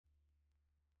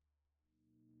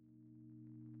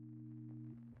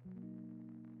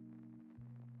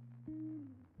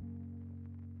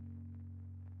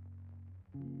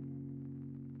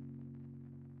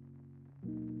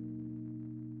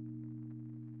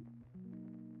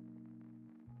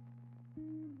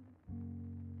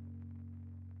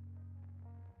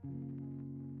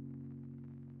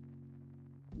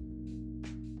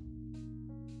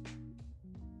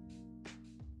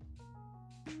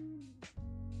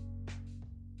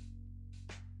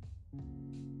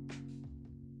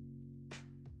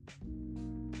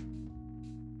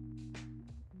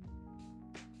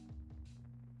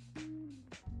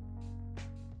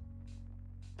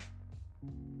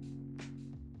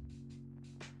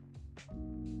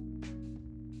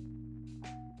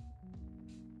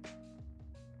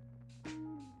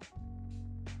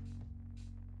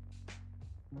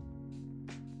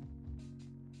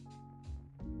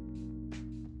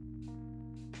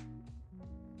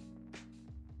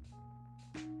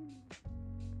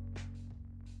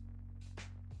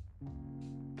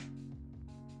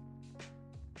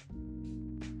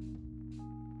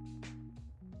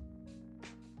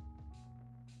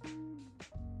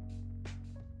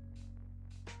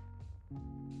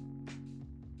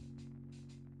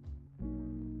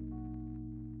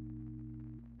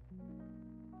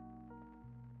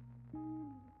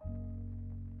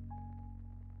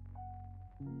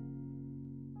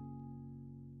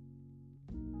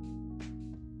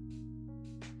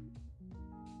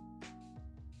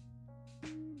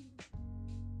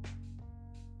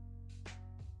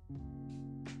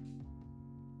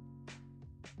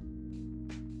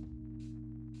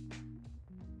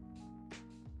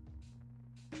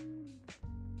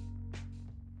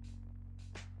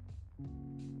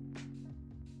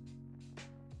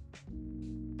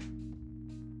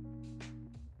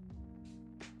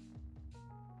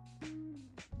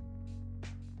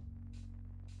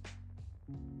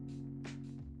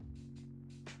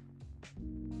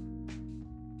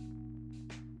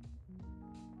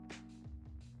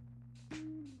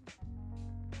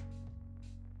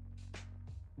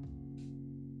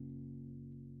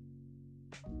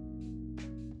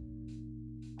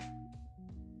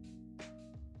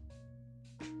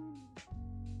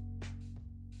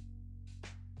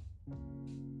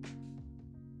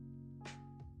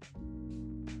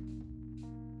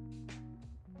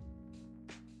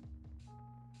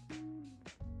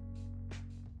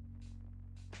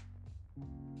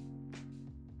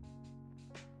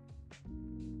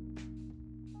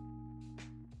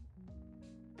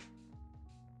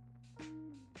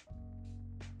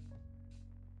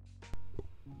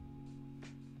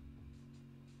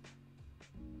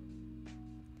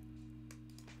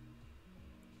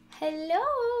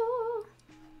Hello!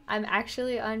 I'm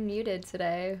actually unmuted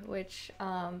today, which,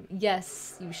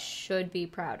 yes, you should be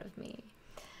proud of me.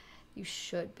 You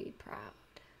should be proud.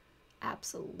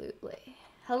 Absolutely.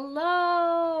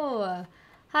 Hello!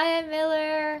 Hi, I'm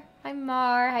Miller. Hi,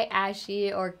 Mar. Hi, Ashy,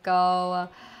 Orko,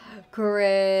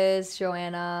 Chris,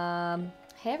 Joanna.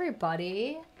 Hey,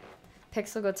 everybody.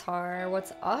 Pixel Guitar,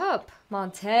 what's up?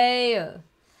 Monte.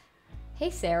 Hey,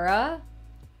 Sarah.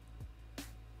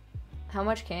 How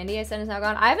much candy I said is now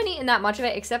gone? I haven't eaten that much of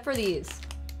it except for these.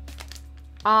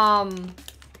 I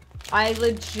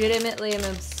legitimately am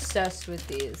obsessed with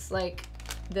these. Like,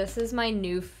 this is my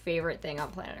new favorite thing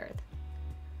on planet Earth.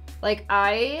 Like,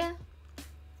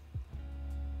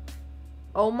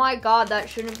 oh my god, that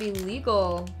shouldn't be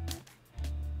legal.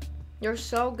 They're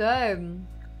so good.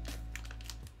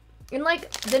 In,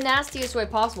 like, the nastiest way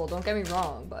possible, don't get me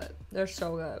wrong, but they're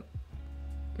so good.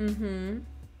 Mm-hmm.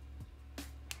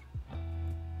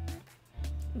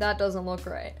 That doesn't look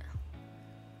right.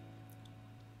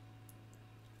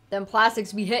 Them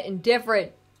plastics be hitting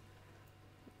different.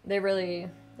 They really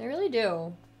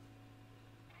do.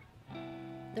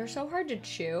 They're so hard to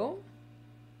chew.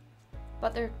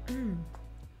 But they're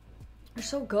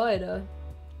so good.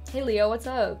 Hey Leo, what's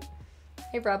up?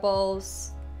 Hey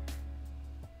Rebels.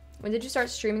 When did you start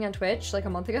streaming on Twitch? Like a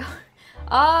month ago?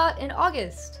 In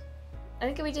August. I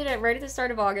think we did it right at the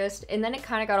start of August, and then it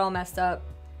kind of got all messed up.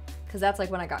 Because that's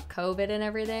like when I got COVID and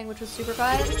everything, which was super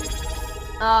fun.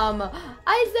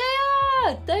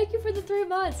 Isaiah! Thank you for the 3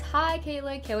 months. Hi,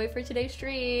 Caitlin. Can't wait for today's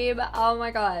stream. Oh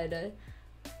my god.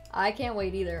 I can't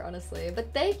wait either, honestly.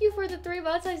 But thank you for the 3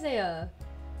 months, Isaiah.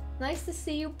 Nice to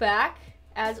see you back,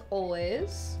 as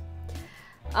always.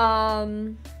 They're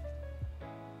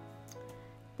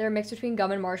a mix between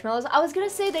gum and marshmallows. I was gonna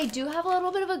say they do have a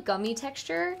little bit of a gummy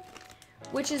texture,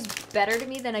 which is better to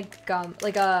me than a gum,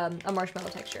 like a marshmallow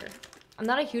texture. I'm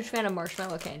not a huge fan of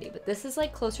marshmallow candy, but this is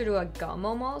like closer to a gum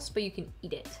almost, but you can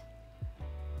eat it.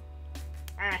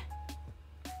 Ah.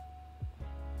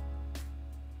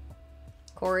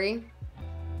 Corey.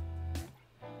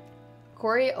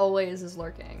 Corey always is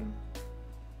lurking.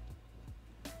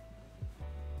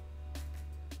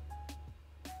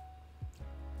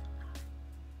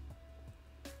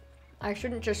 I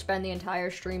shouldn't just spend the entire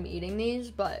stream eating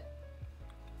these, but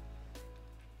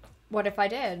what if I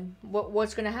did?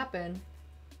 What's gonna happen?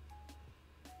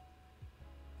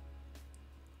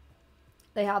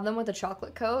 They have them with a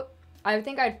chocolate coat. I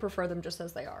think I'd prefer them just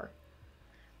as they are.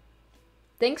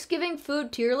 Thanksgiving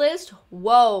food tier list?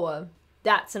 Whoa,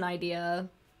 that's an idea.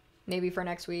 Maybe for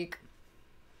next week.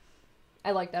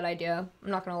 I like that idea. I'm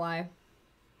not gonna lie.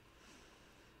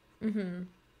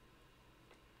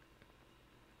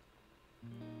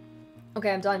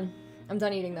 Okay, I'm done. I'm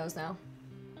done eating those now.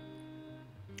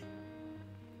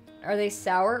 Are they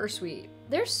sour or sweet?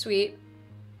 They're sweet.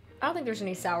 I don't think there's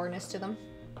any sourness to them.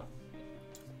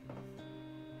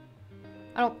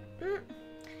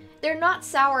 They're not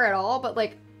sour at all, but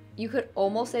like, you could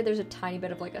almost say there's a tiny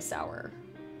bit of like a sour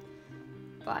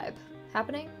vibe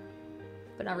happening,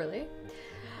 but not really.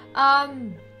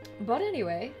 But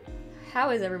anyway, how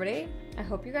is everybody? I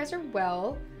hope you guys are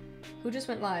well. Who just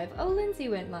went live? Oh, Lindsay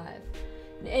went live.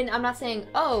 And I'm not saying,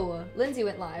 oh, Lindsay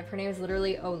went live. Her name is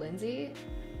literally Oh Lindsay.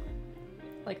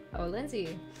 Like, oh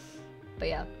Lindsay. But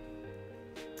yeah.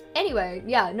 Anyway,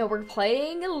 yeah, no, we're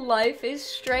playing Life is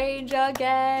Strange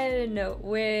again,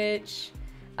 which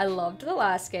I loved the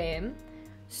last game.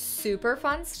 Super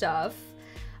fun stuff.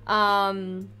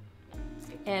 And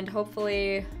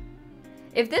hopefully,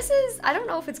 if this is, I don't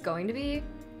know if it's going to be,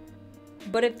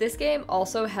 but if this game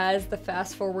also has the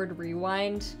fast forward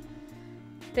rewind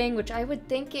thing, which I would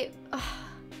think it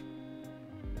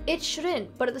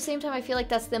shouldn't, but at the same time I feel like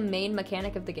that's the main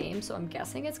mechanic of the game, so I'm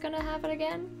guessing it's gonna have it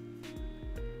again.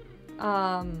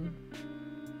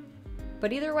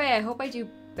 But either way, I hope I do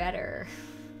better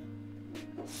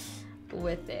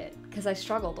with it, because I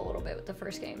struggled a little bit with the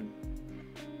first game.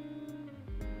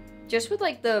 Just with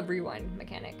like the rewind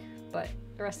mechanic, but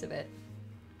the rest of it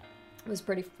was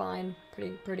pretty fine,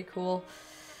 pretty cool.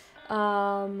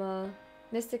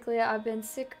 Mystically, I've been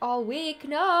sick all week.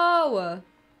 No!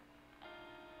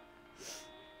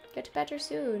 Get better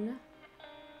soon.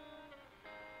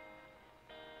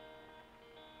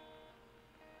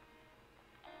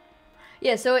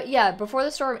 Yeah, so yeah, Before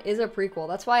the Storm is a prequel.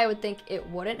 That's why I would think it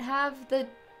wouldn't have the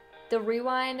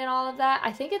rewind and all of that.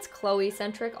 I think it's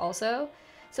Chloe-centric also.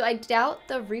 So I doubt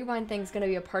the rewind thing's gonna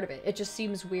be a part of it. It just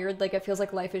seems weird. Like, it feels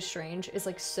like Life is Strange is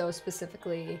like so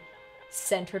specifically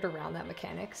centered around that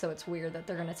mechanic. So it's weird that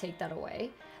they're gonna take that away.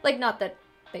 Like, not that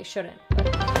they shouldn't, but,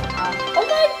 oh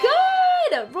my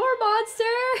god! Roar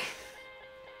Monster!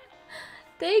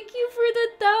 Thank you for the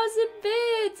 1,000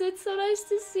 bits. It's so nice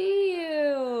to see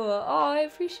you. Oh, I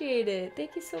appreciate it.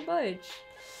 Thank you so much.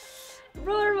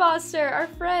 Roller Monster, our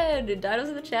friend. Dino's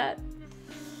in the chat.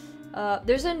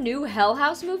 There's a new Hell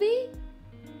House movie?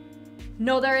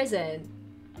 No, there isn't.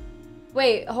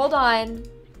 Wait, hold on.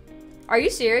 Are you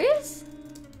serious?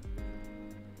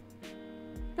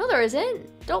 No, there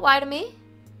isn't. Don't lie to me.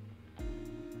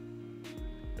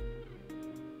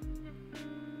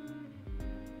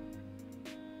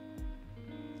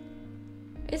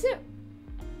 Is it?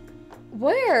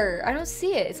 Where? I don't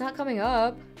see it. It's not coming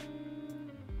up.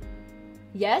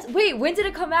 Yes? Wait, when did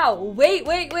it come out? Wait.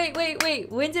 When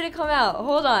did it come out?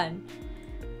 Hold on.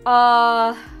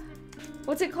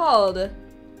 What's it called?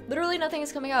 Literally nothing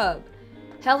is coming up.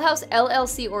 Hell House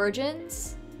LLC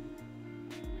Origins?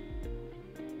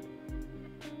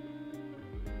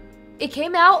 It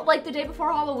came out like the day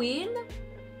before Halloween?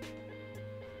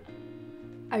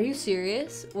 Are you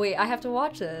serious? Wait, I have to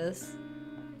watch this.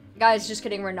 Guys, just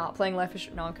kidding, we're not playing Life is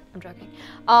Strange. No, I'm joking.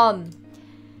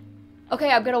 Okay,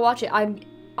 I'm gonna watch it. I'm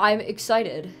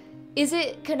excited. Is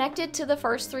it connected to the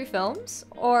first 3 films?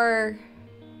 Or...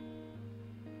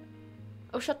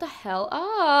 Oh, shut the hell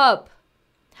up!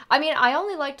 I mean, I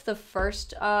only liked the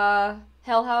first, Hell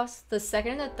House. The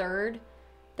second and the third.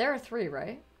 There are 3,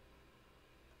 right?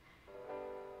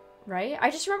 Right?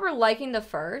 I just remember liking the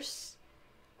first.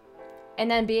 And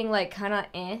then being, like, kinda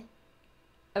eh.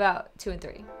 About 2 and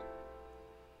 3.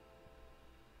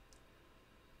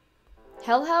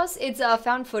 Hell House, it's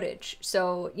found footage,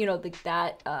 so you know what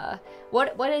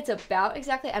it's about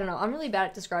exactly. I don't know. I'm really bad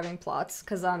at describing plots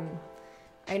because I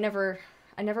never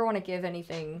want to give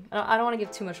anything. I don't want to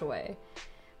give too much away.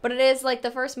 But it is like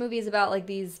the first movie is about like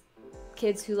these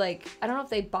kids who like I don't know if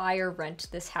they buy or rent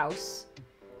this house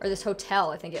or this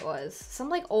hotel. I think it was some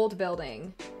like old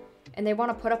building, and they want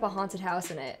to put up a haunted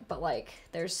house in it. But like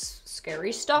there's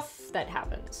scary stuff that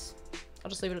happens.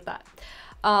 I'll just leave it at that.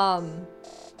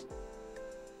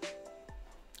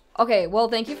 Okay, well,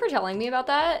 thank you for telling me about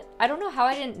that. I don't know how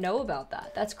I didn't know about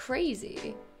that. That's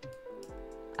crazy.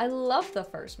 I love the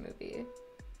first movie.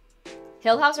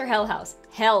 Hill House or Hell House?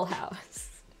 Hell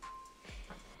House.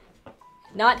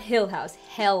 Not Hill House,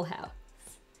 Hell House.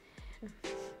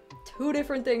 2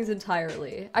 different things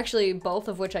entirely. Actually, both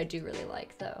of which I do really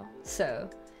like, though. So,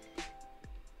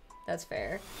 that's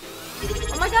fair.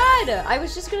 Oh my god! I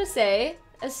was just gonna say,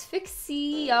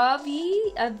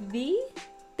 Asphyxiavi?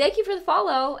 Thank you for the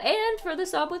follow and for the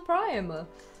sub with Prime.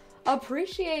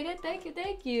 Appreciate it. Thank you,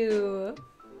 thank you.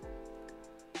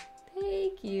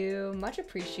 Thank you. Much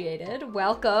appreciated.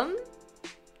 Welcome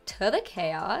to the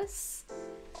chaos.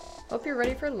 Hope you're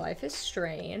ready for Life is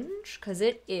Strange, because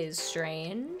it is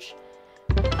strange.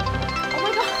 Oh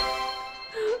my god!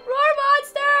 Roar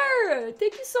Monster!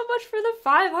 Thank you so much for the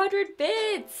 500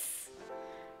 bits.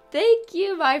 Thank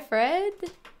you, my friend.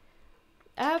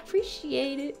 I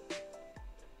appreciate it.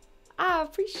 I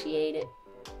appreciate it.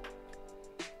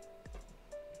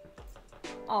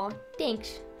 Aw,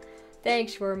 thanks.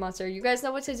 Thanks, Roar Monster. You guys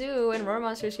know what to do when Roar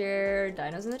Monster's here.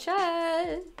 Dino's in the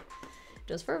chat.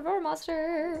 Just for Roar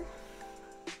Monster.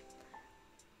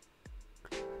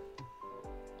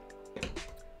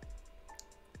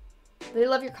 They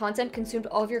love your content, consumed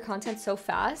all of your content so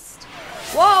fast.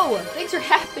 Whoa! Things are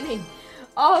happening.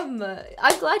 I'm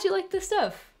glad you like this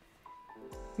stuff.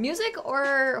 Music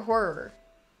or horror?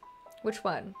 Which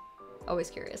one? Always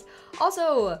curious.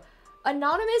 Also,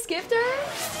 anonymous gifter,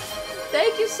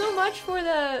 thank you so much for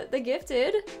the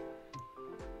gifted.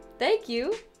 Thank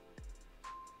you.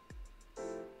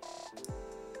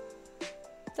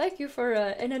 Thank you for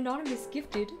an anonymous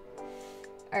gifted.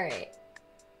 All right.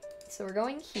 So we're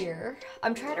going here.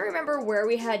 I'm trying to remember where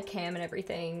we had Cam and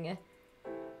everything.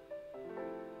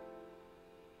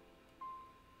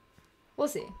 We'll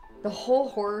see. The whole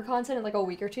horror content in like a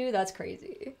week or 2, that's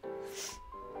crazy.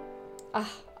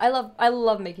 I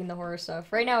love making the horror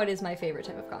stuff. Right now it is my favorite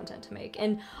type of content to make.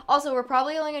 And also we're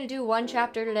probably only going to do 1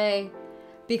 chapter today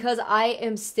because I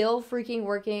am still freaking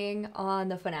working on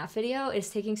the FNAF video. It's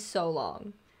taking so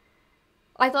long.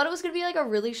 I thought it was going to be like a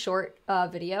really short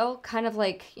video, kind of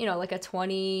like, you know, like a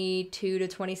 22 to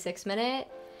 26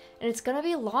 minute. And it's going to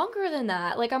be longer than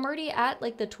that. Like I'm already at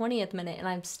like the 20th minute and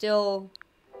I still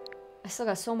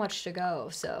got so much to go,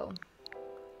 so.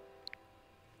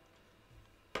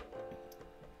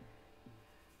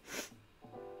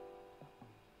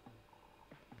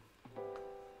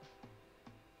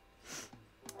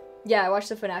 Yeah, I watched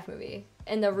the FNAF movie.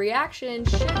 And the reaction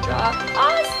should drop.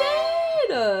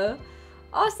 Austin!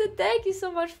 Austin, thank you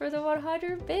so much for the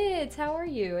 100 bits. How are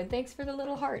you? And thanks for the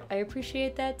little heart. I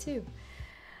appreciate that too.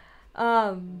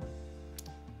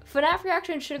 FNAF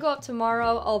reaction should go up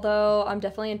tomorrow, although I'm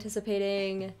definitely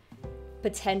anticipating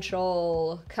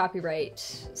potential copyright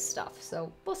stuff,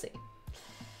 so we'll see.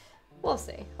 We'll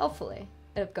see. Hopefully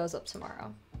it goes up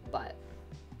tomorrow, but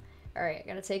alright, I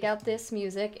gotta take out this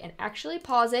music and actually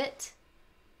pause it.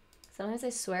 Sometimes I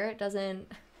swear it doesn't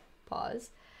pause.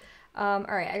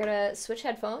 Alright, I gotta switch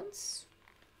headphones.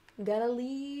 Gotta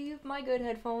leave my good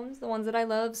headphones, the ones that I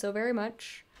love so very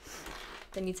much.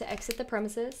 They need to exit the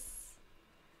premises.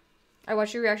 I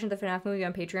watched your reaction to the FNAF movie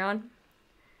on Patreon.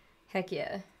 Heck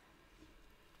yeah.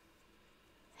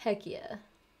 Heck yeah.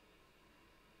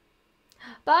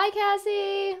 Bye,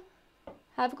 Cassie!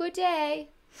 Have a good day.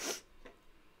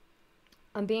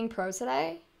 I'm being pro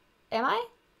today. Am I?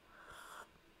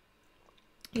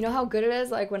 You know how good it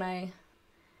is, like, when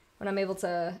I'm able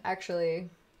to actually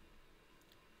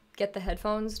get the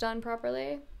headphones done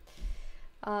properly?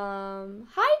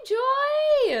 Hi,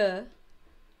 Joy!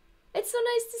 It's so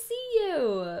nice to see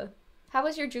you! How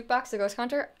was your Jukebox the Ghost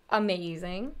Hunter?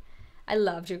 Amazing. I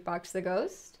love Jukebox the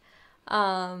Ghost.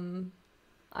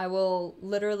 I will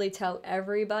literally tell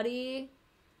everybody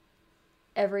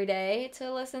every day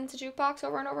to listen to Jukebox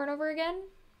over and over and over again.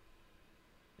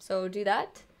 So do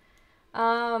that.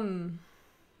 Oh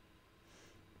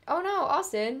no,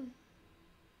 Austin.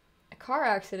 A car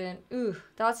accident. Ooh,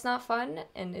 that's not fun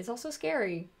and it's also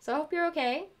scary. So I hope you're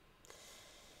okay.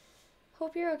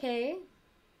 Hope you're okay.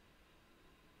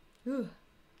 Ooh.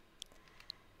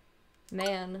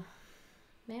 Man.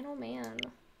 Man, oh man.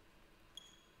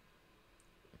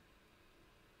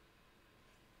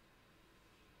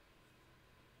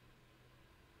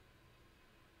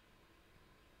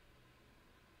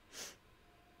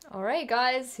 All right,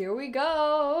 guys, here we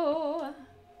go.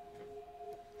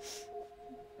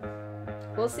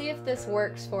 We'll see if this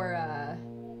works for,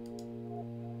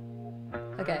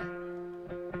 okay.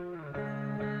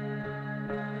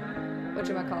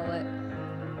 Whatchamacallit?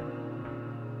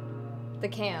 The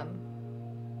cam.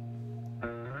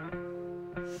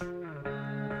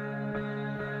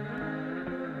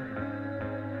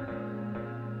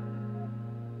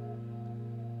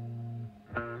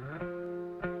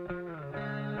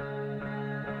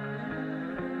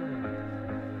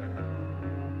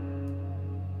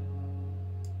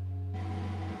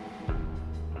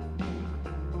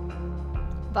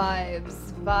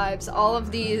 Vibes, vibes. All of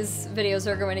these videos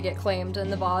are going to get claimed in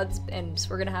the VODs, and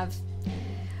we're gonna have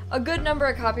a good number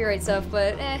of copyright stuff,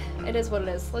 but it is what it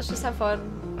is. Let's just have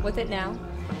fun with it now.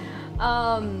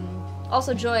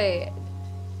 Also, Joy,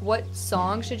 what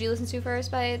song should you listen to first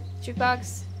by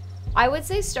Jukebox? I would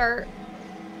say start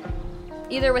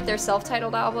either with their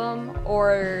self-titled album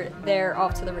or their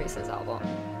Off to the Races album.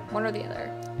 One or the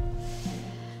other.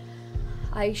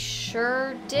 I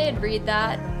sure did read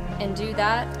that and do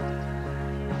that.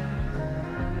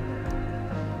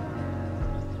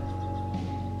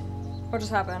 What just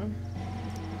happened?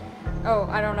 Oh,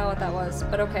 I don't know what that was,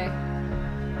 but okay.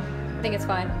 I think it's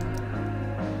fine.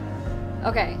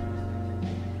 Okay.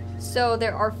 So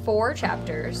there are 4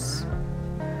 chapters.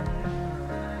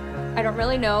 I don't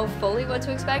really know fully what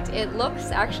to expect. It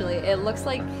looks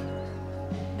like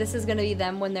this is gonna be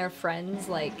them when they're friends,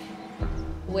 like,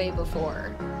 way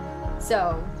before.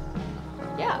 So,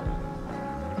 yeah.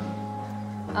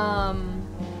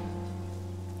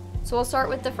 So we'll start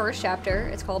with the first chapter.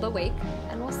 It's called Awake,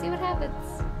 and we'll see what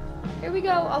happens. Here we go.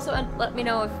 Also, let me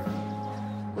know if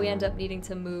we end up needing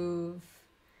to move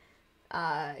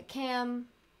cam,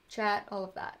 chat, all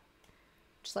of that.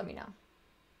 Just let me know.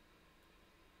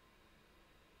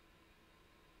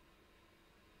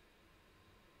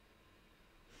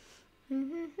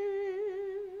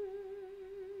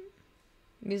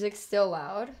 Music's still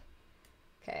loud.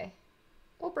 Okay.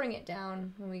 We'll bring it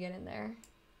down when we get in there.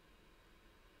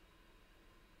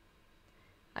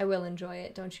 I will enjoy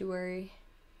it, don't you worry.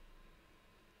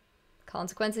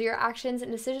 Consequences of your actions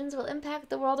and decisions will impact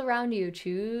the world around you.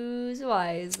 Choose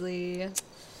wisely.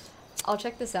 I'll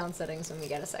check the sound settings when we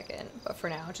get a second, but for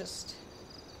now, just...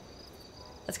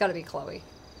 That's gotta be Chloe.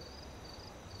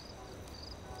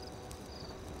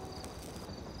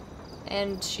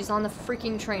 And she's on the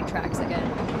freaking train tracks again.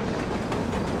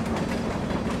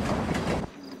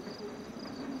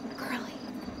 Girly.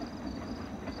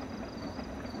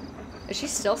 Is she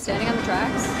still standing on the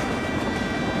tracks?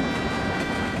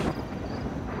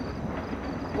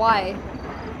 Why?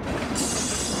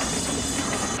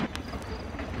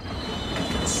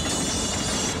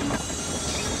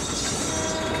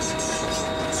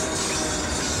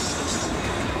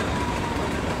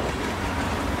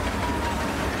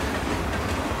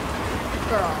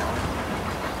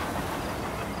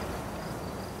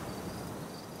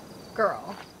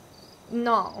 Girl.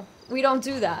 No, we don't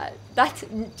do that.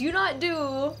 Do not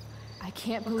do. I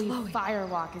can't believe Chloe.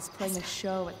 Firewalk is playing a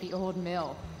show at the old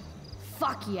mill.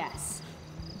 Fuck yes.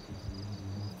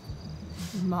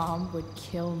 Mom would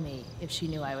kill me if she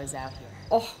knew I was out here.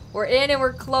 Oh, we're in and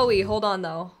we're Chloe. Hold on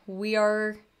though. We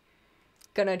are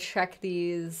gonna check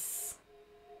these.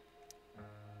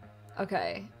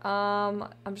 Okay. I'm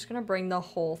just gonna bring the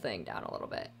whole thing down a little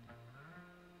bit.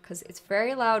 Cause it's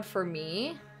very loud for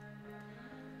me.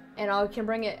 And I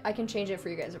can change it for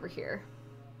you guys over here.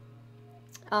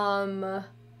 Devin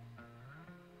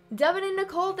and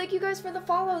Nicole, thank you guys for the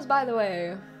follows, by the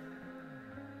way.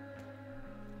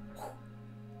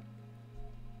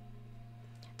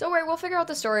 Don't worry, we'll figure out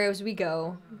the story as we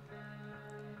go.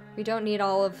 We don't need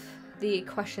all of the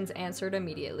questions answered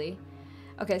immediately.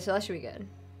 Okay, so that should be good.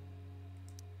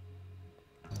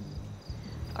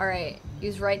 Alright,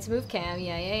 use right to move cam.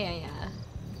 Yeah.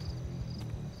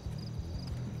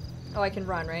 Oh, I can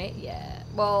run, right? Yeah.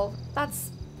 Well,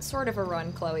 that's sort of a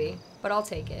run, Chloe, but I'll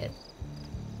take it.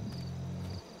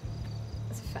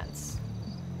 That's a fence.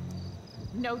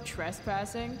 No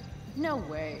trespassing? No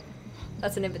way.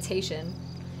 That's an invitation.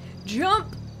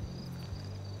 Jump!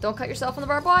 Don't cut yourself on the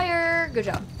barbed wire. Good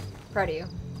job. Proud of you.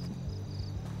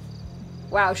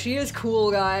 Wow, she is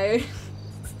cool, guy.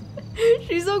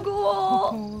 She's so cool.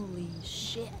 Holy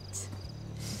shit.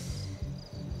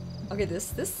 Okay,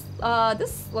 this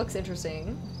looks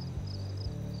interesting.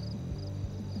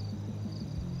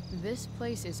 This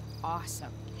place is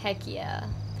awesome. Heck yeah.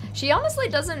 She honestly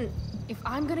doesn't... If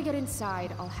I'm gonna get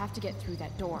inside, I'll have to get through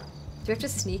that door. Do we have to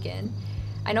sneak in?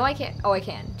 I know I can't... Oh, I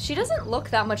can. She doesn't look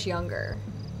that much younger.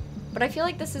 But I feel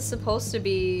like this is supposed to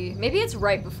be... Maybe it's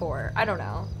right before. I don't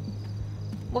know.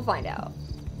 We'll find out.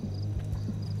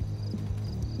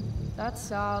 That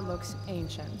saw looks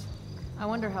ancient. I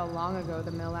wonder how long ago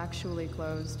the mill actually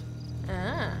closed.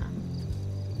 Ah.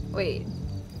 Wait.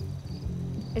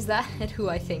 Is that who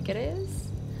I think it is?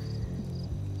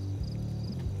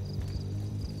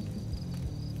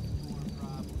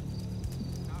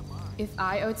 If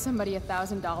I owed somebody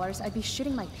 $1,000, I'd be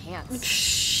shitting my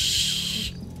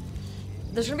pants.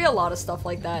 There's gonna be a lot of stuff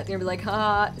like that. They're gonna be like,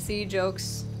 haha, see,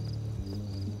 jokes.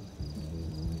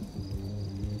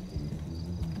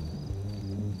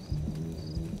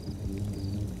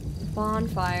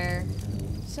 Bonfire.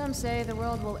 Some say the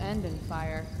world will end in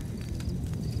fire.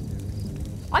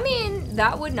 I mean,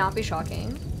 that would not be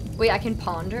shocking. Wait, I can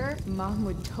ponder? Mom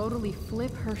would totally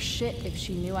flip her shit if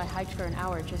she knew I hiked for an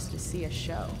hour just to see a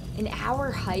show. An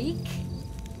hour hike?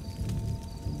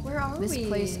 Where are we? This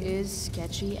place is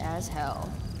sketchy as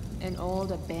hell. An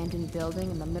old abandoned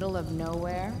building in the middle of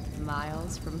nowhere,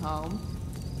 miles from home.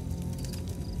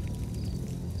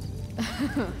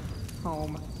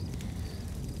 Home.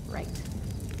 Right.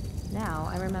 Now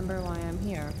I remember why I'm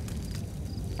here.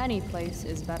 Any place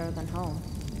is better than home.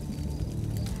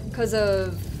 Because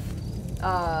of...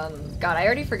 God, I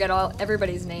already forget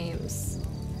everybody's names.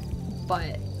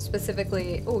 But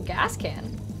specifically... Oh, gas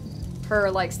can.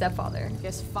 Her, like, stepfather.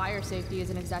 Guess fire safety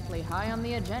isn't exactly high on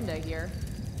the agenda here.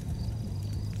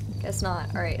 Guess not.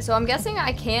 Alright, so I'm guessing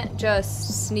I can't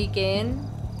just sneak in.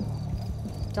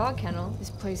 Dog kennel. This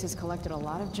place has collected a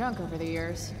lot of junk over the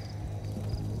years.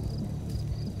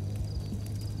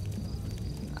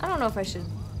 I don't know if I should...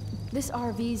 This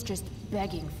RV's just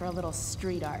begging for a little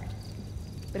street art.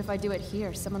 But if I do it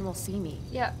here, someone will see me.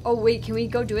 Yeah. Oh, wait, can we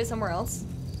go do it somewhere else?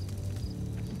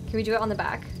 Can we do it on the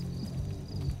back?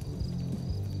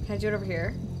 Can I do it over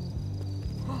here?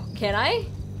 Can I?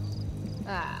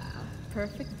 Ah,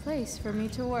 perfect place for me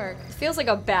to work. It feels like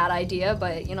a bad idea,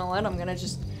 but you know what? I'm gonna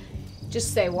just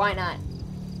say, why not?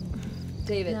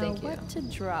 David, thank you. What to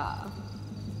draw?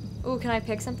 Ooh, can I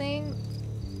pick something?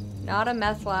 Not a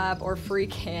meth lab or free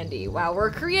candy. Wow,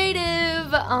 we're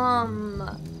creative.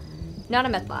 Not a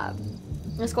meth lab.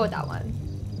 Let's go with that one.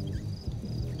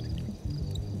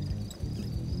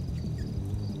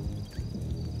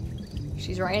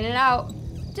 She's writing it out.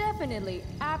 Definitely,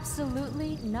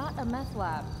 absolutely not a meth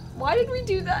lab. Why did we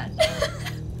do that?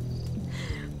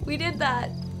 We did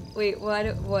that. Wait, what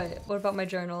about my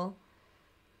journal?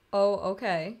 Oh,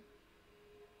 okay.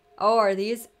 Oh, are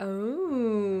these?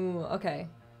 Oh, okay.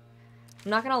 I'm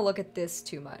not gonna look at this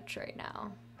too much right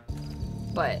now.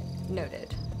 But,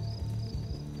 noted.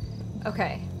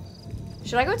 Okay.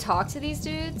 Should I go talk to these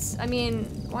dudes? I mean,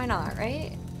 why not,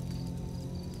 right?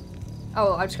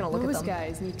 Oh, I'm just gonna look at them. Those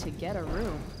guys need to get a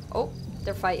room. Oh,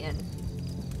 they're fighting.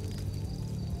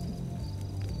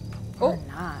 Or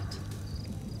not.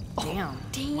 Damn.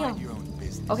 Damn.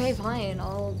 Okay, fine.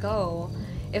 I'll go.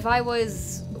 If I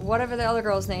was whatever the other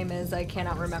girl's name is, I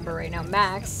cannot remember right now.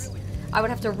 Max, I would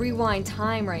have to rewind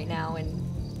time right now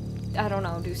and, I don't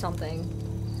know, do something.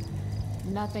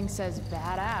 Nothing says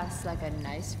badass like a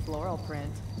nice floral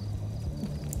print.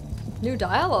 New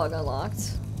dialogue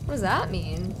unlocked. What does that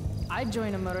mean? I'd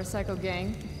join a motorcycle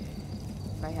gang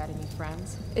if I had any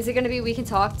friends. Is it gonna be we can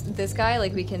talk to this guy,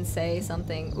 like we can say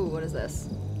something? Ooh, what is this?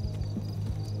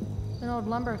 An old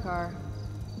lumber car.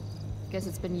 Guess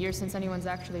it's been years since anyone's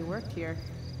actually worked here.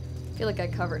 I feel like I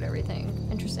covered everything.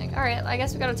 Interesting. Alright, I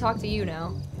guess we gotta talk to you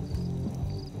now.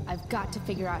 I've got to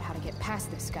figure out how to get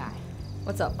past this guy.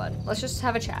 What's up, bud? Let's just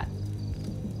have a chat.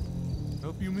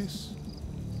 Help you, miss?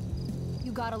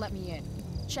 You gotta let me in.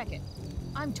 Check it.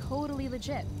 I'm totally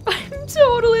legit. I'm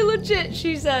totally legit,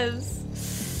 she says.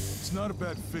 It's not a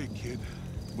bad fake, kid,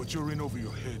 but you're in over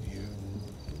your head here.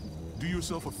 Do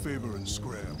yourself a favor and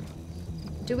scram.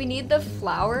 Do we need the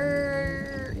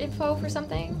flower info for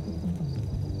something?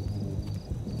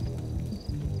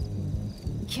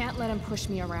 Can't let him push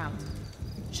me around.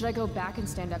 Should I go back and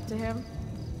stand up to him?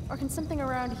 Or can something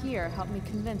around here help me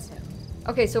convince him?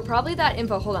 Okay, so probably that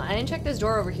info. Hold on, I didn't check this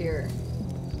door over here.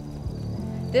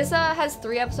 This has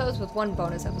 3 episodes with 1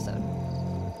 bonus episode.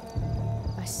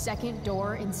 A second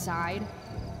door inside?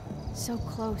 So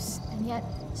close, and yet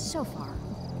so far.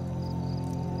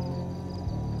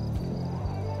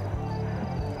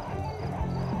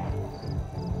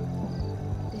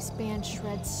 This band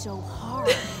shreds so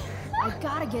hard. I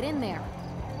gotta get in there.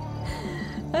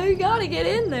 I gotta get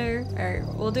in there. Alright,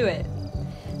 we'll do it.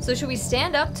 So should we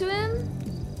stand up to him?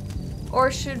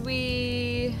 Or should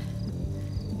we...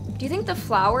 Do you think the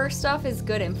flower stuff is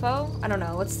good info? I don't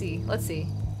know. Let's see. Let's see.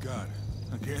 God,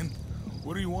 again?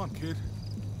 What do you want, kid?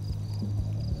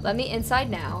 Let me inside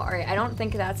now. Alright, I don't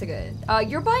think that's a good...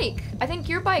 your bike! I think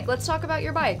your bike. Let's talk about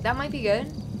your bike. That might be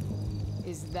good.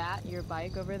 Is that your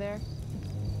bike over there?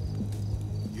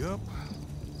 Yup.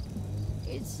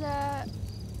 It's,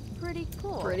 pretty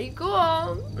cool. Pretty cool.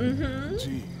 Mm-hmm.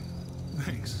 Gee,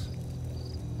 thanks.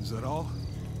 Is that all?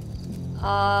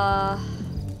 I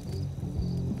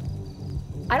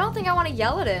don't think I want to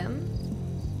yell at him.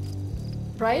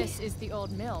 Right? This is the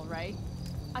old mill, right?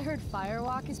 I heard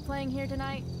Firewalk is playing here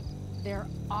tonight. They're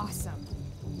awesome.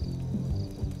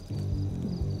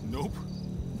 Nope.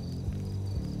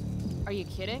 Are you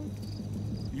kidding?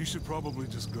 You should probably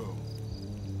just go.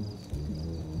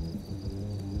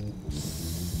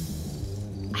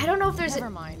 I don't know if there's...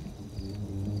 Never mind.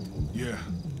 Yeah,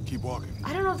 keep walking.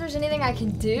 I don't know if there's anything I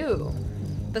can do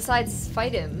besides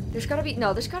fight him. There's gotta be...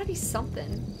 No, there's gotta be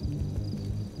something.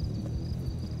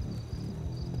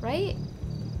 Right?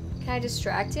 Can I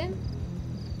distract him?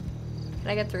 Can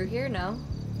I get through here? No.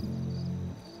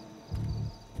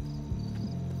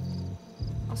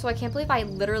 Also, I can't believe I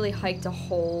literally hiked a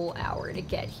whole hour to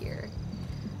get here.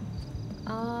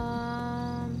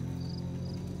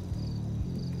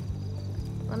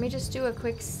 Let me just do a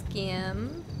quick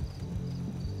skim.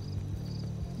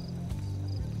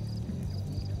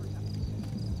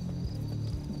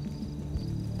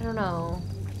 I don't know.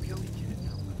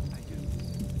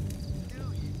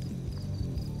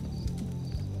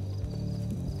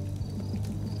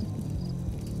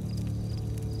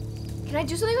 Can I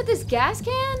do something with this gas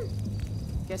can?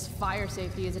 Guess fire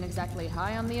safety isn't exactly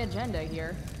high on the agenda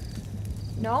here.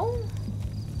 No?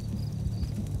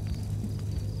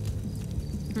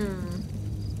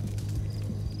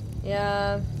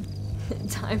 Yeah.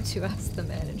 Time to ask the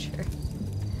manager.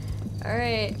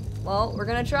 Alright. Well, we're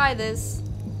gonna try this.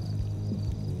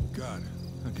 God,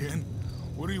 again?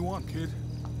 What do you want, kid?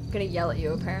 I'm gonna yell at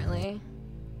you, apparently.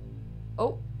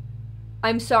 Oh.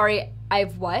 I'm sorry.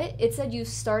 I've what? It said you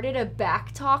started a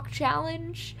backtalk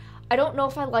challenge? I don't know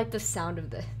if I like the sound of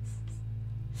this.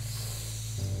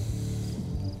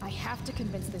 I have to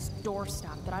convince this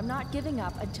doorstop that I'm not giving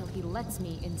up until he lets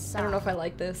me inside. I don't know if I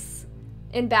like this.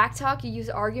 In backtalk, you use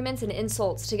arguments and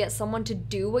insults to get someone to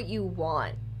do what you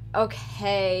want.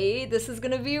 Okay, this is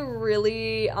gonna be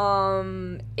really,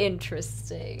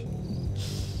 interesting.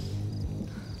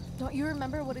 Don't you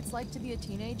remember what it's like to be a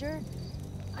teenager?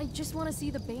 I just want to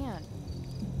see the band.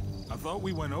 I thought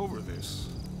we went over this.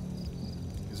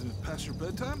 Isn't it past your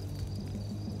bedtime?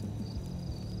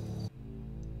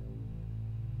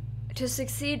 To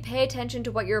succeed, pay attention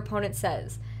to what your opponent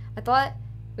says. I thought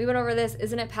we went over this.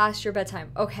 Isn't it past your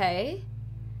bedtime? Okay.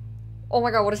 Oh my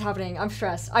god, what is happening? I'm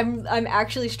stressed. I'm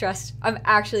actually stressed.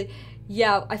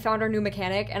 Yeah, I found our new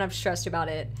mechanic and I'm stressed about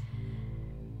it.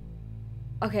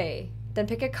 Okay, then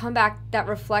pick a comeback that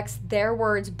reflects their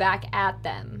words back at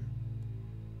them.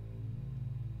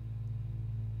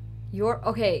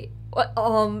 Okay. What,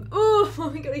 ooh,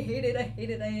 oh my god, I hate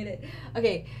it.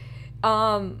 Okay,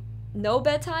 no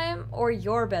bedtime or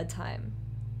your bedtime?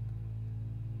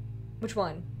 Which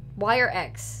one? Y or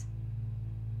X?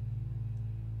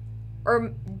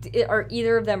 Or are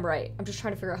either of them right? I'm just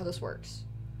trying to figure out how this works.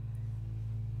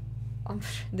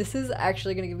 This is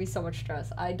actually gonna give me so much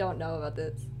stress. I don't know about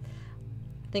this.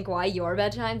 Think Y your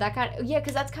bedtime? That kind of, yeah,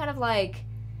 because that's kind of like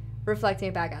reflecting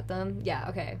it back at them. Yeah,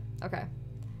 okay, okay.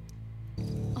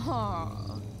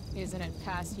 Oh, isn't it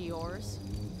past yours?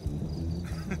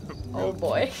 Oh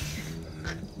boy.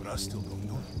 But I still don't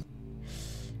know.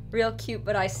 Real cute,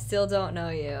 but I still don't know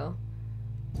you.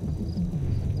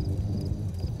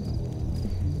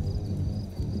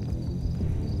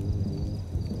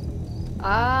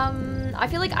 I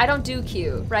feel like I don't do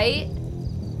cute, right?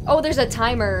 Oh, there's a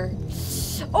timer.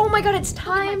 Oh my god, it's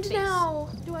timed now.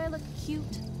 Do I look cute?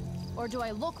 Or do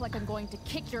I look like I'm going to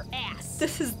kick your ass?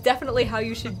 This is definitely how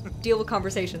you should deal with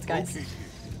conversations, guys. Okay, kid.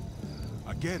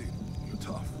 I get it. You're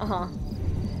tough.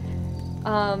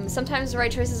 Sometimes the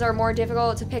right choices are more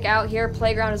difficult to pick out. Here,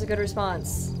 playground is a good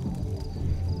response.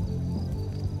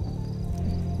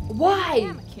 Why? I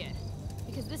am a kid.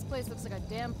 Because this place looks like a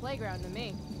damn playground to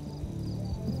me.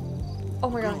 Oh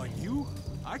my Girl god. like you,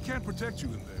 I can't protect you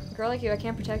in there. Girl like you, I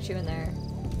can't protect you in there.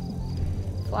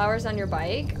 Flowers on your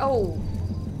bike? Oh.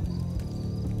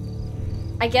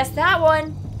 I guess that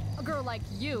one. A girl like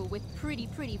you with pretty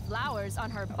flowers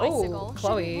on her Oh, bicycle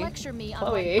Chloe. shouldn't lecture me on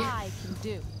Chloe. what I can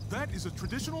do. That is a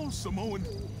traditional Samoan.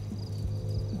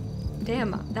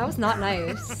 Damn, that was not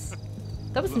nice.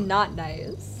 That was not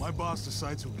nice. My boss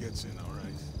decides who gets in, alright?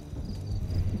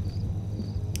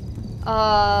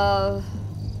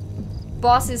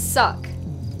 Bosses suck.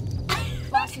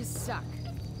 Bosses suck.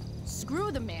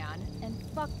 Screw the man and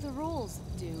fuck the rules,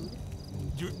 dude.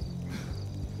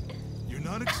 You're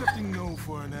not accepting no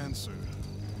for an answer.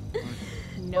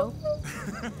 Nope.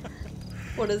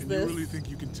 What is And this? you really think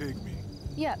you can take me?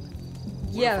 Yep. What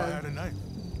if I Yeah. had a knife?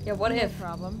 Yeah, what No if?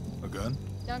 problem. A gun?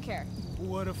 Don't care.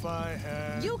 What if I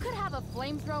had... You could have a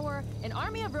flamethrower, an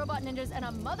army of robot ninjas, and a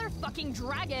motherfucking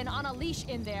dragon on a leash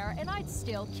in there, and I'd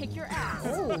still kick your ass.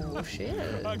 Oh,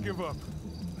 shit. I give up.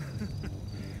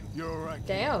 You're alright. kid.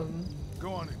 Damn.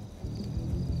 Go on in.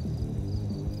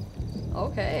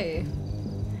 Okay.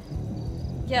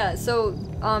 Yeah, so,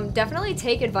 definitely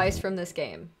take advice from this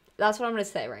game. That's what I'm gonna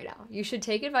say right now. You should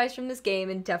take advice from this game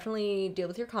and definitely deal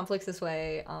with your conflicts this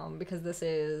way, because this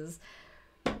is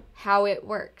how it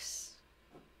works.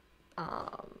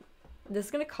 This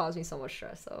is gonna cause me so much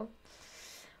stress, though.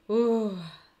 Ooh.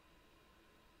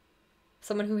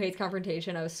 Someone who hates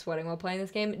confrontation, I was sweating while playing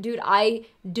this game. Dude, I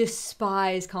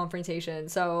despise confrontation,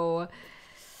 so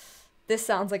this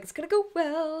sounds like it's gonna go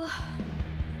well.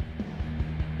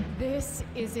 This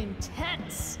is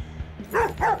intense.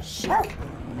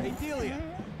 Hey, Delia,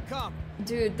 come.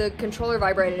 Dude, the controller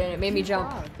vibrated and it made me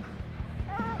jump.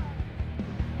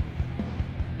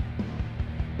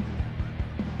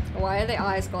 Why are the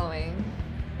eyes glowing?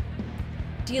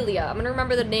 Delia. I'm gonna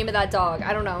remember the name of that dog.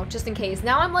 I don't know, just in case.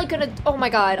 Now I'm like gonna, oh my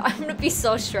god, I'm gonna be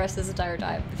so stressed this entire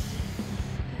time.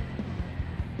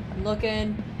 I'm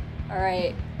looking.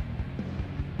 Alright.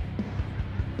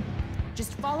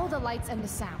 Just follow the lights and the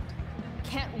sound.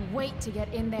 Can't wait to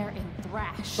get in there and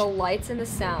thrash. The lights and the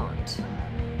sound.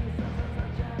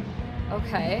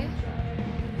 Okay.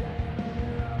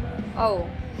 Oh,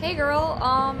 hey girl,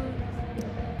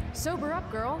 Sober up,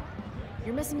 girl.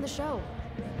 You're missing the show.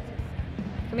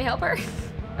 can we help her?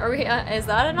 Are we, is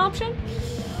that an option?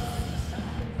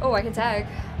 Oh, I can tag.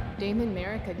 Damon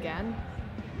Merrick again?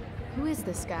 Who is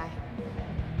this guy?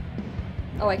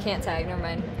 Oh, I can't tag, never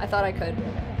mind. I thought I could.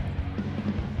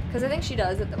 Because I think she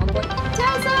does at one point.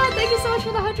 Tessa, thank you so much for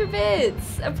the 100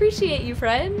 bits. Appreciate you,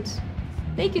 friend.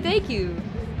 Thank you, thank you.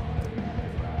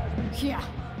 Yeah,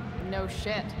 no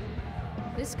shit.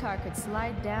 This car could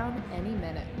slide down any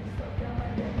minute.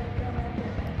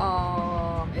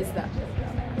 Is that...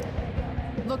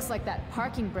 Looks like that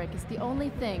parking brake is the only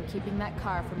thing keeping that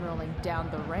car from rolling down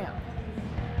the ramp.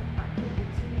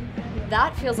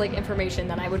 That feels like information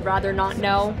that I would rather not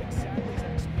know.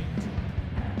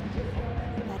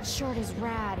 That shirt is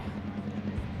rad.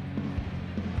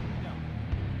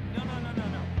 No. Look,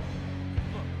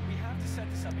 we have to set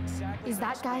this up exactly. Is how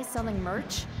that it's guy supposed selling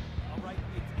merch? to. All right,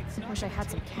 it's not Wish I gonna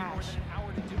had some take you more cash. than an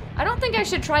hour to do it. I don't think I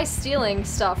should try stealing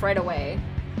stuff right away.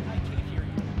 I can't hear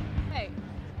you. Hey,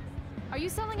 are you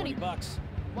selling any... $20.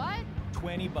 What?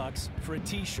 $20 for a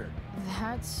T-shirt.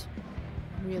 That's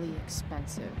really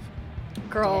expensive.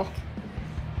 Girl, Dick.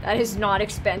 that is not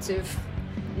expensive.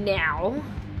 Now.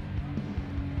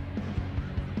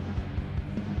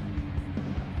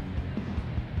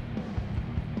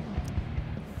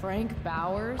 Frank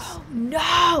Bowers?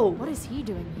 No! What is he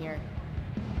doing here?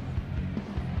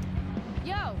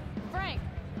 Yo, Frank!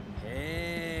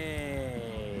 Hey.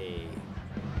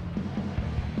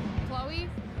 Chloe?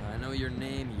 I know your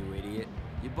name, you idiot.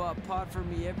 You bought pot for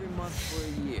me every month for a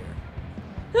year.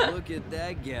 Look at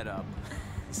that getup.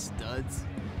 Studs.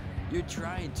 You're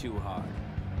trying too hard.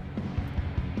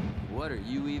 What are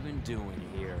you even doing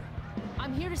here?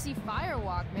 I'm here to see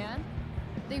Firewalk, man.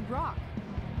 They rock.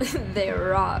 They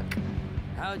rock.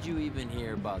 How'd you even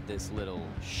hear about this little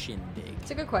shindig?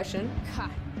 It's a good question.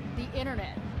 God, the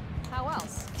internet. How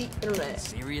else? The internet.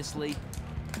 Seriously?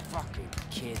 Fucking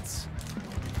kids.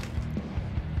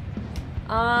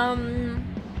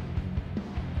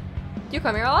 You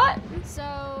come here a lot?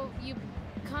 So, you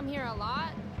come here a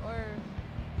lot, or?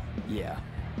 Yeah.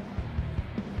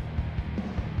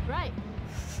 Right.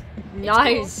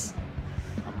 Nice.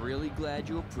 I'm really glad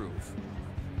you approve.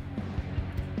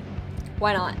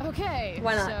 Why not? Okay.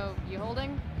 Why not? So, you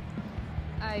holding?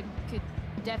 I could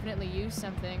definitely use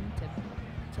something to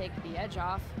take the edge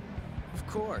off. Of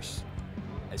course.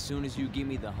 As soon as you give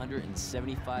me the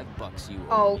 $175 you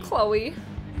owe Oh, me. Chloe.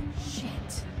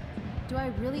 Shit. Do I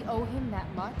really owe him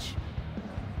that much?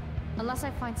 Unless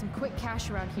I find some quick cash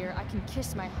around here, I can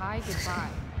kiss my high goodbye.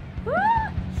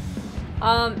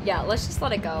 Yeah, let's just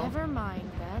let it go. Never mind,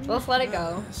 then. Let's let it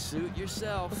go. Suit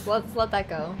yourself. Let's let that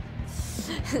go.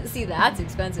 See, that's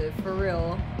expensive, for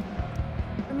real.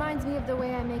 Reminds me of the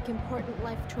way I make important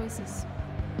life choices.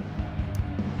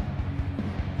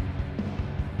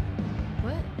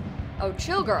 What? Oh,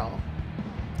 chill, girl.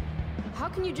 How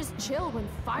can you just chill when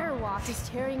Firewalk is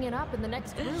tearing it up in the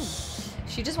next room?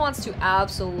 She just wants to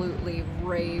absolutely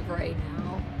rave right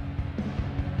now.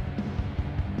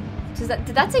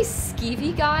 Did that say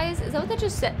skeevy guys? Is that what that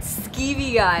just said?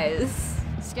 Skeevy guys.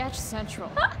 Sketch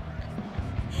Central.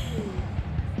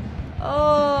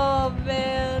 Oh,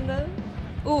 man.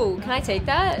 Ooh, can I take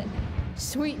that?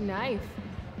 Sweet knife.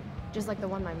 Just like the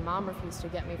one my mom refused to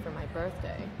get me for my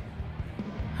birthday.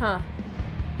 Huh.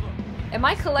 Am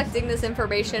I collecting this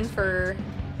information for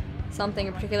something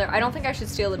in particular? I don't think I should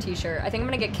steal the t-shirt. I think I'm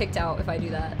gonna get kicked out if I do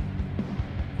that.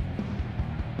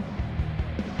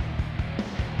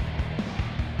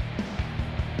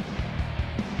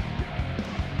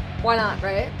 Why not,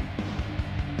 right?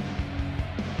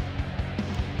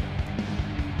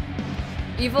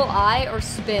 Evil eye or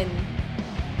spin?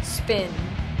 Spin.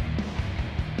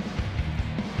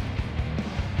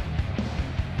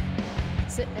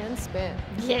 Sit and spin.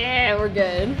 Yeah, we're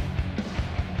good.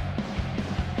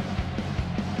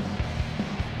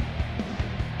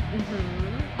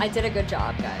 I did a good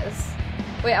job, guys.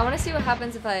 Wait, I want to see what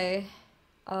happens if I...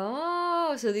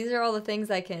 Oh, so these are all the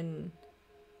things I can...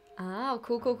 Oh,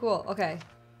 cool, cool, cool. Okay.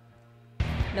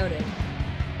 Noted.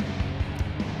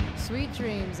 Sweet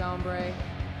dreams, hombre.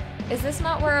 Is this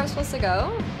not where I was supposed to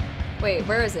go? Wait,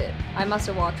 where is it? I must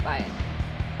have walked by it.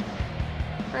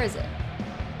 Where is it?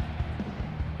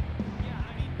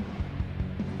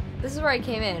 This is where I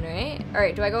came in, right?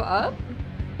 Alright, do I go up?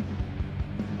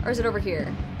 Or is it over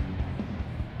here?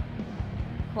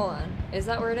 Hold on. Is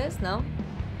that where it is? No?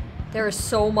 There is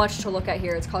so much to look at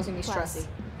here. It's causing me stress. Classy.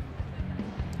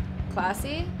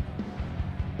 Classy?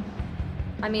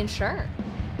 I mean, sure.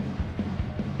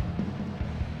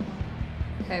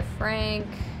 Okay, Frank.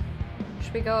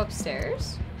 Should we go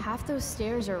upstairs? Half those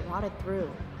stairs are rotted through.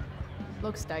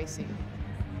 Looks dicey.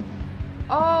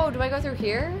 Oh, do I go through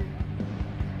here?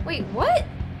 Wait, what?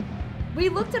 We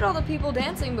looked at all the people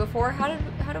dancing before. How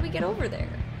did we get over there?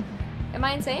 Am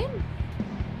I insane?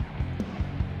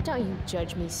 Don't you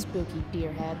judge me, spooky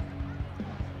deerhead.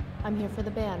 I'm here for the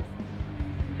band.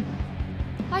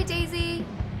 Hi, Daisy.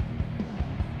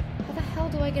 How the hell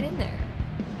do I get in there?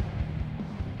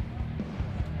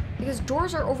 Because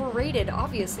doors are overrated,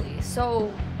 obviously.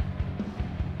 So...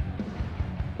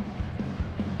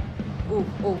 Ooh,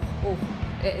 ooh, ooh.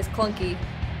 It is clunky.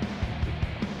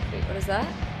 Wait, what is that?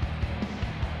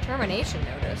 Termination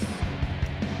notice.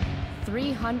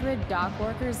 300 dock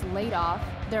workers laid off,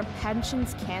 their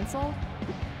pensions canceled.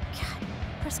 God,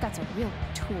 Prescott's a real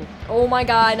tool. Oh my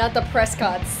god, not the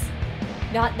Prescotts.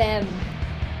 Not them.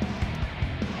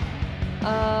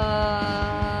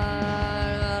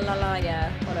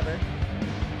 Yeah, whatever.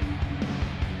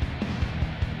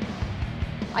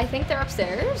 I think they're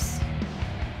upstairs.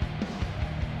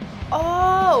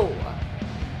 Oh!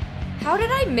 How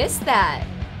did I miss that?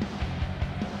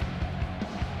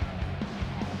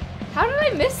 How did I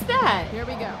miss that? Here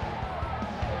we go.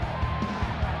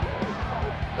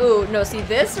 Ooh, no, see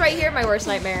this right here, my worst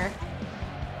nightmare.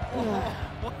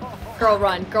 Girl,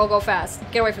 run. Girl, go fast.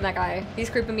 Get away from that guy.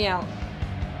 He's creeping me out.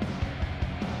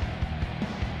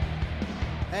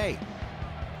 Hey,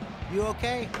 you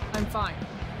okay? I'm fine.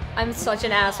 I'm such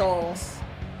an asshole.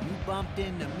 You bumped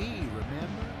into me,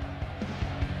 remember?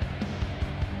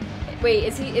 Wait,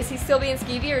 is he still being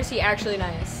skeevy or is he actually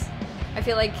nice? I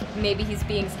feel like maybe he's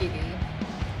being skeevy.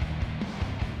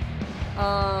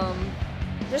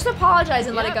 Just apologize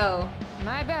and let it go.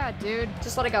 My bad, dude.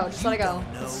 Just let it go. Just let it go.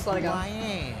 Just let it go. I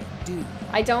am, dude.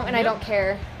 I don't, and I don't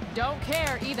care. Don't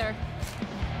care either.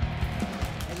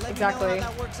 And let Exactly. me know how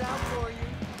that works out for you,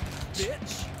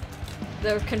 bitch.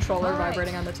 The controller All right.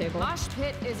 vibrating on the table. Mosh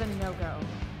pit is a no-go.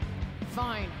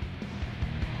 Fine.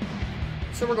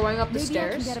 So we're going up the Maybe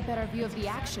stairs? I can get a better view of the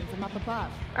action from up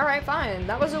above. Alright, fine.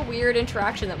 That was a weird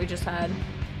interaction that we just had.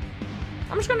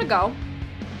 I'm just gonna go.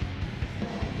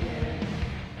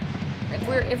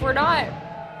 If we're not,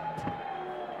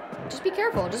 just be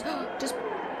careful. Just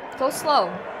go slow.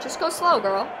 Just go slow,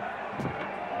 girl.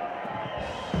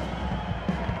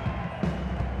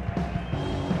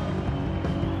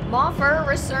 Moffer,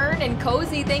 Recern, and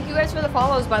Cozy, thank you guys for the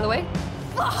follows, by the way.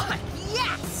 Fuck,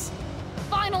 yes!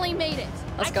 Finally made it.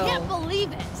 Let's I go. can't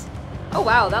believe it. Oh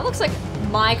wow, that looks like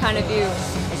my kind of view.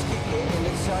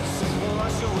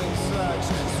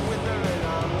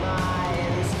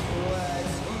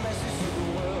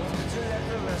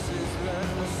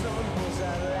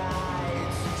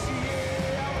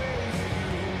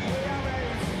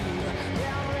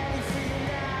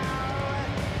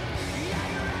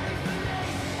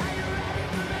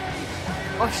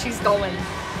 Oh, she's going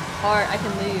hard. I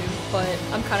can leave, but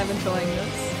I'm kind of enjoying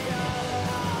this.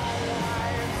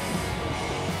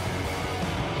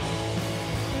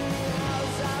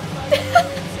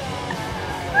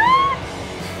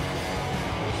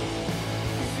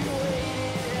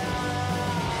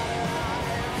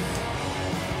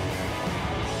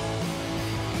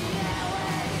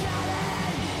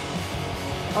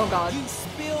 Oh god. You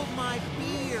spilled my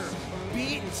beer,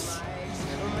 bitch.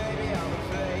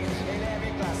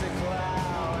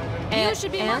 You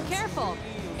should be more careful.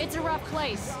 It's a rough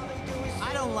place.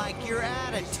 I don't like your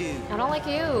attitude. I don't like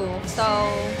you, so...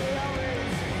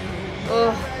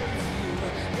 Ugh.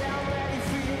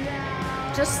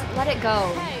 Just let it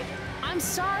go. Hey, I'm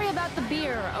sorry about the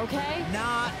beer, okay?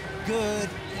 Not good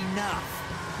enough.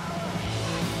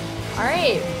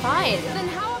 Alright, fine. Then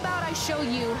how about I show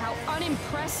you how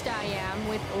unimpressed I am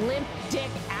with limp dick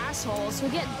assholes who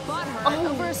get butthurt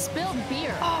over a spilled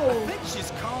beer. I think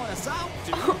she's calling us out,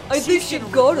 dude. I think she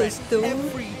got us, dude.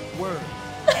 Every word.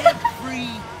 Every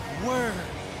word.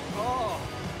 Oh,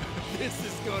 this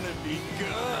is gonna be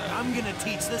good. I'm gonna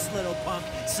teach this little punk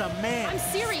some man. I'm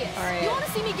serious. All right. You want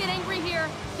to see me get angry here?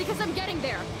 Because I'm getting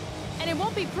there. And it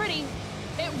won't be pretty.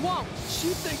 It won't. She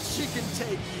thinks she can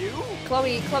take you?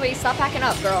 Chloe, stop packing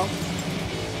up, girl.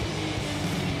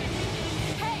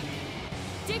 Hey,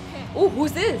 dickhead. Ooh,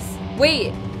 who's this?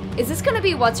 Wait, is this gonna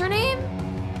be what's her name?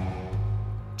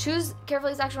 Choose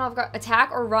carefully action off guard,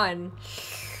 attack or run.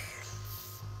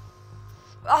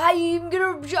 I'm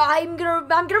gonna run.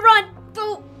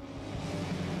 Oh.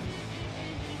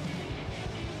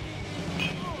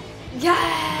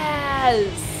 Yes.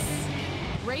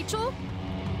 Rachel?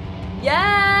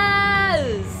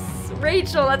 Yes.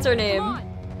 Rachel, that's her Come name. on.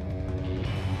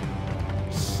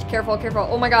 Careful.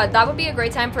 Oh my god, that would be a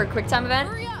great time for a quick time event.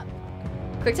 Hurry up.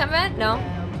 Quick time event? No.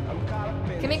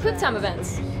 Give me quick time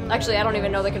events. Actually, I don't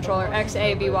even know the controller. X,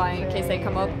 A, B, Y in case they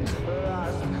come up.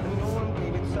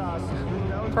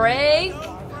 Frank?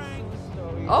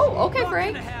 Oh, okay,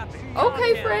 Frank.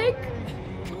 Okay, Frank.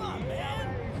 Come on,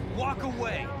 man. Walk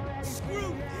away.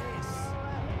 Screw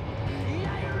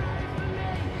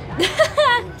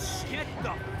this. Get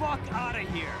the fuck out of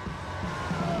here.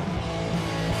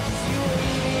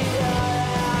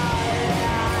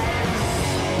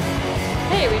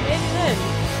 Hey, we made it in.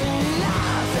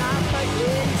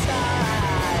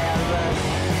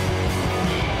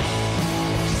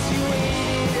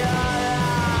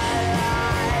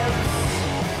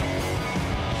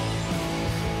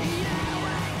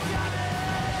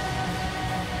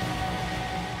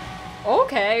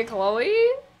 Okay, Chloe.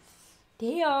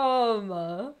 Damn.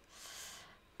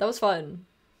 That was fun.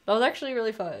 That was actually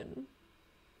really fun.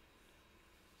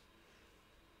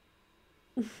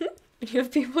 You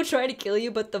have people trying to kill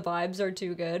you, but the vibes are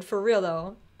too good. For real,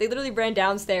 though. They literally ran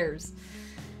downstairs.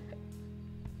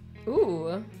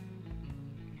 Ooh.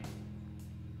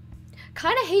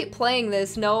 Kind of hate playing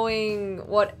this knowing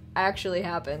what actually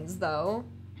happens, though.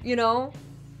 You know?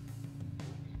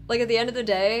 Like, at the end of the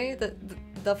day,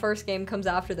 the first game comes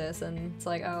after this, and it's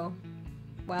like, oh,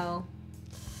 well.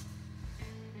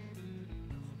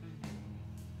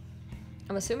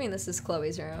 I'm assuming this is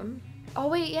Chloe's room. Oh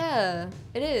wait, yeah,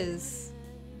 it is.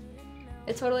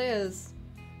 It totally is.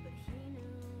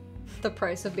 The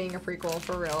price of being a prequel,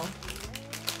 for real.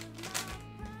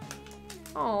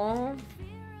 Oh.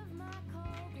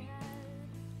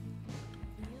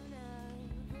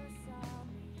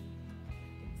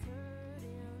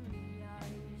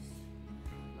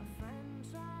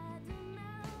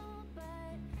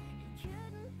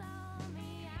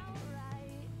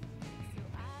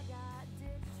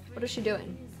 What is she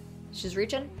doing? She's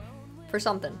reaching for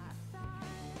something.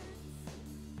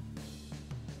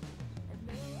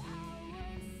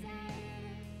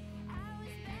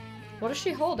 What is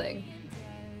she holding?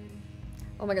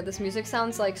 Oh my god, this music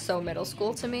sounds like so middle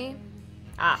school to me.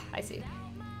 Ah, I see.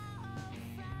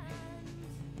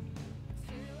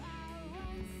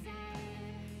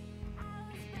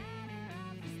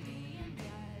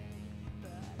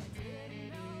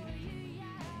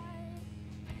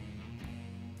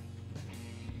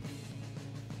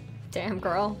 Damn,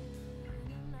 girl.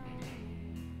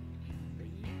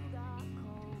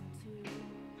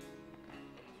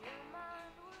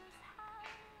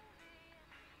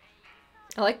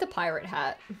 I like the pirate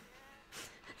hat.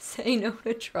 Say no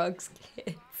to drugs,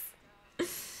 kids.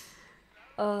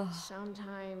 Ugh.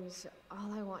 Sometimes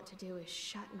all I want to do is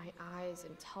shut my eyes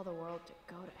and tell the world to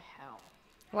go to hell.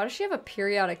 Why does she have a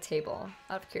periodic table?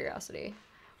 Out of curiosity.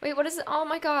 Wait, what is it? Oh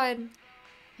my god.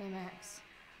 Hey, Max.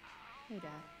 Hey,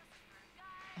 Dad.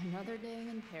 Another day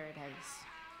in paradise.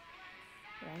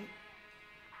 Right?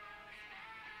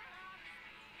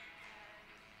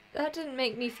 That didn't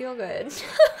make me feel good.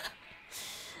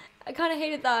 I kind of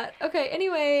hated that. Okay,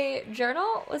 anyway,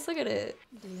 journal? Let's look at it.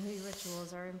 Daily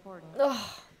rituals are important.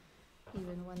 Ugh.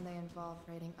 Even when they involve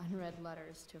writing unread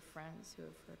letters to friends who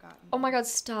have forgotten. Oh my god,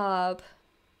 stop.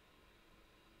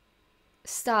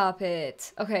 Stop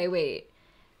it. Okay, wait.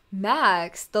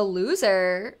 Max, the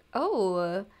loser.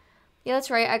 Oh. Yeah,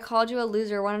 that's right. I called you a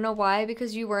loser. Want to know why?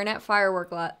 Because you weren't at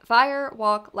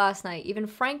Firewalk last night. Even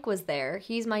Frank was there.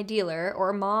 He's my dealer.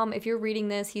 Or Mom, if you're reading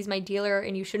this, he's my dealer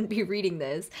and you shouldn't be reading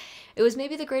this. It was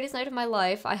maybe the greatest night of my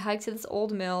life. I hiked to this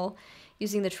old mill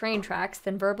using the train tracks,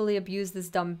 then verbally abused this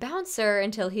dumb bouncer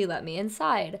until he let me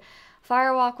inside.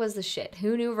 Firewalk was the shit.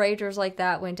 Who knew ragers like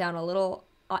that went down in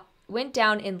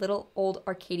little old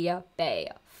Arcadia Bay.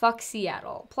 Fuck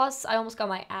Seattle. Plus, I almost got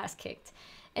my ass kicked.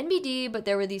 NBD, but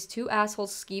there were these two asshole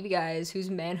skeevy guys whose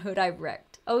manhood I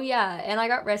wrecked. Oh yeah, and I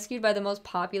got rescued by the most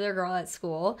popular girl at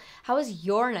school. How was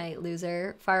your night,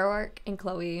 loser? Firework and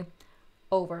Chloe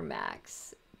over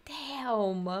Max.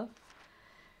 Damn. Oh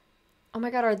my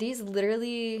god, are these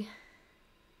literally...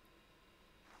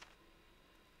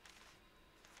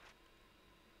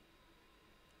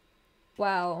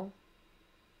 Wow.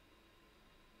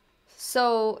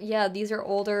 So, yeah, these are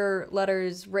older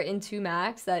letters written to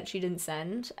Max that she didn't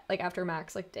send, like, after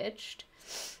Max, like, ditched.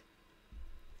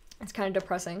 It's kind of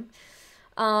depressing.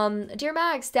 Dear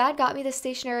Max, Dad got me this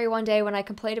stationery one day when I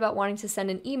complained about wanting to send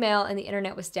an email and the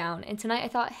internet was down. And tonight I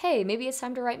thought, hey, maybe it's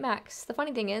time to write Max. The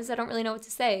funny thing is, I don't really know what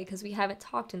to say because we haven't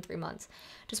talked in 3 months.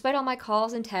 Despite all my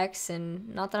calls and texts,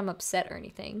 and not that I'm upset or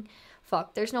anything.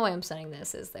 Fuck, there's no way I'm sending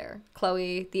this, is there?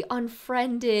 Chloe, the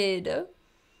unfriended...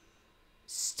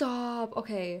 Stop.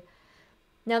 Okay.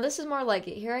 Now this is more like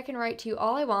it. Here I can write to you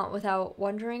all I want without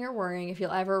wondering or worrying if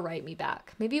you'll ever write me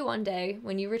back. Maybe one day,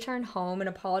 when you return home and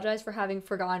apologize for having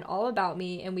forgotten all about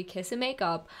me and we kiss and make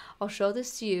up, I'll show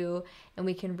this to you and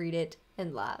we can read it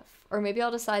and laugh. Or maybe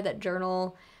I'll decide that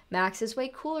Journal Max is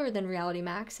way cooler than Reality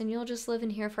Max and you'll just live in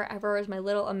here forever as my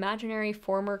little imaginary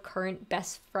former current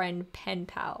best friend pen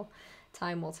pal.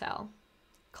 Time will tell.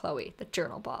 Chloe, the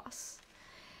journal boss.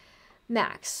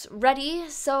 Max, ready?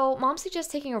 So Mom suggests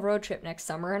taking a road trip next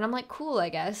summer, and I'm like, cool, I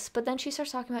guess. But then she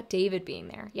starts talking about David being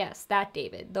there. Yes, that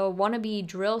David, the wannabe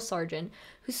drill sergeant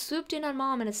who swooped in on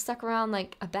Mom and has stuck around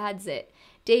like a bad zit.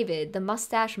 David, the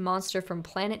mustache monster from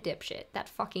Planet Dipshit. That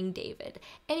fucking David.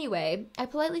 Anyway, I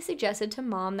politely suggested to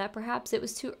Mom that perhaps it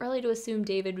was too early to assume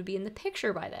David would be in the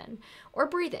picture by then. Or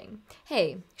breathing.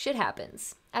 Hey, shit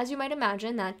happens. As you might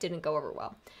imagine, that didn't go over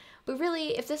well. But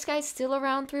really, if this guy's still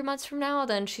around 3 months from now,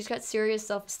 then she's got serious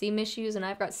self-esteem issues and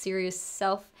I've got serious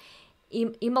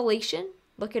self-immolation.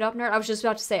 Look it up, nerd. I was just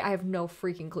about to say, I have no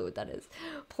freaking clue what that is.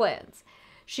 Plans.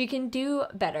 She can do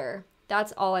better.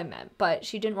 That's all I meant. But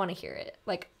she didn't want to hear it.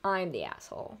 Like, I'm the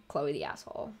asshole. Chloe the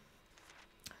asshole.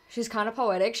 She's kind of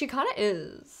poetic. She kind of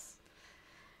is.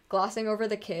 Glossing over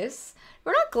the kiss.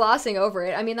 We're not glossing over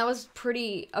it. I mean, that was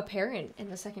pretty apparent in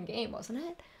the second game, wasn't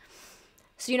it?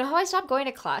 So you know how I stopped going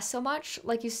to class so much?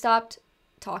 Like you stopped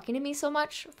talking to me so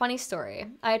much? Funny story.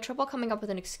 I had trouble coming up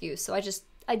with an excuse, so I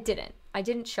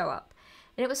didn't show up.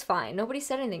 And it was fine. Nobody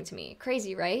said anything to me.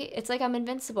 Crazy, right? It's like I'm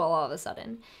invincible all of a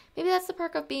sudden. Maybe that's the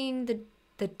perk of being the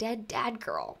dead dad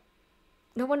girl.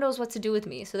 No one knows what to do with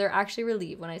me, so they're actually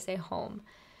relieved when I say home.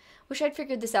 Wish I'd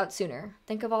figured this out sooner.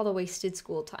 Think of all the wasted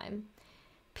school time.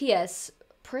 P.S.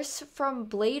 Pris from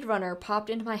Blade Runner popped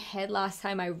into my head last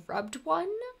time I rubbed one.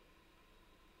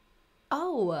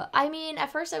 Oh, I mean,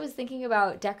 at first I was thinking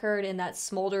about Deckard and that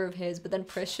smolder of his, but then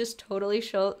Pris just totally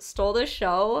stole the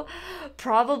show.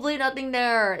 Probably nothing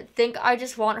there. Think I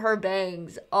just want her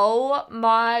bangs. Oh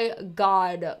my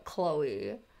god,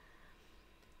 Chloe.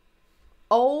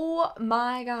 Oh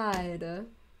my god.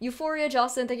 Euphoria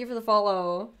Justin, thank you for the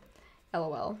follow.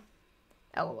 LOL.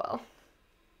 LOL.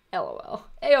 LOL.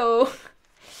 Ayo.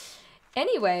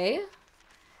 Anyway,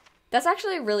 that's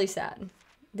actually really sad.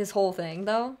 This whole thing,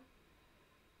 though.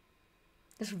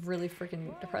 It's really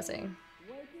freaking depressing.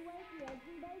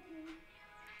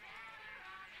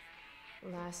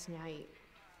 Last night,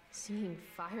 seeing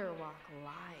Firewalk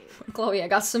live. Chloe, I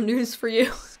got some news for you.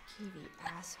 Skeevy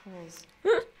assholes.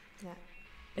 That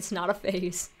It's not a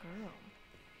phase. girl.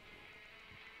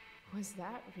 Was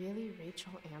that really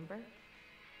Rachel Amber?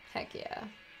 Heck yeah.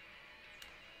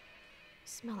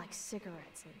 Smell like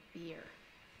cigarettes and beer.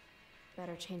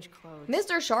 Better change clothes.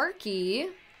 Mr. Sharky.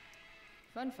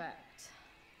 Fun fact.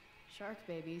 Shark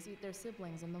babies eat their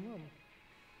siblings in the womb.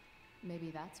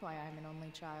 Maybe that's why I'm an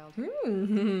only child.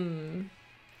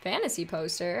 Fantasy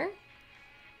poster.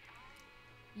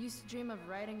 Used to dream of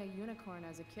riding a unicorn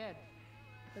as a kid,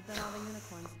 but then all the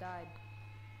unicorns died.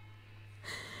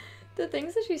 The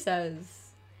things that she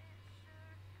says.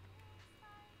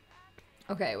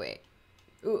 Okay, wait.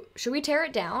 Ooh, should we tear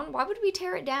it down? Why would we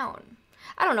tear it down?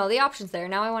 I don't know. The option's there.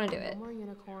 Now I want to do it. No more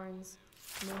unicorns,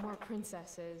 no more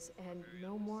princesses, and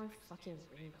no more fucking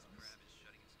rainbows.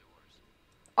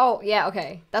 Oh, yeah,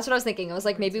 okay. That's what I was thinking. I was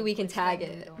like, maybe we can tag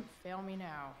it. Don't fail me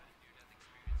now.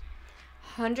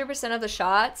 100% of the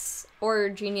shots or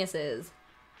geniuses?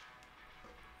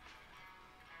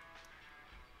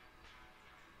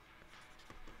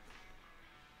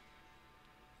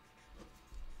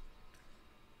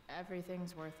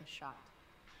 Everything's worth a shot.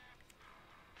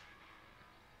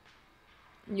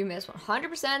 You miss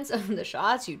 100% of the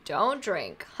shots you don't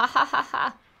drink. Ha ha ha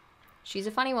ha. She's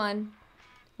a funny one.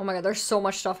 Oh my god, there's so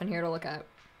much stuff in here to look at.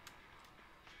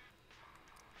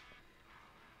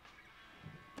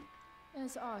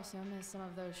 As awesome as some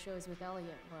of those shows with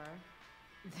Elliot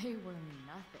were, they were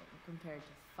nothing compared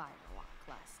to Firewalk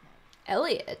last night.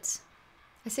 Elliot?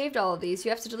 I saved all of these. You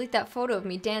have to delete that photo of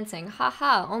me dancing.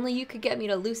 Haha, only you could get me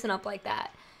to loosen up like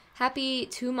that. Happy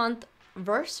 2-month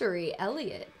anniversary,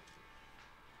 Elliot.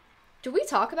 Did we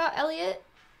talk about Elliot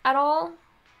at all?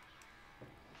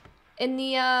 In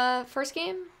the first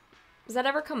game? Does that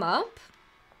ever come up?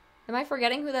 Am I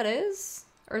forgetting who that is?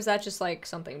 Or is that just like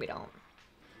something we don't?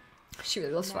 She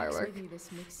really loves Firework.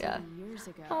 Yeah. Years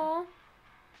ago. Aww.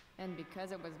 And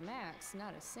because it was Max,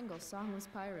 not a single song was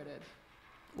pirated.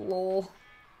 Lol.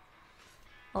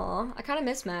 Aw, I kind of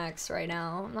miss Max right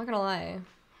now. I'm not gonna lie.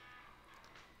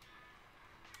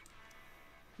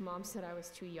 Mom said I was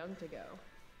too young to go.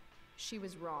 She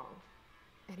was wrong.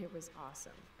 And it was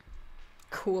awesome.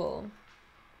 Cool.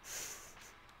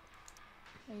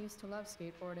 I used to love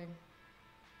skateboarding.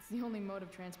 It's the only mode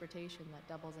of transportation that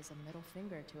doubles as a middle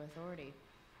finger to authority.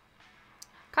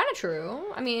 Kind of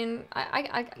true. I mean,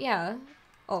 yeah.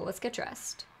 Oh, let's get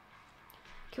dressed.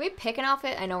 Can we pick an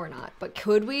outfit? I know we're not, but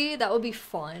could we? That would be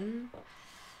fun.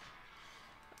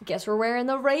 Guess we're wearing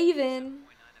the Raven.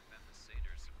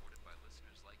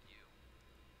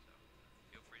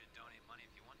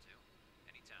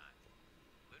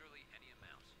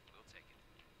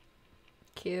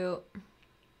 Cute.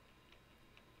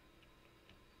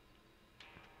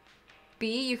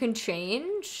 B, you can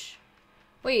change?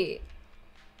 Wait.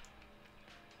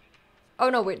 Oh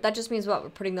no, wait, that just means what? We're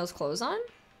putting those clothes on?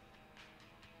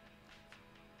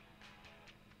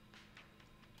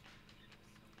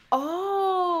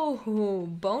 Oh,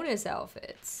 bonus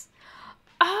outfits.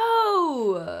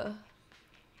 Oh!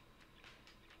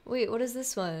 Wait, what is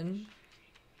this one?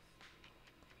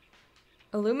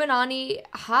 Illuminati,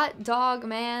 Hot Dog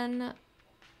Man,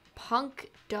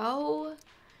 Punk Dough.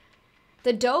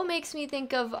 The dough makes me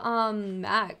think of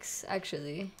Max,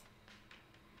 actually.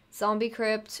 Zombie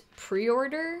Crypt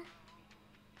pre-order.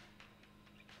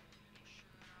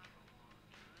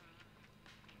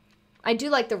 I do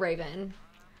like the Raven.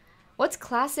 What's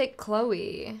classic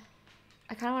Chloe?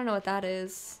 I kind of want to know what that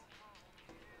is.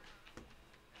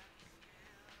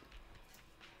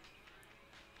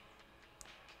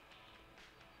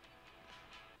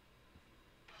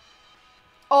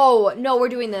 Oh, no, we're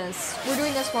doing this. We're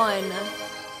doing this one.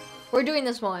 We're doing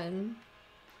this one.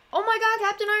 Oh my god,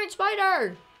 Captain Iron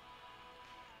Spider!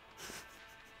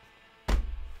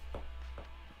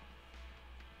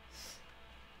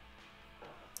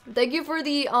 Thank you for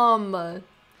the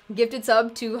gifted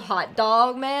sub to Hot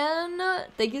Dog Man.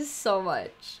 Thank you so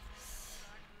much.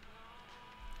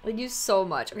 Thank you so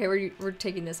much. Okay, we're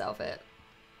taking this outfit.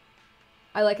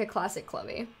 I like a classic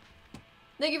Chloe.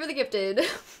 Thank you for the gifted.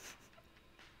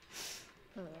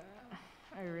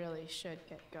 I really should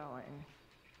get going.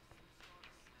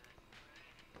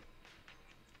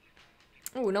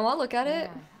 Oh, no, I'll look at it.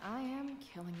 Man, I am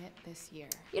killing it this year.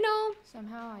 You know,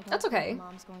 Somehow I don't That's okay. think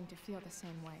Mom's going to feel the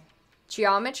same way.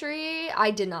 geometry,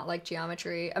 I did not like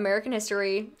geometry. American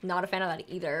history, not a fan of that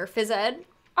either. Phys ed,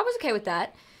 I was okay with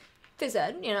that. Phys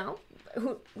ed, you know,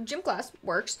 gym class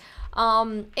works.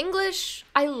 English,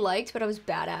 I liked, but I was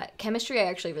bad at. Chemistry, I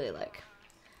actually really like.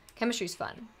 Chemistry's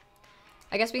fun.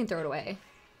 I guess we can throw it away.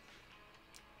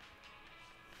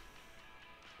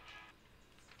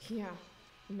 Yeah,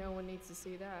 no one needs to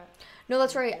see that. No,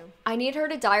 that's Thank right. you. I need her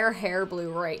to dye her hair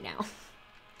blue right now.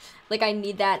 Like, I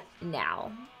need that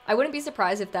now. I wouldn't be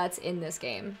surprised if that's in this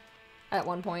game at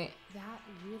one point. That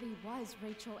really was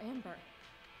Rachel Amber.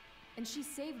 And she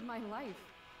saved my life.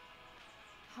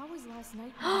 How was last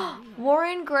night even real?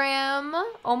 Warren Graham.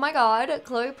 Oh my god.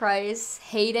 Chloe Price.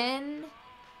 Hayden.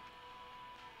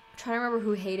 I'm trying to remember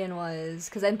who Hayden was,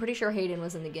 because I'm pretty sure Hayden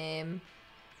was in the game.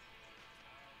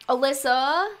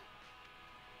 Alyssa.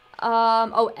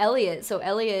 Oh, Elliot. So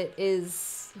Elliot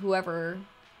is whoever.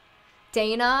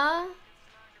 Dana.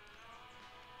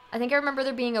 I think I remember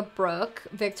there being a Brooke.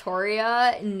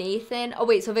 Victoria. Nathan. Oh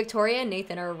wait, so Victoria and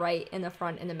Nathan are right in the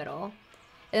front in the middle.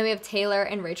 And then we have Taylor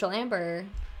and Rachel Amber.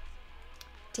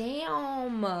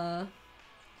 Damn.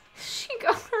 She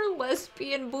got her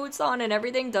lesbian boots on and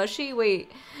everything, does she?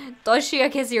 Wait, does she? I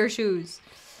can't see her shoes.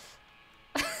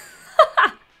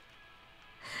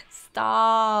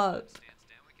 Stop.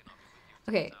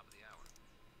 Okay.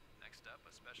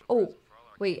 Oh,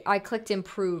 wait, I clicked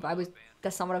improve.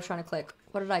 That's not what I was trying to click.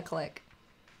 What did I click?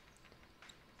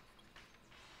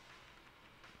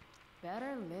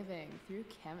 Better living through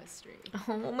chemistry.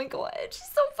 Oh my god, she's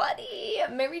so funny.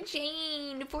 Mary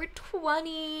Jane,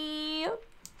 420.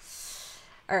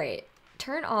 All right,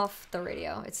 turn off the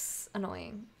radio. It's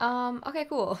annoying. Okay,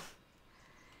 cool.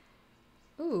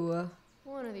 Ooh.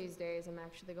 One of these days, I'm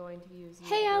actually going to use you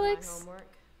Hey, to do Alex. my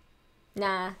homework.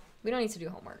 Nah, we don't need to do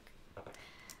homework.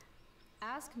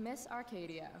 Ask Miss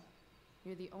Arcadia.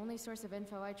 You're the only source of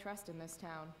info I trust in this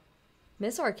town.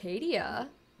 Miss Arcadia?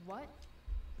 What?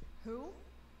 Who?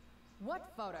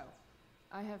 What photo?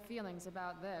 I have feelings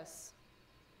about this.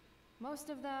 Most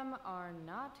of them are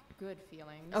not good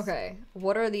feelings. Okay,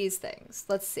 what are these things?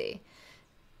 Let's see.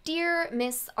 Dear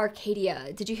Miss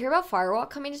Arcadia, did you hear about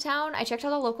Firewalk coming to town? I checked all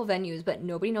the local venues, but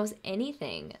nobody knows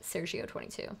anything.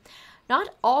 Sergio22.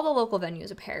 Not all the local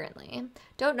venues, apparently.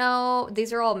 Don't know.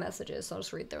 These are all messages, so I'll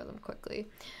just read through them quickly.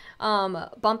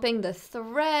 Bumping the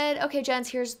thread. Okay, gents,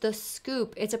 here's the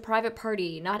scoop. It's a private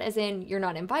party. Not as in you're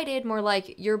not invited, more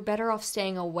like you're better off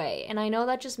staying away. And I know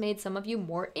that just made some of you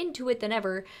more into it than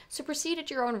ever, so proceed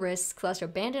at your own risk, lest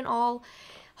abandon all,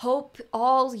 hope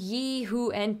all ye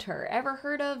who enter. Ever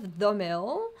heard of The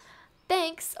Mill?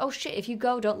 Thanks. Oh shit, if you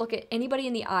go, don't look at anybody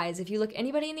in the eyes. If you look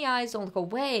anybody in the eyes, don't look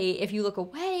away. If you look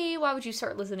away, why would you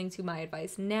start listening to my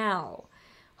advice now?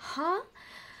 Huh?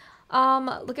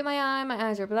 Look at my eye. My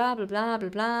eyes are blah, blah, blah, blah,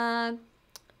 blah.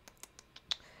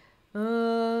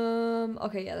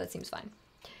 Okay, yeah, that seems fine.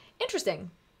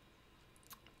 Interesting.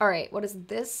 All right, what is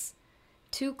this?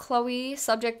 To Chloe,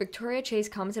 subject Victoria Chase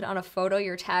commented on a photo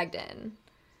you're tagged in.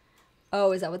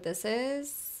 Oh, is that what this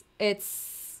is?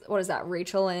 It's, what is that,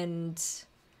 Rachel and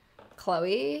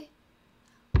Chloe?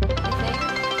 I think.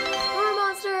 Horror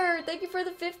Monster, thank you for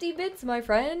the 50 bits, my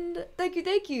friend. Thank you,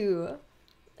 thank you.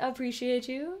 Appreciate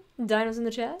you. Dinos in the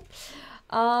chat.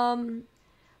 Firewalk,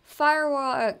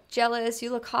 jealous, you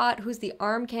look hot. Who's the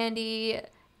arm candy?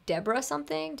 Deborah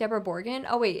something? Deborah Borgen?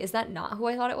 Oh wait, is that not who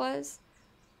I thought it was?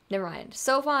 Never mind.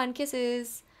 So fun,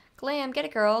 kisses. Glam, get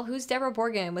it girl. Who's Deborah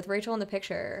Borgen with Rachel in the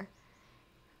picture?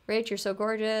 Rach, you're so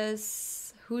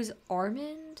gorgeous. Who's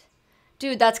Armand?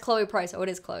 Dude, that's Chloe Price. Oh, it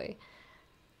is Chloe.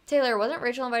 Taylor, wasn't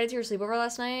Rachel invited to your sleepover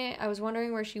last night? I was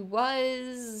wondering where she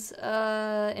was.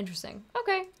 Interesting.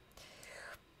 Okay.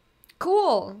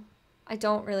 Cool. I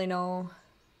don't really know.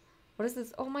 What is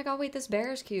this? Oh my god, wait, this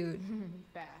bear is cute.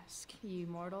 Bask, ye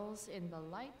mortals, in the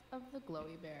light of the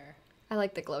glowy bear. I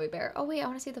like the glowy bear. Oh wait, I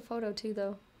want to see the photo too,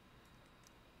 though.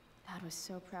 Dad was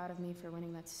so proud of me for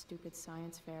winning that stupid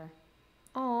science fair.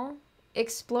 Aw.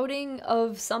 Exploding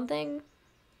of something?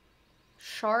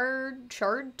 Shard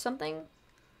something?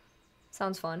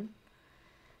 Sounds fun.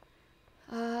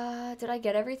 Did I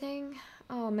get everything?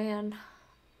 Oh man.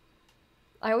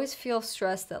 I always feel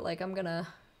stressed that like I'm gonna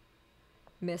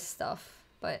miss stuff.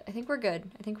 But I think we're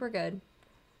good. I think we're good.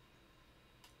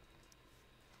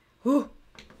 Whew.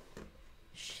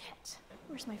 Shit.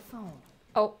 Where's my phone?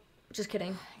 Oh, just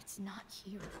kidding. It's not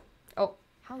here. Oh,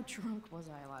 How drunk was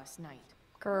I last night?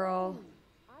 girl.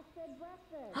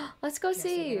 Let's go Guess I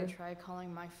see. better try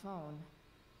calling my phone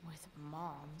with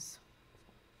Mom's.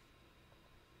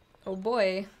 Oh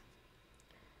boy.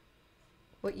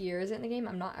 What year is it in the game?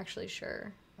 I'm not actually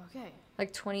sure. Okay. Like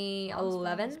Mom's phone is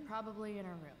 2011? probably in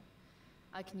her room.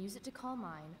 I can use it to call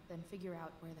mine, then figure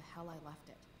out where the hell I left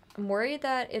it. I'm worried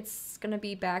that it's gonna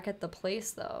be back at the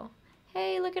place though.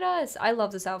 Hey, look at us. I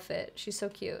love this outfit. She's so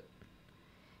cute.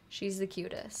 She's the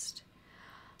cutest.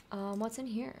 What's in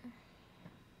here?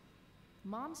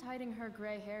 Mom's hiding her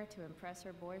gray hair to impress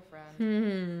her boyfriend.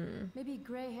 Hmm. Maybe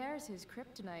gray hair's his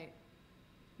kryptonite.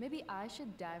 Maybe I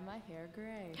should dye my hair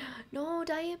gray. No,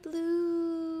 dye it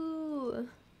blue.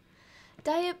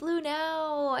 Dye it blue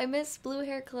now. I miss blue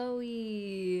hair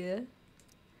Chloe.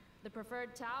 The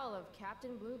preferred towel of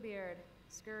Captain Bluebeard,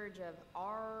 scourge of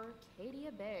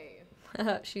Arcadia Bay.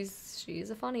 she's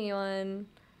a funny one.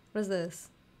 What is this?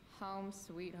 Home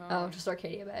sweet home. Oh, just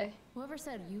Arcadia Bay. Whoever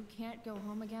said you can't go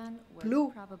home again was Blue.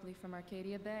 probably from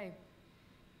Arcadia Bay.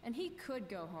 And he could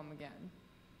go home again.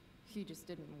 He just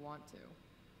didn't want to.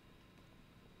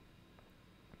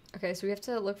 Okay, so we have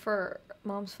to look for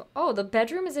Mom's phone. Oh, the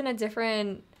bedroom is in a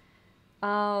different,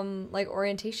 like,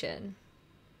 orientation.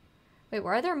 Wait,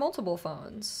 why are there multiple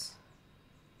phones?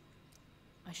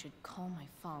 I should call my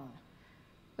phone.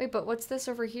 Wait, but what's this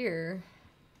over here?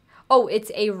 Oh,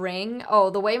 it's a ring. Oh,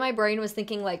 the way my brain was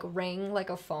thinking, like, ring, like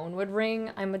a phone would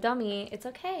ring. I'm a dummy. It's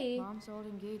okay. Mom's old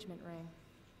engagement ring.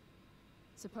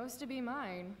 Supposed to be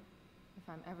mine, if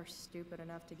I'm ever stupid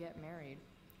enough to get married.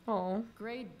 Oh.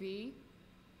 Grade B?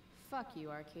 Fuck you,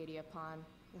 Arcadia Pawn.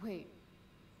 Wait,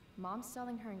 Mom's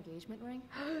selling her engagement ring?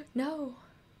 No.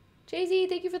 Jay-Z,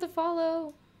 thank you for the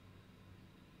follow.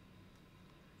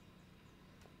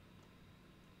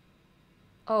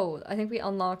 Oh, I think we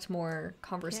unlocked more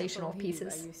conversational Can't believe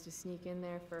pieces. I used to sneak in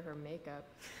there for her makeup.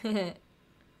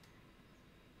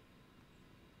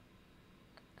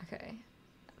 Okay.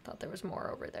 I thought there was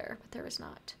more over there, but there was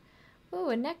not. Oh,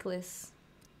 a necklace.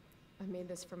 I made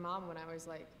this for Mom when I was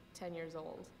like 10 years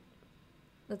old.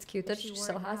 That's cute If that she wore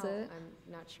still has now, it.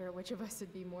 I'm not sure which of us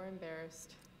would be more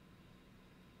embarrassed.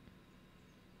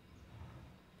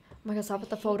 Oh my god, stop with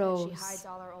the I hate that photos. She hides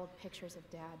all our old pictures of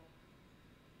Dad.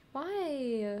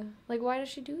 Why? Like, why does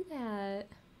she do that?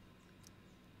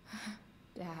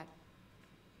 Dad,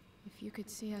 if you could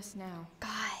see us now.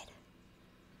 God.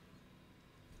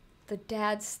 The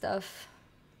dad stuff.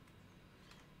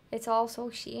 It's all so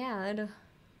sad.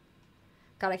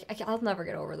 God, I'll never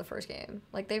get over the first game.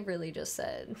 Like, they really just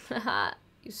said, haha,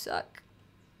 you suck.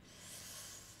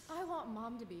 I want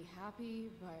Mom to be happy,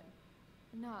 but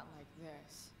not like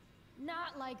this.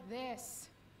 Not like this.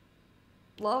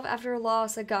 Love After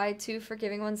Loss, a guide to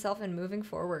forgiving oneself and moving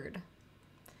forward.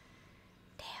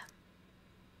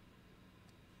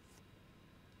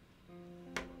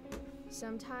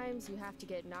 Sometimes you have to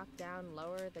get knocked down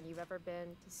lower than you've ever been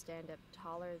to stand up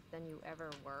taller than you ever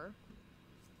were.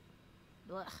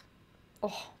 Ugh.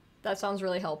 Oh, that sounds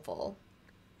really helpful.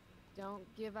 Don't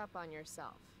give up on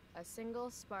yourself. A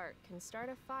single spark can start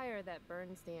a fire that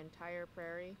burns the entire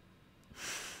prairie.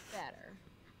 Better.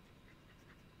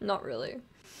 Not really.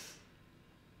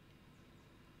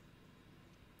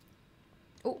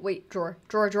 Oh, wait, drawer.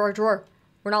 Drawer.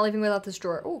 We're not leaving without this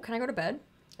drawer. Oh, can I go to bed?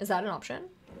 Is that an option?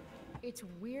 It's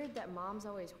weird that Mom's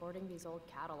always hoarding these old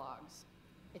catalogs.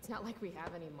 It's not like we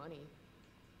have any money.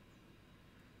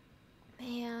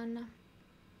 Man.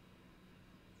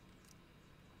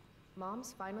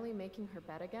 Mom's finally making her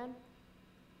bed again.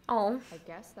 Oh, I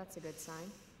guess that's a good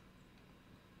sign.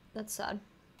 that's sad.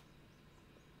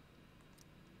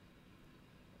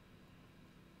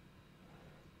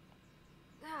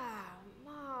 Ah,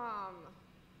 Mom.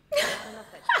 Not enough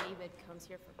that David comes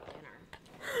here for dinner.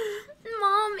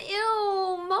 Mom,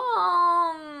 ew.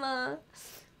 Mom.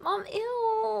 Mom,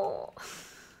 ew.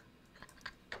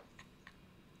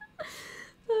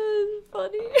 That's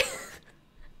funny.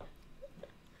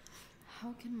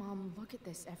 How can Mom look at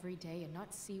this every day and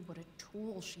not see what a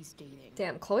tool she's dating?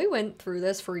 Damn, Chloe went through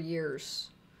this for years.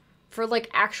 For, like,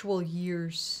 actual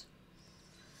years.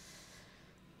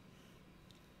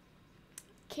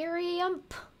 Carrie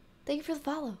Ump, thank you for the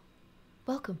follow.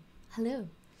 Welcome. Hello.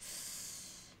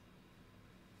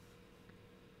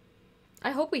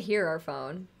 I hope we hear our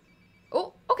phone.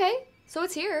 Oh, okay. So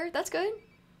it's here. That's good.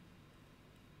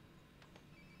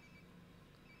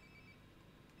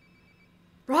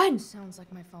 Run! Sounds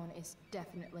like my phone is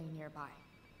definitely nearby.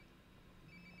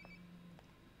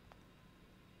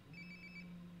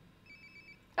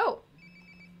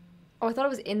 Oh, I thought it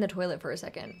was in the toilet for a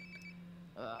second.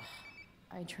 Ugh.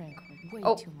 I drank way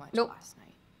Oh, too much nope. last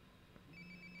night.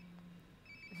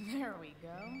 There we go.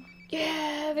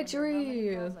 Yeah, How victory!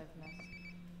 many calls I've missed.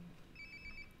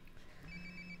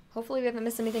 Hopefully we haven't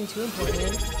missed anything too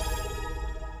important.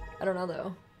 I don't know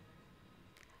though.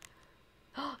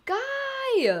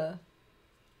 Guy!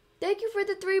 Thank you for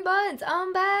the 3 months.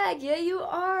 I'm back. Yeah, you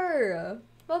are.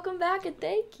 Welcome back and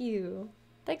thank you.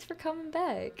 Thanks for coming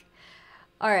back.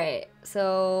 Alright,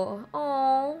 so...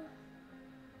 Oh,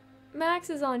 Max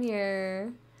is on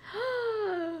here.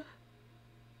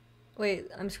 Wait,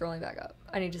 I'm scrolling back up.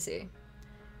 I need to see.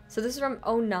 So this is from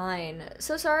 09.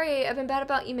 So sorry, I've been bad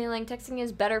about emailing. Texting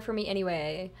is better for me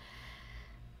anyway.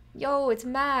 Yo, it's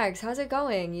Max. How's it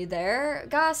going? You there?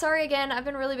 Gosh, sorry again. I've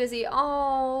been really busy.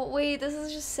 Oh, wait, this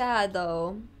is just sad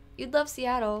though. You'd love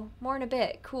Seattle. More in a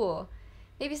bit. Cool.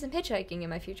 Maybe some hitchhiking in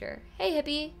my future. Hey,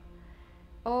 hippie.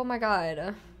 Oh my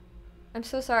god. I'm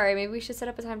so sorry. Maybe we should set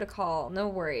up a time to call. No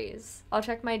worries. I'll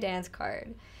check my dance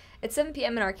card. It's 7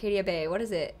 p.m. in Arcadia Bay. What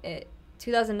is it?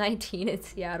 2019 in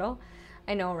Seattle?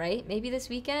 I know, right? Maybe this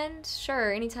weekend?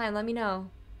 Sure, anytime. Let me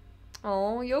know.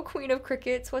 Oh, yo, Queen of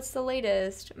Crickets. What's the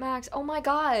latest? Max. Oh my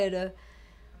god.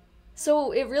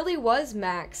 So it really was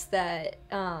Max that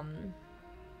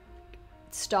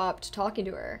stopped talking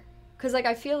to her. Because, like,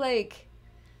 I feel like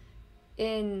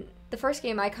in the first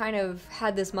game, I kind of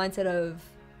had this mindset of,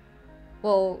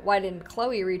 well, why didn't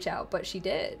Chloe reach out? But she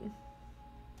did.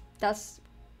 That's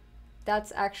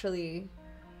actually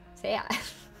sad.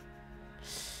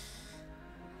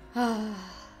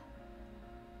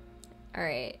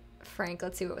 Alright, Frank,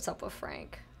 let's see what's up with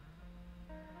Frank.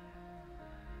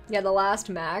 Yeah, the last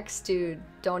Max, dude,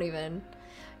 don't even.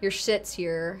 Your shit's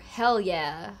here. Hell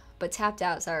yeah. But tapped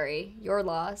out, sorry. Your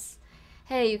loss.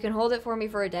 Hey, you can hold it for me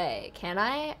for a day. Can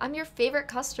I? I'm your favorite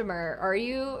customer. Are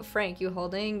you? Frank, you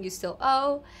holding? You still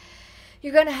owe?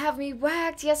 You're gonna have me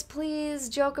whacked? Yes, please.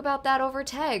 Joke about that over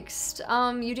text.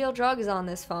 You deal drugs on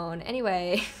this phone.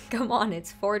 Anyway, come on,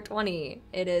 it's 4:20.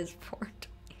 It is 4:20.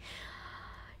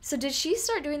 So did she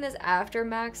start doing this after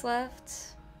Max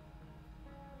left?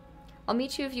 I'll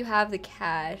meet you if you have the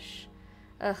cash.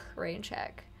 Ugh, rain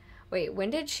check. Wait,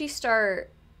 when did she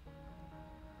start?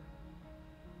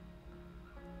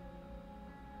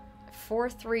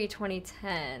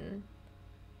 4/3/2010.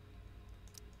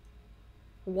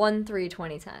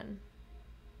 1/3/2010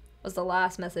 was the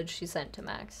last message she sent to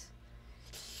Max.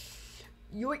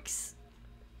 Yikes.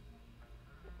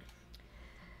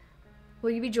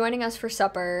 Will you be joining us for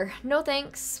supper? No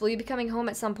thanks. Will you be coming home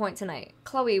at some point tonight?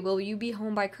 Chloe, will you be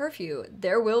home by curfew?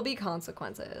 There will be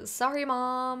consequences. Sorry,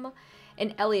 Mom.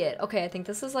 And Elliot. Okay, I think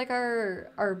this is like our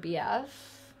BF.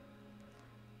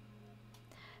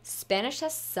 Spanish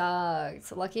test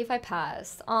sucked. Lucky if I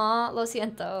passed. Aw, lo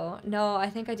siento. No, I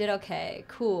think I did okay.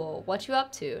 Cool. What you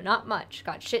up to? Not much.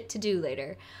 Got shit to do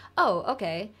later. Oh,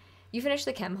 okay. You finished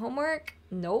the chem homework?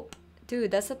 Nope.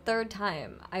 Dude, that's the 3rd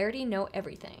time. I already know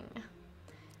everything. I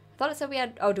thought it said we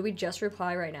had... Oh, do we just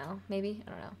reply right now? Maybe?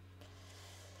 I don't know.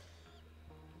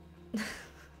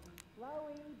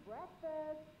 Chloe,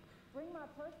 breakfast. Bring my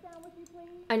purse down with you,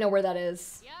 please. I know where that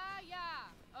is. Yeah,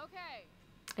 okay.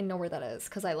 I know where that is,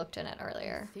 because I looked in it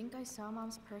earlier. I think I saw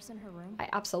Mom's purse in her room. I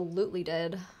absolutely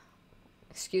did.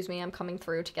 Excuse me, I'm coming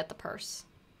through to get the purse.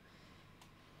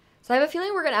 So I have a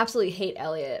feeling we're going to absolutely hate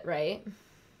Elliot, right?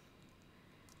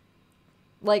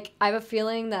 Like, I have a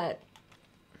feeling that...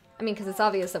 I mean, because it's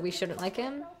obvious that we shouldn't like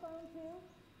him.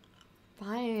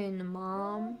 Fine,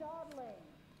 Mom.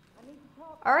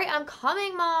 Alright, I'm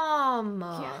coming, Mom!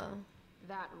 Yeah,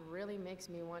 that really makes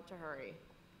me want to hurry.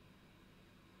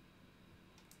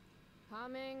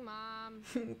 Coming, Mom.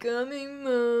 Coming,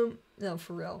 Mom. No,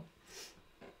 for real.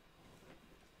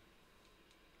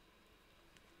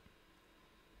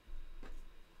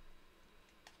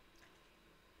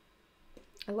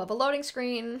 I love a loading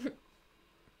screen.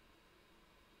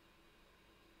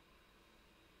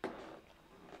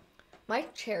 My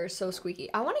chair is so squeaky.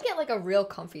 I want to get like a real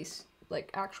comfy,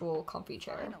 like actual comfy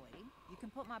chair. Finally, you can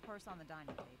put my purse on the dining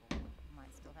table.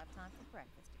 Might still have time for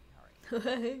breakfast if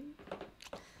you hurry.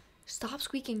 Stop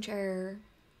squeaking, chair.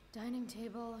 Dining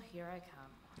table, here I come.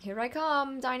 Here I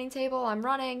come, dining table. I'm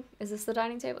running. Is this the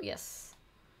dining table? Yes.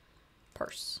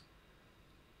 Purse.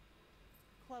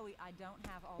 Chloe, I don't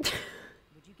have all day.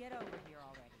 Would you get over here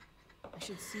already? I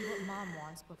should see what Mom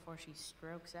wants before she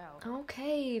strokes out.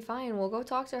 Okay, fine. We'll go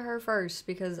talk to her first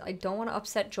because I don't want to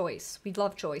upset Joyce. We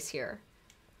love Joyce here.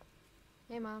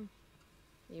 Hey, Mom.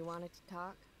 You wanted to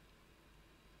talk?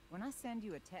 When I send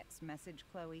you a text message,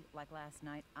 Chloe, like last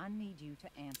night, I need you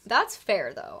to answer. That's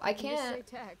fair, though. I You just can't...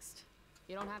 say text.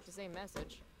 You don't have to say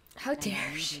message. How And I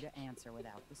dare need she? you to answer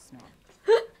without the snark.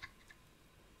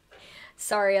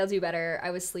 Sorry, I'll do better.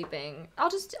 I was sleeping.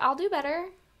 I'll do better.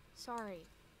 Sorry.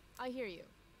 I hear you.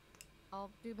 I'll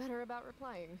do better about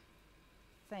replying.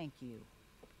 Thank you.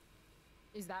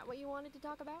 Is that what you wanted to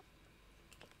talk about?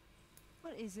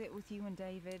 What is it with you and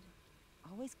David?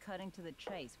 Always cutting to the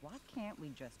chase. Why can't we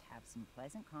just have some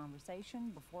pleasant conversation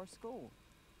before school?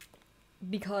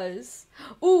 Because,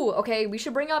 ooh, okay, we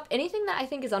should bring up anything that I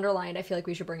think is underlined. I feel like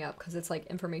we should bring up because it's like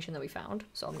information that we found.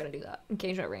 So I'm gonna do that.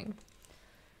 Engagement ring.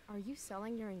 Are you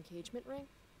selling your engagement ring?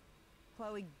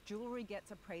 Chloe, jewelry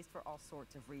gets appraised for all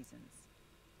sorts of reasons.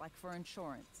 Like for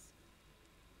insurance.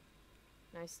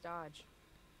 Nice dodge.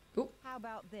 How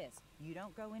about this? You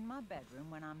don't go in my bedroom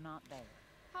when I'm not there.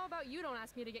 How about you don't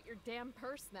ask me to get your damn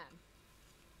purse then?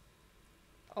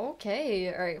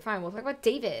 Okay, all right, fine. We'll talk about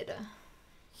David.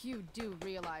 You do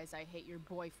realize I hate your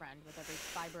boyfriend with every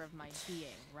fiber of my being,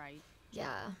 right?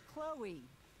 Yeah. Chloe!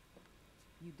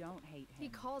 You don't hate him. He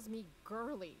calls me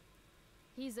girly.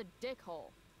 He's a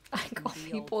dickhole. I call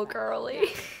Be people old-fashioned. girly.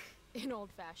 An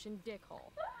old-fashioned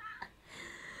dickhole.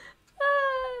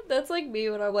 That's like me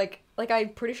when I'm like I'm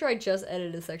pretty sure I just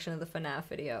edited a section of the FNAF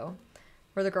video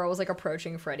where the girl was like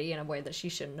approaching Freddy in a way that she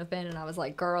shouldn't have been, and I was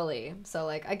like, girly. So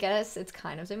like, I guess it's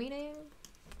kind of demeaning.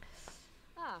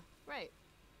 Ah, right.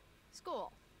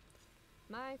 School.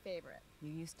 My favorite.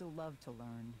 You used to love to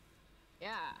learn.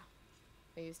 Yeah.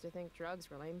 I used to think drugs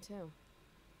were lame too.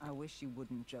 I wish you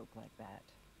wouldn't joke like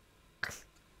that.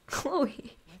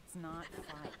 Chloe. Let's not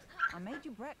fight. I made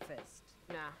you breakfast.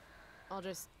 Nah. I'll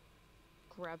just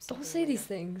grab something Don't say these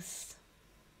later. things.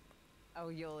 Oh,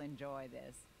 you'll enjoy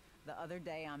this. The other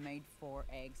day I made 4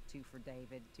 eggs, 2 for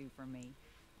David, 2 for me.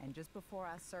 And just before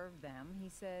I served them, he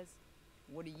says,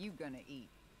 "What are you gonna eat?"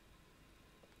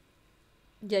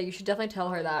 Yeah, you should definitely tell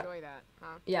her I'll that. enjoy that,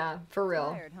 huh? Yeah, for real.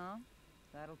 Tired, huh?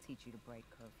 That'll teach you to break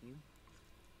curfew.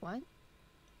 What?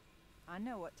 I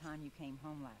know what time you came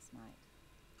home last night.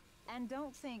 And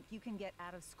don't think you can get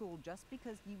out of school just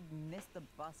because you missed the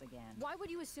bus again. Why would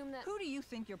you assume that? Who do you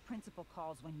think your principal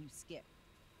calls when you skip?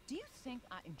 Do you think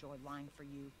I enjoy lying for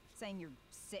you, saying you're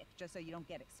sick just so you don't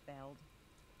get expelled?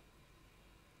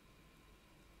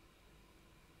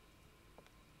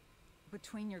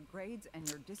 Between your grades and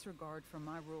your disregard for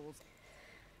my rules,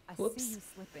 I Whoops. see you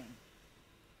slipping.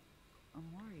 I'm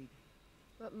worried.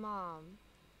 But Mom,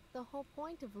 the whole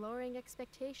point of lowering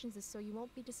expectations is so you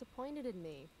won't be disappointed in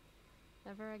me.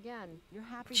 Never again. You're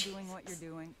happy doing what you're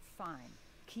doing, fine.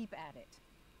 Keep at it.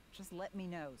 Just let me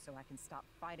know so I can stop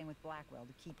fighting with Blackwell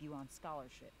to keep you on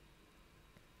scholarship.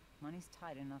 Money's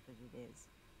tight enough as it is.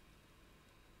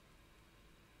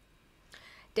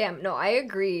 Damn, no, I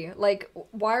agree. Like,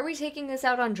 why are we taking this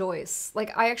out on Joyce?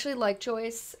 Like, I actually like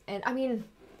Joyce, and I mean,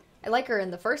 I like her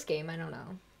in the first game, I don't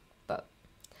know. But,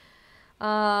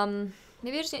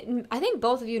 maybe I think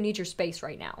both of you need your space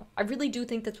right now. I really do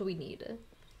think that's what we need.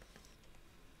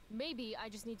 Maybe I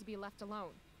just need to be left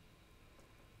alone.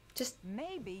 Just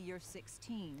Maybe you're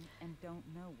 16 and don't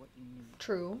know what you need.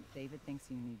 true. David thinks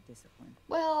you need discipline.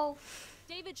 Well,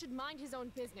 David should mind his own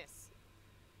business.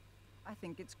 I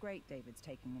think it's great David's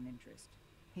taking an interest.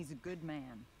 He's a good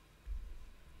man.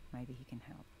 Maybe he can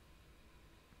help.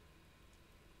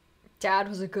 Dad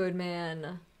was a good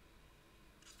man.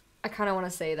 I kind of want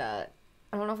to say that.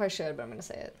 I don't know if I should, but I'm going to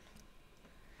say it.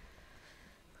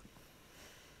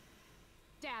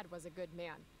 Dad was a good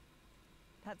man.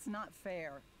 That's not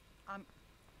fair. I'm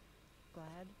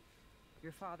glad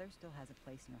your father still has a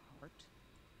place in your heart.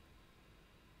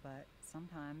 But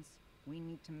sometimes we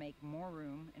need to make more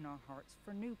room in our hearts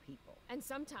for new people. And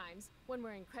sometimes, when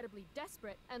we're incredibly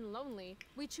desperate and lonely,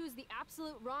 we choose the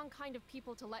absolute wrong kind of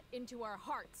people to let into our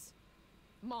hearts.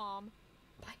 Mom.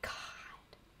 My God.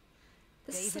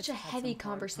 This is David's such a had heavy some hard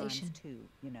conversation. times too,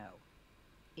 you know.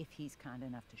 If he's kind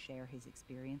enough to share his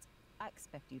experience, I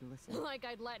expect you to listen. Like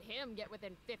I'd let him get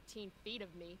within 15 feet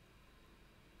of me.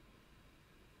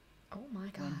 Oh my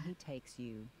God. When he takes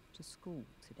you to school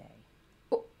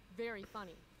today, Very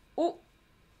funny. Oh.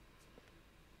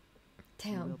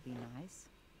 you Damn. will be nice,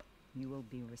 you will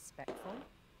be respectful,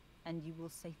 and you will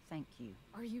say thank you.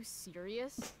 Are you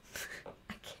serious?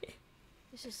 I can't.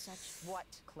 This is such What,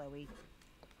 Chloe?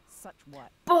 Such what?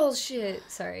 Bullshit.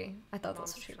 Sorry. I thought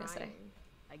that's Mom's what you were going to say. trying,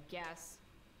 I guess.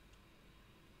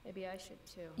 Maybe I should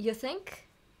too. You think?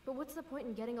 But what's the point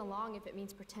in getting along if it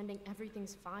means pretending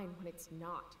everything's fine when it's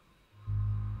not?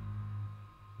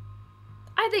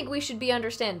 I think we should be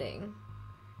understanding.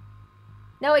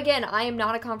 Now, again, I am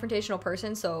not a confrontational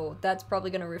person, so that's probably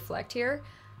going to reflect here.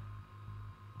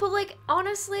 But, like,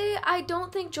 honestly, I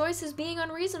don't think Joyce is being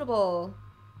unreasonable.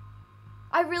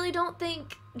 I really don't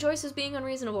think Joyce is being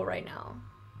unreasonable right now.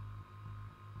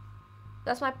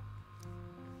 That's my...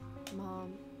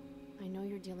 Mom, I know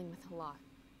you're dealing with a lot.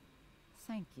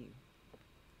 Thank you.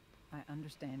 I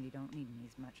understand you don't need me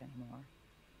as much anymore.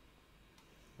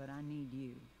 But I need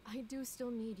you. I do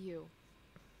still need you.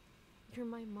 You're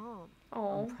my mom.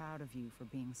 Oh. I'm proud of you for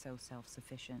being so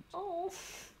self-sufficient. Oh.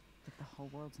 But the whole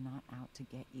world's not out to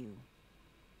get you.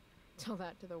 Tell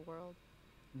that to the world.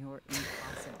 You're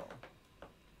impossible.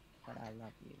 But I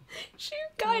love you. She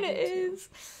kind of is.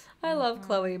 I love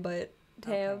Chloe, but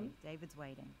damn. Okay, David's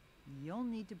waiting. You'll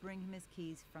need to bring him his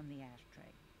keys from the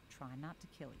ashtray. Try not to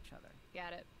kill each other.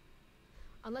 Got it.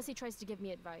 Unless he tries to give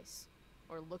me advice.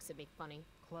 Or looks at me funny.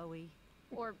 Chloe.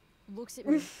 Or looks at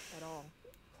me at all.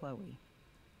 Chloe.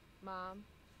 Mom.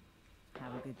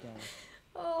 Have a good day.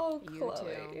 Oh, You Chloe.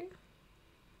 too.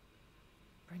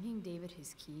 Bringing David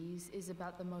his keys is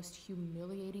about the most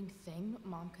humiliating thing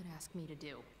Mom could ask me to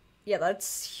do. Yeah,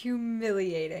 that's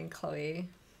humiliating, Chloe.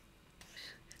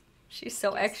 She's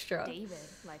so extra. David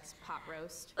likes pot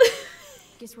roast.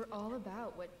 Guess we're all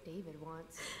about what David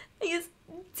wants. He's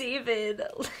David.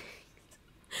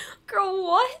 Girl,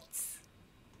 what?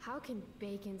 How can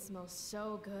bacon smell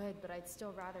so good, but I'd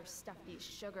still rather stuff these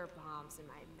sugar bombs in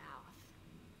my mouth?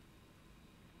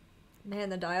 Man,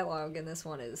 the dialogue in this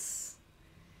one is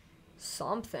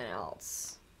something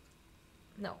else.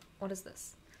 No, what is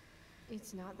this?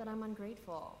 It's not that I'm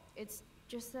ungrateful. It's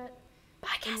just that Bye,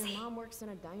 when Cassie. your mom works in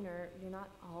a diner, you're not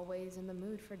always in the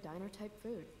mood for diner-type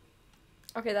food.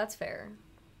 Okay, that's fair.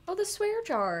 Oh, the swear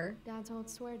jar. Dad's old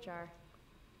swear jar.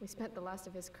 We spent the last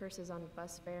of his curses on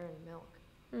bus fare and milk.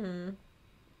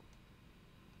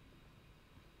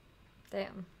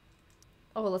 Damn.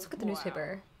 Oh, let's look at the Wow.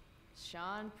 newspaper.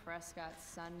 Sean Prescott's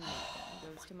son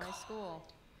Nathan goes to my school.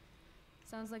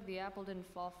 Sounds like the apple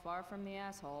didn't fall far from the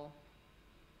asshole.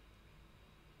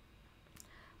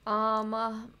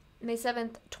 May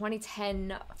 7th,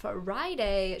 2010,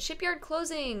 Friday. Shipyard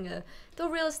closing. Though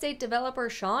real estate developer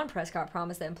Sean Prescott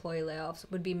promised that employee layoffs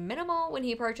would be minimal when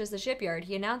he purchased the shipyard,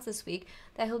 he announced this week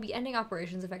that he'll be ending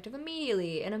operations effective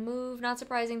immediately. In a move not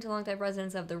surprising to longtime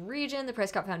residents of the region, the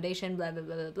Prescott Foundation, blah, blah,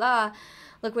 blah, blah, blah,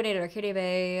 liquidated Arcadia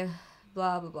Bay,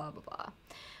 blah, blah, blah, blah, blah.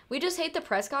 We just hate the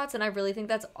Prescotts, and I really think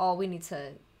that's all we need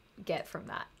to get from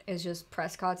that. Is just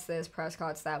Prescott's this,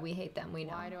 Prescott's that. We hate them, we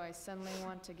know. Why do I suddenly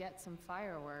want to get some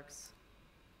fireworks?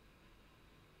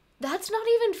 That's not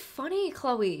even funny,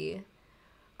 Chloe.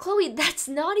 Chloe, that's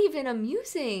not even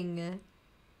amusing.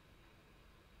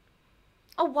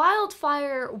 A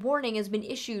wildfire warning has been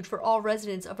issued for all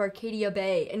residents of Arcadia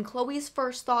Bay, and Chloe's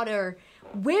first thought are,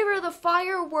 where are the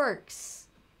fireworks?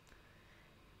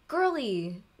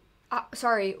 Girly.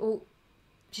 Sorry. Oh,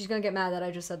 she's gonna get mad that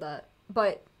I just said that.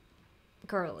 But,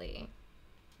 girly.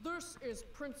 This is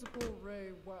Principal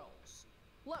Ray Wells.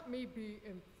 Let me be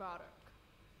emphatic.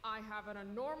 I have an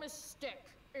enormous stick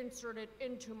inserted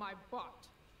into my butt.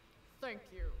 Thank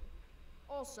you.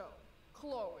 Also,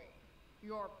 Chloe,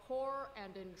 you're poor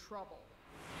and in trouble.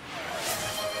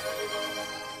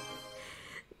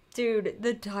 Dude,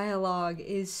 the dialogue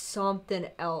is something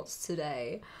else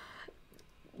today.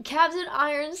 Captain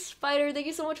Iron Spider, thank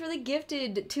you so much for the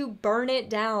gifted to burn it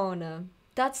down.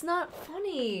 That's not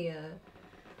funny.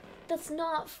 That's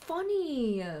not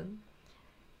funny.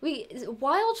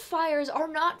 Wildfires are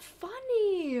not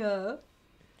funny.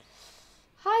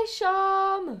 Hi,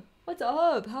 Sham. What's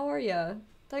up? How are ya?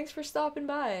 Thanks for stopping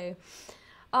by.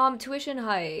 Tuition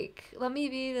hike. Let me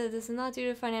be that this is not due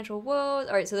to financial woes.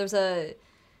 All right, so there's a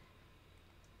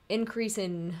increase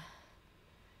in,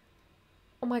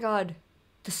 oh my god,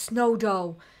 the snow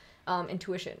dough, in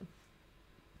tuition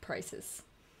prices.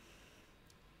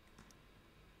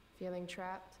 Feeling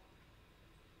trapped?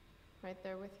 Right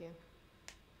there with you.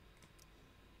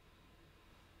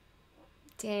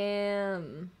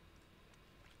 Damn.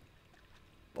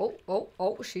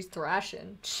 Oh, she's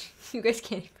thrashing. You guys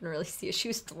can't even really see it. She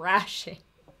was thrashing.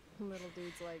 Little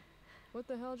dude's like, what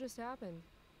the hell just happened?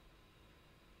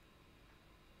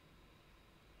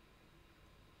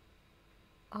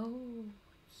 Oh,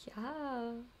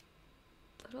 yeah.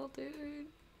 Little dude.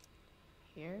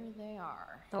 Here they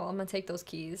are. Oh, I'm gonna take those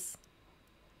keys.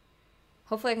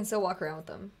 Hopefully I can still walk around with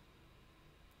them.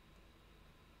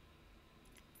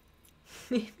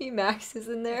 Maybe Max is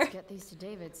in there. Let's get these to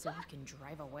David so he can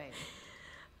drive away.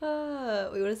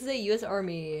 Wait, what does it say? U.S.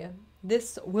 Army.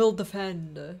 This will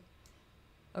defend.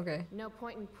 Okay. No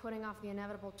point in putting off the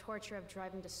inevitable torture of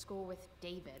driving to school with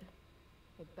David.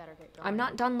 We better get going. I'm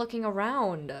not done looking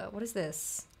around. What is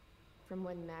this? From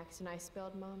when Max and I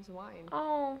spilled Mom's wine.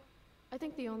 Oh. I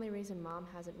think the only reason Mom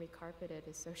hasn't recarpeted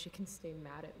is so she can stay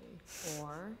mad at me.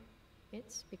 Or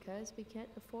It's because we can't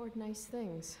afford nice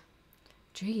things.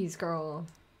 Jeez, girl.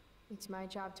 It's my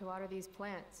job to water these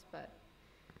plants, but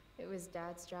it was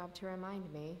Dad's job to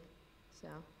remind me, so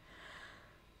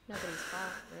nobody's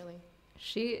fault, really.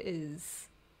 She is.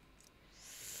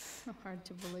 Hard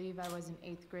to believe I was an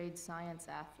 8th grade science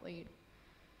athlete.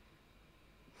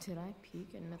 Did I peak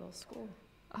in middle school?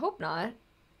 I hope not.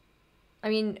 I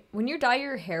mean, when you dye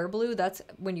your hair blue, that's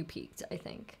when you peaked, I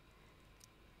think.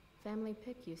 Family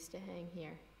pic used to hang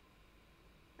here.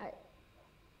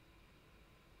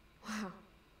 Wow.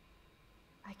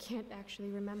 I can't actually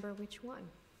remember which one.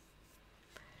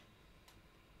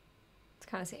 It's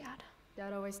kind of sad.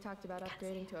 Dad always talked about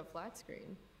upgrading to a flat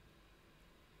screen.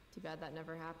 Too bad that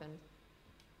never happened.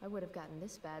 I would have gotten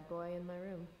this bad boy in my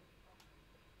room.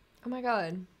 Oh my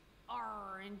god.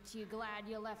 Aren't you glad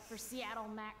you left for Seattle,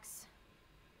 Max?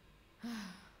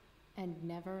 And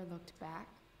never looked back?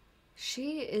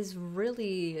 She is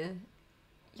really...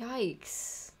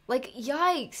 Yikes. Like,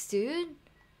 yikes, dude.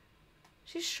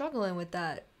 She's struggling with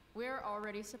that. We're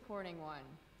already supporting one.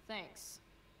 Thanks.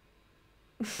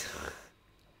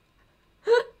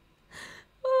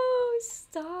 Oh,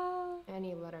 stop.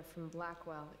 Any letter from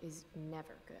Blackwell is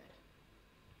never good.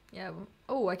 Yeah.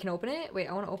 Oh, I can open it? Wait,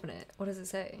 I want to open it. What does it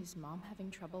say? Is Mom having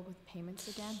trouble with payments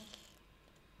again?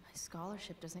 My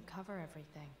scholarship doesn't cover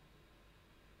everything.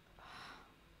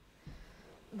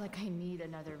 Like I need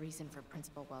another reason for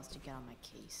Principal Wells to get on my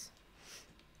case.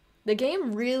 The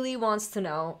game really wants to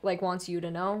know, like, wants you to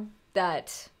know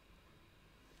that,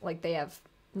 like, they have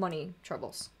money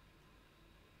troubles.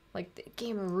 Like, the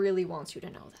game really wants you to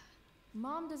know that.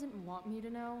 Mom doesn't want me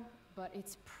to know, but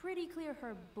it's pretty clear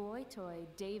her boy toy,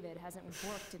 David, hasn't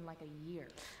worked in like a year.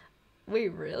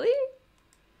 Wait, really?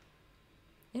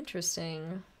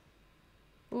 Interesting.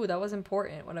 Ooh, that was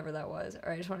important, whatever that was.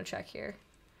 Alright, I just want to check here.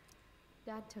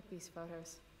 Dad took these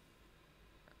photos.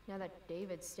 Now that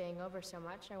David's staying over so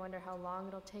much, I wonder how long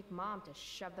it'll take Mom to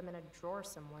shove them in a drawer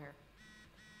somewhere.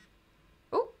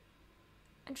 Ooh,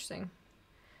 interesting.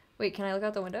 Wait, can I look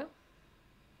out the window?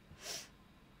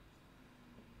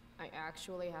 I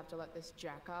actually have to let this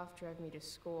jack-off drive me to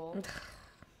school.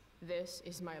 This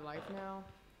is my life now.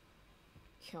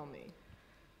 Kill me.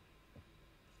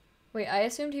 Wait, I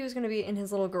assumed he was going to be in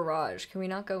his little garage. Can we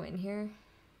not go in here?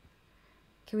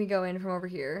 Can we go in from over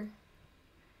here?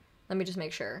 Let me just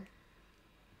make sure.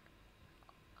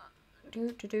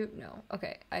 No.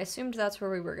 Okay, I assumed that's where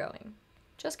we were going.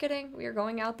 Just kidding. We are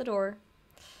going out the door.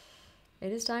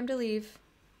 It is time to leave.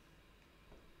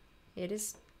 It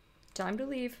is time to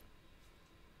leave.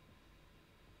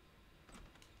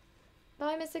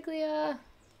 Bye, Mysticlia.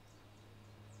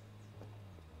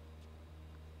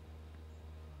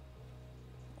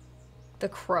 The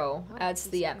crow adds to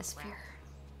the atmosphere.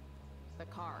 The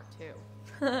car, too.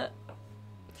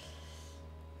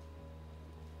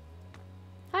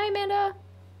 Hi, Amanda.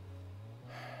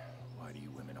 Why do you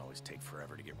women always take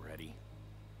forever to get ready?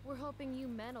 We're hoping you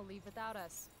men will leave without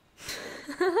us.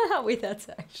 Wait, that's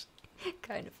actually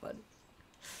kind of fun.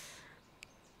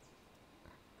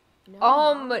 No,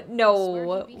 No. I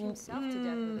swear he beat himself to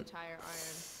death with a tire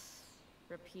iron.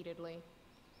 Repeatedly.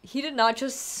 He did not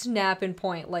just snap and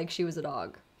point like she was a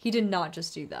dog. He did not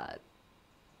just do that.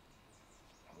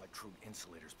 Electrode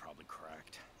insulator's probably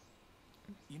cracked.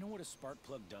 You know what a spark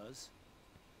plug does?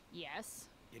 Yes.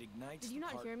 It ignites. Did you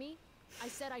not hear me? I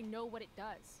said I know what it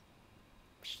does.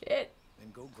 Shit.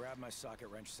 Then go grab my socket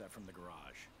wrench set from the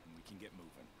garage, and we can get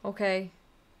moving. Okay.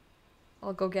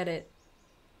 I'll go get it.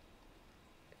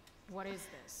 What is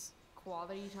this?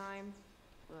 Quality time?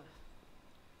 Ugh.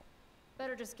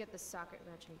 Better just get the socket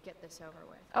wrench and get this over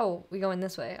with. Oh, we go in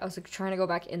this way. I was like, trying to go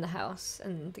back in the house,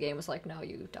 and the game was like, no,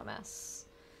 you dumbass.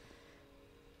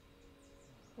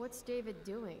 What's David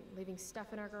doing, leaving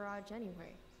stuff in our garage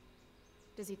anyway?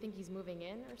 Does he think he's moving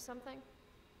in or something?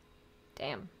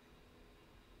 Damn.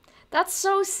 That's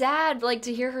so sad, like,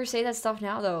 to hear her say that stuff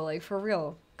now, though, like, for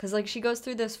real. Because, like, she goes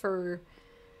through this for,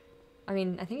 I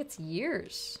mean, I think it's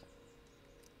years.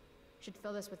 Should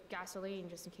fill this with gasoline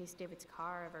just in case David's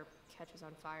car ever catches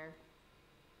on fire.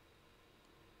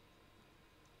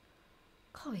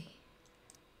 Chloe.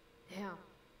 Yeah.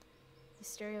 The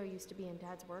stereo used to be in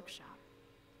Dad's workshop.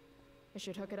 I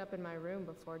should hook it up in my room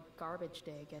before garbage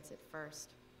day gets it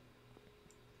first.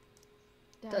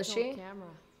 Dad's Does she? old camera.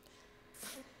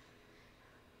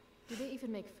 Do they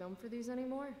even make film for these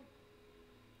anymore?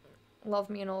 Love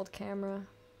me an old camera.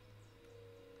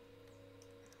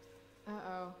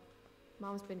 Uh-oh.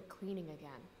 Mom's been cleaning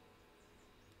again.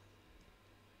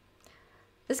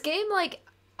 This game, like,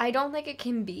 I don't think it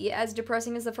can be as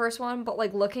depressing as the first one, but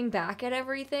like looking back at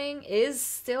everything is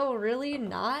still really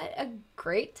not a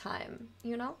great time,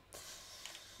 you know?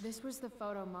 This was the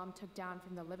photo Mom took down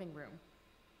from the living room.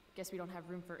 Guess we don't have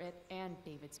room for it and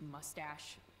David's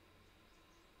mustache.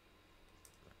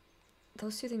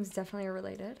 Those two things definitely are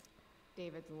related.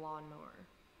 David's lawnmower.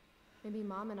 Maybe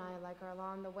Mom and I like our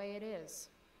lawn the way it is.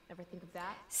 Ever think of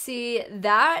that? See,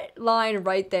 that line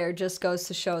right there just goes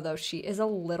to show, though, she is a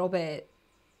little bit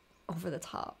over the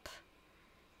top.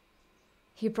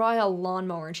 He brought a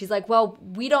lawnmower, and she's like, well,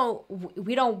 we don't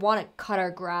want to cut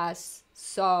our grass,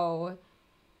 so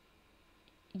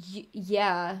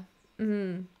yeah.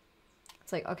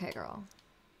 It's like, okay, girl.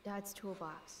 Dad's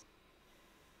toolbox.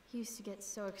 He used to get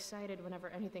so excited whenever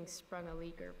anything sprung a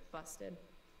leak or busted.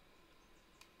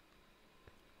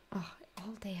 Oh,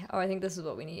 all day. Oh, I think this is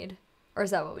what we need. Or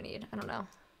is that what we need? I don't know.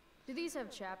 Do these have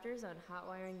chapters on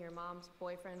hotwiring your mom's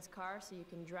boyfriend's car so you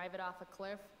can drive it off a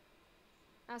cliff?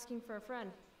 Asking for a friend.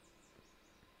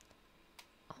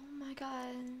 Oh my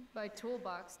god. By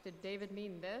toolbox, did David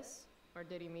mean this? Or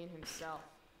did he mean himself?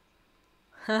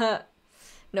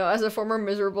 No, as a former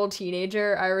miserable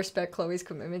teenager, I respect Chloe's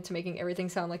commitment to making everything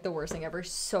sound like the worst thing ever.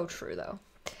 So true, though.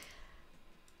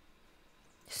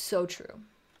 So true.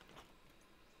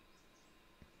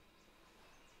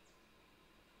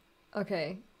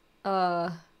 Okay.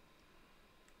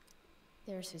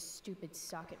 There's his stupid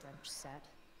socket wrench set.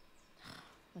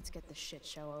 Let's get this shit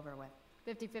show over with.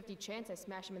 50-50 chance I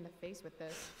smash him in the face with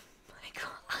this. Oh my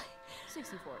god.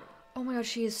 60-40. Oh my god,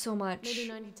 she is so much. Maybe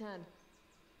 90-10.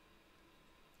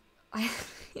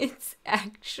 It's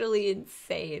actually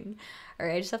insane.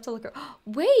 Alright, I just have to look her.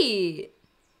 Wait!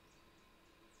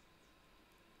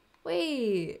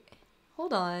 Wait.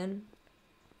 Hold on.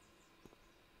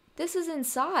 This is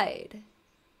inside.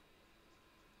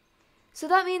 So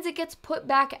that means it gets put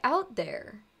back out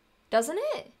there, doesn't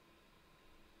it?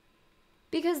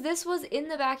 Because this was in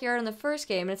the backyard in the first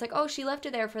game, and it's like, oh, she left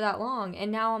it there for that long,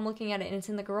 and now I'm looking at it and it's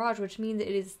in the garage, which means it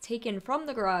is taken from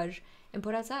the garage and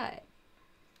put outside.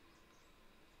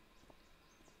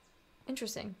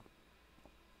 Interesting.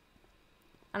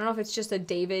 I don't know if it's just a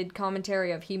David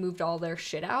commentary of he moved all their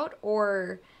shit out,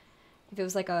 or if it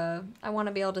was like a, I want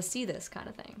to be able to see this kind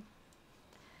of thing.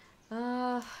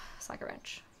 Socket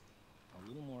wrench. A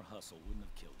little more hustle wouldn't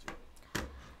have killed you.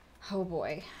 Oh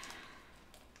boy.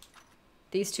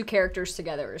 These two characters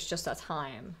together is just a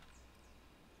time.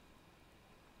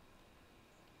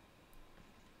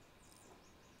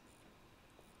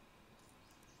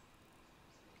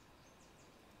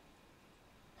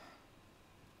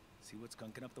 See what's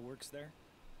gunking up the works there?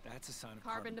 That's a sign of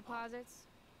Carbon pop. deposits?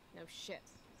 No shit.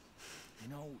 You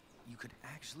know, you could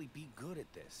actually be good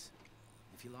at this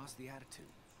if you lost the attitude.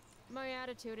 My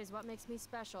attitude is what makes me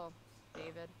special,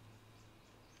 David.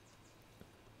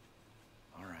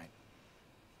 All right.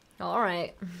 All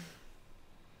right.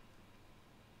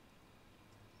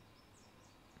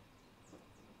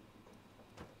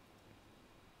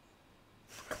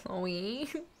 Chloe,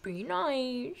 be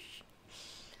nice.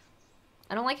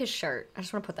 I don't like his shirt. I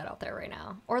just want to put that out there right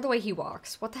now. Or the way he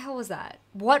walks. What the hell was that?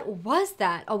 What was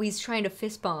that? Oh, he's trying to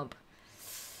fist bump.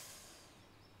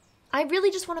 I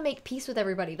really just want to make peace with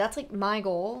everybody. That's like my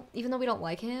goal, even though we don't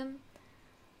like him.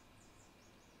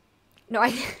 No,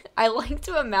 I like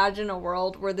to imagine a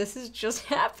world where this is just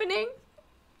happening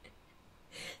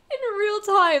in real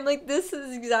time. Like, this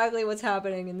is exactly what's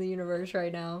happening in the universe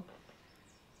right now.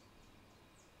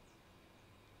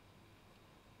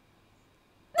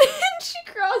 She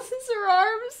crosses her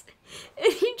arms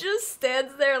and he just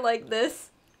stands there like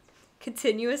this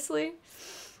continuously.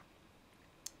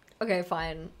 Okay,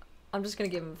 fine. I'm just gonna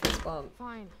give him a fist bump.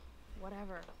 Fine.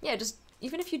 Whatever. Yeah, just,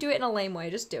 even if you do it in a lame way,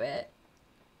 just do it.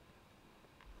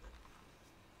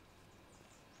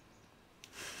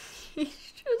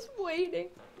 He's just waiting.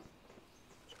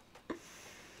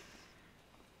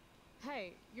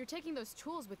 Hey, you're taking those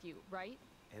tools with you, right?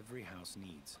 Every house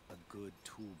needs a good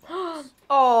toolbox.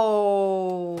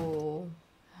 Oh.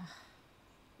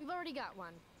 We've already got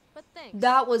one, but thanks.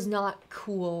 That was not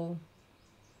cool.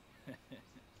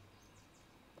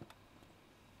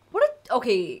 What a...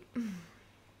 Okay.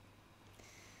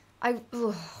 That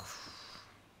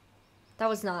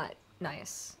was not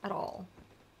nice at all.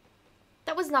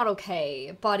 That was not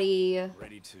okay, buddy.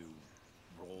 Ready to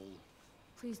roll?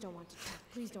 Please don't want to talk.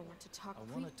 Please don't want to talk.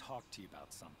 I want to talk to you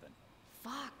about something.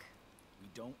 Fuck. We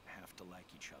don't have to like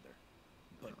each other,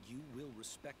 but you will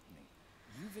respect me.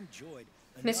 You've enjoyed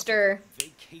enough of a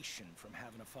vacation from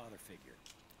having a father figure.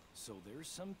 So there's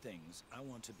some things I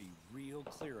want to be real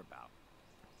clear about.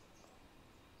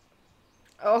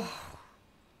 Oh.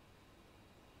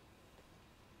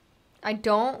 I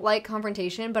don't like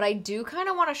confrontation, but I do kind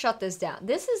of want to shut this down.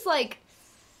 This is like...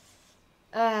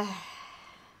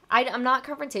 I'm not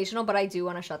confrontational, but I do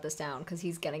want to shut this down because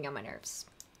he's getting on my nerves.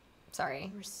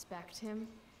 Sorry. Respect him?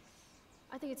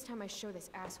 I think it's time I show this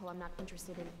asshole I'm not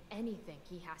interested in anything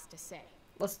he has to say.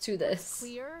 Let's do this.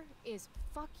 Clear is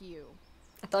fuck you.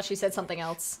 I thought she said something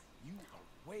else. You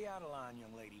are way out of line,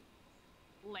 young lady.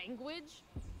 Language?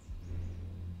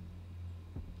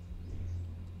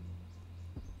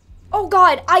 Oh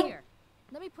God, Here,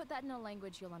 let me put that in a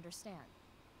language you'll understand.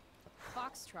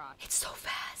 Foxtrot. It's so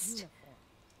fast. Uniform.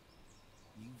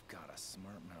 You've got a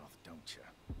smart mouth, don't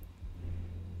you?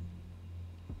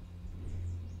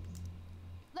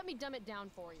 Let me dumb it down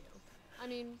for you. I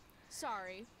mean,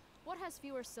 sorry. What has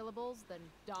fewer syllables than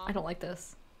dumb? I don't like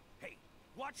this. Hey,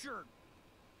 watch your...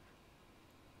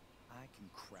 I can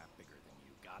crap bigger than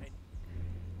you, got it?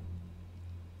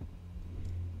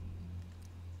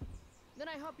 Then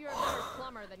I hope you're a better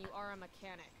plumber than you are a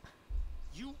mechanic.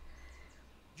 Your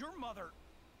mother...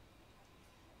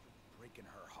 You're breaking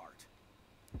her heart.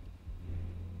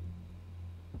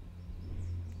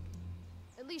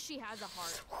 At least she has a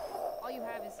heart. All you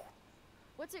have is...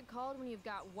 What's it called when you've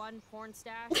got one porn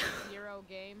stash and 0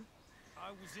 game?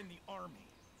 I was in the army.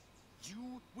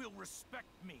 You will respect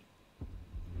me.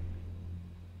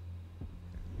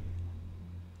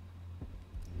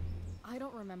 I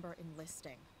don't remember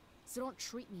enlisting, so don't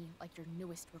treat me like your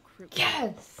newest recruit.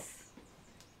 Yes.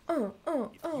 If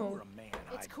you were a man,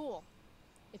 It's cool.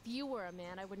 If you were a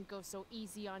man, I wouldn't go so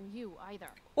easy on you either.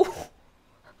 Oh.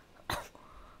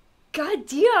 God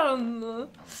damn. Why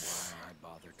I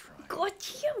bother trying? God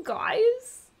damn,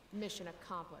 guys. Mission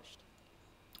accomplished.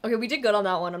 Okay, we did good on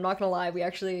that one. I'm not gonna lie. We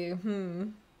actually,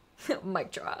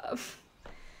 mic drop.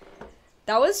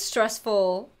 That was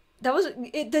stressful. That was,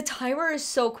 the timer is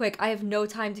so quick. I have no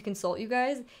time to consult you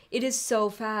guys. It is so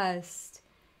fast.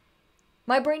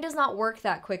 My brain does not work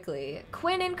that quickly.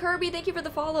 Quinn and Kirby, thank you for the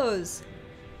follows.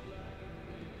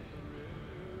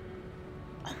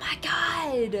 Oh my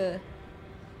God.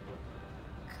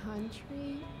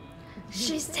 Country?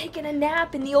 She's taking a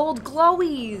nap in the old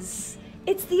glowies.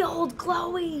 It's the old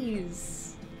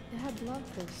glowies. Dad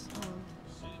loved this song.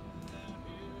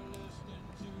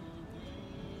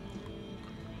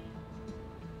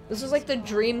 This was like the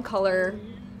dream color.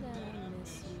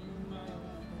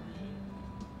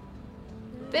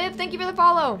 Viv, thank you for the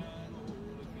follow.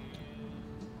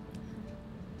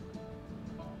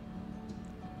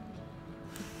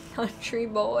 Country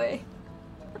boy.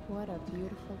 What a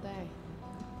beautiful day.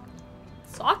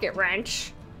 Socket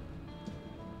wrench.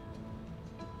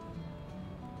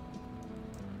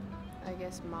 I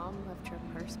guess Mom left her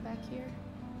purse back here.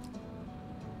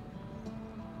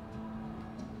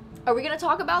 Are we gonna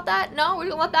talk about that? No, we're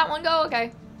gonna let that one go?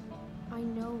 Okay. I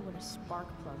know what a spark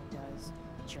plug does,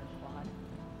 jerkwad.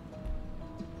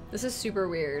 This is super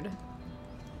weird.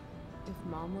 If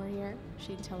Mom were here,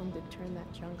 she'd tell him to turn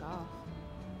that junk off.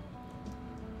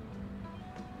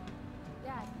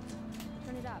 Dad,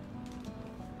 turn it up.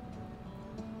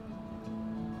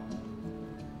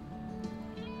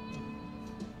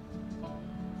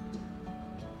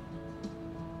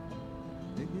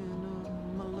 Picking up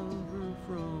my lover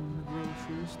from the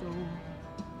grocery store.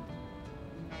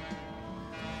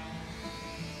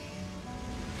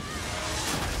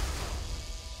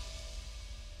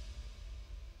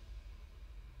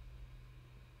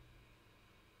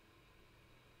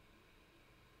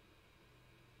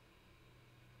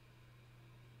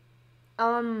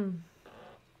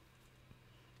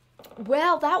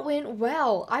 Well, that went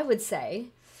well, I would say.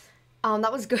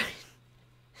 That was good.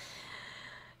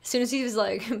 As soon as he was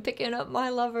like, picking up my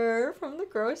lover from the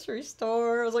grocery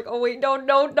store, I was like, oh wait, no.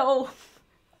 No.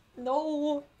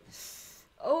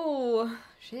 Oh,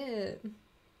 shit.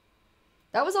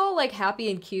 That was all like happy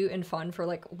and cute and fun for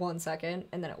like 1 second,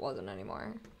 and then it wasn't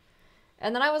anymore.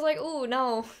 And then I was like, oh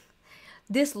no.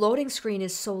 This loading screen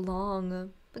is so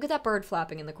long. Look at that bird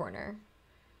flapping in the corner.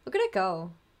 Look at it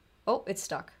go. Oh, it's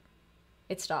stuck.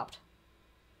 It stopped.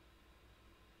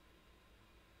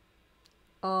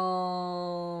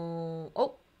 Oh.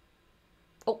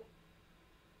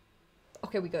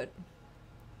 Okay, we good.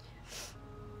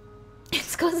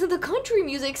 It's because of the country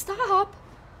music. Stop.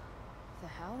 The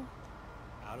hell?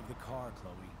 Out of the car,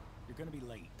 Chloe. You're gonna be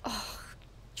late. Oh,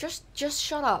 just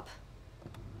shut up.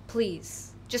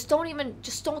 Please. Just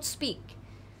don't speak.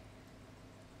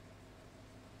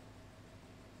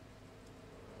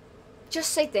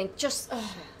 Just say thanks.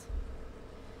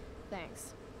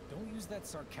 Thanks. Don't use that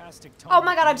sarcastic tone. Oh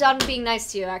my god, I'm done being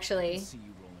nice to you, I actually. see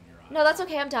you rolling your eyes. No, that's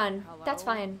okay, I'm done. Hello? That's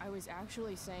fine. I was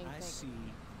actually saying I thanks. see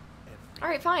everything.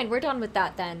 Alright, fine, we're done with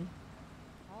that then.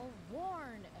 All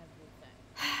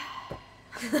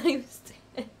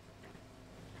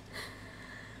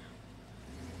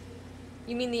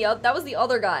You mean that was the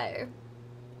other guy?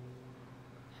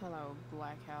 Hello,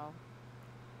 Black Hell.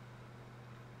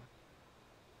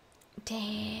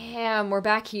 Damn, we're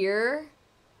back here.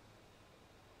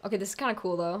 Okay, this is kind of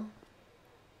cool though.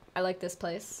 I like this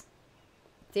place.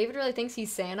 David really thinks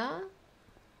he's Santa?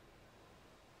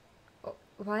 Oh,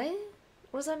 what?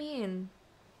 What does that mean?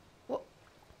 What?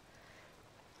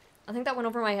 I think that went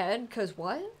over my head, cause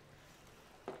what?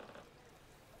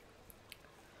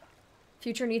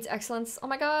 Future needs excellence. Oh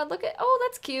my god, look at- oh,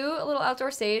 that's cute. A little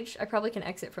outdoor stage. I probably can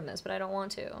exit from this, but I don't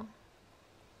want to.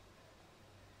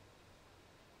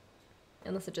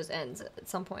 Unless it just ends at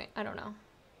some point. I don't know.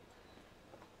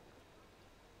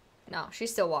 No,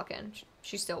 she's still walking.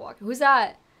 She's still walking. Who's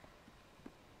that?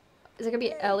 Is it gonna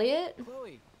be Elliot?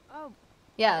 Chloe. Oh,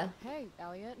 Yeah. hey,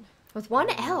 Elliot. With one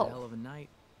Hell L. of a night.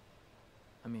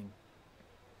 I mean,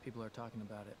 people are talking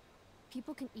about it.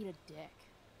 People can eat a dick.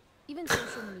 Even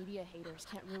social media haters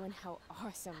can't ruin how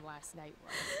awesome last night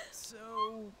was.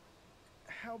 So,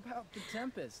 how about The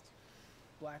Tempest?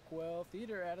 Blackwell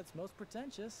Theater at its most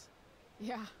pretentious.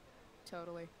 Yeah,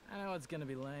 totally. I know it's gonna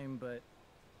be lame, but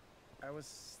I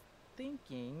was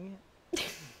thinking,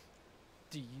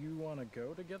 do you want to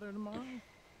go together tomorrow?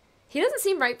 He doesn't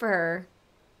seem right for her.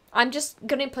 I'm just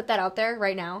gonna put that out there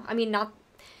right now. I mean, not...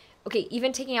 Okay,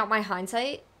 even taking out my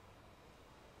hindsight,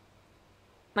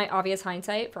 my obvious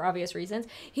hindsight for obvious reasons,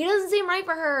 he doesn't seem right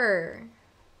for her.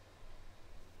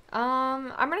 I'm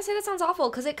gonna say that sounds awful,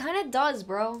 because it kind of does,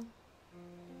 bro.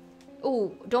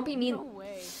 Ooh, don't be mean. No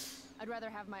way. I'd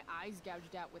rather have my eyes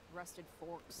gouged out with rusted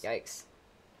forks. Yikes.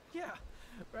 Yeah,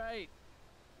 right.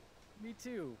 Me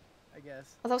too, I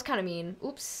guess. Oh, that was kind of mean.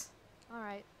 Oops. All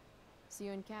right. See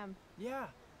you in chem. Yeah,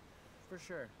 for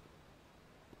sure.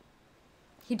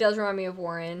 He does remind me of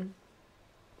Warren.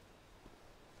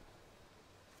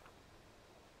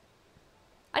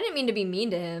 I didn't mean to be mean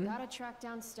to him. Gotta track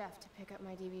down Steph to pick up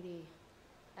my DVD.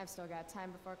 I've still got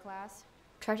time before class.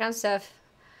 Track down Steph.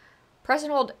 Press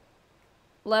and hold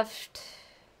left.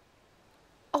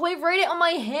 Oh, I write it on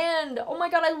my hand. Oh my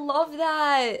god, I love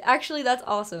that. Actually, that's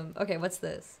awesome. Okay, what's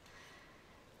this?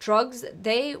 Drugs,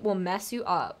 they will mess you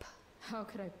up. How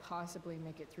could I possibly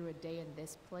make it through a day in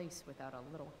this place without a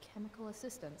little chemical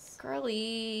assistance?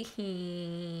 Girly.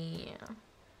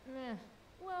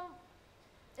 Well,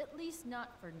 at least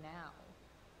not for now.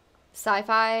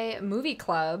 Sci-fi movie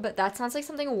club. That sounds like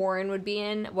something Warren would be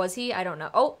in. Was he? I don't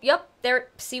know. Oh, yep. There.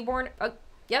 See Warren.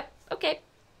 Yep. Okay.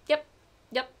 Yep.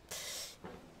 Yep.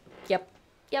 Yep.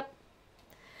 Yep.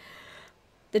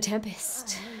 The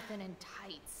Tempest. Nathan in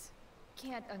tights.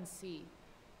 Can't unsee.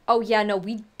 Oh, yeah, no,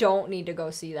 we don't need to go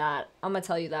see that. I'm gonna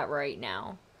tell you that right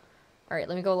now. All right,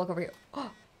 let me go look over here.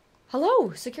 Oh,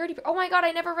 hello, security. Oh my god,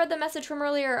 I never read the message from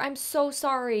earlier. I'm so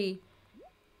sorry.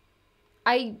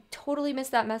 I totally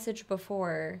missed that message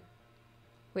before.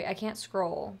 Wait, I can't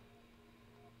scroll.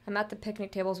 I'm at the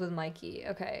picnic tables with Mikey.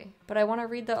 Okay, but I want to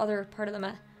read the other part of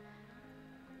the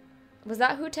Was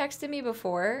that who texted me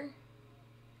before?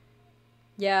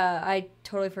 Yeah, I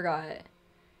totally forgot.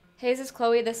 Hey, this is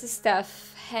Chloe. This is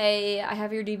Steph. Hey, I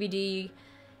have your DVD. You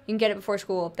can get it before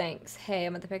school. Thanks. Hey,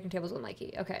 I'm at the picnic tables with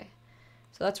Mikey. Okay.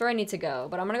 So that's where I need to go.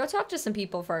 But I'm going to go talk to some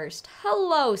people first.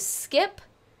 Hello, Skip.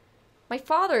 My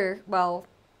father, well,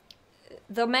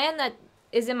 the man that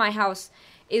is in my house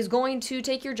is going to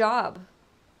take your job.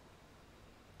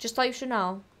 Just thought you should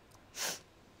know.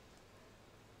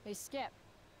 Hey, Skip.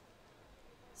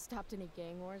 Stopped any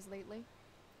gang wars lately?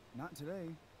 Not today.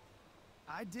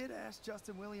 I did ask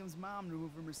Justin Williams' mom to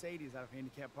move her Mercedes out of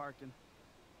handicap parking.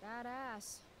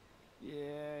 Badass.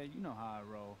 Yeah, you know how I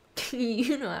roll.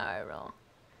 You know how I roll.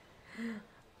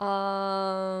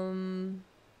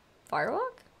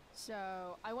 Firewalk?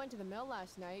 So, I went to the mill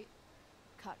last night.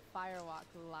 Caught Firewalk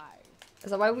live.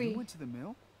 Is that why we... You went to the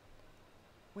mill?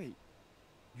 Wait,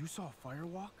 you saw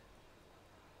Firewalk?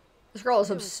 This girl is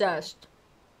obsessed.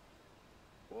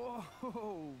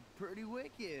 Whoa, pretty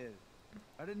wicked.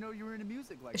 I didn't know you were into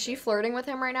music like that. Is she flirting with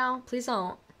him right now? Please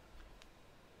don't.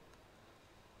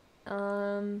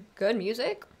 Good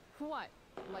music? What?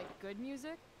 Like good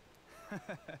music?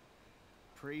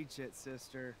 Preach it,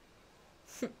 sister.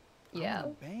 Yeah. I'm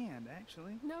in a band,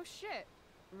 actually. No shit.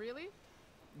 Really?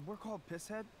 We're called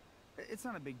Pisshead. It's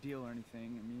not a big deal or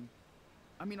anything.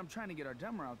 I mean, I'm trying to get our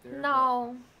demo out there.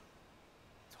 No.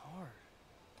 It's hard.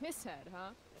 Pisshead,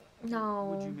 huh?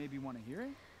 No. Would you maybe want to hear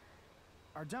it?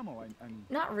 Our demo, I mean.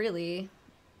 Not really.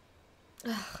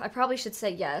 Ugh, I probably should say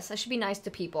yes. I should be nice to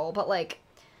people, but like,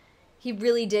 he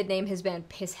really did name his band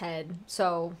Pisshead,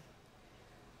 so.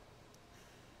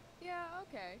 Yeah,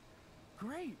 okay.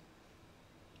 Great.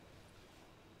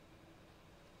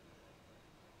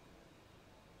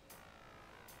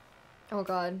 Oh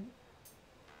god.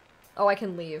 Oh, I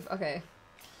can leave. Okay.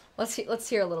 Let's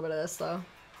hear a little bit of this though.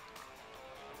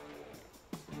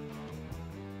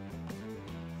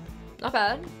 Not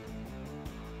bad.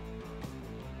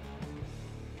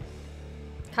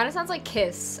 Kind of sounds like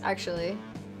Kiss, actually.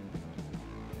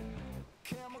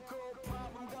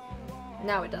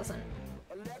 No, it doesn't.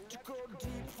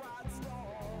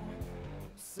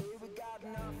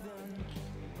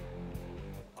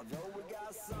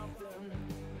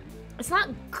 It's not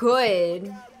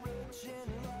good.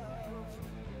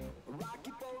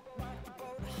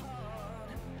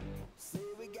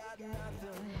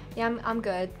 Yeah, I'm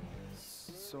good.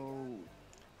 So,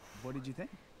 what did you think?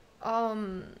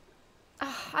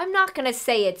 I'm not gonna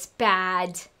say it's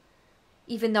bad,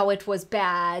 even though it was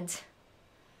bad.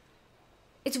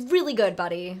 It's really good,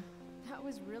 buddy. That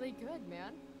was really good,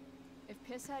 man. If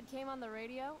Pisshead came on the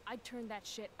radio, I'd turn that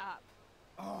shit up.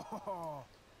 Oh,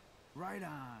 right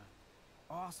on.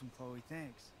 Awesome, Chloe,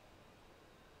 thanks.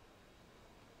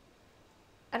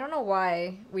 I don't know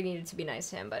why we needed to be nice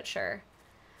to him, but sure.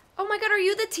 Oh my god, are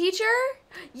you the teacher?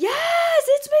 Yes,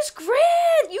 it's Miss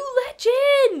Grant! You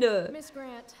legend! Miss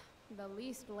Grant, the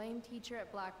least lame teacher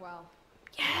at Blackwell.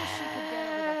 Yes! I wish she could get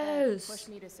over the whole push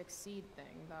me to succeed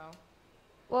thing, though.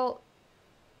 Well,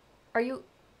 are you...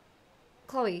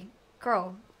 Chloe,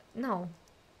 girl, no.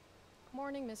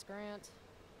 Morning, Miss Grant.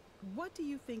 What do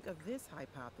you think of this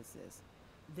hypothesis?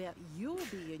 That you'll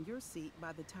be in your seat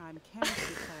by the time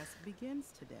chemistry class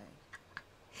begins today.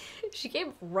 She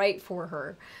came right for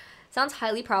her. Sounds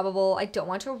highly probable. I don't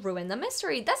want to ruin the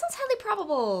mystery. That sounds highly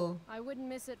probable. I wouldn't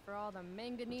miss it for all the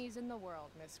manganese in the world,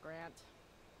 Miss Grant.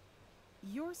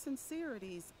 Your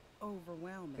sincerity's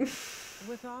overwhelming.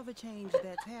 With all the change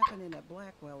that's happening at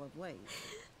Blackwell of late,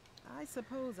 I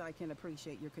suppose I can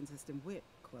appreciate your consistent wit,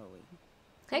 Chloe.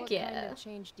 Heck what yeah. kind of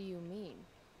change do you mean?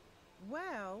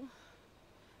 Well,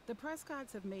 the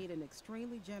Prescotts have made an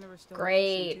extremely generous donation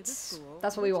Great. to the school.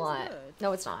 That's what we which is want. good.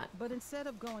 No, it's not. But instead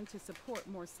of going to support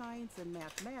more science and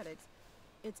mathematics,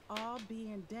 it's all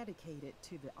being dedicated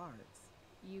to the arts.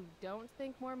 You don't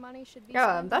think more money should be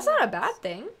Yeah, spent that's on not a arts? bad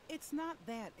thing. It's not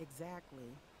that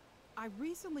exactly. I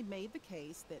recently made the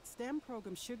case that STEM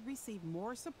programs should receive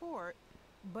more support,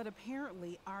 but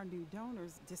apparently our new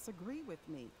donors disagree with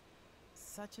me.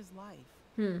 Such is life,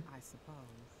 I suppose.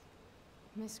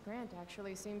 Miss Grant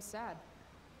actually seems sad.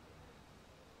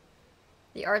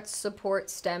 The arts support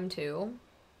STEM too.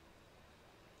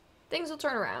 Things will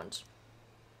turn around.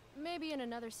 Maybe in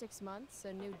another 6 months,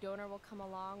 a new donor will come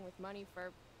along with money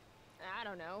for, I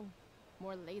don't know,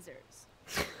 more lasers.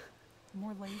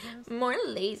 More lasers? More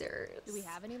lasers. Do we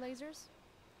have any lasers?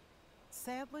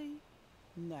 Sadly,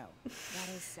 no. That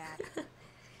is sad.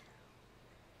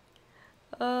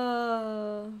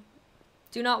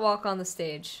 Do not walk on the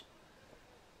stage.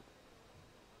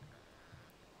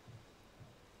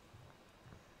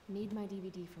 Need my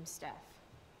DVD from Steph.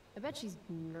 I bet she's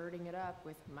nerding it up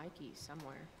with Mikey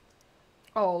somewhere.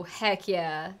 Oh, heck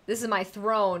yeah. This is my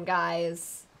throne,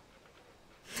 guys.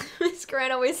 Miss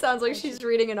Grant always sounds like she's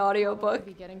reading an audiobook.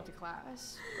 Be getting to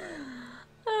class,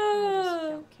 but I just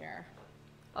don't care.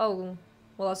 Oh,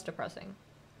 well, that's depressing.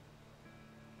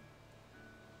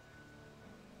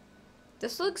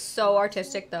 This looks so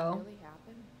artistic, though. Really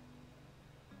happened?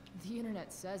 The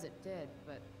internet says it did,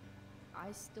 but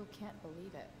I still can't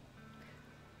believe it.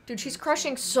 Dude, she's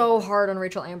crushing so hard on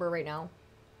Rachel Amber right now.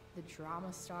 The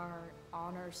drama star,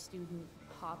 honor student,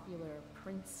 popular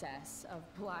princess of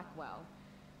Blackwell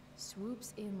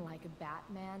swoops in like a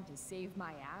Batman to save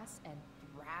my ass and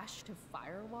thrash to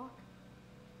Firewalk?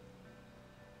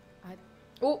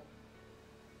 Oh,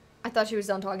 I thought she was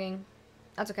done talking.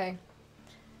 That's okay.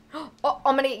 Oh,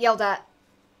 I'm gonna get yelled at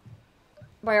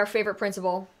by our favorite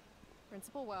principal.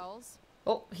 Principal Wells.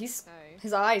 Oh, his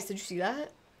Hey. eyes. Did you see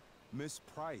that? Miss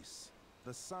Price,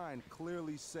 the sign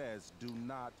clearly says do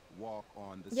not walk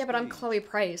on the Yeah, but I'm stage. Chloe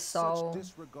Price, so... Such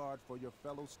disregard for your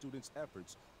fellow students'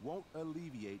 efforts won't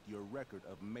alleviate your record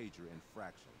of major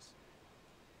infractions.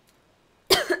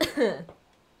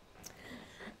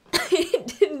 I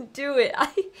didn't do it.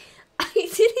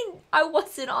 I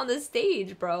wasn't on the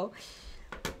stage, bro.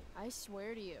 I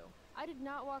swear to you, I did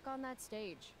not walk on that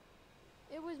stage.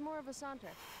 It was more of a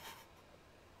saunter.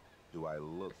 Do I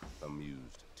look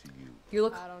amused to you? You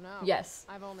look... I don't know. Yes.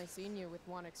 I've only seen you with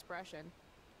one expression.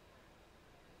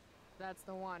 That's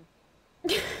the one.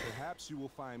 Perhaps you will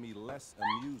find me less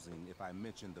amusing if I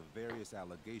mention the various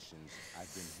allegations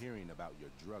I've been hearing about your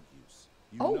drug use.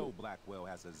 You know Blackwell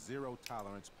has a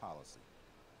zero-tolerance policy.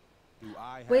 Do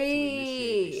I have to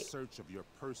initiate a search of your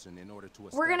person in order to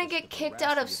establish We're gonna get kicked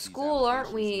out of school,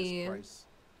 aren't we?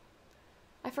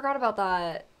 I forgot about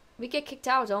that. We get kicked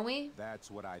out, don't we?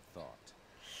 That's what I thought.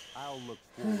 I'll look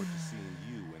forward to seeing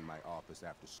you in my office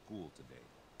after school today.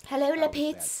 Hello, How does that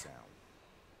Lapites. sound?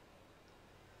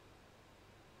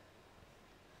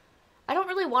 I don't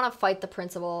really want to fight the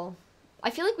principal. I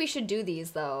feel like we should do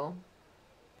these, though.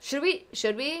 Should we?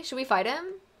 Should we fight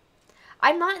him?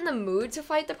 I'm not in the mood to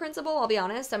fight the principal, I'll be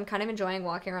honest. I'm kind of enjoying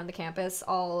walking around the campus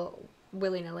all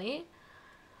willy-nilly.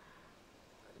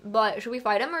 But should we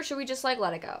fight him or should we just, like,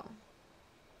 let it go?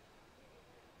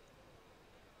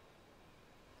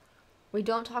 We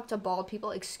don't talk to bald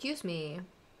people. Excuse me.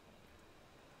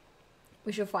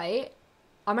 We should fight?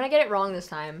 I'm gonna get it wrong this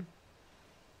time.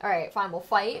 Alright, fine, we'll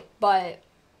fight, but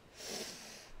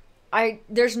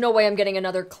there's no way I'm getting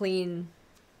another clean.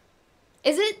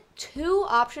 Is it 2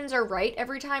 options are right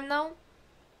every time, though?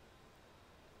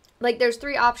 Like, there's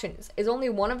 3 options. Is only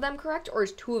one of them correct, or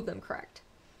is 2 of them correct?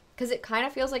 Because it kind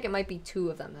of feels like it might be 2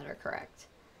 of them that are correct.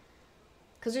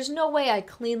 Because there's no way I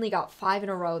cleanly got 5 in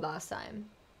a row last time.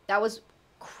 That was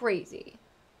crazy.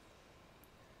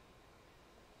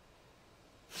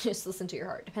 Just listen to your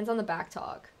heart. Depends on the back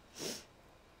talk.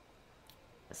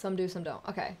 Some do, some don't.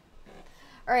 Okay.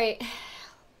 Alright.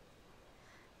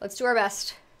 Let's do our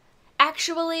best.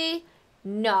 Actually,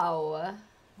 no.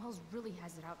 Wells really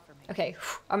has it out for me. Okay,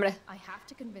 I'm gonna I have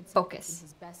to convince him focus. it's in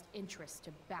his best interest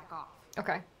to back off.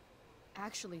 Okay.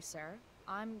 Actually, sir,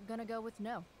 I'm gonna go with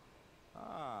no.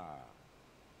 Ah,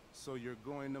 so you're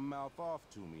going to mouth off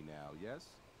to me now, yes?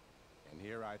 And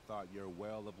here I thought your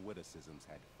well of witticisms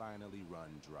had finally run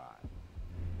dry.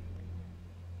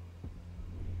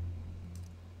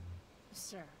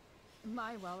 Sir,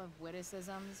 my well of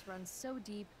witticisms runs so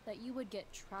deep that you would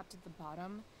get trapped at the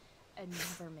bottom and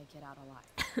never make it out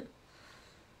alive.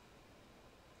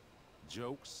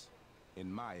 Jokes,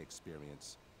 in my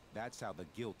experience, that's how the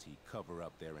guilty cover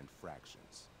up their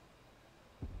infractions.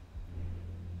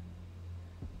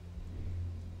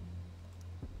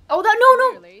 Oh, that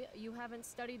no. Clearly, you haven't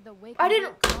studied the I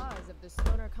didn't- clause of the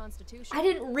Stoner Constitution. I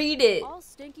didn't read it. All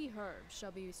stinky herbs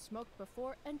shall be smoked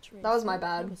before entering. That was my the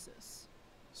bad. premises.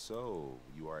 So,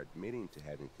 you are admitting to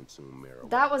having consumed marijuana.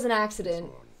 That was an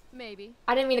accident. Maybe.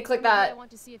 I didn't mean to click Maybe I that.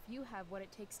 want to see if you have what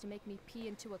it takes to make me pee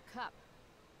into a cup.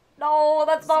 No,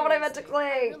 that's not what I meant to Seriously, I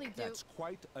click. really do. That's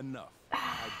quite enough.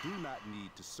 I do not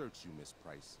need to search you, Miss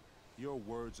Price. Your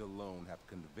words alone have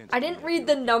convinced I me didn't that read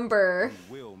you're the number.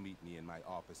 You will meet me in my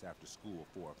office after school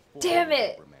for a Damn formal it.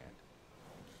 reprimand.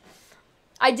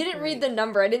 I didn't read the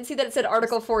number. I didn't see that it said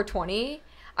Article 420.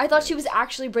 I thought she was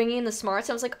actually bringing in the smarts.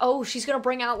 I was like, oh, she's going to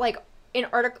bring out, like, an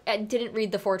article. I didn't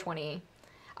read the 420.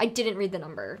 I didn't read the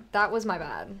number. That was my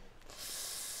bad.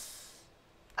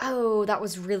 Oh, that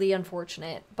was really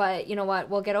unfortunate. But you know what?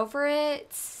 We'll get over it.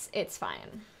 It's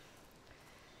fine.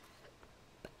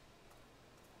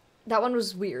 That one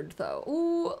was weird, though.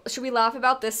 Ooh, should we laugh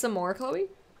about this some more, Chloe?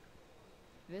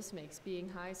 This makes being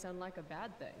high sound like a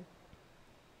bad thing.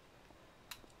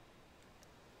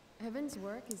 Evan's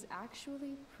work is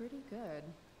actually pretty good.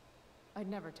 I'd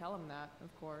never tell him that,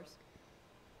 of course.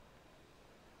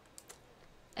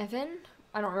 Evan?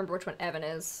 I don't remember which one Evan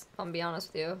is, if I'm gonna be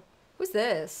honest with you. Who's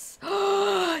this?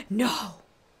 No!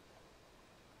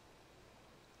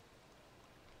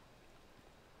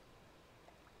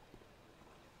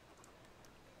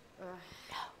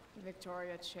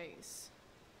 Victoria Chase.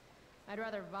 I'd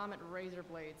rather vomit razor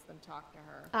blades than talk to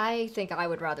her. I think I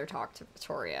would rather talk to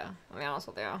Victoria, I'll be honest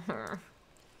with you. Ah,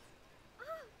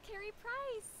 Carrie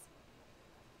Price.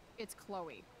 It's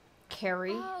Chloe.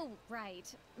 Carrie? Oh, right.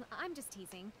 I'm just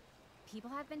teasing. People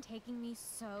have been taking me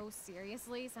so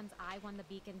seriously since I won the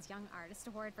Beacon's Young Artist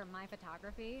Award for my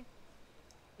photography.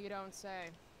 You don't say.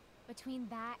 Between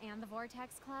that and the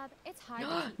Vortex Club, it's hard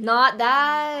to keep Not people on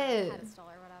that. a pedestal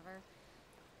or whatever.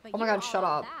 But Oh my you God, shut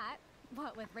all up. That,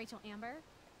 what with Rachel Amber?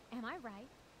 Am I right?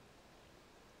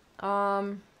 I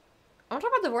want to talk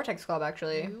about the Vortex Club,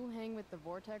 actually. You hang with the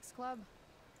Vortex Club?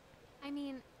 I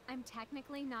mean, I'm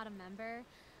technically not a member,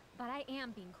 but I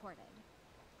am being courted.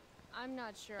 I'm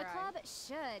not sure The club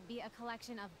should be a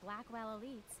collection of Blackwell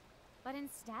elites, but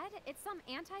instead, it's some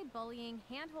anti-bullying,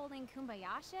 hand-holding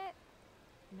kumbaya shit.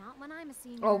 Not when I'm a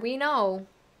senior. Oh, we know.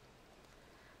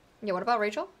 Yeah, what about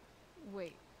Rachel?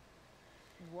 Wait.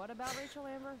 What about Rachel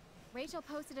Amber? Rachel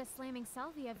posted a slamming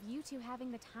selfie of you two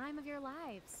having the time of your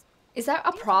lives. Is that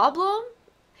a problem?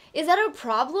 Is that a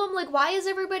problem? Like, why is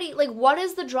everybody, like, what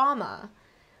is the drama?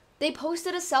 They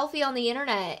posted a selfie on the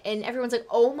internet, and everyone's like,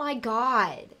 oh my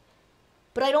god.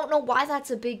 But I don't know why that's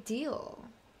a big deal.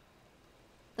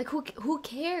 Like, who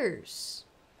cares?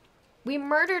 We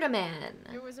murdered a man.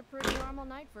 It was a pretty normal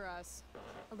night for us.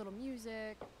 A little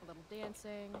music, a little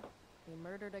dancing. We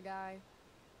murdered a guy.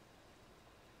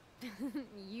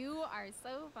 You are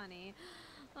so funny.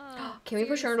 Can we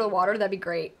push her into the water? That'd be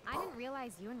great. I didn't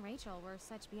realize you and Rachel were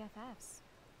such BFFs.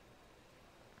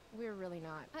 We're really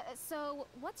not. So,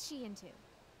 what's she into?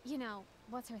 You know,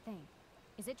 what's her thing?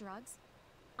 Is it drugs?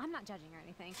 I'm not judging or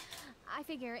anything. I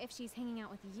figure if she's hanging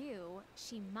out with you,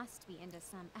 she must be into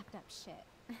some effed up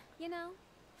shit. You know?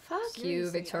 Fuck Seriously, you, I don't know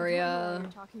why Victoria.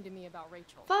 you're talking to me about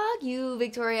Rachel. Fuck you,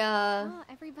 Victoria. Well,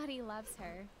 everybody loves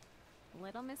her.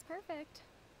 Little Miss Perfect.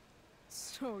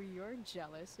 So you're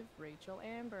jealous of Rachel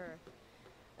Amber.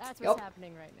 That's what's Yup.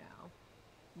 happening right now.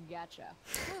 Gotcha.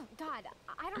 Oh, God,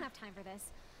 I don't have time for this.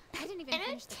 I didn't even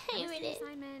finish the chemistry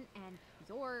assignment, and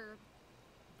you're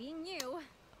being you.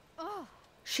 Oh.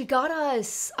 She got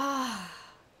us.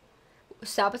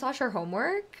 Sabotage her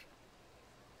homework?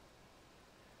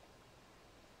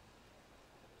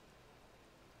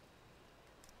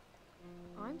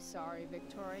 I'm sorry,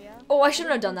 Victoria. Oh, I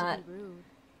shouldn't have done didn't mean that. to be rude.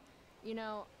 You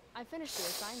know, I finished the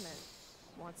assignment.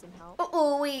 Want some help?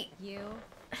 Oh, wait. You?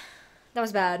 That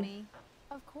was bad. Me?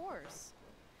 Of course.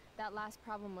 That last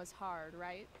problem was hard,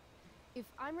 right? If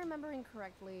I'm remembering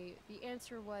correctly, the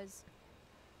answer was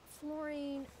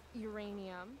fluorine,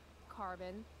 uranium,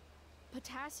 carbon,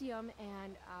 potassium,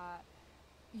 and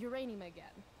uranium again.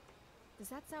 Does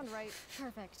that sound right?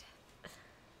 Perfect.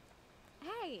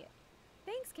 Hey,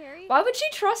 thanks, Carrie. Why would she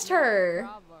trust her?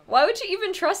 problem. Why would she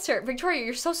even trust her? Victoria,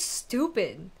 you're so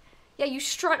stupid. Yeah, you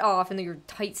strut off in your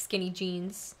tight, skinny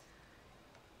jeans.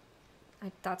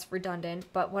 That's redundant,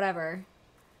 but whatever.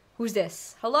 Who's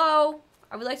this? Hello?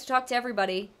 I would like to talk to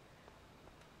everybody.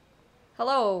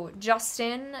 Hello,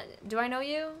 Justin. Do I know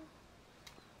you?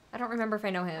 I don't remember if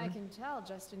I know him. I can tell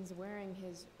Justin's wearing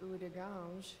his eau de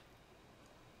gange.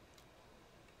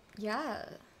 Yeah.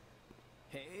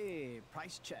 Hey,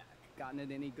 price check. Gotten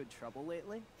in any good trouble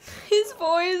lately? His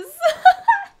voice.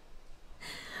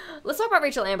 Let's talk about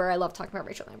Rachel Amber. I love talking about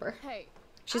Rachel Amber. Hey,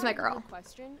 She's I my have a girl. good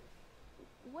question.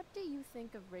 What do you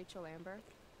think of Rachel Amber?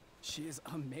 She is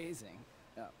amazing.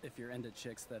 If you're into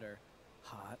chicks that are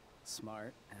hot,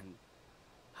 smart, and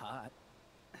hot.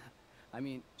 I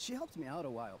mean, she helped me out a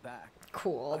while back.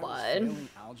 Cool, I was bud. failing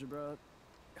algebra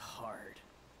hard.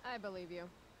 I believe you.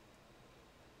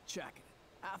 Check it.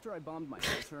 After I bombed my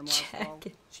midterm last Check fall,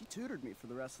 it. she tutored me for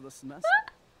the rest of the semester.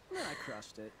 And then I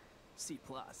crushed it. C+.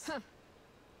 Let's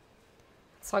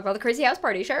talk about the crazy house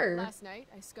party, sure. Last night,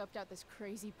 I scoped out this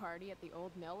crazy party at the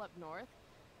old mill up north.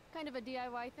 Kind of a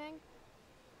DIY thing.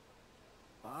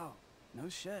 Wow, no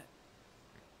shit.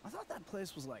 I thought that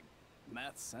place was like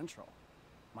meth central.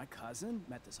 My cousin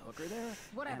met this hooker there.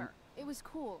 Whatever. and- It was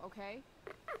cool, okay?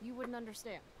 You wouldn't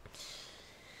understand.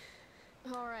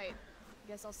 Alright.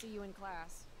 Guess I'll see you in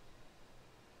class.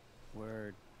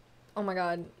 Word. Oh my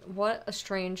god, what a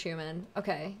strange human.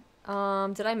 Okay.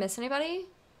 Did I miss anybody?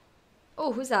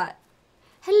 Oh, who's that?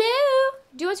 Hello!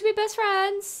 Do you want to be best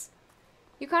friends?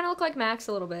 You kind of look like Max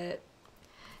a little bit.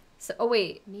 So, oh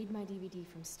wait. Need my DVD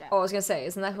from Steph. Oh, I was gonna say,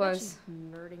 isn't that who I bet was she's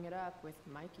nerding it up with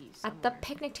Mikey at the somewhere.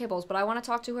 picnic tables? But I want to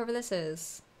talk to whoever this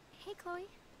is. Hey, Chloe.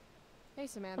 Hey,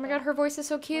 Samantha. Oh my god, her voice is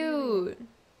so cute.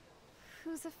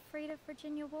 Who's afraid of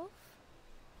Virginia Woolf?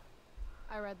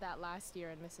 I read that last year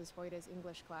in Mrs. Hoyta's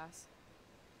English class.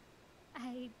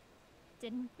 I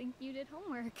didn't think you did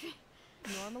homework.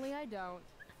 Normally I don't,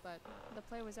 but the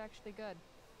play was actually good.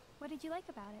 What did you like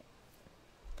about it?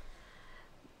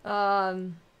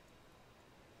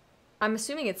 I'm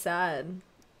assuming it's sad.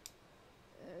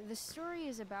 The story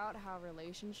is about how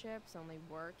relationships only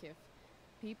work if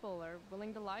people are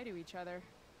willing to lie to each other.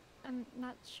 I'm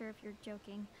not sure if you're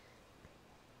joking.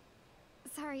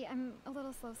 Sorry, I'm a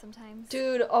little slow sometimes.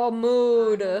 Dude, oh,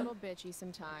 mood. I'm a little bitchy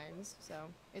sometimes, so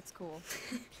it's cool.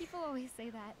 People always say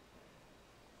that.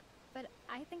 But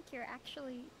I think you're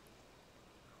actually...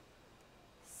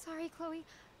 Sorry, Chloe.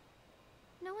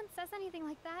 No one says anything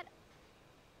like that.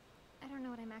 I don't know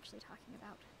what I'm actually talking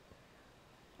about.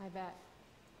 I bet.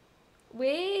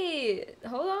 Wait,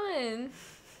 hold on.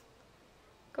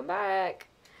 Come back.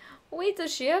 Wait,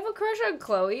 does she have a crush on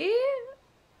Chloe?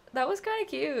 That was kind of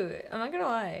cute. I'm not gonna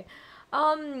lie.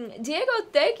 Diego,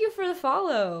 thank you for the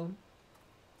follow.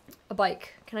 A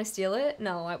bike. Can I steal it?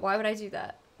 No, why would I do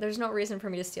that? There's no reason for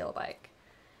me to steal a bike.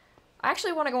 I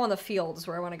actually want to go on the fields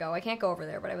where I want to go. I can't go over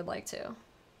there, but I would like to.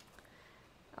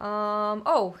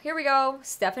 Oh, here we go.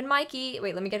 Steph and Mikey.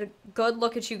 Wait, let me get a good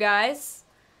look at you guys.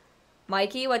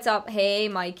 Mikey, what's up? Hey,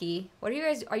 Mikey. What are you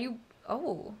guys... Are you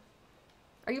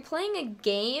playing a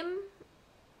game?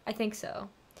 I think so.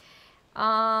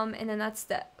 And then that's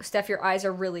Steph. Steph, your eyes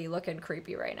are really looking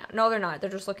creepy right now. No, they're not. They're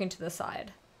just looking to the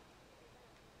side.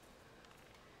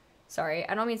 Sorry,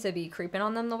 I don't mean to be creeping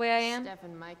on them the way I am. Steph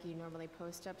and Mikey normally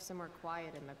post up somewhere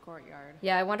quiet in the courtyard.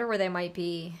 Yeah, I wonder where they might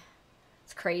be.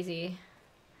 It's crazy.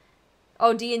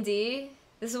 Oh, D&D?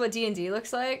 This is what D&D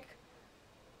looks like?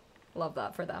 Love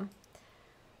that for them.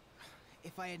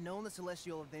 If I had known the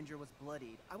Celestial Avenger was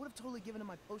bloodied, I would have totally given him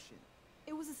my potion.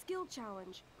 It was a skill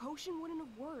challenge. Potion wouldn't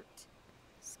have worked.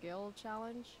 Skill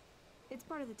challenge? It's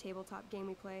part of the tabletop game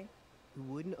we play. You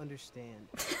wouldn't understand.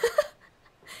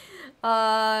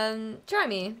 Try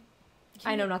me.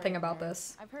 I know nothing about there.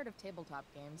 this. I've heard of tabletop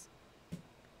games.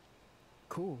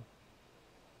 Cool.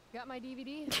 Got my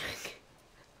DVD?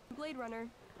 Blade Runner.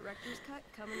 Director's cut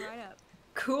coming right up.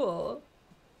 Cool.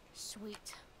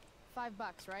 Sweet. $5,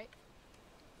 right?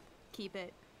 Keep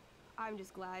it. I'm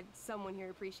just glad someone here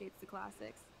appreciates the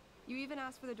classics. You even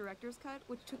asked for the director's cut,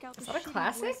 which took out the that a shitty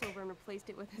classic? voiceover and replaced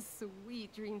it with a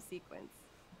sweet dream sequence.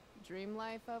 Dream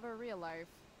life over real life.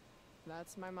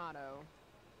 That's my motto.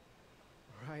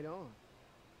 Right on.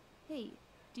 Hey,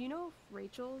 do you know if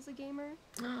Rachel is a gamer?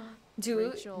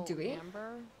 Rachel do we?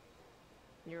 Amber?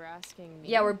 You're asking me?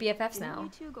 Yeah, we're BFFs Didn't now. you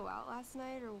two go out last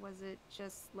night, or was it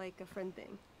just like a friend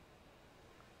thing?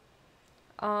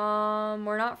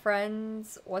 We're not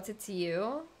friends. What's it to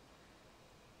you?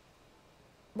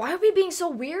 Why are we being so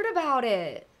weird about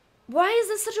it? Why is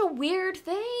this such a weird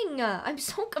thing? I'm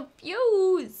so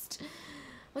confused.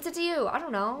 What's it to you? I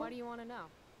don't know. What do you want to know?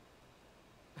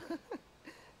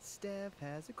 Steph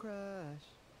has a crush.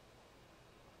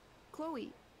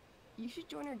 Chloe, you should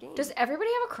join our game. Does everybody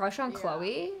have a crush on Yeah.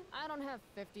 Chloe? I don't have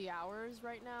 50 hours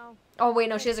right now. Oh, wait,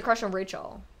 no, she has a crush on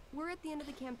Rachel. We're at the end of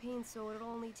the campaign, so it'll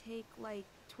only take like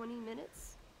 20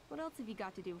 minutes. What else have you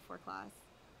got to do before class?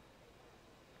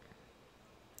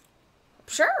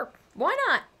 Sure, why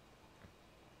not?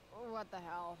 What the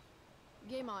hell?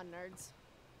 Game on, nerds.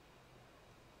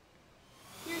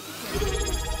 Here's the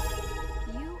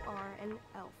question. You are an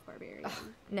elf barbarian.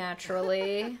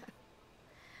 Naturally.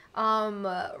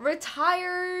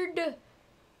 Retired.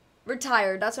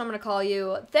 Retired, that's what I'm gonna call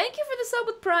you. Thank you for the sub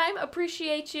with Prime.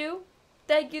 Appreciate you.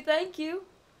 Thank you, thank you.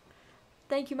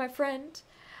 Thank you, my friend.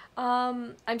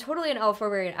 I'm totally an elf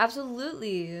barbarian.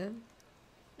 Absolutely.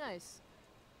 Nice.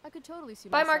 I could totally see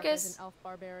Bye, myself Marcus. as an elf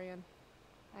barbarian.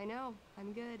 I know,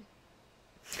 I'm good.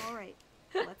 Alright,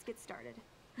 let's get started.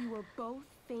 You were both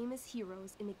famous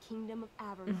heroes in the Kingdom of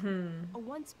Avernon, a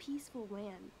once peaceful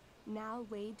land, now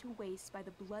laid to waste by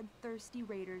the bloodthirsty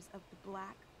raiders of the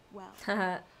Black Well.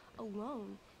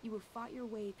 Alone, you have fought your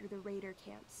way through the raider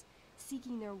camps,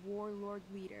 seeking their warlord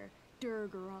leader,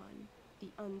 Durgaron, the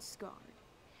Unscarred.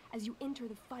 As you enter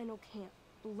the final camp,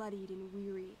 bloodied and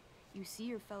weary, you see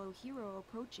your fellow hero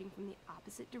approaching from the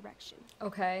opposite direction.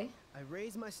 Okay. I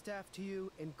raise my staff to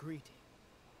you in greeting.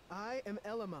 I am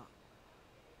Elamon,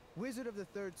 Wizard of the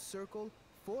Third Circle,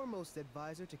 foremost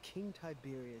advisor to King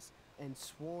Tiberius, and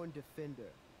sworn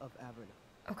defender of Avernon.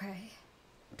 Okay.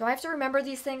 Do I have to remember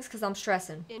these things? Because I'm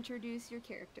stressing. Introduce your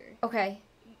character. Okay.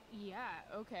 Yeah,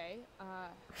 okay.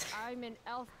 I'm an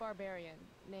elf barbarian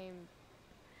named,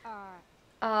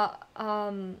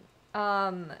 I'm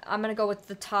gonna go with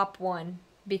the top one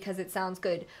because it sounds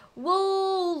good.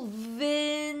 Wolvinet.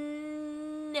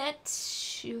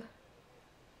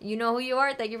 You know who you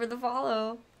are. Thank you for the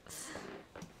follow.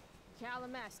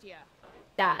 Calamastia.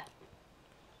 That.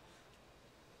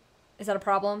 Is that a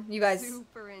problem? You guys.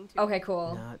 Super into Okay, it.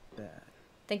 cool. Not bad.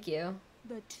 Thank you.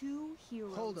 The two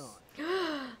heroes. Hold on.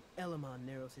 Elamon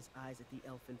narrows his eyes at the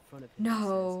elf in front of him. and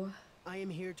No. says, I am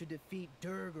here to defeat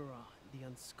Durgaron, the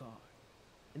Unscarred.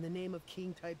 In the name of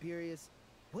King Tiberius,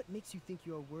 what makes you think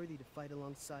you are worthy to fight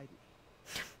alongside me?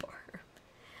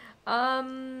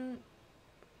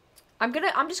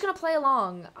 I'm just gonna play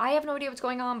along. I have no idea what's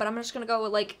going on, but I'm just gonna go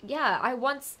with, like, yeah, I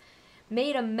once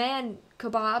made a man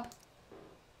kebab.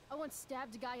 I once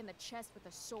stabbed a guy in the chest with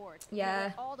a sword. Yeah. And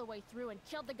went all the way through and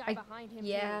killed the guy behind him.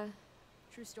 Yeah. Too.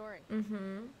 True story.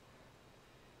 Mm-hmm.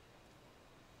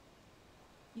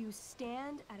 You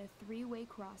stand at a three-way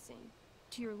crossing.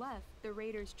 To your left, the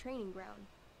raiders' training ground.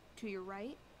 To your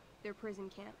right, their prison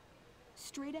camp.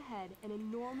 Straight ahead, an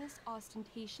enormous,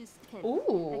 ostentatious tent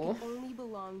Ooh. that can only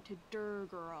belong to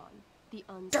Durgaron, the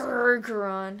Unscarred.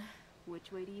 Durgaron.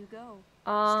 Which way do you go?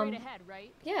 Straight ahead,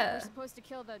 right? yeah. We're supposed to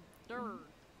kill the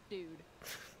dude.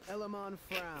 Elamon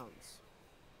frowns.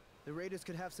 The raiders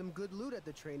could have some good loot at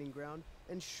the training ground,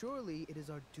 and surely it is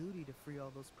our duty to free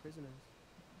all those prisoners.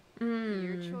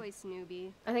 Your choice,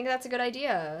 newbie. I think that's a good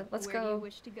idea. Let's Where go. do you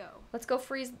wish to go? Let's go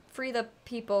free the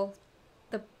people.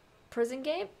 The prison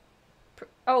game?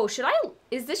 Oh, should I?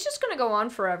 Is this just gonna go on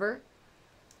forever?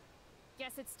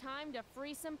 Guess it's time to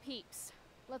free some peeps.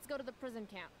 Let's go to the prison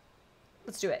camp.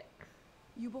 Let's do it.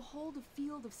 you behold a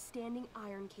field of standing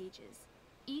iron cages,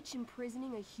 each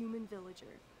imprisoning a human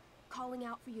villager, calling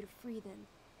out for you to free them.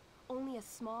 Only a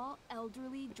small,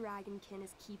 elderly dragonkin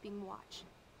is keeping watch.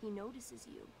 He notices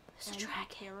you, and in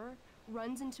terror,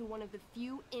 runs into one of the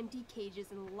few empty cages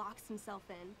and locks himself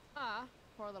in.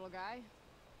 Poor little guy.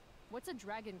 What's a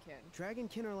dragonkin?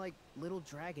 Dragonkin are like little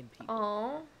dragon people.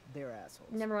 Aww. They're assholes.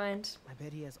 Never mind. I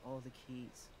bet he has all the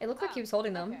keys. It looked like he was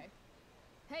holding them. Okay.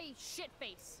 Hey,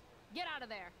 shitface! Get out of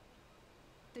there!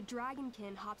 The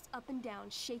dragonkin hops up and down,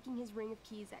 shaking his ring of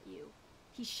keys at you.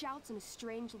 He shouts in a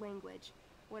strange language.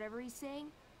 Whatever he's saying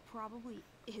probably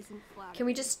isn't flattering. Can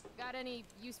we just... Got any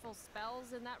useful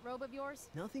spells in that robe of yours?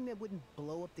 Nothing that wouldn't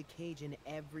blow up the cage and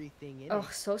everything in it. Oh,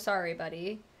 so sorry,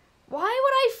 buddy. Why would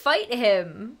I fight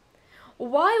him?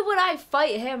 Why would I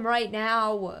fight him right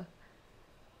now?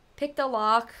 Pick the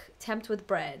lock, tempt with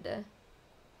bread.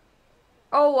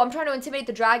 Oh, I'm trying to intimidate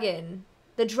the dragon.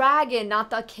 The dragon, not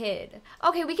the kid.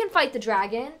 Okay, we can fight the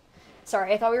dragon.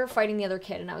 Sorry, I thought we were fighting the other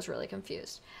kid and I was really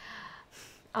confused.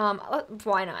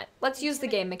 Why not? Let's use the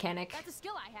game mechanic. That's a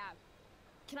skill I have.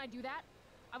 Can I do that?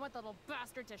 I want the little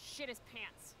bastard to shit his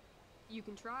pants. You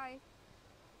can try.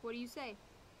 What do you say?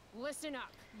 Listen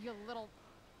up, you little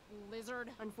lizard.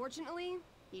 Unfortunately,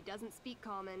 he doesn't speak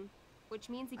common, which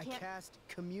means he can't... I cast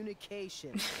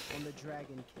communication on the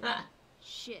dragonkin.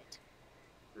 Shit.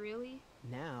 Really?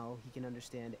 Now he can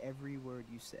understand every word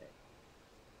you say.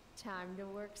 Time to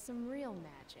work some real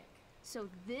magic. So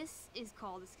this is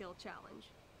called a skill challenge,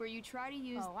 where you try to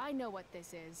use... Oh, I know what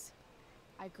this is.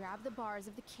 I grab the bars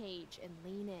of the cage and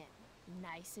lean in,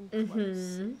 nice and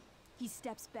close. He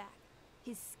steps back,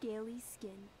 his scaly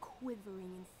skin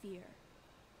quivering in fear.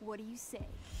 What do you say?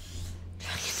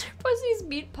 Pussy's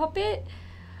meat puppet?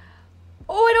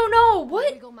 Oh, I don't know.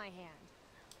 What? Wiggle my hand.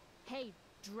 Hey,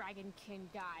 dragonkin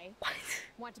guy. What?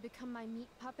 Want to become my meat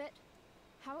puppet?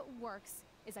 How it works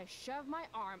is I shove my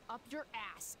arm up your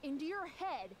ass into your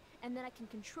head, and then I can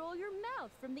control your mouth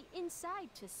from the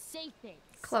inside to say things.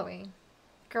 Chloe.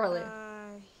 Girly.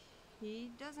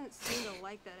 He doesn't seem to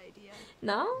like that idea.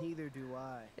 No? Neither do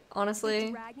I.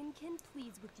 Honestly. The dragonkin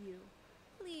pleads with you.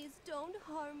 Please don't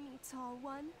harm me, tall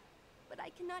one. But I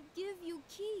cannot give you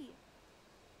key.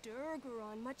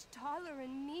 Durgaron much taller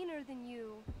and meaner than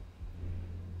you.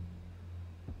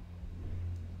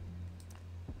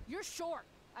 You're short,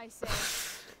 I say.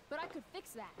 But I could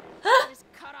fix that. I just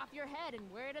cut off your head and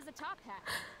wear it as a top hat.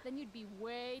 Then you'd be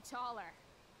way taller.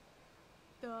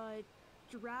 The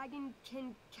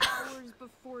dragonkin cowers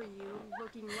before you,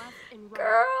 looking left and right.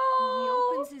 Girl.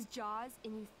 He opens his jaws,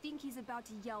 and you think he's about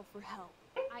to yell for help.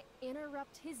 I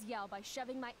interrupt his yell by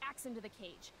shoving my axe into the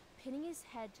cage, pinning his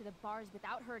head to the bars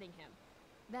without hurting him.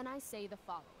 Then I say the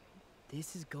following.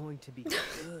 This is going to be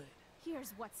good.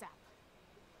 Here's what's up.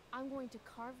 I'm going to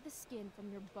carve the skin from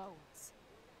your bones.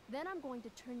 Then I'm going to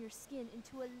turn your skin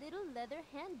into a little leather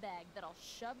handbag that I'll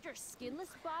shove your skinless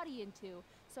body into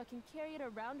so I can carry it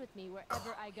around with me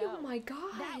wherever I go. Oh my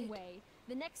god. That way,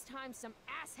 the next time some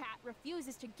asshat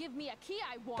refuses to give me a key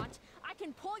I want, I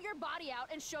can pull your body out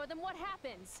and show them what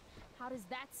happens. How does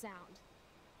that sound?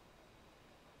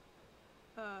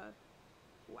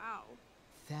 Wow.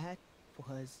 That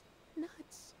was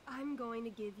nuts. I'm going to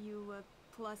give you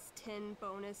a +10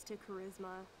 bonus to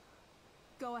charisma.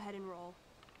 Go ahead and roll.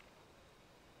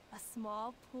 A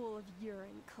small pool of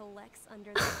urine collects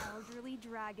under the elderly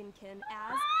dragonkin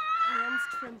as, hands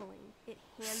trembling, it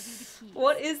hands you the keys.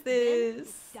 What is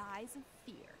this? Then it dies of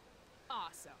fear.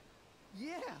 Awesome.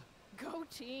 Yeah. Go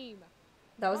team.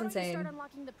 That was Why don't you insane. start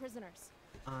unlocking the prisoners?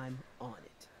 I'm on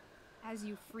it. As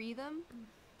you free them,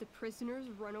 the prisoners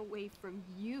run away from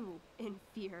you in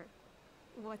fear.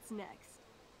 What's next?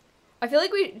 I feel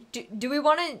like we do we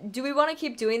want to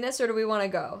keep doing this or do we want to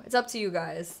go? It's up to you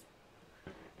guys.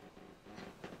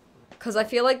 Cuz I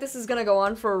feel like this is going to go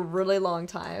on for a really long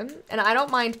time and I don't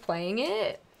mind playing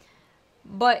it.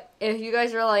 But if you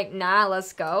guys are like, "Nah,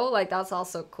 let's go." Like that's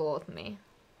also cool with me.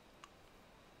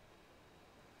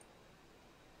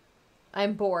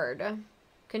 I'm bored.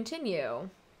 Continue.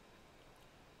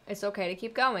 It's okay to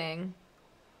keep going.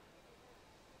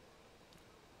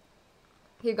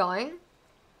 Keep going.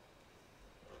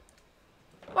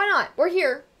 Why not? We're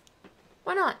here.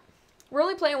 Why not? We're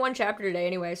only playing one chapter today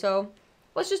anyway, so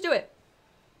let's just do it.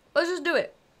 Let's just do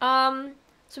it. So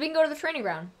we can go to the training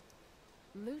ground.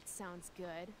 Loot sounds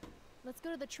good. Let's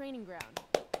go to the training ground.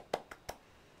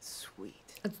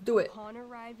 Sweet. Let's do it. Upon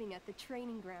arriving at the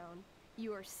training ground,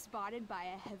 you are spotted by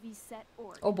a heavy-set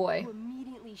orc. Oh boy. Who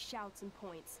immediately shouts and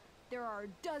points. There are a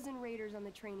dozen raiders on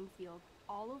the training field,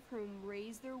 all of whom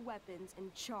raise their weapons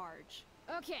and charge.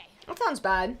 Okay. That sounds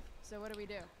bad. So what do we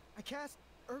do? I cast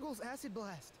Urgel's acid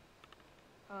blast.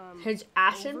 His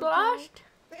acid overkill? blast?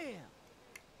 Bam!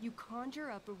 You conjure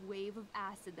up a wave of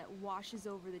acid that washes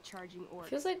over the charging orc.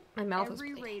 Feels like my mouth was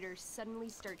Every bleeding. raider suddenly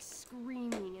starts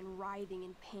screaming and writhing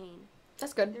in pain.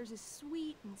 That's good. There's a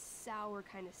sweet and sour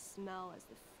kind of smell as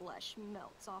the flesh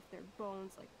melts off their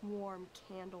bones like warm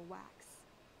candle wax.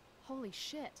 Holy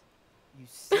shit. You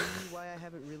see why I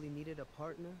haven't really needed a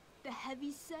partner? The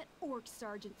heavy-set orc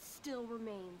sergeant still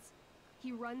remains.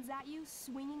 He runs at you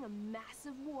swinging a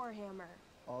massive warhammer.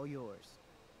 All yours.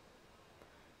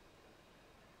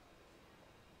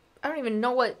 I don't even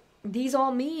know what these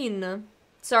all mean.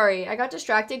 Sorry, I got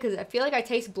distracted because I feel like I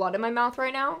taste blood in my mouth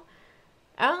right now.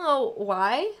 I don't know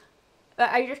why, but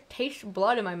I just taste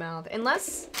blood in my mouth.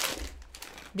 Unless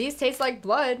these taste like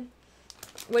blood,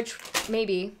 which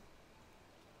maybe.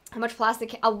 How much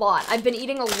plastic? A lot. I've been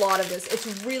eating a lot of this.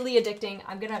 It's really addicting.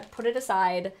 I'm gonna put it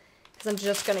aside because I'm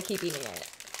just gonna keep eating it.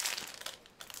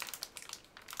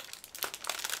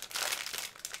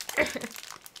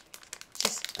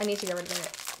 I need to get rid of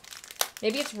it.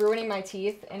 Maybe it's ruining my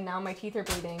teeth and now my teeth are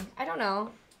bleeding. I don't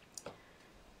know.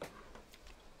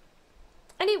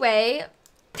 Anyway.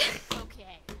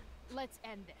 Okay, let's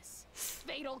end this.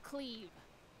 Fatal cleave.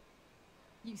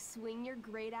 You swing your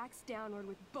great axe downward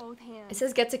with both hands. It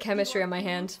says get to chemistry on my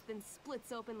hand. Then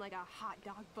splits open like a hot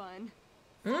dog bun.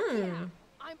 Mmm.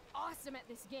 I'm awesome at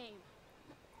this game.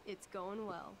 It's going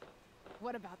well.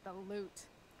 What about the loot?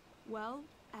 Well,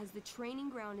 as the training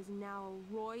ground is now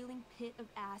a roiling pit of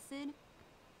acid,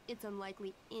 it's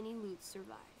unlikely any loot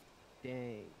survived.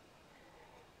 Dang.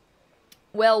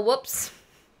 Well, whoops.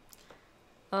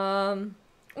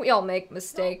 We all make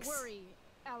mistakes. Don't worry,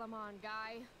 Elamon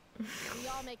guy. We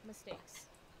all make mistakes.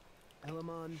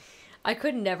 Elamon. I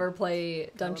could never play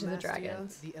Dungeons and Elamastia,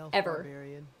 Dragons. the elf Ever.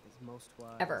 barbarian, is most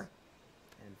wise Ever.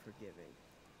 and forgiving.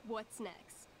 What's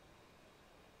next?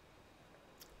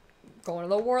 Going to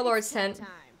the warlord's It's tent. time.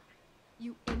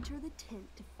 You enter the tent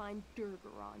to find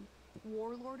Durgaron,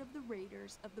 warlord of the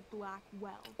raiders of the Black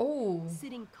Well. Oh.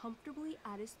 Sitting comfortably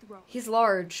at his throne. He's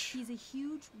large. He's a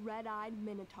huge red-eyed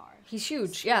minotaur. He's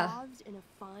huge, yeah. Swathed in a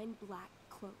fine black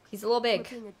cloak. He's a little big.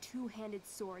 Gripping a two-handed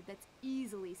sword that's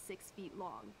easily 6 feet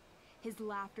long. His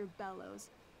laughter bellows.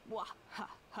 Wah ha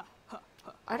ha ha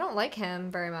ha. I don't like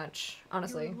him very much,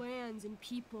 honestly. Your lands and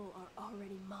people are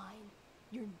already mine.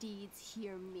 Your deeds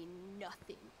here mean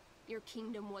nothing. Your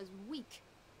kingdom was weak.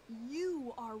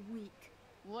 You are weak.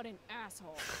 What an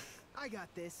asshole. I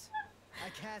got this. I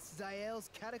cast Zael's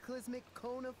cataclysmic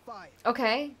cone of fire.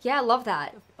 Okay, yeah, I love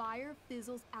that. The fire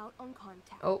fizzles out on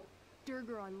contact. Oh.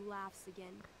 Durgaron laughs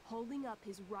again, holding up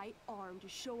his right arm to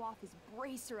show off his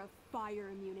bracer of fire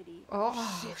immunity.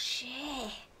 Oh,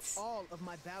 shit. All of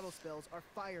my battle spells are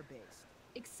fire-based.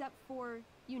 Except for,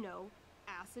 you know,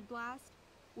 Acid Blast,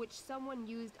 which someone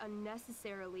used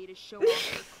unnecessarily to show off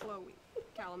for Chloe.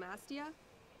 Calamastia?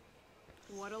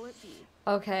 What'll it be?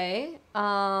 Okay,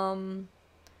 oh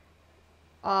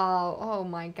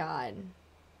my god.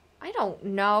 I don't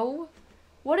know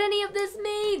what any of this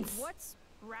means. What's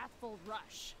Wrathful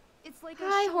Rush? It's like Hi,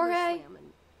 a shoulder Jorge. slam,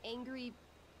 an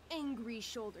angry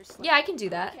shoulder slam. Yeah, I can do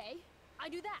that. Okay, I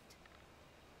do that.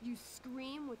 You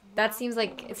scream with That seems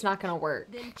like wrathful it's not gonna rage,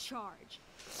 work. Then charge.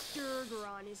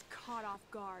 Durgaron is caught off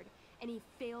guard, and he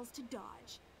fails to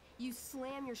dodge. You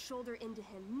slam your shoulder into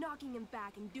him, knocking him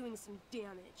back and doing some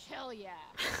damage. Hell yeah.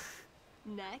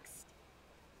 Next.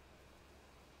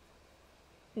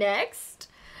 Next.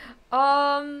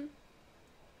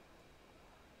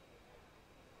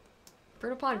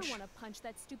 Brutal punch. I want to punch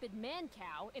that stupid man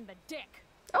cow in the dick.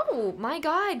 Oh my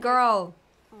god, girl.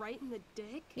 Right in the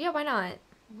dick? Yeah, why not?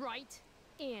 Right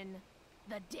in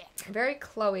the dick. Very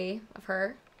Chloe of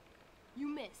her. You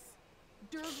miss.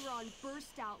 Durgaron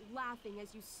bursts out laughing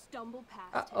as you stumble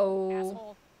past Uh-oh. him.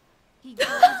 Asshole. He goes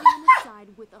you in the side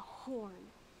with a horn.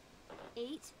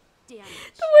 8 damage.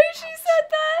 The way she said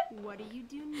that. What do you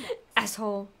do next?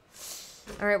 Asshole.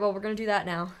 Alright, well, we're gonna do that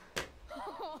now.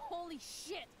 Holy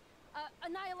shit.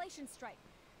 Annihilation Strike.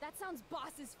 That sounds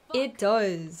boss as fuck. It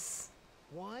does.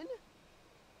 1?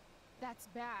 That's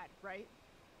bad, right?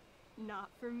 Not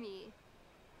for me.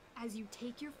 As you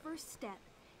take your first step,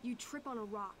 you trip on a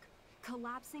rock,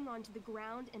 collapsing onto the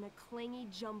ground in a clangy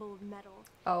jumble of metal.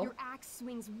 Oh. Your axe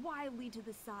swings wildly to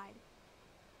the side.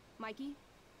 Mikey,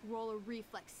 roll a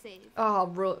reflex save.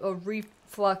 Oh, a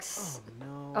reflux. Oh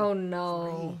no. Oh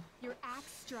no. Your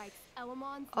axe strikes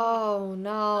Elamon's Oh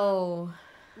no.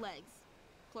 legs,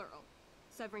 plural,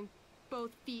 severing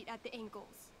both feet at the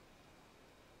ankles.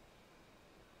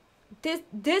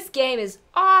 This game is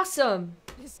awesome.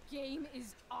 This game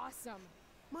is awesome.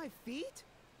 My feet?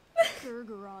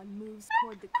 Durgaron moves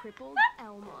toward the crippled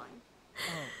Elmon.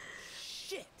 Oh,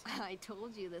 shit! I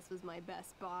told you this was my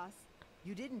best boss.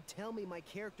 You didn't tell me my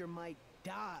character might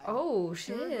die. Oh,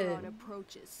 shit. Durgaron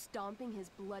approaches, stomping his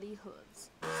bloody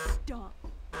hooves. Stomp.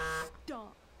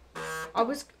 Stomp.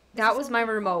 That was my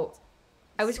remote.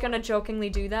 I was gonna jokingly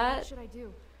do that. What should I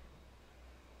do?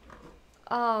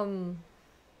 I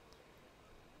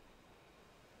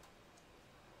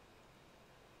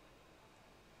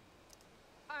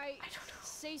don't know.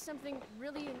 Say something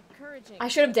really encouraging. I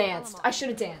should have danced. I should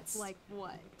have danced. Like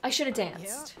what? I should have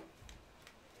danced. Yeah?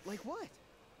 Like what?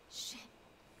 Shit.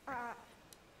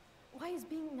 Why is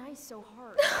being nice so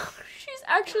hard? She's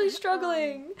actually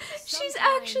struggling. She's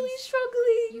actually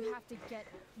struggling. You have to get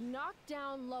knocked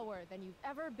down lower than you've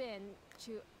ever been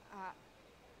to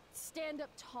stand up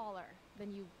taller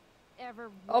than you ever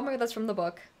were. Oh my god, that's from the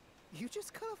book. You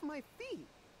just cut off my feet.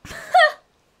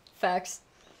 Facts.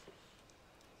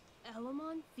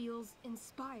 Elmon feels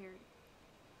inspired.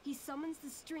 He summons the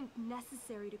strength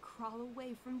necessary to crawl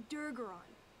away from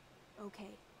Durgaron.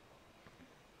 Okay.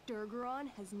 Durgaron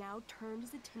has now turned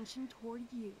his attention toward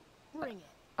you. Bring it.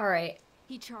 Alright.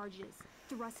 He charges,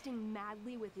 thrusting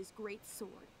madly with his great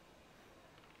sword.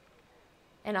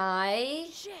 And I...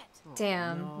 Shit!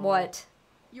 Damn, no. what?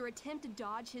 Your attempt to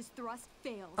dodge his thrust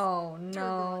fails. Oh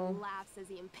no. Durgaron laughs as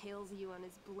he impales you on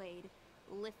his blade,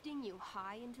 lifting you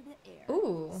high into the air.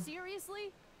 Ooh.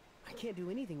 Seriously? I can't do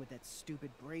anything with that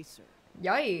stupid bracer.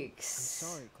 Yikes. I'm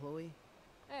sorry, Chloe.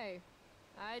 Hey,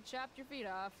 I chopped your feet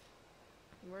off.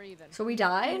 We're even. So we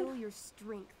died? Feel your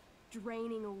strength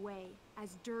draining away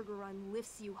as Durgaron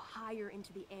lifts you higher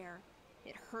into the air.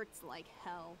 It hurts like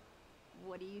hell.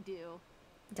 What do?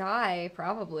 Die,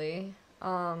 probably.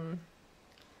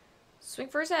 Swing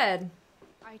for his head.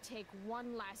 I take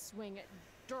one last swing at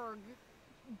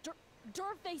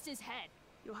Durface's head.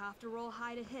 You'll have to roll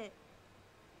high to hit.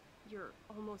 You're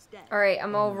almost dead. Alright,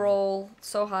 I'm gonna roll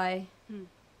so high. 11.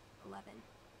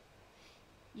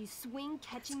 You swing,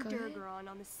 catching Durgaron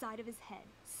on the side of his head,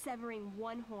 severing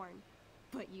one horn,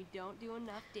 but you don't do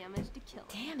enough damage to kill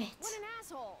him. Damn it. What an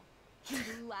asshole! He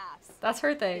laughs. That's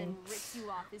her thing. Then rips you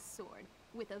off his sword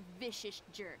with a vicious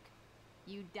jerk.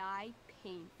 You die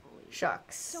painfully.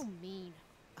 Shucks. So mean.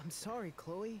 I'm sorry,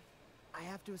 Chloe. I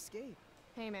have to escape.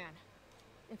 Hey man,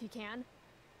 if you can,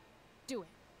 do it.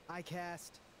 I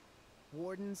cast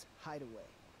Warden's Hideaway.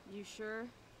 You sure?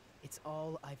 It's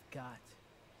all I've got.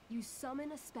 You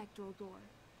summon a spectral door,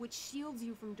 which shields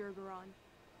you from Durgaron.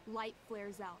 Light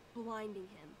flares out, blinding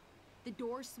him. The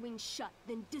door swings shut,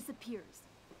 then disappears.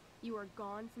 You are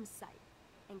gone from sight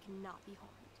and cannot be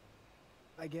harmed.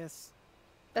 I guess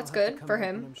That's I'll have to good come for back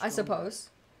when him, I'm I stronger. suppose.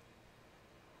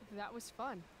 That was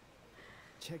fun.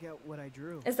 Check out what I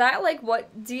drew. Is that like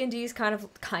what D&D's kind of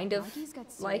Lucky's got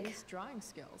like? serious drawing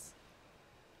skills.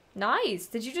 Nice.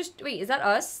 Did you just wait? Is that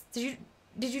us? Did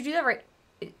you do that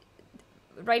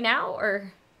right now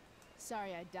or?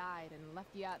 Sorry I died and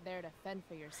left you out there to fend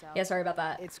for yourself. Yeah, sorry about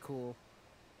that. It's cool.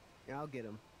 I'll get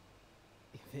him.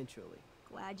 Eventually.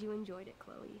 Glad you enjoyed it,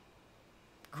 Chloe.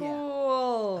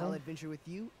 Cool. Yeah. I'll adventure with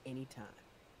you anytime.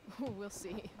 We'll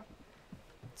see.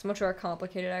 It's much more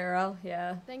complicated IRL.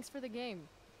 Yeah. Thanks for the game,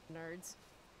 nerds.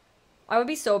 I would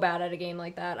be so bad at a game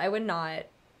like that. I would not.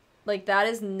 Like that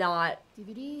is not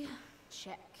DVD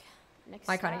check. Next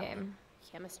my kind of up, game.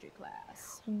 Chemistry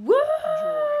class. Woo!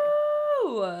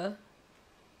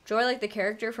 Joy, like the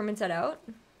character from Inside Out.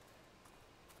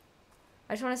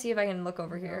 I just want to see if I can look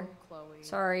over here. Chloe.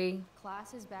 Sorry.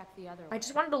 Class is back the other way. I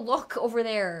just wanted to look over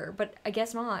there, but I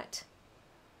guess not.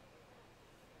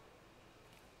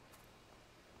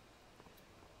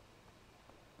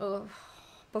 Ugh.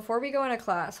 Before we go into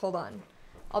class, hold on.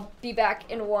 I'll be back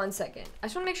in 1 second. I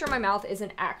just want to make sure my mouth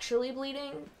isn't actually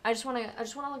bleeding. I just want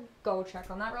to go check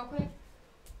on that real quick.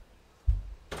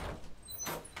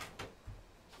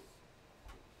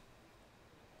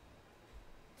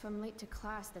 If I'm late to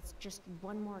class, that's just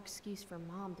one more excuse for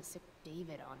Mom to sick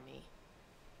David on me.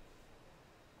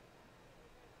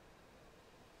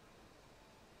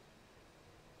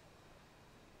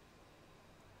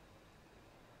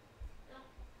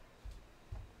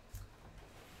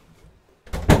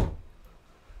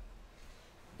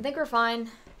 I think we're fine.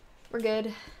 We're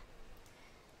good.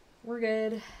 We're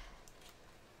good.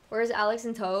 Where's Alex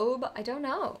and Tobe? I don't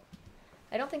know.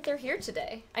 I don't think they're here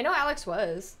today. I know Alex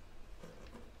was.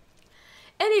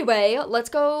 Anyway, let's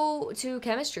go to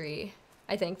chemistry.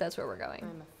 I think that's where we're going.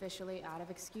 I'm officially out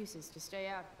of excuses to stay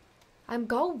out. I'm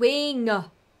going.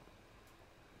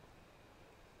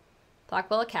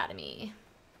 Blackwell Academy.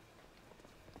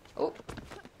 Oh.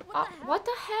 What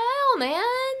the hell,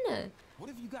 man? What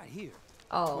have you got here?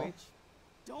 Oh. Twitch?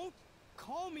 Don't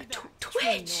call me that.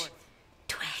 Twitch.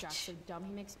 Jack's so dumb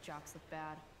he makes jocks look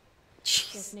bad.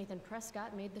 Jeez. Guess Nathan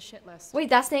Prescott made the shit list. Wait,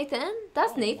 that's Nathan?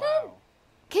 That's Nathan? Wow.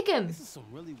 Kick him. This is some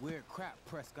really weird crap,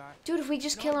 Prescott. Dude, if we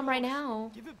just kill him right now.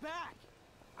 Give it back.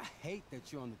 I hate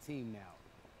that you're on the team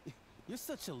now. You're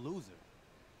such a loser.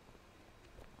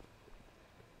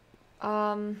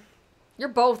 You're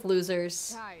both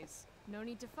losers. Guys, no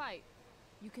need to fight.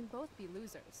 You can both be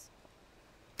losers.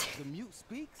 The mute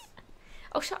speaks?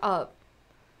 Oh, shut up.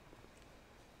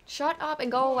 Shut up and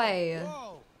go away.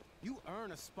 Whoa! You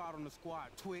earn a spot on the squad,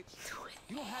 Twitch.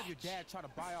 You don't have your dad try to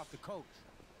buy off the coach.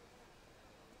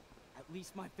 At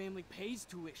least my family pays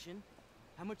tuition.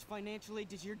 How much financial aid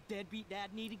does your deadbeat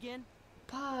dad need again?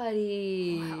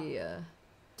 Buddy. Wow.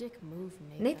 Dick move,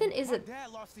 Nathan. Nathan is My a...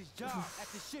 dad lost his job at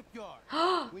the shipyard.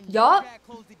 When your Yup. dad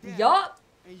closed it down. Yup.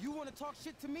 And you want to talk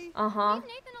shit to me? Uh-huh. Leave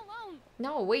Nathan alone.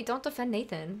 No, wait, don't defend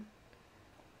Nathan.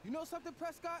 You know something,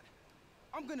 Prescott?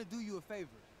 I'm gonna do you a favor.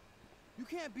 You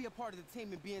can't be a part of the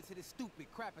team and be into this stupid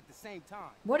crap at the same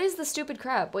time. What is the stupid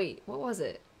crap? Wait, what was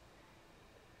it?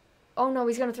 Oh no,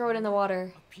 he's gonna throw it in the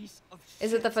water. A piece of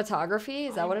Is it the photography?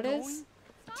 Is that what it is?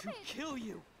 to kill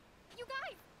you. You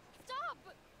guys, stop!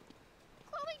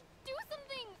 Chloe, do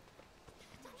something!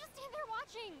 Don't just stand there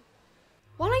watching.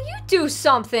 Why don't you do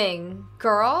something,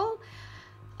 girl?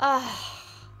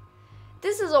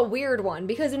 This is a weird one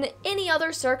because in any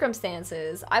other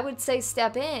circumstances, I would say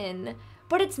step in,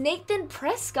 but it's Nathan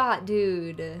Prescott,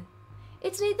 dude.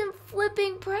 It's Nathan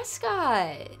flipping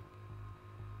Prescott.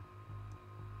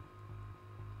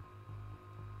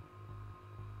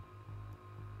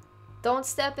 Don't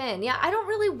step in. Yeah, I don't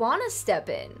really want to step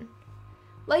in.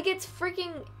 Like, it's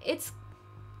freaking, it's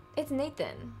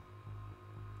Nathan.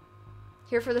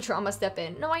 Here for the drama, step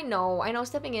in. No, I know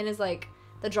stepping in is like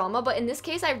the drama, but in this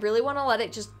case, I really want to let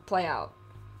it just play out.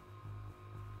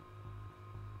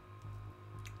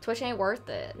 Twitch ain't worth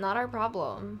it. Not our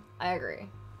problem. I agree.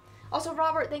 Also,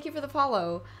 Robert, thank you for the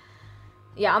follow.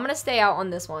 Yeah, I'm gonna stay out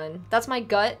on this one. That's my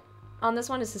gut on this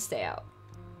one, is to stay out.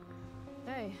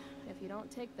 Hey, if you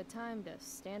don't take the time to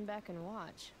stand back and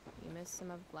watch, you miss some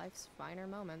of life's finer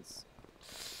moments.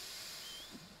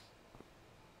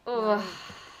 Ugh.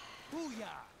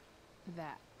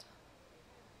 That.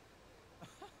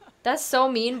 That's so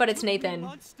mean, but it's Nathan.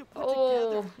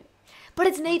 Oh. But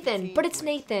it's Nathan. But it's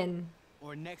Nathan.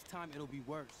 Or next time it'll be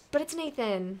worse. But it's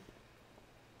Nathan.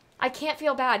 I can't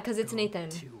feel bad because it's Nathan.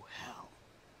 To hell.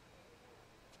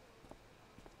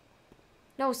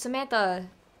 No, Samantha.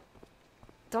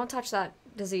 Don't touch that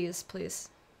disease, please.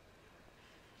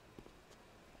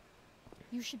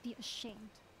 You should be ashamed.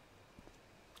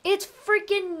 It's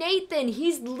freaking Nathan.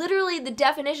 He's literally the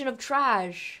definition of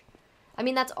trash. I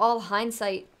mean, that's all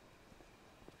hindsight.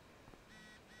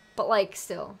 But, like,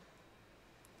 still.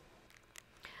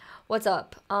 What's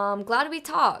up? Glad we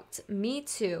talked. Me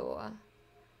too.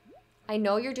 I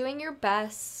know you're doing your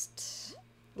best.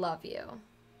 Love you.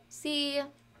 See?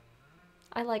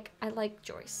 I like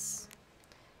Joyce.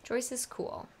 Joyce is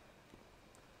cool.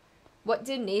 What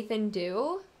did Nathan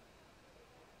do?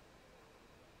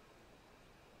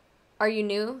 Are you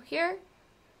new here?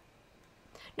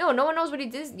 No, no one knows what he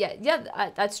did yet.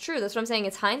 Yeah, that's true. That's what I'm saying.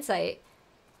 It's hindsight.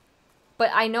 But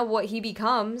I know what he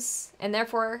becomes, and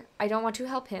therefore I don't want to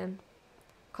help him.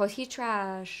 'Cause he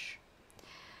trash.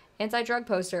 Anti-drug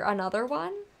poster. Another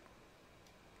one?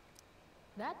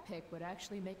 That pic would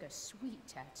actually make a sweet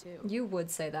tattoo. You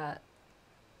would say that.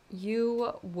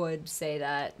 You would say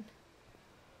that.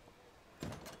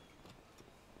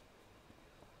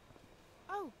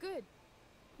 Oh, good.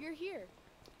 You're here.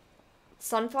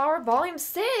 Sunflower Volume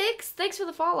 6. Thanks for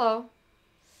the follow.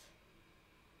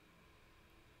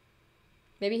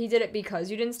 Maybe he did it because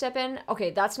you didn't step in.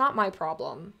 Okay, that's not my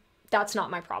problem. That's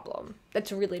not my problem.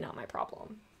 That's really not my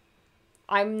problem.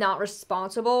 I'm not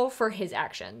responsible for his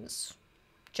actions.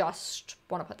 Just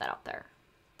want to put that out there.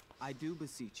 I do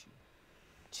beseech you,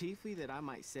 chiefly that I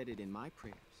might set it in my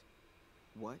prayers.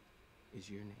 What is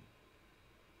your name?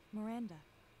 Miranda.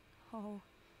 Oh,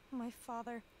 my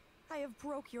father, I have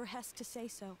broke your hest to say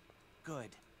so. Good.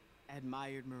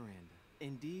 Admired Miranda,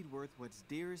 indeed worth what's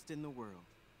dearest in the world.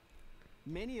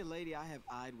 Many a lady I have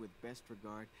eyed with best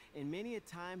regard, and many a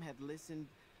time have listened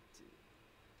to...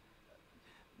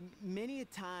 Many a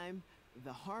time,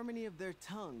 the harmony of their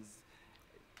tongues...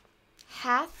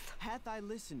 Hath I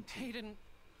listened to. Hayden,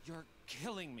 you're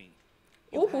killing me.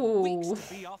 You've had weeks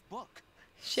to be off book.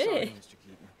 Shit. Sorry, Mr.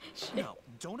 Keaton. No,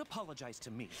 don't apologize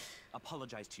to me.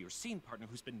 Apologize to your scene partner,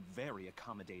 who's been very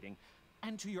accommodating,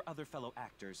 and to your other fellow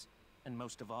actors, and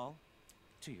most of all,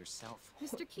 to yourself.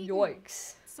 Mr. Keaton.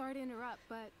 Yikes. Sorry to interrupt,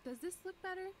 but does this look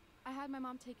better? I had my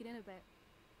mom take it in a bit.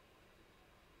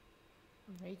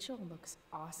 Rachel looks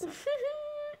awesome.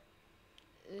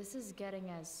 This is getting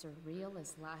as surreal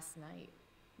as last night.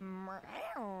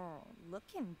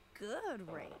 Looking good,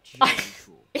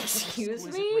 Rachel. Excuse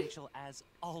Exquisite me? Rachel, as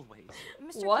always.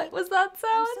 Mr. What Keaton, was that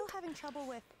sound? I'm still having trouble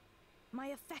with my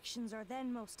affections are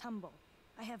then most humble.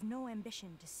 I have no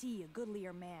ambition to see a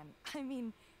goodlier man. I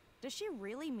mean, does she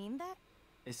really mean that?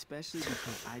 Especially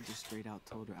because I just straight out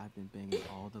told her I've been banging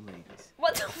all the ladies.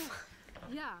 What the fuck?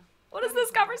 Yeah. What is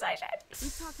this conversation?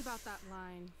 We've talked about that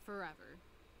line forever.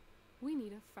 We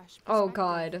need a fresh perspective. Oh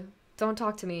god. Don't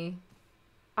talk to me.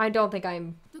 I don't think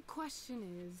I'm... The question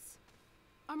is,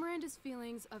 are Miranda's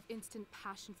feelings of instant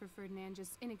passion for Ferdinand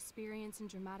just inexperience in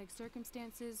dramatic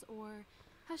circumstances, or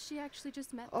has she actually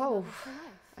just met the love of her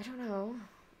life? I don't know.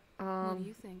 What do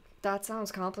you think? That sounds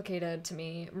complicated to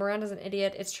me. Miranda's an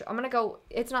idiot. It's true. I'm gonna go...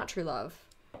 It's not true love.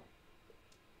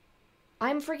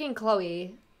 I'm freaking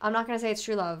Chloe. I'm not gonna say it's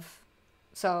true love.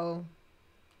 So...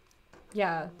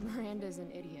 Yeah. Miranda's an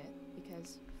idiot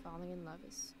because falling in love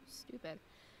is stupid.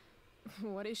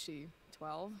 What is she,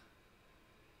 12?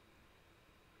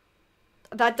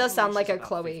 That does sound She's like a about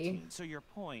Chloe. 15, so your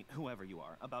point, whoever you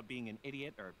are, about being an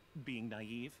idiot or being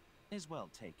naive is well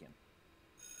taken.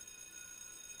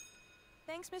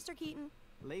 Thanks, Mr. Keaton.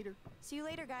 Later. See you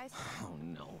later, guys. Oh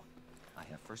no. I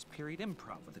have first period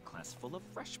improv with a class full of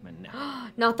freshmen now.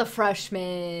 Not the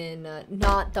freshman.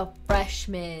 Not the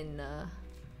freshman.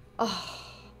 Oh.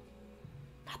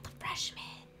 Not the freshman.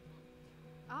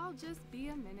 I'll just be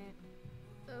a minute.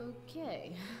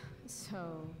 Okay,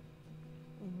 so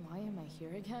why am I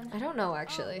here again? I don't know,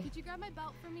 actually. Oh, could you grab my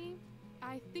belt for me?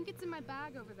 I think it's in my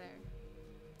bag over there.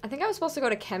 I think I was supposed to go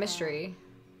to chemistry.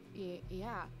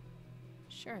 Yeah,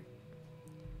 sure.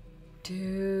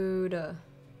 Dude.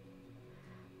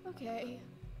 Okay,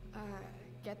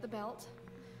 get the belt.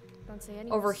 Don't say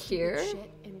any Over stupid here?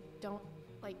 shit and don't,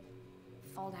 like,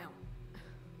 fall down.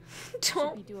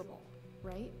 Don't. Should be doable,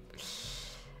 right?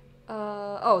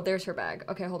 Oh, there's her bag.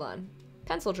 Okay, hold on.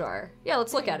 Pencil jar. Yeah,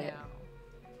 let's look Hey at it.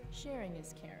 now. Sharing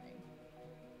is caring.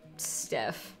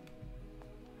 Steph.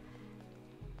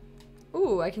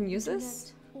 Ooh, I can use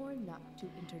this? Or not to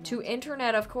internet. To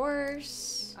internet, of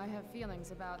course. I have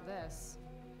feelings about this.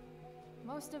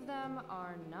 Most of them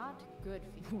are not good.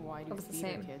 Why do That was the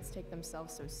theater same. kids take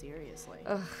themselves so seriously?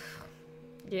 Ugh.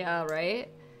 Yeah, right?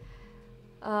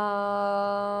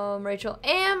 Rachel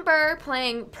Amber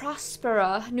playing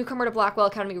Prospera, newcomer to Blackwell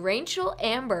Academy. Rachel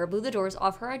Amber blew the doors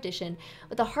off her audition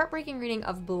with a heartbreaking reading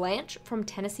of Blanche from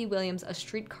Tennessee Williams' A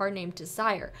Streetcar Named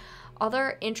Desire.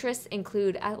 Other interests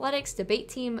include athletics, debate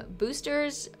team,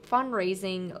 boosters,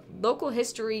 fundraising, local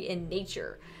history, and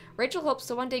nature. Rachel hopes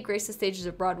to one day grace the stages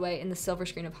of Broadway and the silver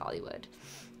screen of Hollywood.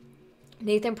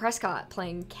 Nathan Prescott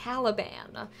playing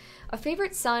Caliban, a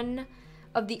favorite son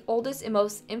of the oldest and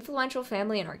most influential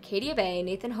family in Arcadia Bay.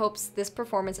 Nathan hopes this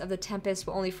performance of The Tempest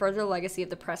will only further the legacy of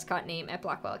the Prescott name at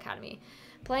Blackwell Academy.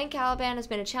 Playing Caliban has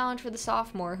been a challenge for the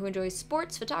sophomore who enjoys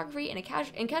sports, photography, and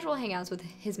casual hangouts with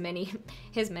his many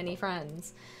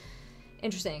friends.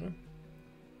 Interesting.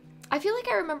 I feel like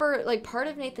I remember, like, part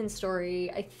of Nathan's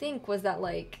story, I think, was that,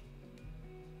 like,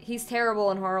 he's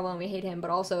terrible and horrible and we hate him, but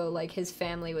also, like, his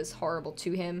family was horrible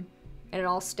to him. And it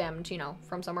all stemmed, you know,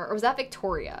 from somewhere. Or was that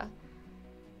Victoria?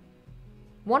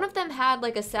 One of them had,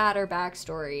 like, a sadder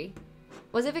backstory.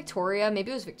 Was it Victoria?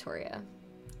 Maybe it was Victoria.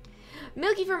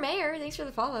 Milky for Mayor, thanks for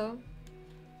the follow.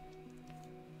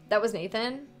 That was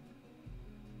Nathan?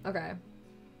 Okay.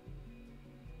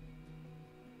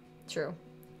 True.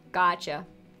 Gotcha.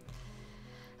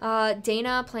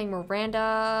 Dana playing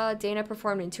Miranda. Dana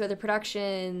performed in 2 other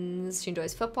productions. She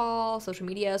enjoys football, social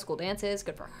media, school dances.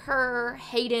 Good for her.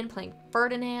 Hayden playing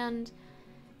Ferdinand.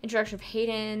 Introduction of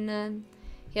Hayden.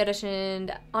 He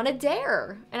auditioned on a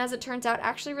dare, and as it turns out,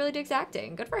 actually really digs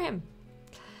acting. Good for him.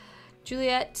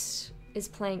 Juliet is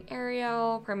playing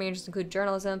Ariel. Primary interests include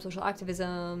journalism, social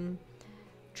activism.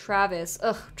 Travis.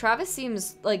 Ugh, Travis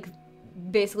seems like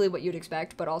basically what you'd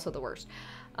expect, but also the worst.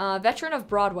 Veteran of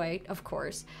Broadway, of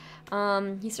course.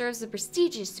 He serves the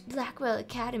prestigious Blackwell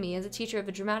Academy as a teacher of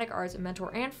the dramatic arts, a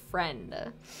mentor, and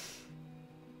friend.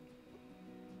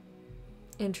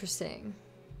 Interesting.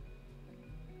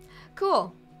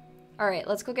 Cool. Alright,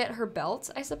 let's go get her belt,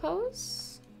 I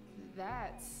suppose.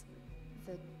 That's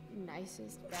the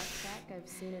nicest backpack I've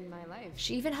seen in my life.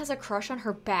 She even has a crush on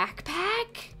her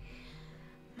backpack?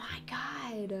 My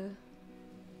god.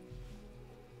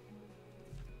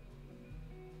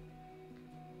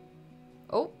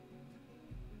 Oh.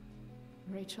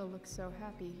 Rachel looks so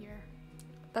happy here.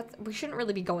 We shouldn't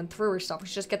really be going through her stuff. We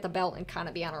should just get the belt and kind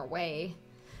of be on our way.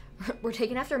 We're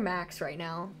taking after Max right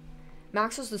now.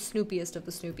 Max was the snoopiest of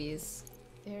the Snoopies.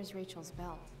 There's Rachel's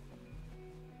belt.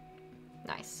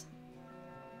 Nice.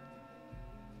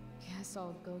 Guess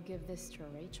I'll go give this to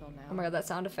Rachel now. Oh my god, that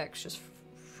sound effects just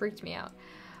freaked me out.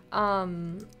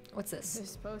 What's this?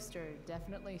 This poster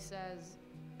definitely says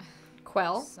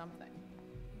Quell? something.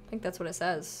 I think that's what it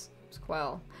says. It's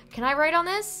Quell. Can I write on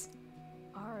this?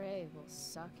 RA will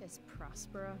suck as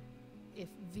Prospera. If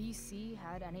VC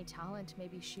had any talent,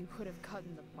 maybe she would have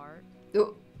gotten the part.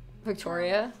 Ooh,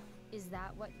 Victoria? Is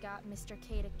that what got Mr.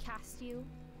 K to cast you?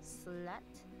 Slut?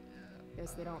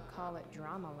 Guess they don't call it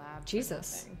Drama Lab.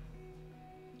 Jesus.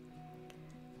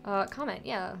 Comment,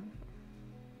 yeah.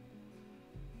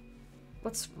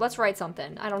 Let's write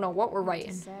something. I don't know what we're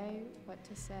writing. What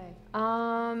to say?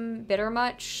 Bitter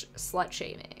much? Slut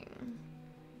shaming.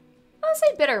 I'll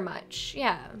say bitter much,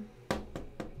 yeah.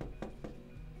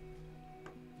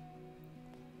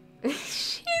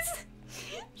 she's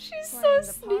so Playing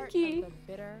the part sneaky. of the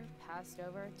bitter, passed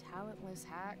over, talentless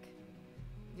hack.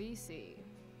 VC.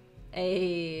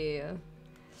 Hey.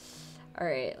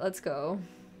 Alright, let's go.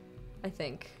 I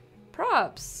think.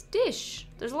 Props. Dish.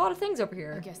 There's a lot of things over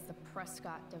here. I guess the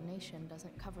Prescott donation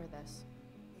doesn't cover this.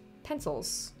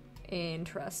 Pencils.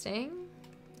 Interesting.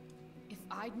 If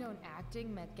I'd known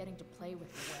acting meant getting to play with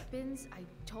weapons, I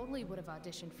totally would have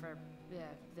auditioned for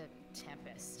the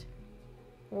Tempest.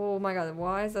 Oh my god,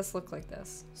 why does this look like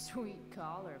this? Sweet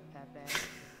collar, Pepe.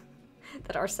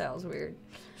 That art style's weird.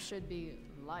 Should be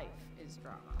life is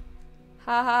drama.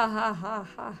 Ha ha ha ha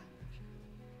ha.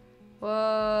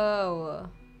 Whoa.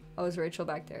 Oh, is Rachel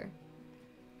back there?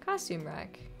 Costume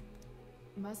rack.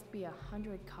 Must be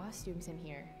 100 costumes in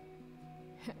here.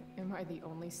 Am I the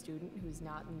only student who's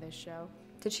not in this show?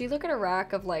 Did she look at a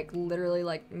rack of like literally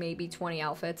like maybe 20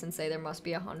 outfits and say there must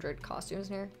be 100 costumes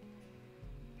in here?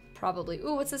 Probably.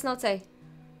 Ooh, what's this note say?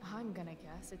 I'm gonna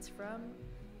guess it's from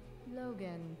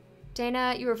Logan.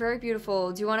 Dana, you are very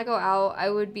beautiful. Do you want to go out? I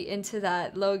would be into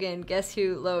that. Logan, guess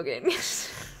who? Logan.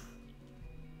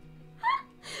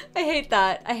 I hate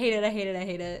that. I hate it. I hate it. I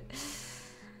hate it.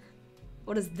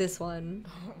 What is this one?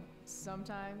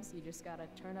 Sometimes you just gotta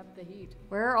turn up the heat.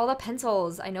 Where are all the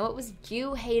pencils? I know it was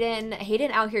you, Hayden.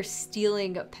 Hayden out here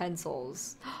stealing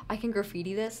pencils. I can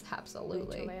graffiti this?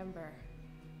 Absolutely. Rachel Amber,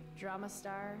 drama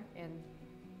star and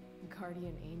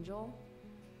guardian angel.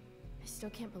 I still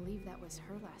can't believe that was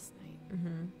her last night.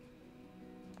 Mm-hmm.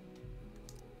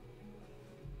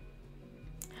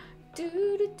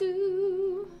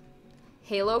 Do-do-do.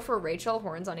 Halo for Rachel,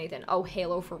 horns on Nathan. Oh,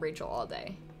 Halo for Rachel all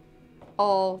day.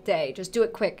 All day. Just do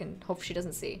it quick and hope she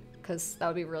doesn't see. Because that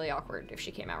would be really awkward if she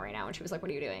came out right now and she was like,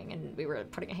 what are you doing? And we were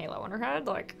putting a halo on her head.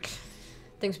 Like,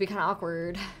 things would be kind of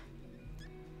awkward.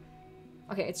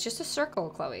 Okay, it's just a circle,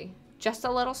 Chloe. Just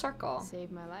a little circle.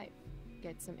 Save my life.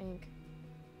 Get some ink.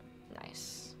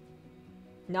 Nice.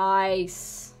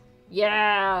 Nice.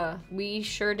 Yeah, we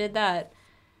sure did that.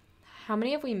 How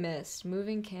many have we missed?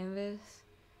 Moving canvas?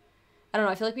 I don't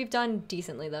know. I feel like we've done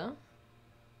decently, though.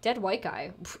 Dead white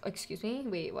guy. Excuse me?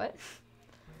 Wait, what?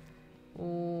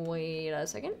 Wait a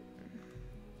second.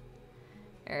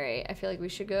 Alright, I feel like we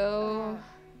should go...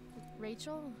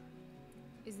 Rachel?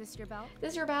 Is this your belt?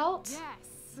 This is your belt?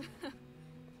 Yes.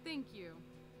 Thank you.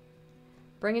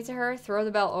 Bring it to her, throw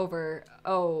the belt over.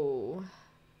 Oh.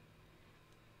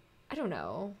 I don't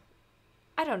know.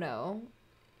 I don't know.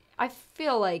 I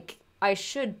feel like I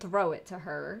should throw it to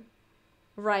her.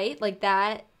 Right? Like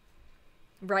that.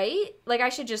 Right? Like I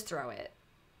should just throw it.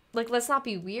 Like, let's not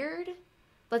be weird.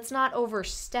 Let's not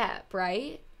overstep,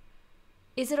 right?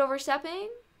 Is it overstepping?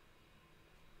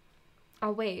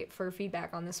 I'll wait for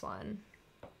feedback on this one.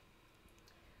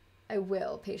 I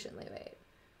will patiently wait.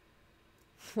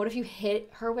 What if you hit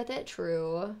her with it?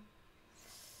 True.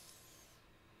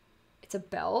 It's a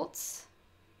belt.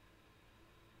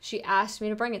 She asked me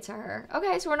to bring it to her.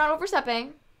 Okay, so we're not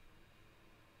overstepping.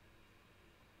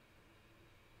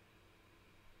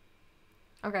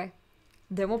 Okay.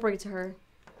 Then we'll bring it to her.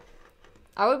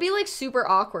 I would be like super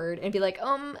awkward and be like,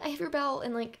 I have your belt,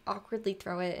 and like awkwardly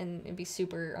throw it, and it'd be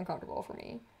super uncomfortable for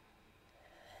me.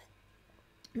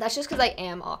 That's just because I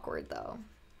am awkward though.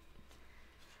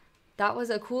 That was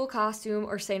a cool costume,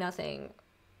 or say nothing.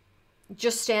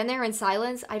 Just stand there in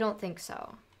silence? I don't think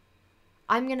so.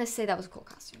 I'm gonna say that was a cool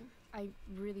costume. I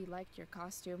really liked your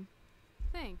costume.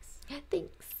 Thanks.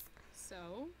 Thanks.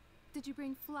 So, did you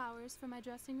bring flowers for my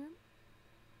dressing room?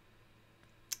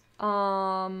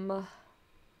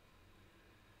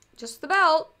 Just the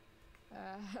belt.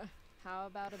 How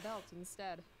about a belt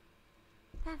instead?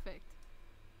 Perfect.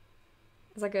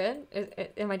 Is that good?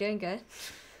 Am I doing good?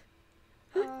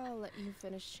 I'll let you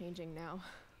finish changing now.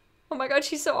 Oh my god,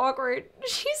 she's so awkward.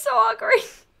 She's so awkward.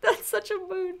 That's such a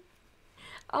mood.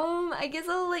 I guess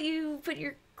I'll let you put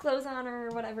your clothes on or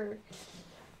whatever.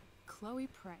 Chloe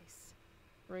Price.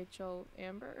 Rachel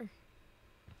Amber.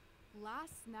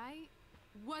 Last night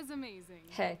was amazing.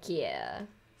 Heck yeah.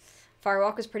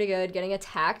 Firewalk was pretty good. Getting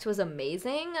attacked was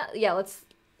amazing. Yeah, let's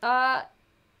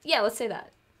say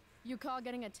that. You call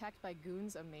getting attacked by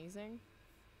goons amazing?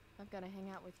 I've got to hang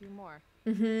out with you more.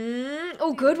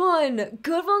 Oh, good one.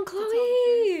 Good one,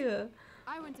 Chloe.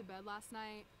 I went to bed last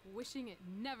night wishing it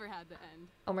never had to end.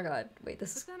 Oh my god. Wait,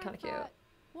 this is kind of cute.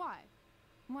 Why?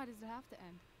 Why does it have to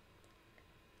end?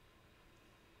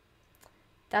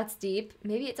 That's deep.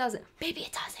 Maybe it doesn't. Maybe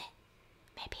it doesn't.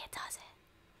 Maybe it doesn't.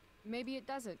 Maybe it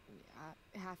doesn't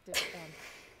have to end.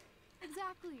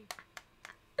 Exactly.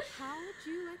 How would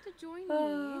you like to join me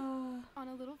on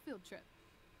a little field trip?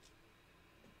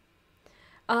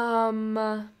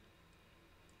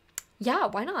 Yeah,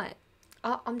 why not?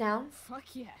 I'm down. Fuck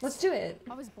yes. Let's do it.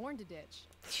 I was born to ditch.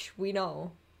 We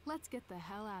know. Let's get the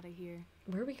hell out of here.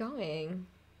 Where are we going?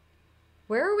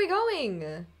 Where are we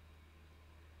going?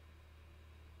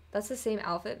 That's the same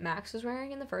outfit Max was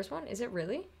wearing in the first one? Is it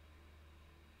really?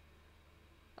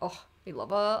 Oh, we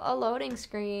love a loading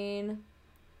screen.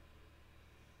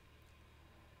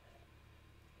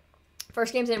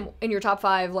 First game's in your top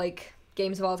 5, like,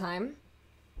 games of all time.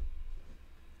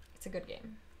 It's a good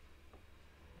game.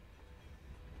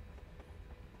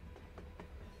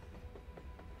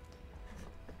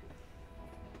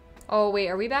 Oh, wait,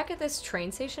 are we back at this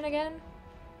train station again?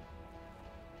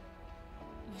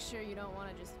 You sure you don't want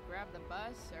to just grab the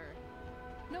bus, or...?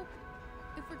 Nope.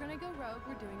 If we're gonna go rogue,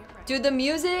 we're doing it right. Dude, the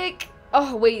music!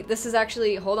 Oh, wait, this is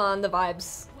actually... Hold on, the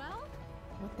vibes. Well?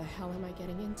 What the hell am I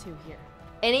getting into here?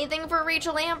 Anything for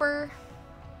Rachel Amber.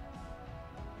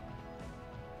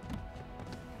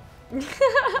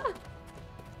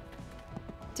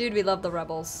 Dude, we love the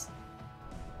rebels.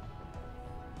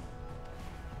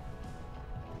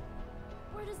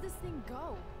 Where does this thing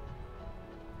go?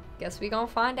 Guess we gonna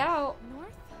find out.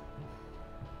 North?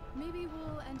 Maybe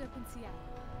we'll end up in Seattle.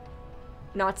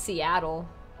 Not Seattle.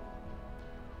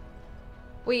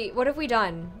 Wait, what have we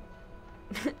done?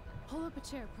 Pull up a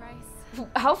chair, Price.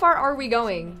 How far are we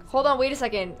going? Hold on, wait a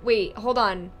second. Wait, hold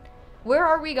on. Where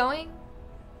are we going?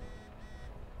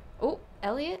 Oh,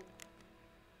 Elliot?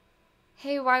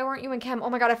 Hey, why weren't you in chem? Oh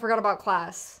my god, I forgot about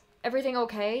class. Everything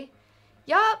okay?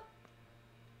 Yup.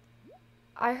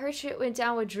 I heard shit went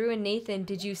down with Drew and Nathan.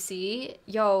 Did you see?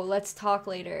 Yo, let's talk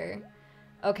later.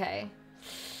 Okay.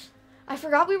 I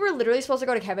forgot we were literally supposed to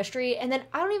go to chemistry, and then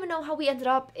I don't even know how we ended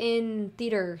up in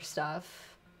theater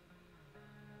stuff.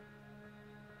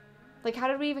 Like, how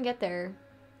did we even get there?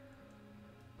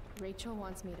 Rachel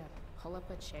wants me to pull up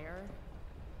a chair.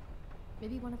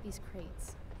 Maybe one of these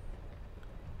crates.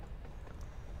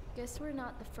 Guess we're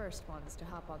not the first ones to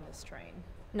hop on this train.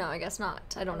 No, I guess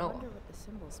not. I don't know. I wonder what the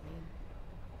symbols mean.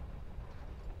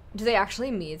 Do they actually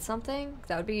mean something?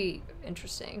 That would be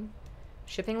interesting.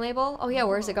 Shipping label? Oh yeah,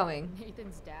 where's it going?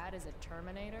 Nathan's dad is a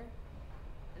Terminator?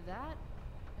 That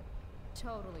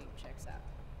totally checks out.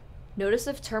 Notice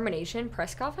of termination,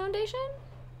 Prescott Foundation?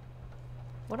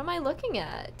 What am I looking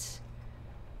at?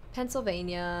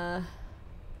 Pennsylvania.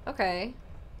 Okay.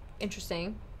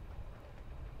 Interesting.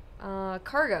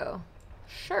 Cargo.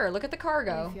 Sure, look at the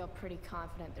cargo. I feel pretty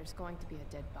confident there's going to be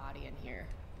a dead body in here.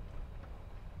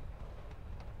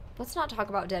 Let's not talk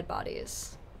about dead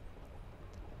bodies.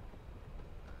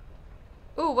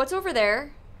 Ooh, what's over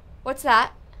there? What's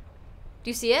that? Do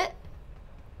you see it?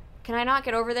 Can I not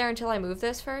get over there until I move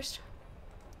this first?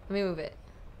 Let me move it.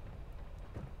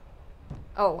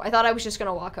 Oh, I thought I was just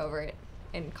gonna walk over it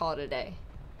and call it a day.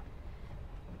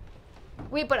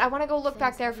 Wait, but I want to go look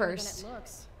back there first.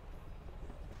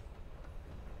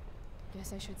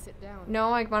 Guess I should sit down.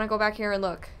 No, I want to go back here and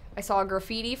look. I saw a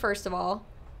graffiti, first of all,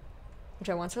 which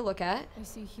I want to look at. I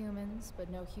see humans, but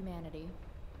no humanity.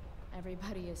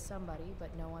 Everybody is somebody,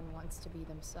 but no one wants to be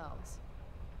themselves.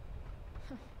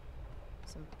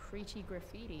 Some preachy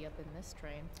graffiti up in this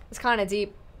train. It's kind of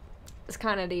deep. It's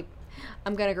kind of deep.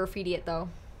 I'm gonna graffiti it, though.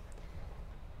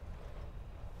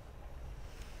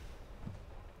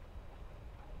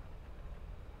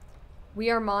 We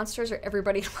are monsters or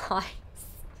everybody lies.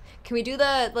 Can we do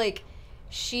the, like,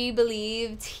 she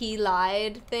believed he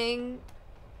lied thing?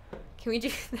 Can we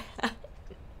do that?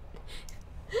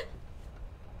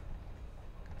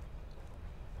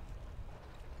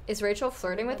 Is Rachel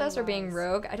flirting with us or being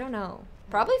rogue? I don't know.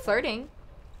 Probably flirting.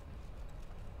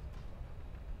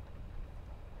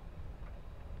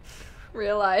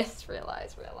 Realize.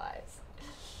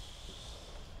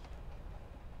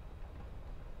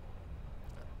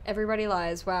 Everybody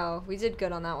lies. Wow, we did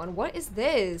good on that one. What is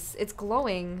this? It's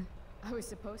glowing. I was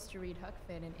supposed to read Huck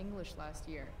Finn in English last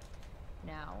year.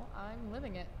 Now I'm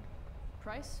living it.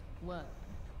 Price 1.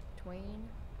 Twain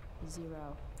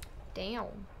 0.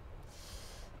 Damn.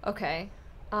 Okay.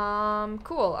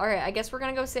 Cool. All right, I guess we're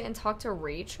gonna go sit and talk to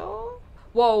Rachel.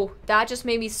 Whoa, that just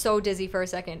made me so dizzy for a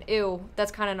second. Ew,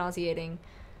 that's kind of nauseating.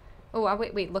 Oh,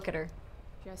 wait, look at her.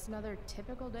 Just another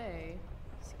typical day,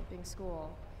 skipping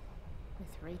school with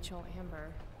Rachel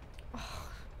Amber. Oh,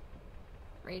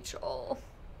 Rachel.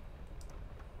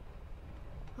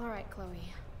 All right,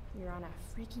 Chloe, you're on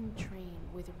a freaking train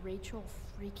with Rachel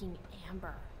freaking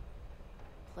Amber.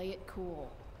 Play it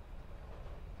cool.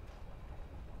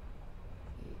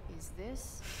 Is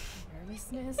this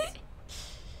nervousness?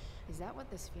 Is that what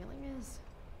this feeling is?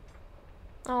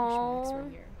 Oh. Wish Max were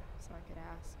here so I could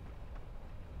ask.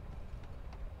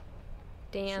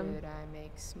 Damn. Should I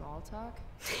make small talk?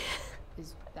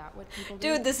 Is that what people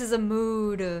do? Dude, this is a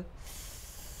mood.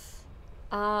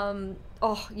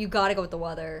 Oh, you gotta go with the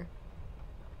weather.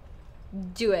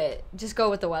 Do it. Just go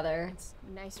with the weather. It's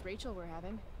nice Rachel we're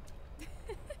having.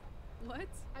 What?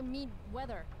 I mean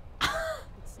weather.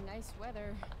 It's nice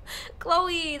weather.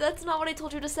 Chloe, that's not what I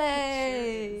told you to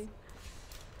say.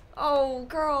 Oh,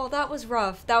 girl, that was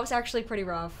rough. That was actually pretty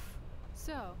rough.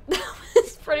 So, That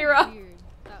was pretty rough. weird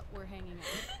that we're hanging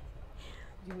out.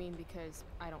 You mean because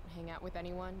I don't hang out with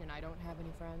anyone and I don't have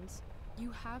any friends?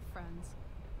 You have friends.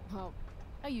 Well,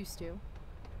 I used to.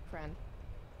 Friend.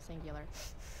 Singular.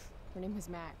 Her name was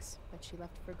Max, but she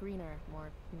left for greener, more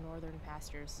northern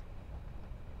pastures.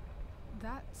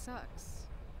 That sucks.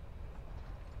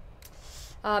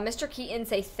 Mr. Keaton,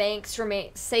 say thanks.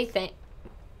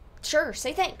 Sure,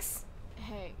 say thanks.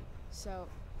 Hey, so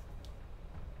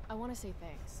I want to say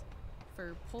thanks.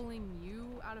 For pulling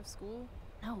you out of school?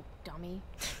 No, dummy.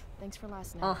 Thanks for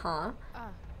last night. Uh-huh.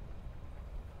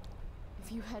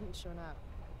 If you hadn't shown up.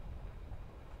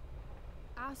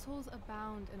 Assholes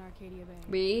abound in Arcadia Bay.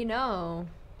 We know.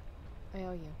 I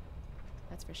owe you.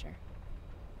 That's for sure.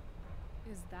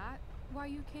 Is that why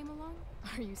you came along?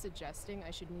 Are you suggesting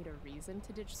I should need a reason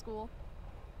to ditch school?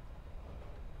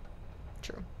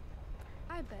 True.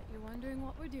 I bet you're wondering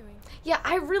what we're doing. Yeah,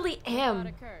 I really am. What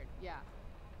occurred, yeah.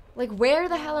 Like, where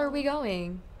the hell are we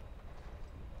going?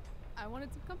 I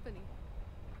wanted some company.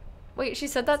 Wait, she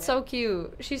said that's so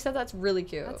cute. She said that's really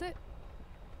cute. That's it.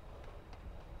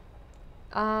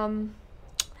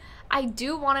 I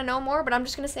do want to know more, but I'm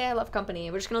just gonna say I love company.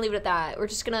 We're just gonna leave it at that. We're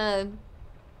just gonna,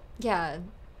 yeah.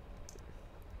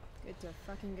 Good to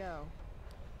fucking go.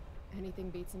 Anything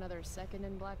beats another second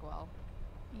in Blackwell.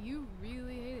 You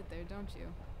really hate it there, don't you?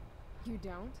 You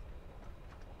don't?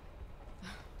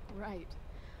 Right.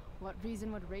 What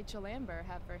reason would Rachel Amber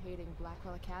have for hating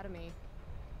Blackwell Academy?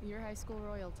 Your high school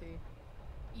royalty.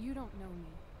 You don't know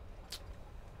me.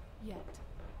 Yet.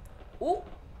 Ooh.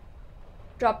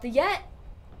 Drop the yet.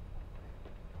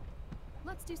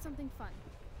 Let's do something fun.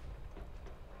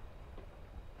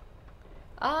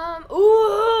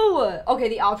 Ooh. Okay,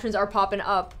 the options are popping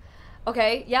up.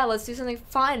 Okay, yeah, let's do something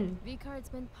fun. V-card's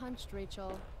been punched,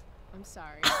 Rachel. I'm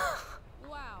sorry.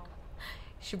 Wow.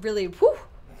 She really, whoo.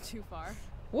 Too far.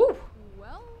 Woo.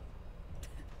 Well,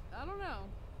 I don't know.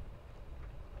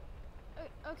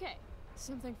 Okay,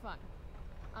 something fun.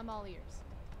 I'm all ears.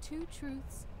 2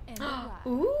 truths and a lie.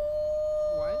 Ooh.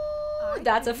 What?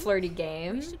 That's a flirty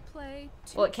game. We should play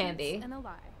 2 Well, it can truths be. and a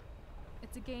lie.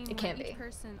 It's a game It where can each be.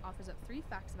 person offers up 3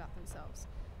 facts about themselves,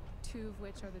 2 of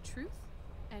which are the truth,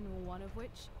 and 1 of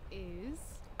which is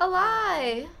a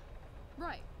lie.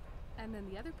 Right. And then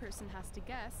the other person has to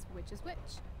guess which is which.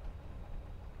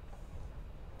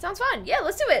 Sounds fun. Yeah,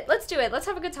 let's do it. Let's do it. Let's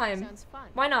have a good time. Sounds fun.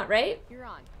 Why not, right? You're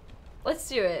on. Let's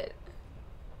do it.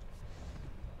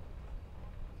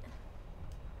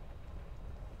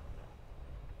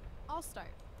 I'll start.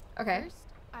 Okay. First,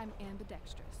 I'm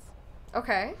ambidextrous.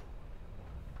 Okay.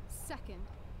 Second,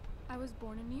 I was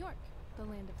born in New York, the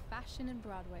land of fashion and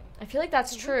Broadway. I feel like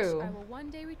that's to which true. I will one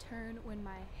day return when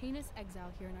my heinous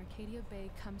exile here in Arcadia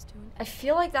Bay comes to an end. I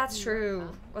feel like that's New true.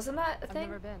 York, huh? Wasn't that a I've thing?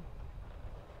 never been.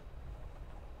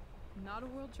 Not a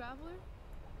world traveler?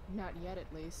 Not yet,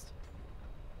 at least.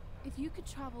 If you could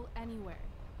travel anywhere,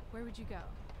 where would you go?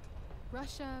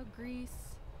 Russia,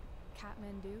 Greece,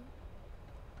 Kathmandu?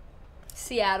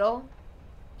 Seattle.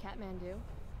 Kathmandu.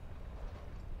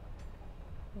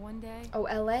 One day. Oh,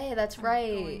 LA. That's I'm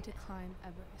right. going to climb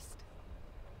Everest.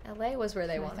 LA was where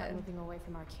they I thought wanted. moving away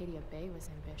from Arcadia Bay was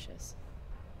ambitious.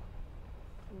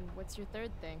 What's your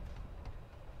third thing?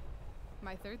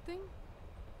 My third thing?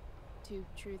 2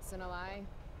 truths and a lie.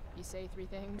 You say 3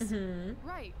 things. Mm-hmm.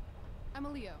 Right. I'm a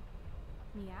Leo.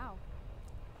 Meow.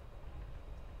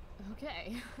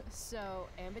 Okay, so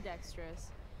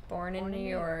ambidextrous, Born in New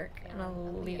York and a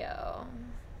Leo.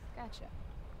 Gotcha.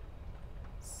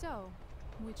 So,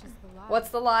 which is the lie? What's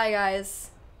the lie,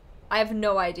 guys? I have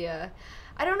no idea.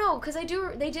 I don't know, because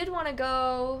they did want to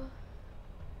go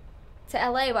to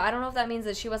LA, but I don't know if that means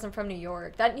that she wasn't from New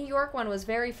York. That New York one was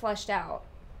very fleshed out.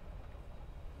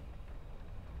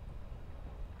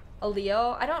 A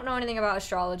Leo? I don't know anything about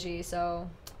astrology, so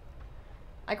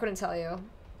I couldn't tell you.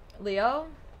 Leo?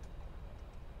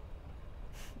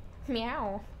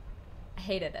 Meow. I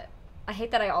hated it. I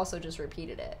hate that I also just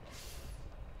repeated it.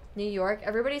 New York?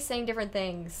 Everybody's saying different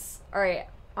things. Alright,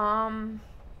 I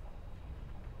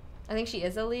think she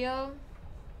is a Leo.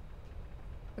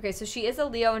 Okay, so she is a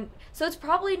Leo, so it's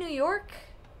probably New York?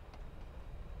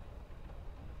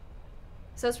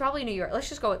 So it's probably New York. Let's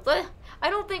just go with... I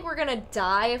don't think we're gonna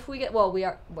die if we get... Well,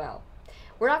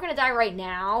 we're not gonna die right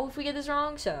now if we get this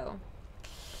wrong, so...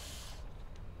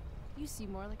 You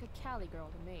seem more like a Cali girl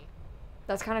to me.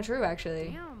 That's kind of true,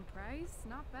 actually. Damn, Bryce,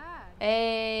 not bad.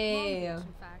 Hey, Long Beach,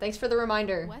 in fact. thanks for the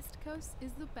reminder. West Coast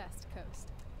is the best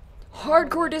coast.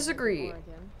 Hardcore disagree.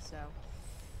 Oregon, so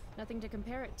nothing to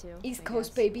compare it to. East I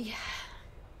Coast, guess. baby.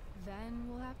 Then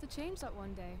we'll have to change that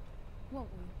one day, won't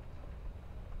we?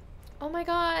 Oh my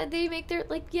god, they make their,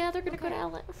 like, yeah, they're gonna go to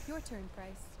LA. Your turn,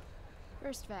 Bryce.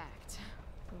 First fact.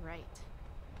 Right.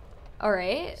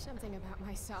 Alright. Something about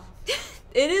myself.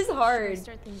 It is Should hard. I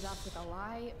start things off with a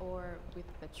lie or with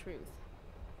the truth?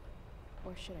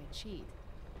 Or should I cheat?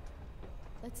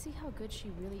 Let's see how good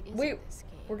she really is Wait, at this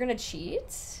game. we're gonna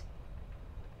cheat?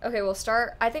 Okay, we'll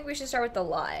start. I think we should start with the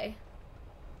lie.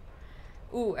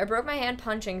 Ooh, I broke my hand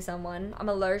punching someone. I'm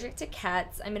allergic to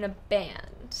cats. I'm in a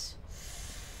band.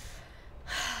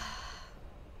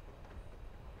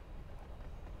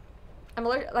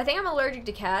 I think I'm allergic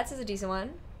to cats is a decent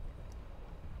one.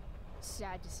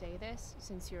 Sad to say this,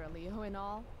 since you're a Leo and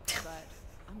all, but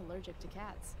I'm allergic to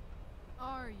cats.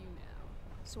 Are you now?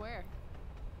 Swear.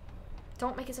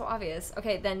 Don't make it so obvious.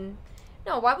 Okay, then...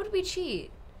 No, why would we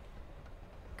cheat?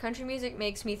 Country music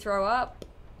makes me throw up.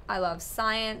 I love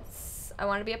science. I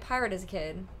wanted to be a pirate as a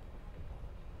kid.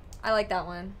 I like that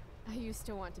one. I used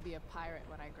to want to be a pirate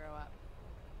when I grow up.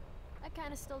 I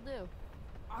kind of still do.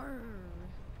 Arr.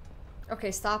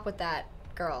 Okay, stop with that,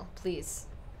 girl. Please.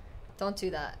 Don't do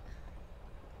that.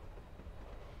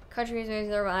 Country music makes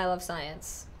me throw up. I love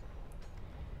science.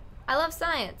 I love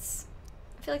science.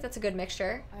 I feel like that's a good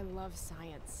mixture. I love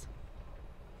science.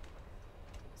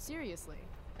 Seriously,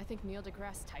 I think Neil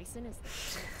deGrasse Tyson is the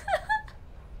shit.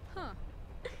 Huh.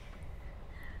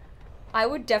 I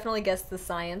would definitely guess the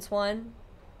science one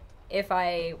if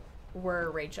I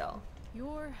were Rachel.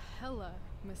 You're hella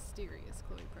mysterious,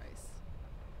 Chloe Price.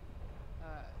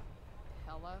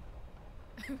 Hella?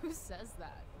 Who says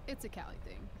that? It's a Cali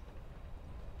thing.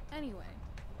 Anyway,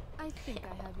 I think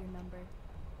I have your number.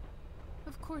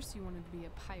 Of course you wanted to be a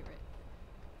pirate.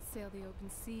 Sail the open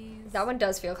seas. That one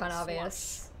does feel kind of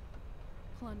obvious.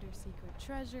 Plunder secret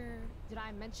treasure. Did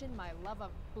I mention my love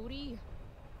of booty?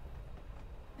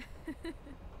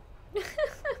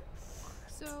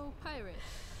 So, pirate.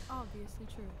 Obviously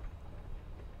true.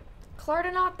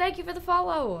 Clardonaut, thank you for the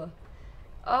follow.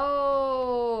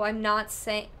 Oh, I'm not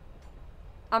saying...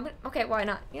 Okay, why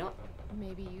not? You know what?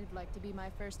 Maybe you'd like to be my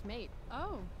first mate.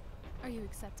 Oh, are you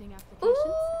accepting applications?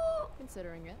 Ooh.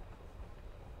 Considering it.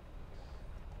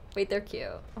 Wait, they're cute.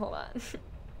 Hold on.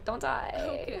 Don't die.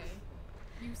 Okay.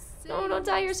 You say No, don't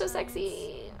die, you're so science,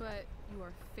 sexy. But you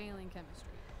are failing chemistry.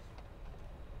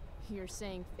 You're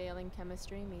saying failing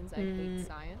chemistry means I hate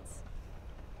science?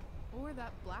 Or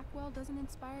that Blackwell doesn't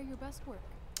inspire your best work.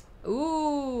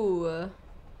 Ooh.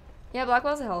 Yeah,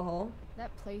 Blackwell's a hellhole.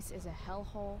 That place is a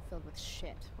hellhole filled with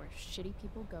shit, where shitty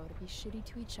people go to be shitty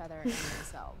to each other and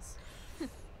themselves.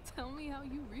 Tell me how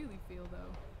you really feel,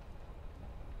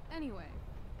 though. Anyway,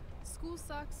 school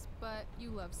sucks, but you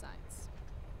love science.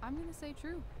 I'm gonna say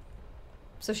true.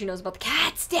 So she knows about the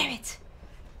cats, damn it!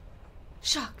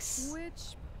 Shucks.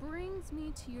 Which brings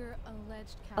me to your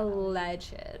alleged cat.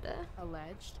 Alleged.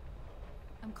 Alleged?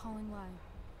 I'm calling lie.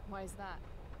 Why is that?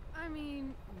 I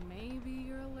mean, maybe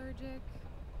you're allergic,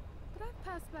 but I've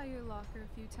passed by your locker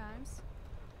a few times,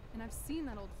 and I've seen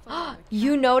that old photo.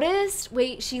 You noticed?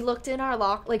 Wait, she looked in our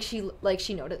lock, she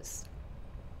noticed.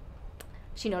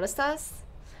 She noticed us?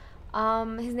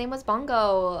 His name was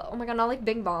Bongo. Oh my god, not like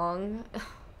Bing Bong.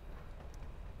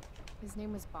 His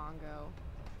name was Bongo.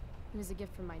 He was a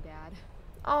gift from my dad.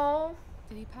 Oh.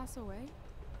 Did he pass away?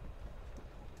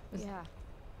 Yeah.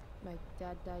 My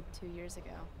dad died 2 years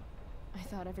ago. I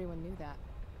thought everyone knew that.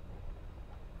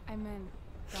 I meant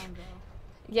Bongo.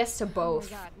 Yes to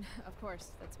both. Oh my god, of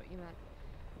course, that's what you meant.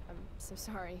 I'm so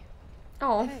sorry.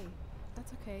 Oh. Hey,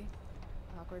 that's okay.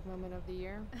 Awkward moment of the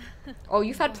year. Oh,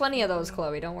 you've had plenty of those,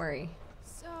 Chloe. Don't worry.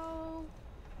 So,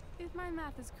 if my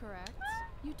math is correct,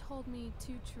 you told me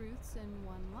 2 truths and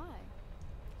 1 lie.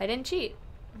 I didn't cheat.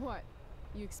 What?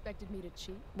 You expected me to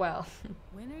cheat? Well.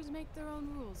 Winners make their own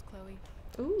rules, Chloe.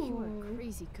 Ooh. You are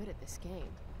crazy good at this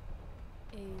game.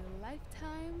 A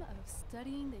lifetime of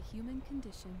studying the human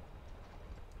condition.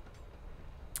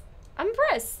 I'm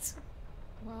impressed.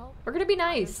 Well, we're gonna be I'm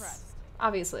nice. impressed.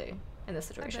 Obviously, in this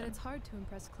I situation. bet it's hard to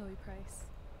impress Chloe Price.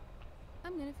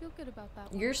 I'm gonna feel good about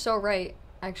that one. You're so right,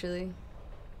 actually.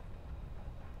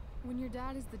 When your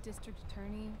dad is the district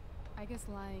attorney, I guess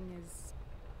lying is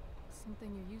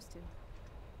something you're used to.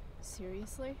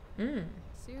 Seriously?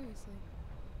 Seriously.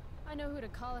 I know who to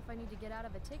call if I need to get out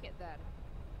of a ticket then.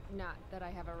 Not that I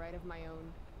have a right of my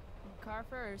own. Car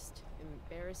first.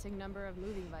 Embarrassing number of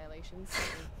moving violations.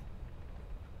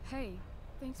 Hey,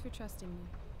 thanks for trusting me.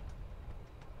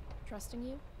 Trusting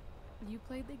you? You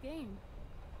played the game.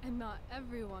 And not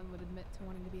everyone would admit to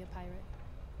wanting to be a pirate.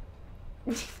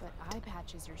 But eye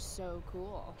patches are so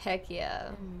cool. Heck yeah.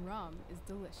 And rum is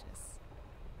delicious.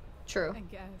 True. I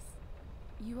guess.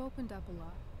 You opened up a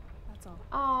lot. That's all.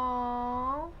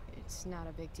 Aww. It's not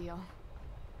a big deal.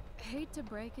 Hate to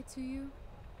break it to you,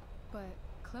 but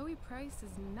Chloe Price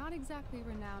is not exactly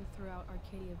renowned throughout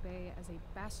Arcadia Bay as a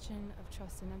bastion of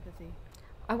trust and empathy.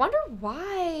 I wonder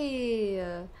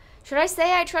why. Should I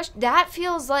say I trust? That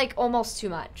feels like almost too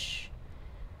much.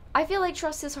 I feel like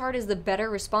trust his heart is the better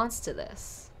response to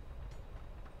this.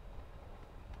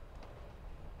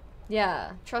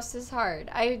 Yeah, trust his heart.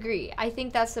 I agree. I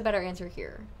think that's the better answer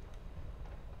here.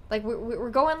 Like, we're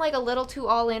going like a little too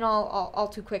all in all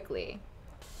too quickly.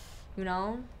 You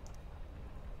know?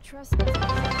 Trust me.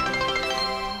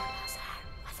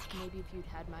 Maybe if you'd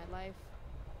had my life,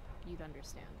 you'd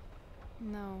understand.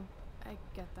 No, I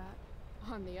get that.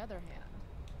 On the other hand,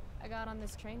 I got on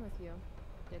this train with you,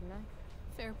 didn't I?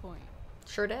 Fair point.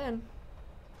 Sure did.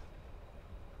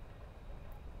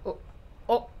 Oh,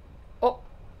 oh, oh,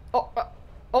 oh,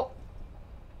 oh,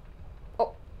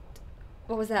 oh.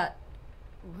 What was that?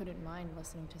 Wouldn't mind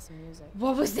listening to some music.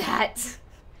 What was that?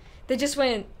 They just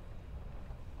went,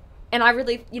 and I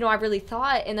really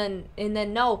thought, and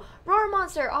then no. Roar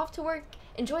Monster, off to work.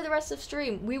 Enjoy the rest of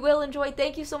stream. We will enjoy.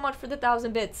 Thank you so much for the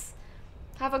 1,000 bits.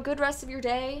 Have a good rest of your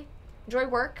day. Enjoy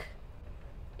work,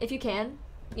 if you can.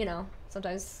 You know,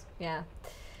 sometimes, yeah.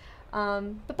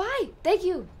 But bye. Thank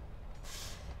you.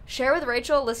 Share with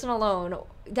Rachel, listen alone.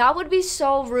 That would be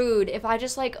so rude if I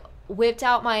just like whipped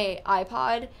out my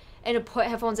iPod and put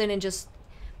headphones in and just...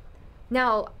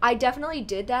 Now, I definitely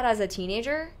did that as a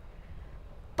teenager,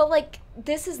 but like,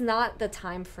 this is not the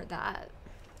time for that.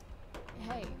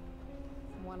 Hey,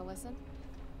 wanna listen?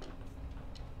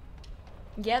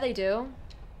 Yeah, they do.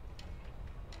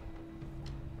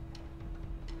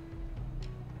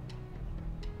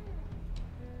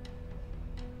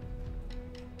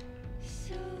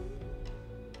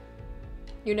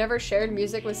 You never shared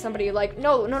music with somebody like...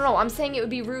 No, I'm saying it would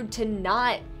be rude to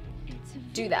not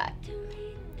do that.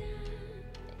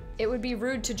 It would be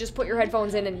rude to just put your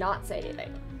headphones in and not say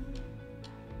anything.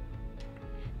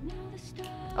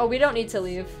 Oh, we don't need to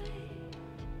leave.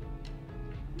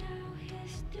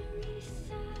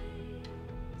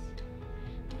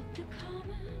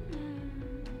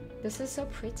 This is so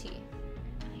pretty.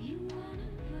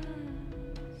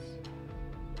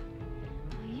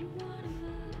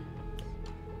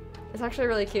 It's actually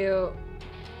really cute.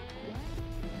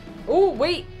 Oh,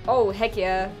 wait. Oh, heck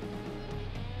yeah.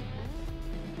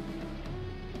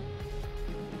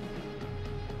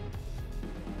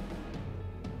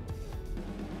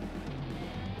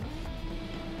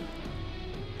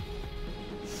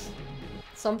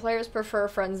 Some players prefer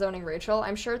friend zoning Rachel.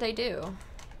 I'm sure they do.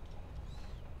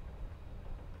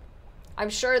 I'm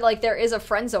sure, like, there is a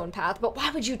friend zone path, but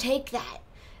why would you take that?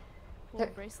 Cool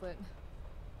bracelet.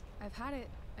 I've had it,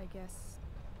 I guess,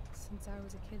 since I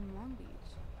was a kid in Long Beach.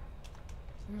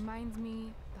 It reminds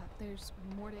me that there's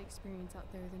more to experience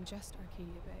out there than just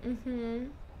Arcadia Bay. Mm-hmm.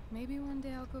 Maybe one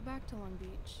day I'll go back to Long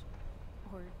Beach.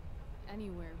 Or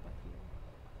anywhere but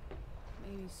here.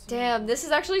 Maybe soon. Damn, this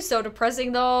is actually so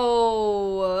depressing,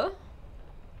 though.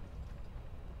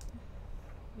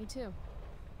 Me too.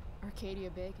 Arcadia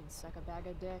Bay can suck a bag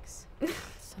of dicks.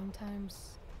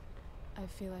 Sometimes I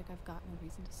feel like I've got no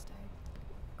reason to stay.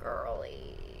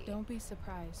 Girly. Don't be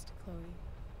surprised, Chloe,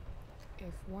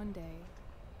 if one day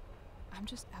I'm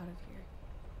just out of here.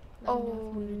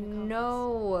 Oh,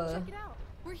 no. Check it out.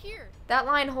 We're here. That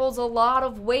line holds a lot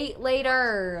of weight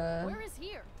later. Where is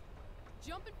here?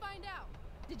 Jump and find out.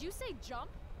 Did you say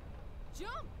jump?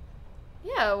 Jump!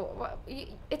 Yeah,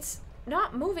 it's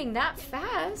not moving that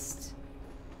fast.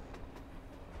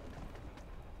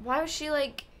 Why was she,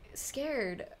 like,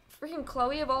 scared? Freaking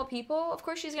Chloe of all people? Of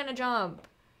course she's gonna jump.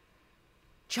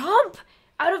 Jump?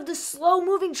 Out of the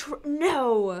slow-moving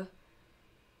no!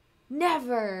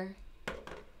 Never!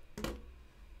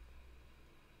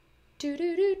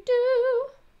 Do-do-do-do!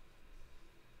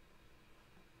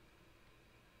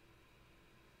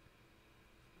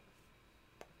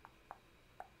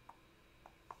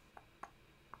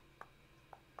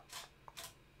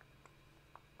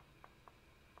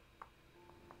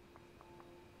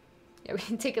 Yeah, we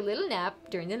can take a little nap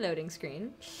during the loading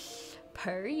screen.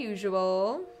 Per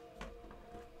usual.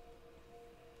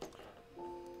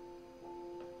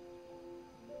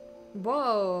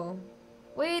 Whoa.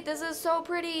 Wait, this is so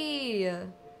pretty.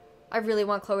 I really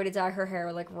want Chloe to dye her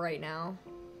hair, like, right now.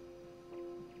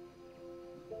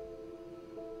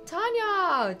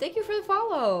 Tanya, thank you for the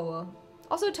follow.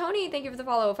 Also, Tony, thank you for the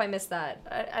follow if I missed that.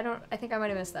 I think I might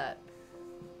have missed that.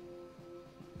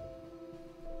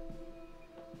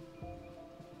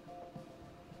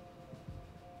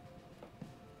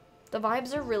 The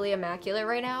vibes are really immaculate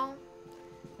right now.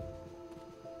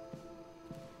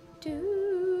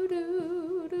 Do,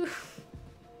 do, do.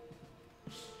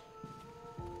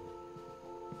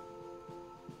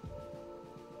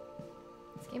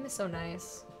 This game is so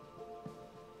nice.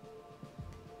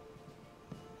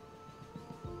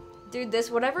 Dude,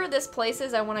 whatever this place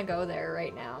is, I want to go there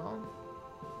right now.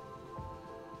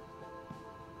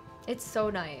 It's so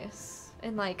nice.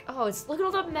 And like, oh, look at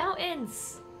all the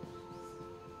mountains.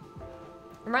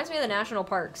 Reminds me of the national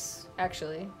parks,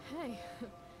 actually. Hey,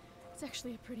 it's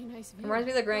actually a pretty nice view. Reminds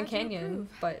me of the Grand Canyon,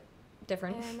 but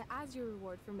different. And as your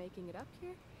reward for making it up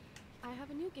here, I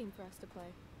have a new game for us to play.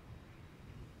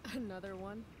 Another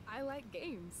one. I like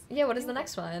games. Yeah, what is the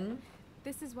next one?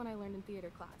 This is one I learned in theater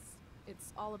class.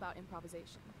 It's all about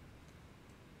improvisation.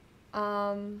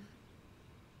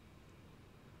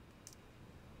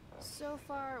 So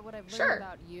far, what I've learned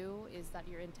about you is that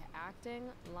you're into acting,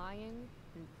 lying,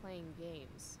 and playing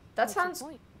games. That What's your sounds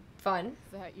point? fun.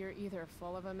 That you're either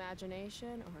full of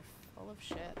imagination or full of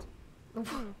shit. Let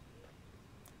me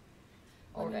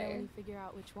know when you figure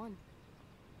out which one.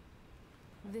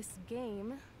 This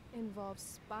game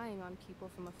involves spying on people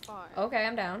from afar. Okay,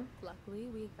 I'm down. Luckily,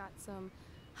 we got some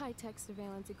high-tech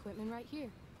surveillance equipment right here.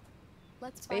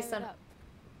 Let's fire Based it on up.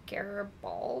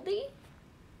 Garibaldi,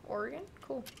 Oregon.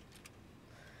 Cool.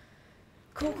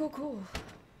 Cool, cool, cool.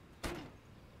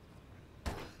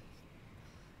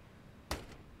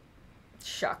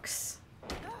 Shucks.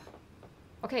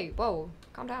 Okay, whoa.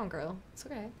 Calm down, girl. It's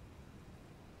okay.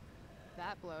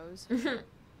 That blows.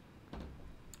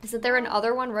 Isn't there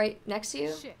another one right next to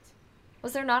you? Shit.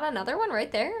 Was there not another one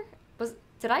right there?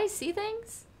 Did I see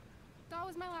things? That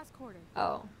was my last quarter.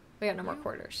 Oh, we got no more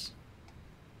quarters.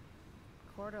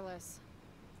 Quarterless.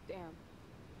 Damn.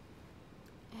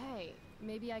 Hey,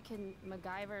 maybe I can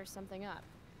MacGyver something up.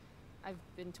 I've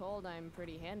been told I'm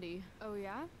pretty handy. Oh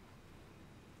yeah?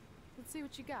 Let's see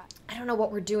what you got. I don't know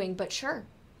what we're doing, but sure.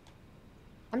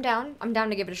 I'm down. I'm down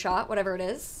to give it a shot, whatever it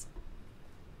is.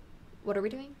 What are we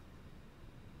doing?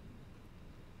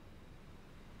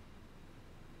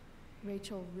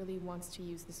 Rachel really wants to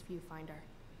use this viewfinder.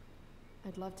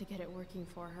 I'd love to get it working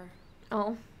for her.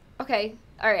 Oh, okay.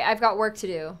 All right, I've got work to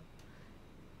do.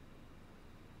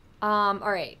 All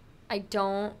right. I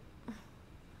don't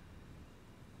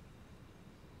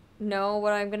know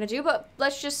what I'm gonna do, but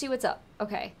let's just see what's up.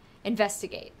 Okay,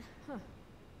 investigate. Huh.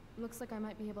 Looks like I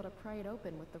might be able to pry it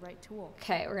open with the right tool.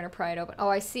 Okay, we're gonna pry it open. Oh,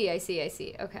 I see.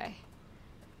 Okay.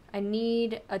 I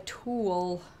need a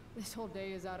tool. This whole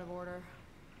day is out of order,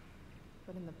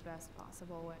 but in the best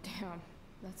possible way. Damn,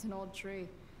 that's an old tree.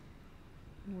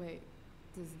 Wait,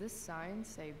 does this sign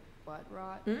say butt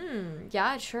rot?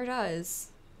 Yeah, it sure does.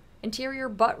 Interior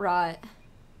butt rot.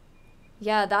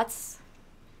 Yeah, that's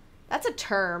a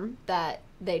term that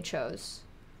they chose.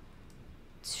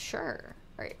 Sure.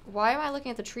 All right. Why am I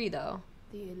looking at the tree though?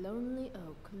 The lonely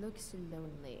oak looks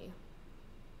lonely.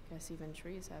 Guess even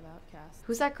trees have outcasts.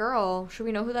 Who's that girl? Should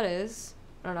we know who that is?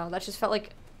 I don't know. That just felt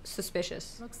like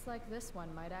suspicious. Looks like this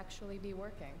one might actually be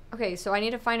working. Okay, so I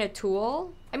need to find a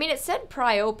tool. I mean, it said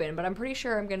pry open, but I'm pretty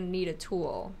sure I'm gonna need a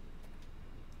tool.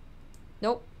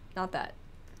 Nope, not that.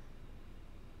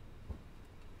 I'm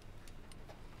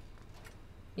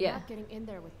Yeah. not getting in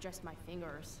there with just my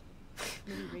fingers.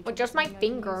 With just my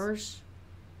fingers.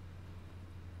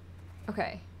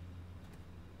 Okay.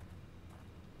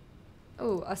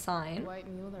 Oh, a sign. Dwight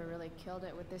Mueller really killed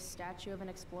it with this statue of an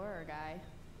explorer guy.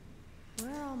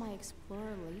 Where are all my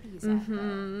explorer ladies at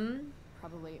though?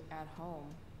 Probably at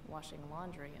home, washing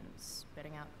laundry and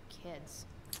spitting out kids.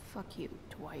 Fuck you,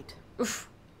 Dwight. Oof.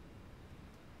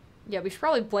 Yeah, we should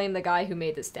probably blame the guy who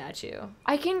made the statue.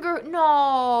 I can grow.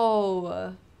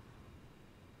 No!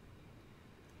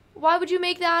 Why would you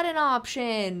make that an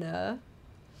option?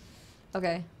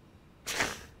 Okay.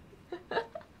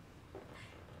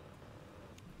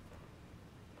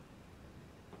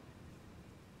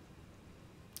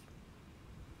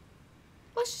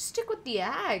 Let's just stick with the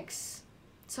axe.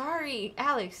 Sorry,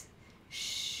 Alex.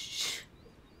 Shh.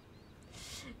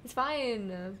 It's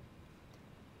fine.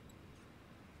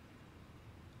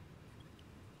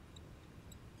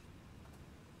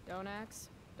 Don't axe,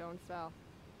 don't fell.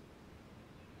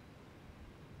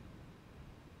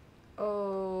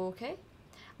 Okay.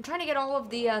 I'm trying to get all of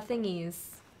the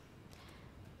thingies.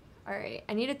 Alright,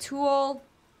 I need a tool.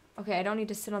 Okay, I don't need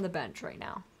to sit on the bench right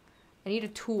now. I need a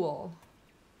tool.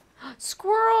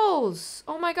 Squirrels!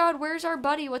 Oh my god, where's our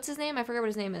buddy? What's his name? I forget what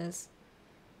his name is.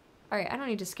 Alright, I don't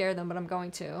need to scare them, but I'm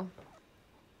going to.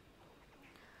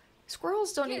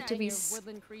 Squirrels don't need to be...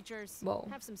 woodland creatures. Whoa.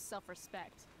 Have some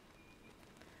self-respect.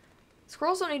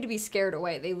 Squirrels don't need to be scared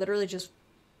away. They literally just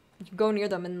go near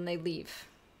them and then they leave.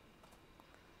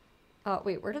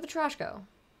 Wait, where did the trash go?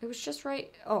 It was just right...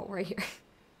 Oh, right here.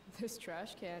 This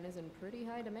trash can is in pretty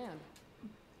high demand.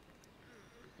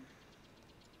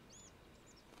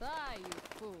 Ah, you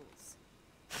fools.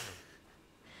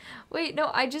 Wait,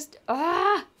 no, I just...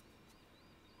 Ah!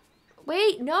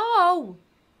 Wait, no!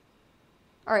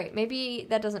 Alright, maybe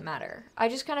that doesn't matter. I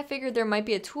just kind of figured there might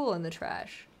be a tool in the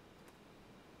trash.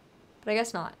 But I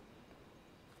guess not.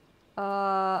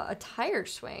 A tire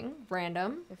swing.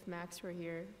 Random. If Max were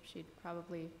here, she'd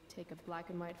probably take a black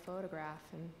and white photograph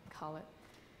and call it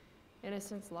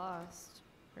Innocence Lost.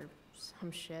 Or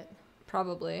some shit.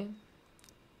 Probably.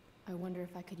 I wonder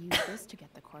if I could use this to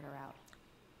get the quarter out.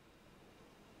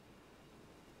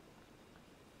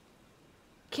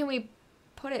 Can we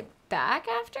put it back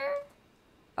after?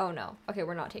 Oh no. Okay,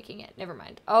 we're not taking it. Never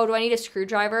mind. Oh, do I need a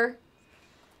screwdriver?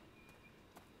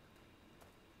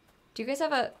 Do you guys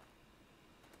have a...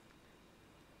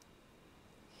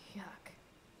 Yuck.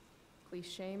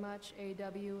 Cliche much,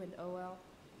 AW and OL?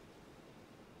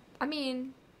 I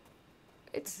mean,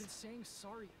 it's... I've been saying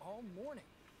sorry all morning.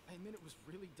 I admit it was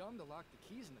really dumb to lock the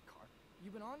keys in the car.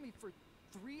 You've been on me for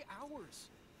 3 hours.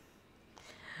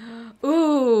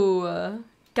 Ooh.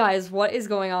 Guys, what is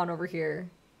going on over here?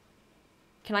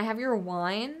 Can I have your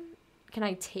wine? Can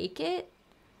I take it?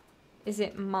 Is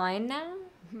it mine now?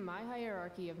 My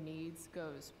hierarchy of needs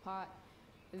goes pot,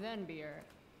 then beer,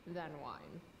 then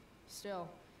wine. Still,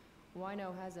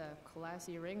 wino has a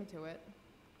classy ring to it.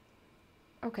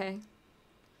 Okay.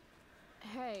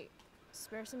 Hey,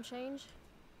 spare some change?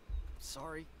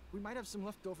 Sorry, we might have some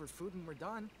leftover food when we're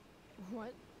done.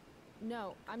 What?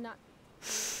 No, I'm not...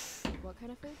 What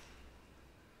kind of food?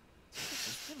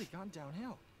 It's really gone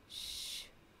downhill. Shh.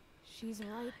 She's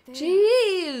right there.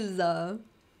 Jeez!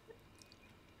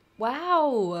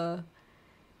 Wow.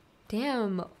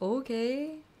 Damn,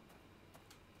 okay.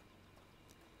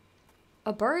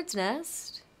 A bird's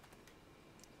nest?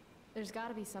 There's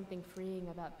gotta be something freeing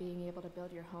about being able to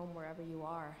build your home wherever you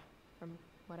are, from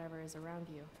whatever is around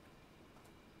you.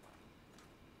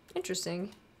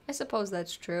 Interesting. I suppose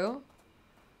that's true.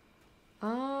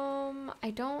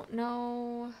 I don't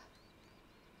know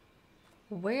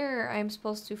where I'm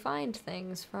supposed to find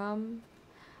things from.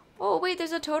 Oh, wait,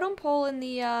 there's a totem pole in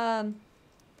the, at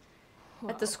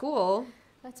the school.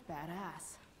 That's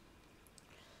badass.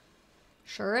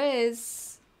 Sure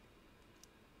is.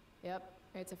 Yep,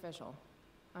 it's official.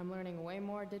 I'm learning way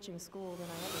more ditching school than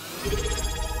I ever did.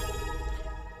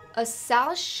 A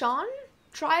Salishan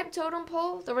tribe totem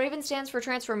pole. The raven stands for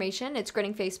transformation. Its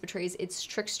grinning face betrays its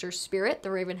trickster spirit. The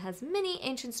raven has many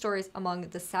ancient stories among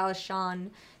the Salishan.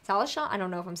 Salishan? I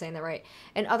don't know if I'm saying that right.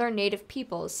 And other native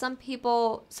peoples. Some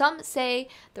say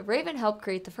the raven helped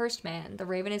create the first man. The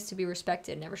raven is to be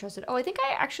respected, never trusted. Oh, I think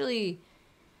I actually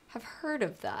have heard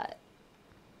of that.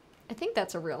 I think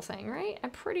that's a real thing, right?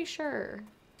 I'm pretty sure.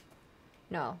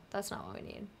 No, that's not what we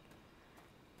need.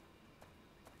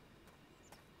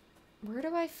 Where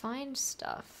do I find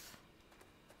stuff?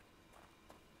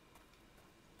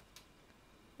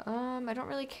 I don't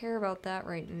really care about that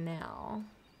right now.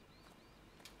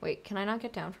 Wait, can I not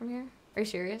get down from here? Are you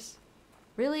serious?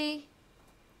 Really?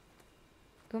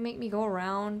 Go make me go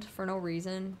around for no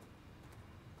reason?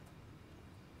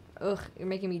 Ugh, you're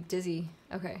making me dizzy.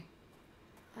 Okay.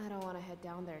 I don't want to head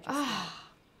down there just yet.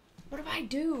 What do I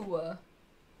do?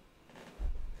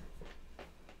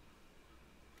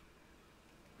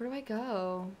 Where do I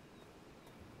go?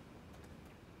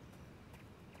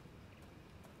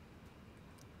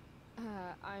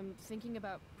 I'm thinking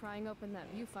about prying open that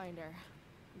viewfinder.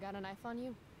 Got a knife on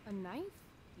you? A knife?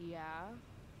 Yeah.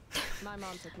 My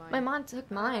mom took mine. My mom took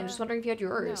mine. Just wondering if you had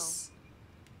yours.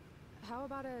 No. How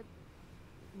about a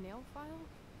nail file?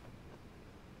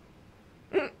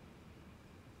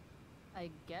 I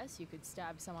guess you could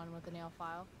stab someone with a nail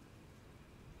file.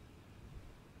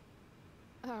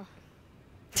 Oh.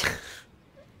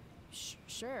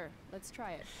 Sure, let's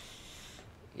try it.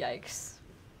 Yikes.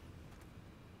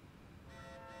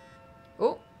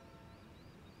 Oh.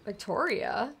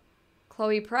 Victoria.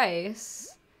 Chloe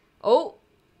Price. Oh.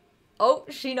 Oh,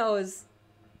 she knows.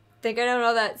 Think I don't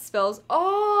know that spells.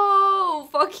 Oh,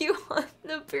 fuck you on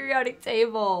the periodic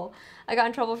table. I got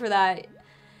in trouble for that.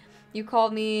 You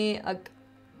called me a...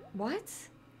 What?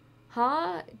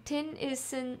 Huh? Tin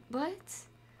is in... What?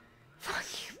 Fuck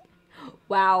you.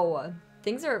 Wow.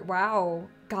 Things are... Wow.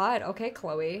 God. Okay,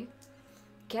 Chloe.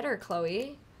 Get her,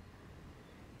 Chloe.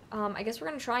 I guess we're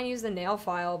gonna try and use the nail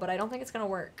file, but I don't think it's gonna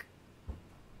work.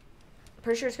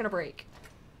 Pretty sure it's gonna break.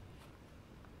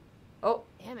 Oh.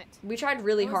 Damn it. We tried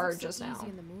really Those hard look so just now. easy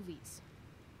in the movies.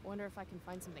 Wonder if I can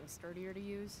find something sturdier to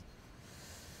use.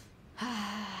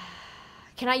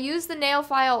 Can I use the nail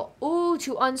file? Ooh,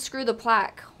 to unscrew the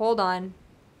plaque. Hold on.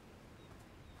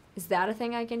 Is that a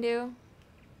thing I can do?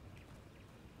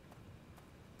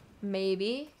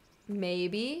 Maybe.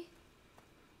 Maybe.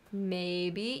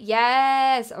 Maybe.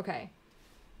 Yes! Okay.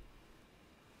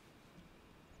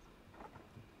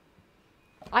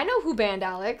 I know who banned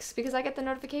Alex because I get the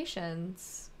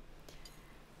notifications.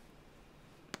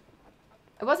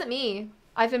 It wasn't me.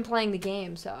 I've been playing the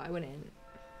game, so I wouldn't.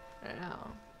 I don't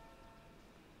know.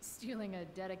 Stealing a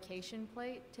dedication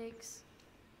plate takes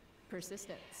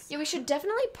persistence. Yeah, we should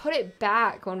definitely put it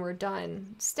back when we're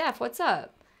done. Steph, what's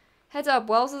up? Heads up,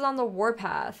 Wells is on the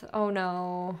warpath. Oh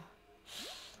no.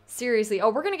 Seriously. Oh,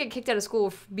 we're gonna get kicked out of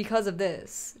school because of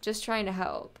this. Just trying to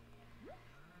help.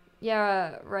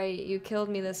 Yeah, right. You killed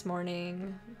me this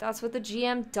morning. That's what the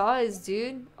GM does,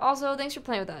 dude. Also, thanks for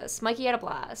playing with us. Mikey had a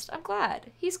blast. I'm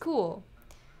glad. He's cool.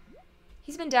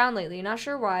 He's been down lately. Not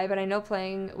sure why, but I know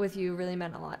playing with you really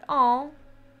meant a lot. Aw.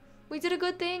 We did a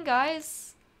good thing,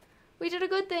 guys. We did a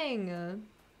good thing.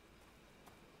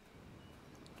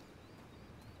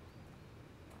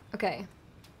 Okay.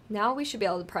 Now we should be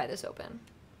able to pry this open.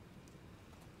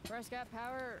 Prescott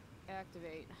power,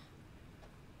 activate.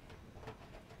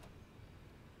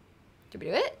 Did we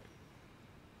do it?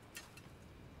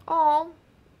 Oh,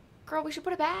 girl, we should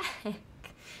put it back. We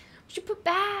should put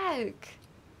back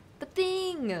the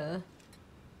thing.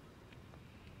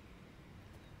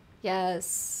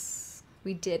 Yes,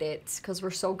 we did it because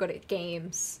we're so good at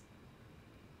games.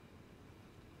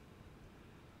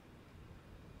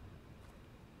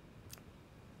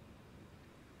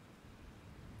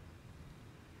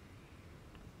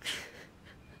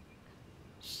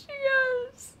 She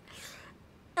goes.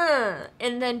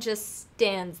 And then just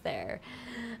stands there.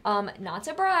 Not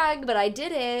to brag, but I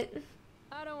did it.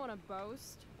 I don't want to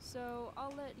boast, so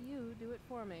I'll let you do it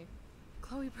for me.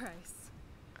 Chloe Price,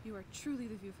 you are truly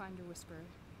the Viewfinder Whisperer.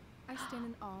 I stand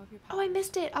in awe of your power. Oh, I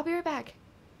missed it. I'll be right back.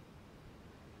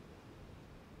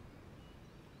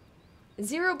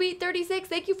 Zero Beat 36,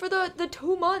 thank you for the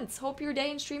 2 months. Hope your day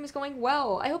and stream is going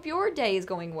well. I hope your day is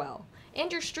going well.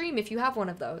 And your stream if you have one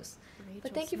of those. Rachel,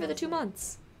 but thank you for the 2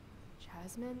 months.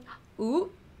 Jasmine?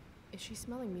 Ooh. Is she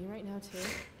smelling me right now, too?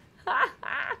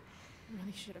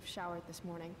 Really should have showered this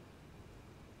morning.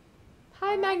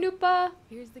 Hi, Magnupa.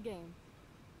 Here's the game.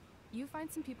 You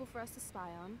find some people for us to spy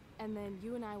on, and then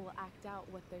you and I will act out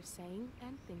what they're saying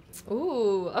and thinking.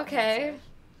 Ooh, okay.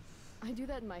 I do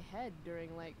that in my head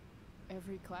during, like,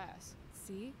 every class.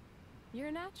 See? You're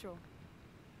a natural.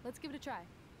 Let's give it a try.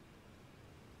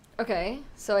 Okay,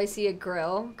 so I see a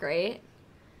grill. Great.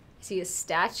 I see a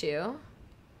statue.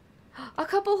 A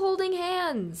couple holding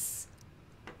hands.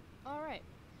 All right.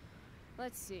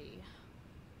 Let's see.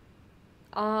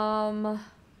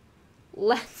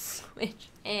 Let's switch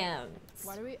hands.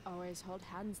 Why do we always hold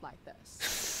hands like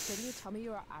this? Didn't you tell me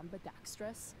you were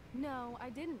ambidextrous? No, I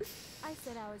didn't. I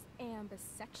said I was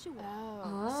ambisexual.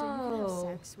 Oh, so you can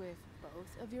have sex with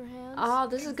both of your hands? Oh,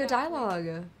 this is good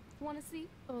dialogue. Want to see?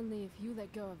 Only if you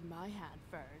let go of my hand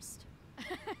first.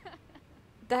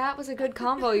 That was a good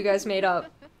combo you guys made up.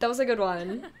 That was a good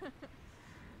one.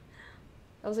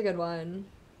 That was a good one.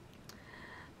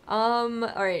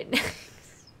 Alright.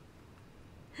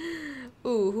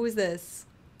 Ooh, who is this?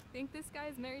 Think this guy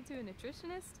is married to a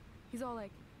nutritionist? He's all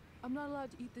like, I'm not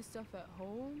allowed to eat this stuff at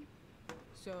home.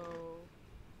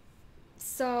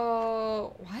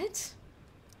 So, what?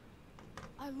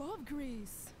 I love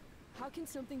grease. How can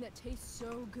something that tastes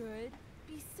so good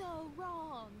be so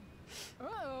wrong?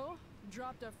 Uh-oh,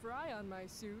 dropped a fry on my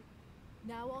suit.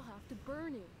 Now I'll have to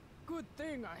burn it. Good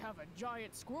thing I have a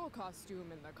giant squirrel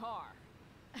costume in the car.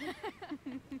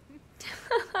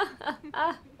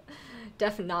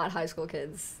 Definitely not high school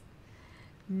kids.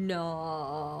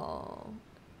 No.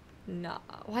 No.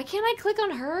 Why can't I click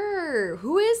on her?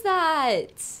 Who is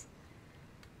that?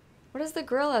 What does the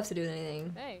girl have to do with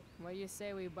anything? Hey, what do you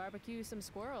say we barbecue some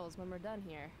squirrels when we're done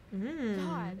here?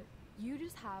 God, you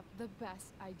just have the best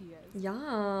ideas.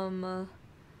 Yum.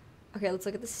 Okay, let's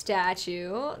look at the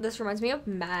statue. This reminds me of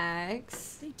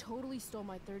Max. They totally stole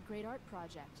my 3rd grade art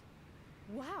project.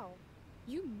 Wow,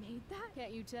 you made that?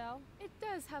 Can't you tell? It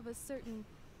does have a certain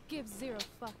give zero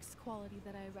fucks quality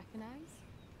that I recognize.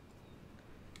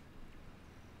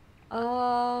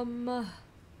 Oh.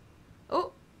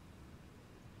 Oh.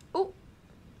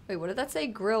 Wait, what did that say?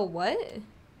 Grill what?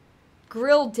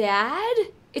 Grill dad?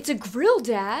 It's a grill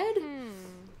dad?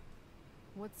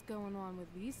 What's going on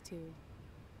with these two?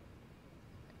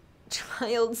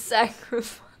 Child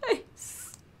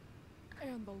sacrifice.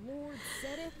 And the Lord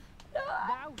saideth,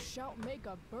 Thou shalt make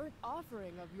a burnt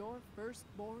offering of your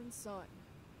firstborn son.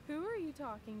 Who are you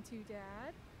talking to,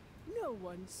 Dad? No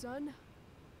one, son.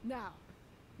 Now,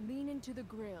 lean into the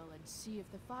grill and see if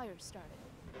the fire started.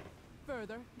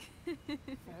 Further.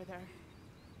 Further.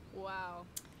 Wow,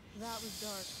 that was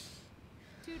dark.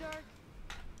 Too dark?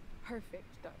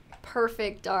 Perfect dark.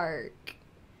 Perfect dark.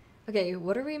 Okay,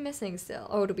 what are we missing still?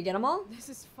 Oh, did we get them all? This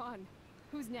is fun.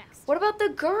 Who's next? What about the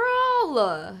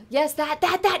girl? Yes, that.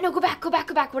 No, go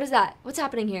back. What is that? What's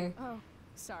happening here? Oh,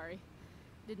 sorry.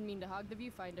 Didn't mean to hog the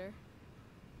viewfinder.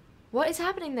 What is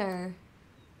happening there?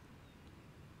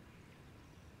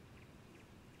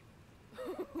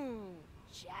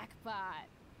 Jackpot.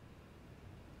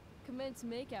 Commence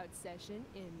makeout session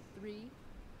in 3,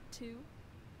 2,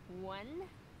 1.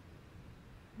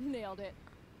 Nailed it.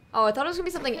 Oh, I thought it was gonna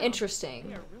be something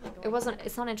interesting. It wasn't.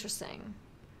 It's not interesting.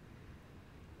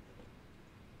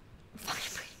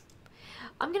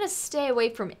 I'm gonna stay away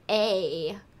from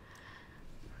A.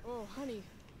 Oh, honey.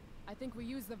 I think we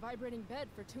used the vibrating bed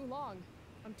for too long.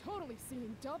 I'm totally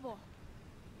seeing double.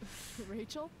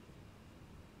 Rachel?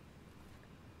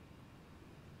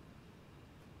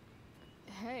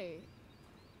 Hey,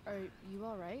 are you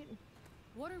alright?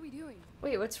 What are we doing?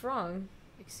 Wait, what's wrong?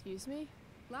 Excuse me?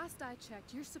 Last I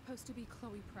checked, you're supposed to be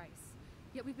Chloe Price.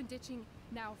 Yet we've been ditching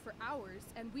now for hours,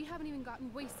 and we haven't even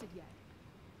gotten wasted yet.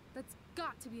 That's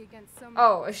got to be against some...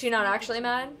 Oh, is she not actually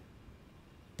mad?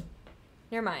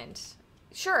 Never mind.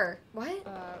 Sure. What?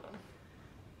 What?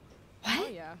 Oh,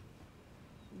 yeah.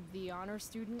 The honor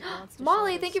student wants to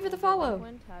Molly, show thank you for the school follow.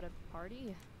 delinquent at a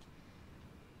party.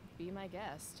 Be my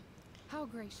guest. How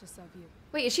gracious of you.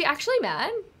 Wait, is she actually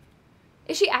mad?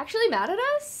 Is she actually mad at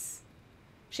us?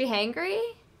 She hangry?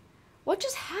 What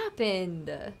just happened?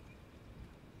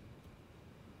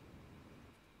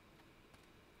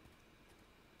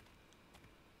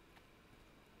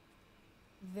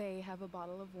 They have a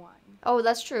bottle of wine. Oh,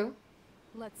 that's true.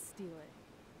 Let's steal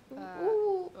it.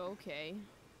 Ooh. Okay.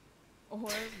 Or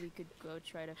we could go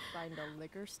try to find a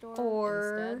liquor store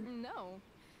Or- instead. No.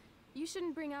 You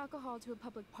shouldn't bring alcohol to a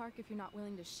public park if you're not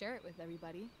willing to share it with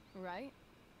everybody, right?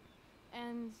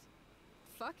 And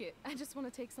fuck it. I just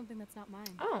want to take something that's not mine.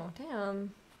 Oh,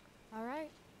 damn. All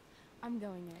right. I'm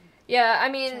going in. Yeah, I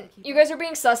mean, you guys are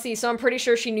being sussy, so I'm pretty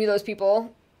sure she knew those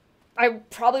people. I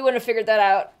probably wouldn't have figured that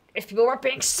out if people weren't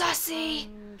being sussy.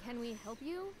 Can we help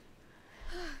you?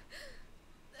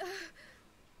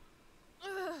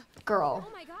 Girl.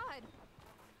 Oh my god.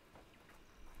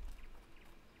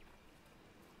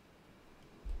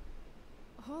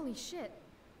 Holy shit.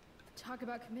 Talk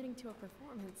about committing to a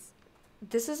performance.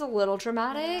 This is a little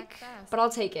dramatic, but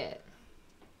I'll take it.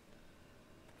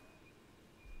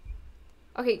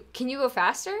 Okay, can you go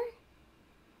faster?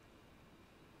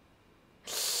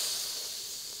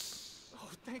 Oh,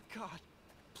 thank God.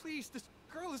 Please, this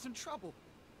girl is in trouble.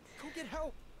 Go get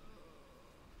help.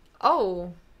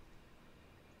 Oh.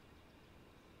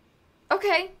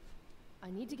 Okay.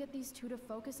 I need to get these two to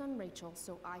focus on Rachel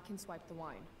so I can swipe the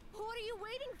wine. What are you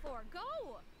waiting for?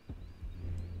 Go!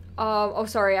 Oh,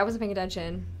 sorry, I wasn't paying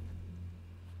attention.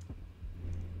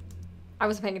 I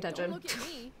wasn't paying attention. Don't look at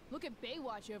me. Look at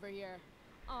Baywatch over here.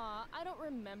 I don't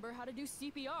remember how to do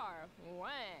CPR. Wah.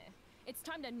 It's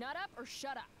time to nut up or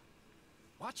shut up.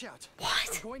 Watch out. What?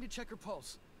 I'm going to check her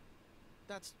pulse.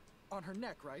 That's on her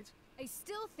neck, right? I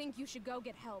still think you should go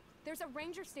get help. There's a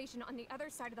ranger station on the other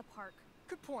side of the park.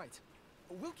 Good point.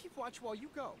 We'll keep watch while you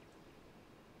go.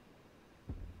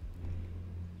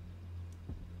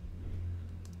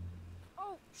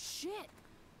 Oh, shit.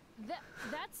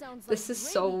 That sounds like This is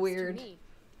so rabies to weird. me.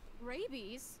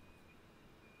 Rabies?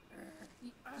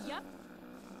 Yep.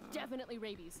 Definitely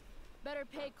rabies. Better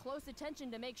pay close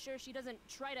attention to make sure she doesn't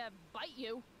try to bite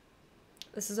you.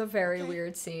 This is a very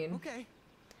weird scene. Okay,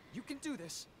 you can do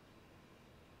this.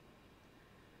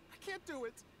 I can't do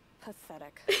it.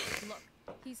 Pathetic. Look,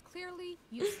 he's clearly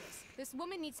useless. This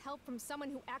woman needs help from someone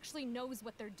who actually knows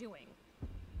what they're doing.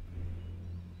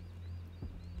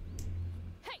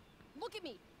 Hey, look at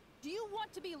me. Do you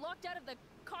want to be locked out of the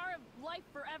car of life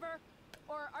forever?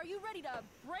 Or are you ready to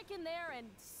break in there and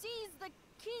seize the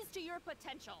keys to your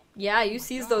potential? Yeah, you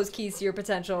seize those keys to your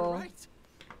potential. Right.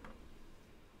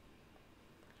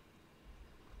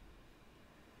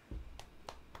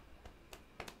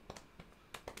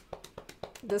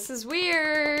 This is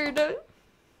weird.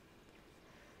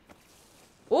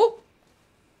 Oh!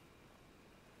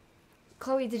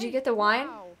 Chloe, did you get the wine?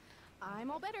 Wow.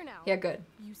 I'm all better now. Yeah, good.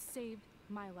 You saved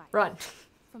my life. Run.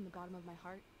 From the bottom of my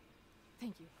heart.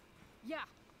 Thank you. Yeah.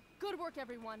 Good work,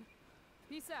 everyone.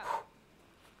 Peace out.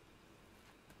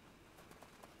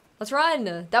 Let's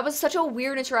run. That was such a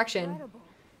weird interaction. Incredible.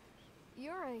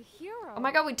 You're a hero. Oh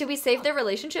my god, did we save their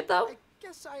relationship though? I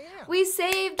guess I am. We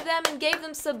saved them and gave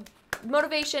them some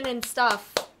motivation and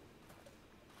stuff.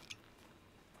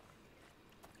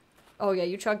 Oh yeah,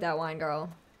 you chugged that wine, girl.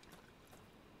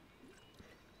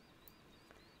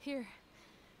 Here.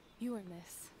 You earn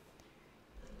this.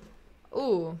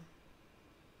 Ooh.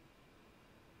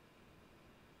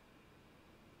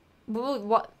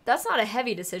 What? That's not a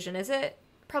heavy decision, is it?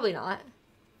 Probably not.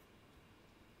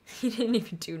 He didn't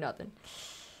even do nothing.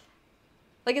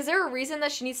 Like, is there a reason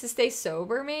that she needs to stay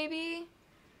sober, maybe?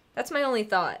 That's my only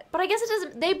thought. But I guess it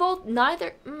doesn't... They both...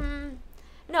 Neither...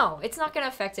 no, it's not gonna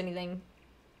affect anything.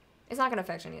 It's not gonna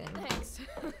affect anything. Thanks.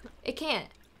 It can't.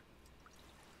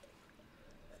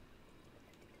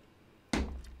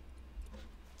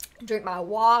 Drink my I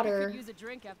water. could use a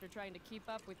drink after trying to keep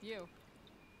up with you.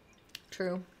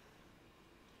 True.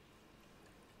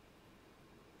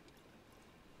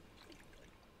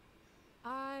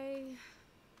 I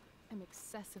am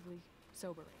excessively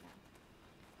sober right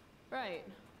now. Right.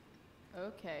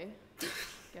 Okay.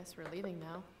 Guess we're leaving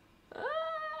now.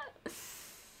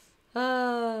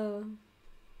 Oh.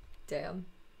 Damn.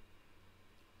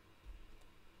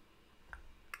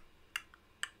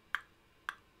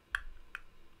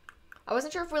 I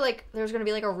wasn't sure if there was gonna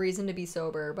be like a reason to be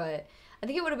sober, but I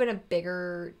think it would have been a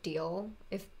bigger deal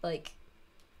if like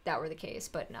that were the case,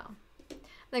 but no. I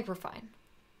think we're fine.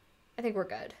 I think we're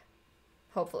good.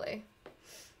 Hopefully.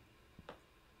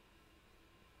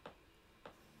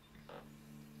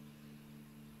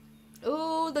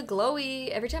 Ooh, the glowy.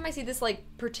 Every time I see this like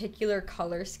particular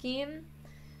color scheme,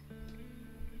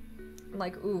 I'm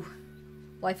like, ooh,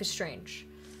 life is strange.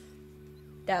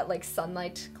 That like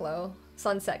sunlight glow,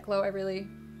 sunset glow, I really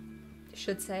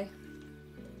should say.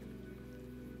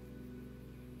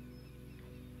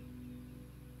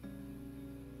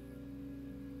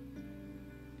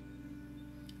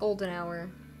 Golden hour.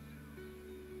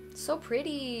 So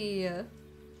pretty.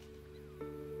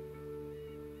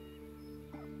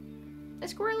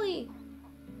 It's squirrely.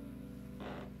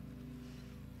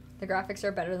 The graphics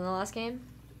are better than the last game?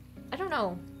 I don't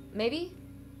know. Maybe?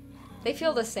 They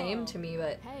feel the same to me,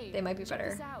 but Hey, they might be check better.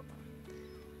 this out.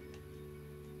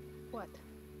 What?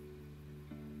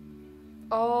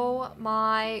 Oh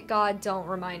my god, don't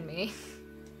remind me.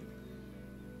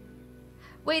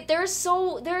 Wait, there's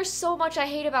so much I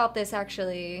hate about this,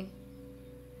 actually.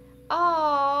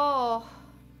 Oh.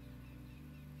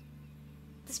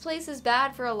 This place is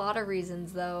bad for a lot of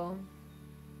reasons, though.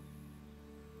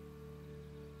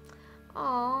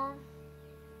 Aw.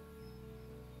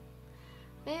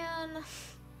 Man.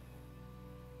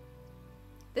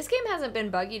 This game hasn't been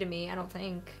buggy to me, I don't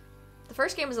think. The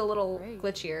first game was a little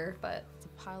glitchier, but... It's a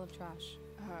pile of trash.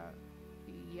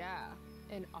 Yeah.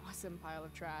 An awesome pile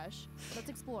of trash. Let's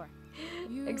explore.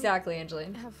 You Exactly,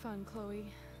 Angeline. Have fun, Chloe.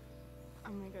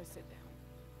 I'm gonna go sit down.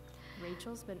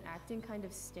 Rachel's been acting kind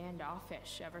of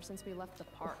standoffish ever since we left the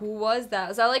park. Who was that?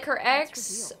 Was that like her What's her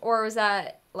ex? deal? Or was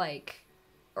that like...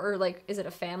 Or like, is it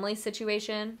a family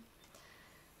situation?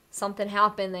 Something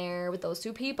happened there with those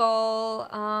two people.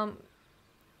 I'm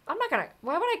not gonna...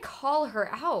 Why would I call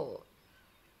her out?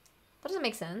 That doesn't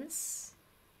make sense.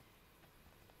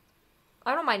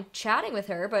 I don't mind chatting with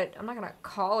her, but I'm not gonna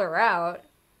call her out.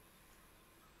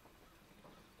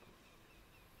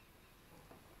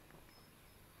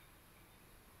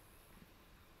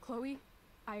 Chloe,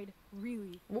 I'd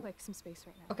really like some space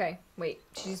right now. Okay, wait.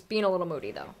 She's being a little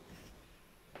moody, though.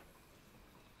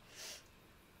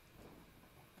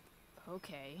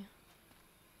 Okay.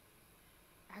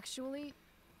 Actually,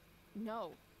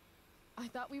 no. I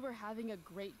thought we were having a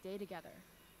great day together.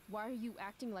 Why are you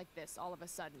acting like this all of a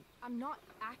sudden? I'm not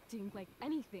acting like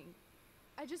anything.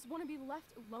 I just want to be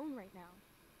left alone right now.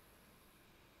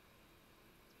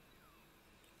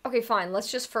 Okay, fine.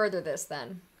 Let's just further this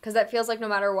then. Because that feels like no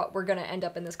matter what, we're going to end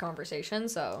up in this conversation,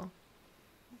 so...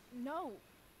 No.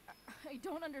 I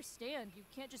don't understand. You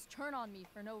can't just turn on me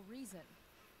for no reason.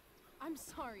 I'm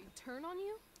sorry. Turn on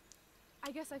you? I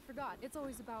guess I forgot. It's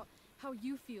always about how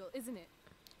you feel, isn't it?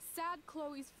 Sad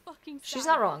Chloe's fucking sad. She's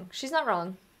not wrong. She's not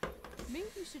wrong. Maybe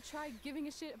you should try giving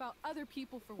a shit about other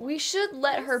people for once. We should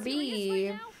let her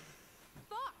be. Right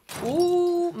now?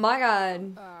 Ooh, my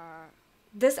god.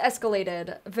 This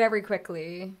escalated very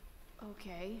quickly.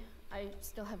 Okay, I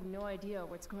still have no idea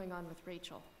what's going on with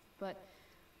Rachel, but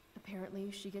apparently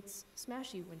she gets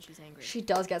smashy when she's angry. She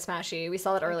does get smashy. We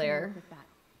saw that earlier.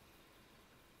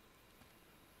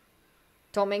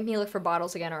 Don't make me look for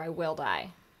bottles again or I will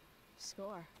die.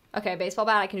 Score. Okay, baseball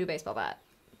bat, I can do baseball bat.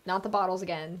 Not the bottles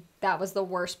again. That was the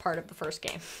worst part of the first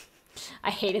game. I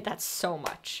hated that so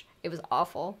much. It was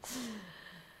awful.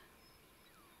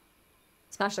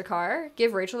 Smash the car.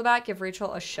 Give Rachel the bat. Give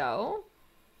Rachel a show.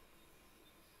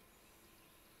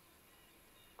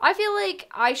 I feel like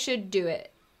I should do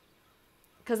it.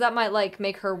 Because that might, like,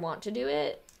 make her want to do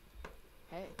it.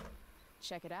 Hey,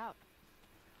 check it out.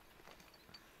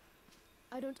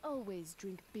 I don't always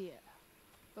drink beer.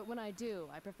 But when I do,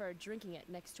 I prefer drinking it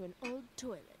next to an old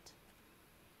toilet.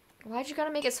 Why'd you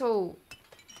gotta make it so...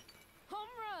 Home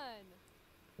run!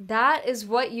 That is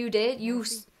what you did? You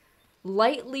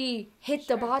lightly hit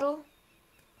the bottle?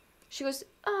 She goes,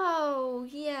 oh,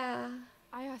 yeah.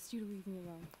 I asked you to leave me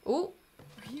alone. Ooh.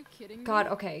 Are you kidding me? God,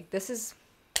 okay. This is...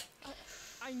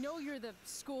 I know you're the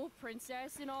school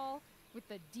princess and all, with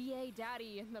the DA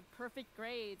daddy and the perfect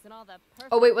grades and all the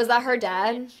perfect... Oh, wait, was that her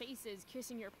dad? ...chases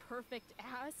kissing your perfect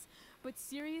ass, but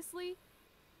seriously?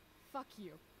 Fuck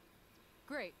you.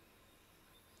 Great.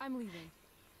 I'm leaving.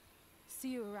 See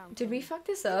you around. Did we fuck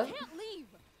this up? You can't leave!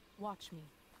 Watch me.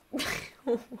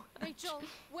 Rachel,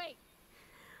 wait!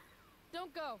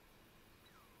 Don't go.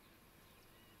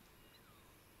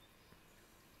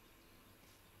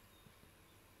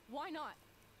 Why not?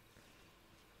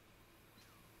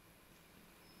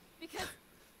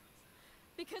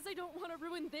 Because I don't want to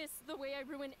ruin this the way I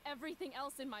ruin everything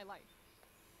else in my life.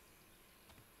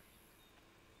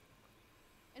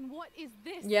 And what is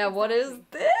this? Yeah, what is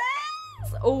this?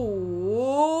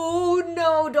 Oh,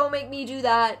 no, don't make me do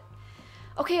that.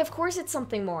 Okay, of course it's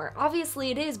something more.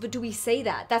 Obviously it is, but do we say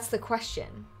that? That's the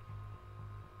question.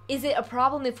 Is it a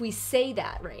problem if we say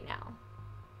that right now?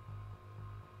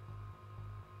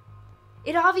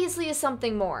 It obviously is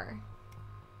something more.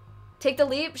 Take the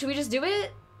leap. Should we just do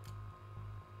it?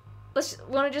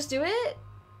 Want to just do it?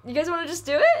 You guys want to just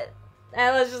do it?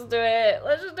 Let's just do it.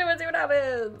 Let's just do it, see what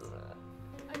happens.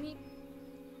 I mean,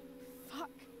 fuck.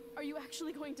 Are you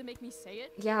actually going to make me say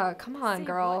it? Yeah, come on, Say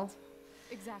girl. what?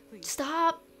 Exactly.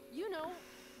 Stop. You know,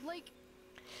 like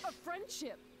a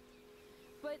friendship,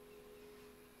 but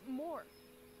more.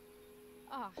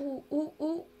 Ooh, ooh,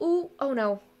 ooh, ooh. Oh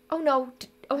no. Oh no.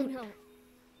 Oh. I know.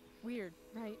 Weird,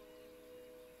 right?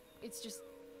 It's just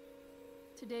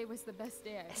today was the best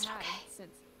day I've had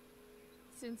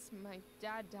since my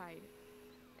dad died.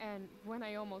 And when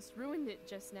I almost ruined it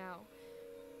just now,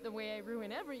 the way I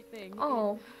ruin everything,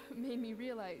 it made me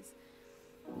realize.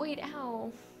 Wait,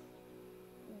 ow.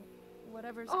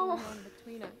 Whatever's going on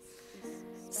between us is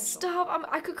special. Stop.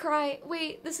 I could cry.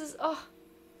 Wait, this is... Oh.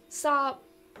 Stop.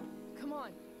 Come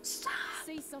on. Stop.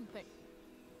 Say something.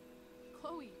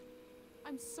 Chloe,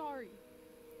 I'm sorry.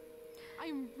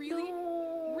 I'm really,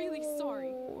 really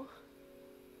sorry.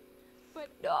 But...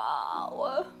 No.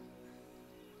 I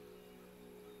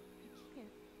can't.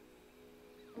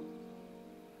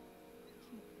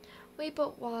 Wait,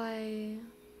 but why?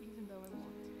 Even though I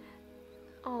want.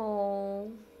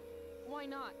 Oh. Why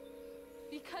not?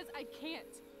 Because I can't.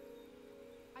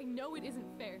 I know it isn't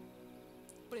fair,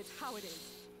 but it's how it is.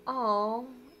 Oh,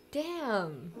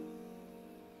 damn.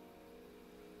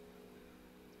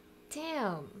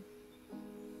 Damn.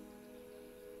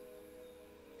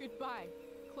 Goodbye,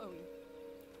 Chloe.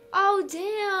 Oh,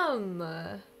 damn.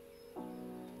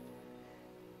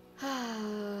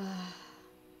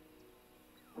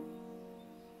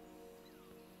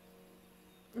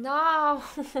 No.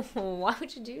 Why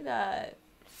would you do that?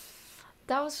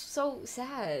 That was so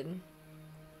sad.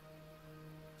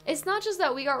 It's not just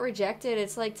that we got rejected,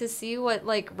 it's like to see what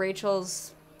like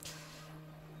Rachel's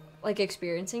like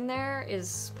experiencing there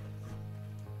is...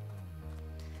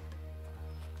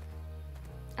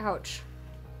 Ouch.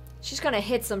 She's gonna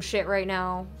hit some shit right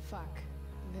now. Fuck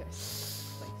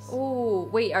this place. Oh,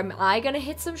 wait, am I gonna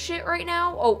hit some shit right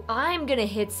now? Oh, I'm gonna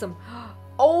hit some...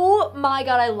 Oh my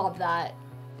god, I love that.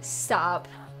 Stop.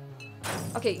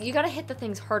 Okay, you gotta hit the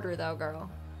things harder though, girl.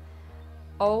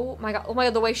 Oh my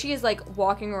god, the way she is like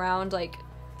walking around like,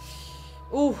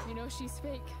 ooh. You know she's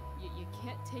fake. You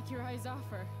can't take your eyes off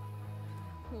her.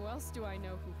 Who else do I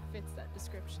know who fits that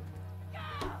description?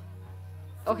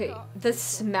 Okay, the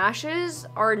smashes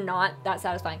are not that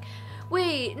satisfying.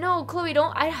 Wait, no, Chloe,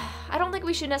 I don't think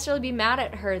we should necessarily be mad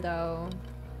at her though.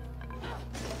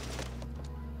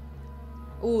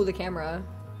 Ooh, the camera.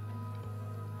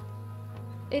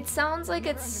 It sounds like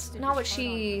it's not what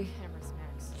she...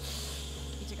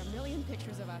 You took a million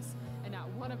pictures of us, and not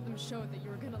one of them showed that you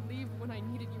were gonna leave when I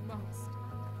needed you most.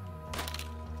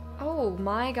 Oh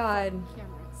my god.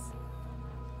 Cameras.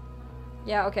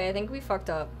 Yeah, okay, I think we fucked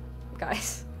up,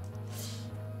 guys.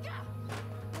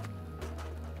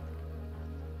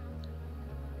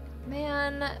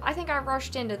 Man, I think I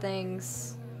rushed into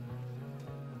things.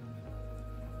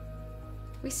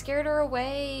 We scared her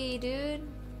away, dude.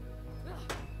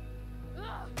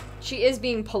 She is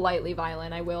being politely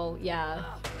violent, I will, yeah.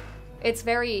 It's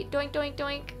very doink, doink,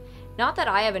 doink. Not that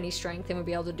I have any strength and would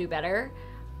be able to do better,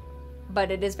 but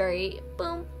it is very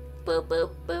boom, boop,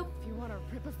 boop, boop. If you want to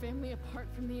rip a family apart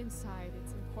from the inside,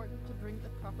 it's important to bring the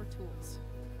proper tools.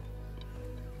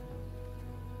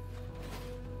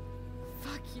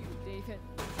 Fuck you, David.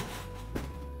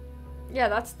 Yeah,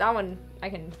 that one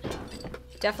I can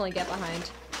definitely get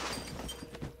behind.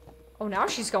 Oh, now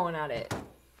she's going at it.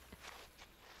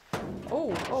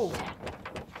 Oh, oh.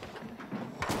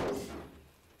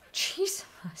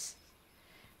 Jesus.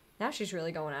 Now she's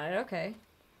really going at it, okay.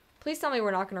 Please tell me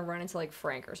we're not gonna run into, like,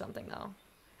 Frank or something, though.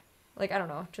 Like, I don't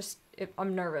know, just,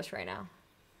 I'm nervous right now.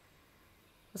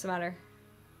 What's the matter?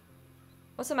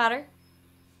 What's the matter?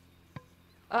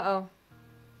 Uh-oh.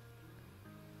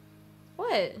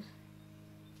 What?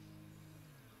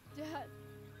 Dad.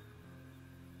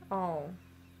 Oh.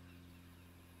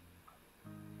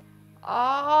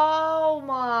 Oh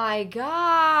my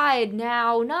god!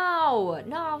 Now, no!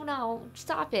 No, no.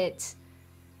 Stop it.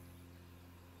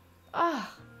 Ugh.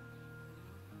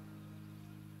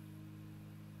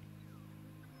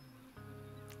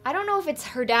 I don't know if it's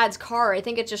her dad's car. I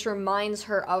think it just reminds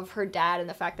her of her dad and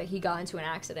the fact that he got into an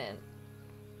accident.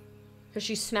 Because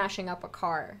she's smashing up a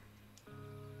car.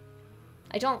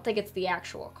 I don't think it's the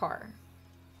actual car.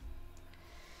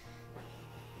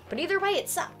 But either way, it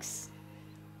sucks.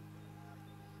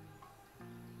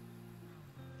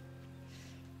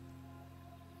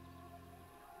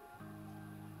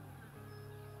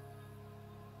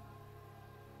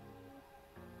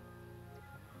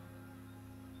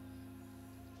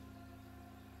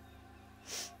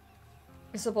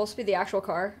 It's supposed to be the actual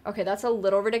car. Okay, that's a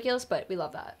little ridiculous, but we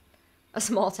love that. A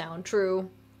small town, true.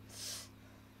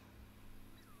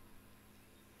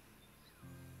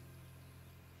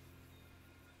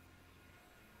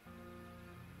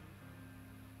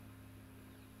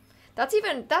 That's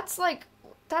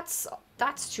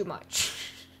too much.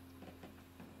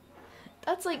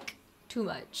 That's like too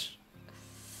much.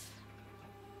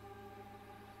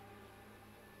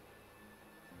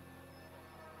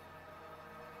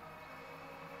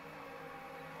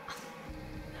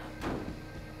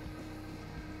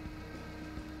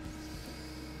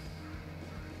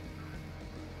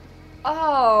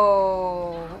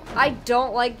 Oh, I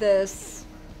don't like this.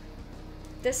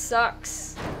 This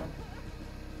sucks.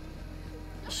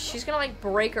 She's gonna like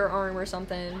break her arm or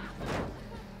something.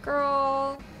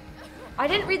 Girl. I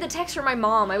didn't read the text from my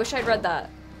mom. I wish I'd read that.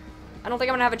 I don't think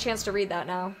I'm gonna have a chance to read that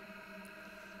now.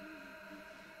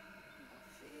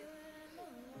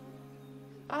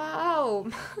 Oh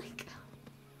my god.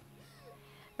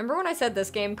 Remember when I said this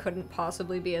game couldn't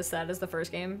possibly be as sad as the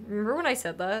first game? Remember when I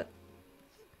said that?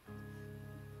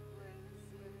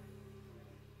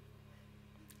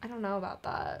 I don't know about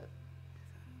that.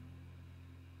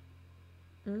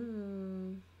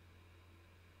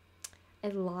 I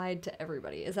lied to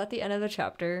everybody. Is that the end of the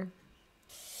chapter?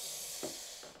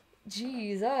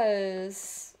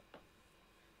 Jesus.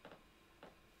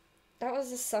 That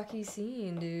was a sucky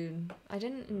scene, dude. I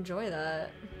didn't enjoy that.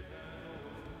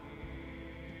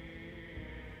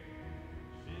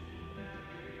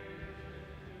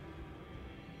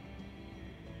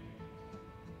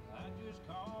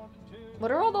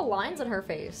 What are all the lines on her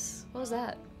face? What was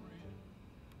that?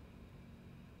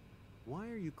 Why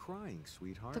are you crying,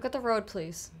 sweetheart? Look at the road,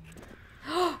 please.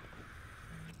 I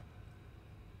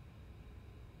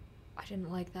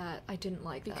didn't like that. I didn't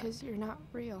like that. Because you're not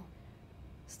real.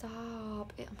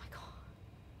 Stop. Oh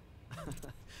my god.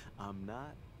 I'm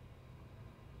not.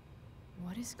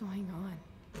 What is going on?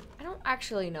 I don't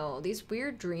actually know. These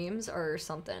weird dreams are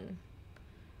something.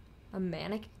 The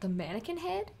mannequin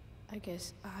head? I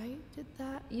guess I did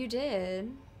that. You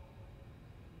did.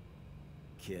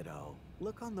 kiddo.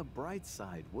 Look on the bright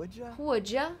side, would ya? Would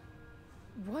ya?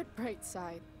 What bright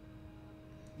side?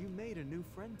 You made a new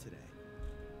friend today.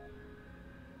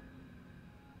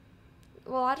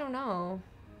 Well, I don't know.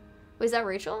 Was that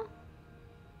Rachel?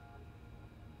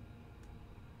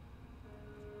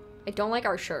 I don't like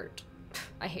our shirt.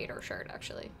 I hate our shirt,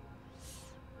 actually.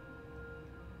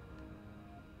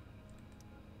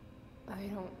 I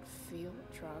don't feel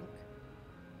drunk.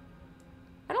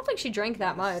 I don't think she drank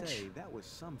that much. Say, that was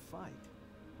some fight.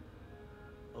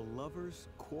 A lover's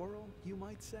quarrel, you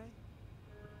might say?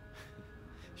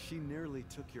 She nearly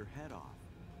took your head off.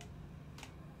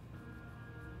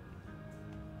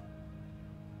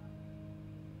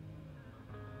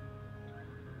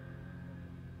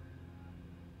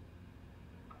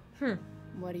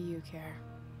 What do you care?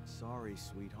 Sorry,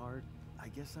 sweetheart. I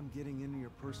guess I'm getting into your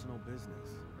personal business.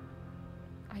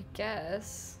 I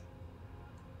guess.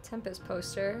 Tempest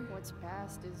poster. What's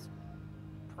past is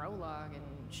prologue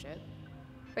and shit.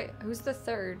 Wait, who's the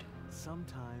third?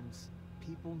 Sometimes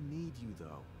people need you,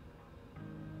 though.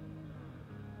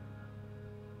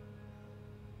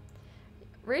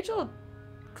 Rachel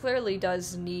clearly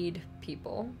does need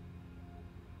people.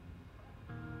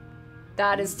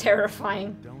 That is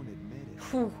terrifying. Don't admit it.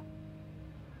 Whew.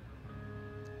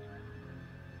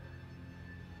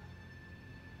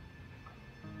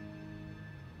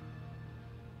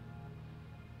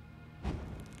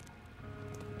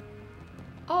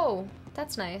 Oh,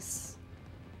 that's nice.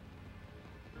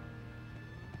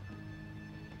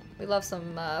 We love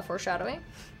some foreshadowing.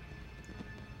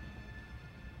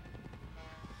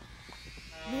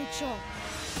 Rachel.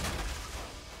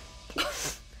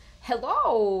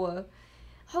 Hello.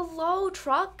 Hello,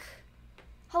 truck.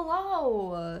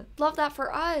 Hello. Love that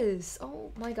for us.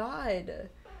 Oh my god.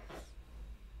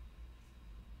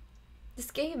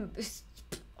 This game is...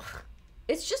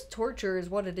 It's just torture is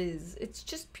what it is. It's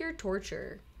just pure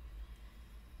torture.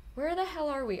 Where the hell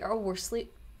are we? Oh, we're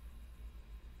sleep...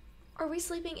 Are we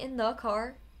sleeping in the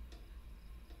car?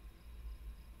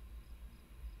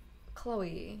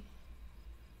 Chloe.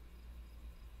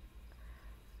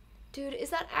 Dude, is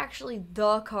that actually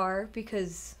the car?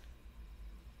 Because...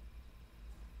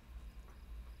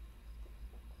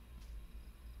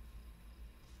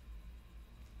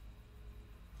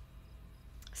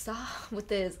 Stop with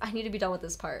this. I need to be done with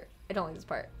this part. I don't like this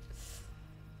part.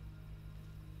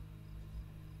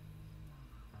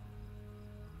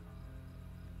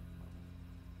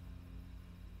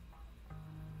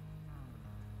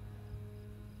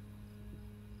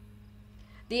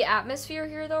 The atmosphere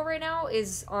here, though, right now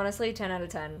is honestly 10 out of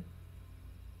 10.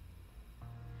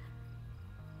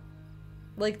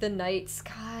 Like the night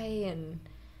sky and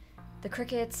the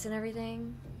crickets and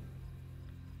everything.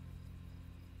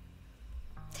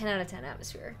 10 out of 10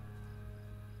 atmosphere.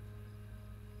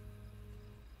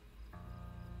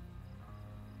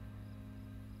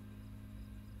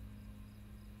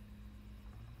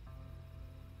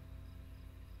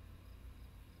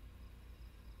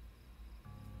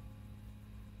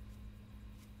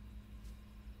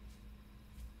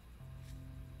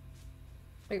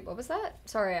 Wait, what was that?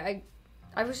 Sorry,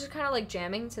 I was just kind of like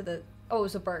jamming to the... Oh, it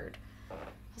was a bird. I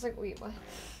was like, wait, what?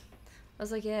 I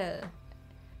was like, yeah,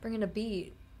 bringing a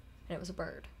beat. And it was a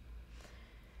bird.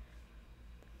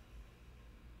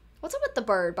 What's up with the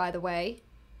bird, by the way?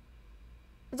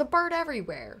 There's a bird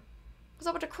everywhere. What's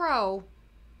up with the crow?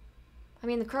 I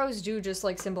mean, the crows do just,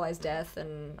 like, symbolize death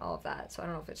and all of that, so I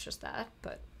don't know if it's just that,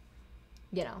 but,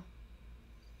 you know.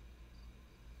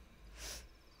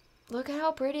 Look at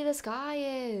how pretty the sky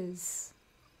is.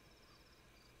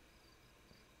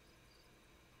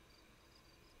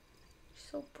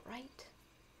 So bright.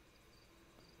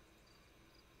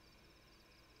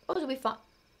 Oh, did we find...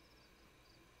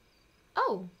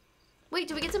 Oh. Wait,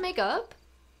 do we get to make up?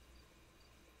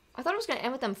 I thought it was going to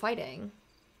end with them fighting.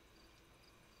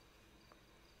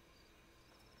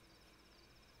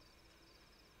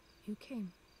 You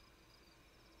came.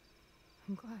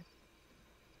 I'm glad.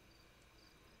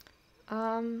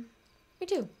 Me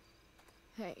too.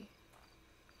 Hey.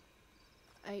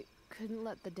 I couldn't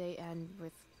let the day end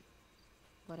with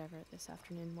whatever this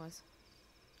afternoon was.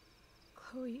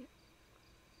 Chloe,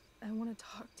 I want to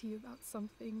talk to you about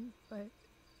something, but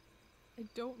I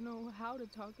don't know how to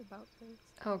talk about this.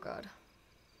 Oh god.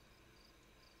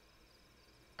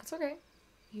 That's okay.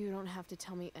 You don't have to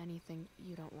tell me anything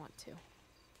you don't want to.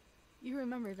 You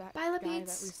remember that Bye, guy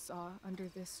Beats. that we saw under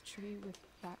this tree with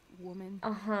that woman?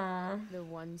 Uh-huh. The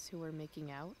ones who were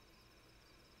making out?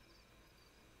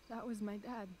 That was my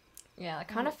dad. Yeah, I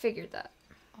kind of figured that.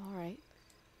 Alright.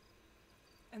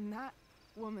 And that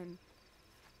woman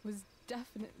was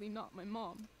definitely not my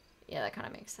mom. Yeah, that kind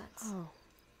of makes sense. Oh,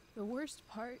 The worst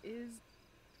part is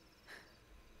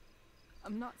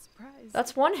I'm not surprised.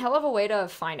 That's one hell of a way to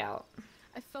find out.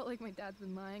 I felt like my dad's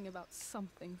been lying about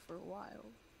something for a while.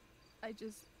 I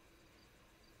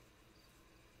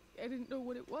didn't know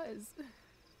what it was.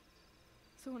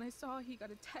 So when I saw he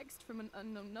got a text from an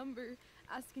unknown number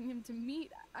asking him to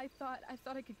meet, I thought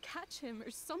I could catch him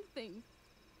or something.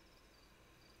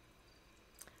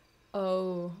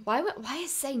 Oh, why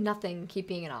is say nothing keep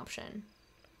being an option?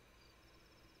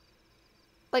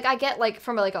 Like, I get, like,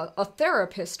 from, like, a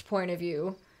therapist point of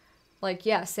view, like,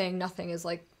 yeah, saying nothing is,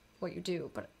 like, what you do,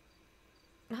 but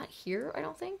not here, I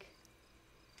don't think.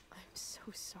 I'm so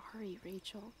sorry,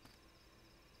 Rachel.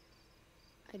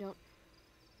 I don't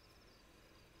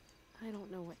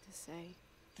know what to say.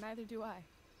 Neither do I.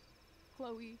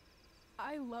 Chloe,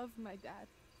 I love my dad.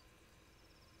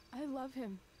 I love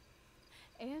him.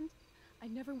 And I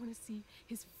never want to see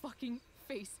his fucking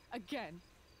face again.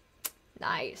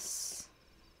 Nice.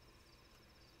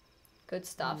 Good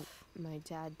stuff. When my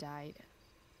dad died,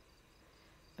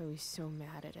 I was so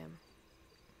mad at him.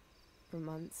 For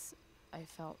months, I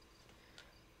felt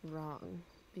wrong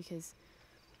because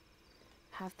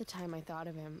half the time I thought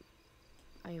of him,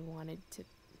 I wanted to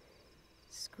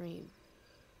scream.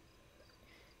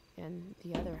 And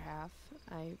the other half,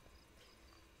 I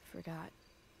forgot.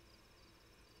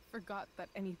 Forgot that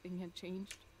anything had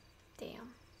changed.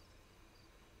 Damn.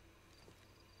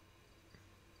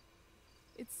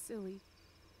 It's silly,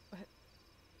 but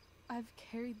I've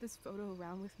carried this photo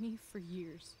around with me for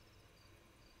years.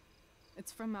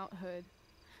 It's from Mount Hood.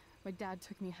 My dad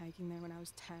took me hiking there when I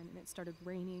was 10, and it started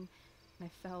raining, and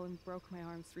I fell and broke my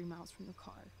arm 3 miles from the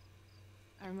car.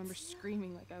 I remember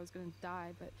screaming like I was gonna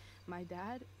die, but my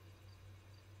dad,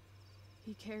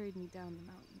 he carried me down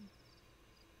the mountain.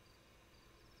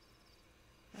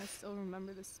 I still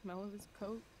remember the smell of his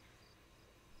coat,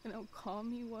 and how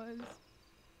calm he was,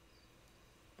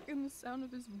 and the sound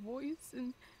of his voice,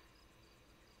 and...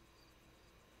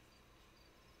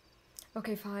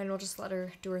 Okay, fine, we'll just let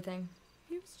her do her thing.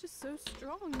 He was just so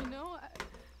strong, you know?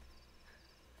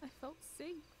 I felt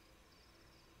safe.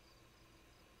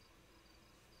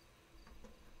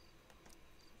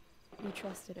 You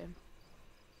trusted him.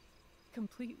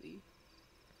 Completely.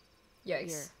 Yikes.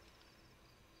 Here.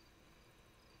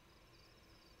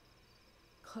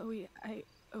 Chloe, I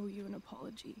owe you an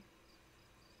apology.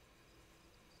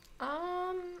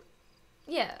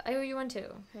 Yeah, I owe you one too.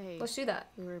 Hey, let's do that.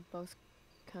 We were both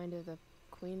kind of the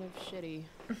queen of shitty.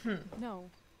 No,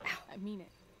 I mean it.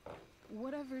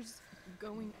 Whatever's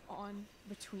going on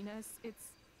between us, it's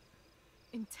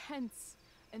intense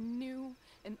and new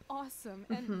and awesome,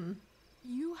 and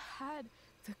you had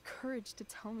the courage to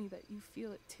tell me that you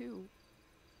feel it too.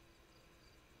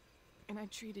 And I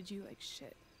treated you like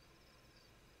shit.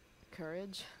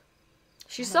 Courage?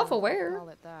 She's self-aware. Call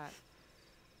it that.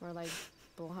 Or like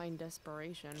blind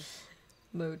desperation.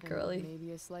 Mood girly. And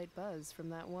maybe a slight buzz from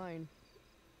that wine.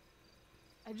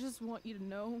 I just want you to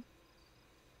know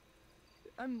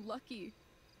I'm lucky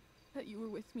that you were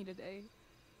with me today.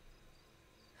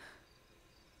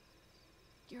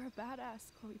 You're a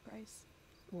badass, Chloe Price.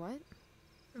 What?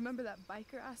 Remember that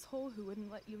biker asshole who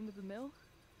wouldn't let you into the mill?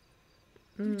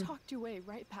 You talked your way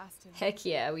right past him. Heck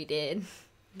yeah, we did.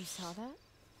 You saw that?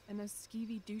 And those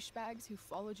skeevy douchebags who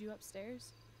followed you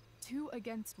upstairs? 2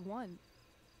 against 1.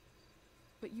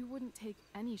 But you wouldn't take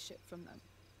any shit from them.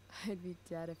 I'd be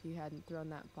dead if you hadn't thrown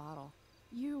that bottle.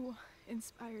 You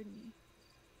inspired me.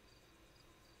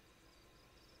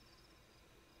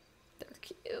 They're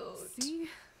cute. See?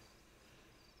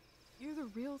 You're the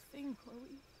real thing,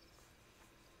 Chloe.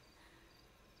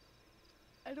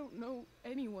 I don't know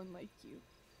anyone like you.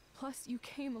 Plus, you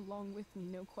came along with me,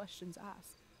 no questions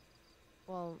asked.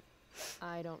 Well,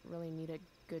 I don't really need a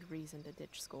good reason to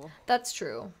ditch school. That's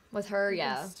true. With her,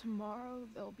 yeah. Because tomorrow,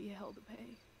 there'll be hell to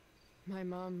pay. My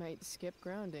mom might skip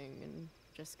grounding and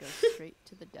just go straight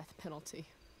to the death penalty.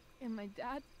 And my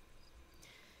dad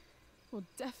will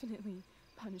definitely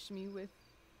punish me with...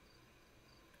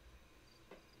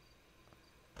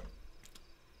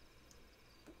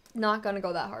 Not gonna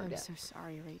go that hard I'm yet. so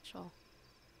sorry, Rachel.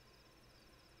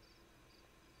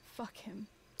 Fuck him.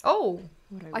 Oh!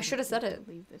 What I should have said it.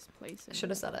 Leave this place I should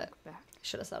have said never it. look back.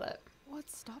 Should have said it.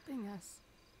 What's stopping us?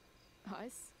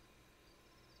 Us?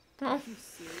 Oh. Are you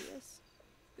serious?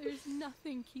 There's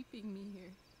nothing keeping me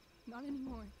here. Not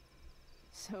anymore.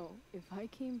 So, if I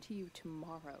came to you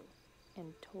tomorrow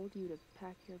and told you to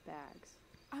pack your bags...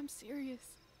 I'm serious.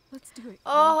 Let's do it.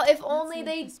 Oh, if only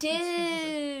they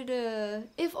did.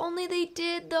 If only they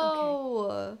did,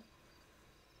 though.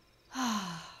 Okay.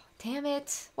 Damn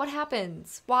it. What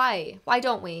happens? Why? Why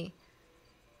don't we?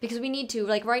 Because we need to,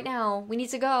 like right now, we need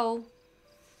to go.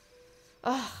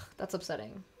 Ugh, that's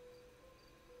upsetting.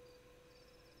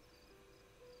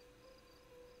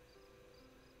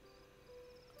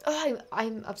 Oh,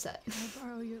 I'm upset. Can I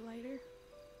borrow your lighter?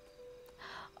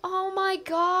 Oh my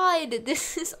god,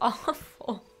 this is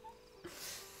awful.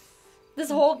 This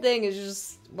whole thing is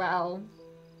just, wow.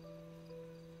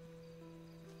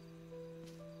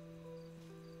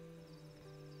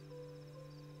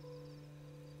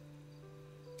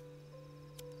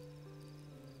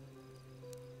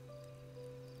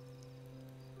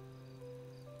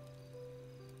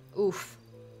 Oof.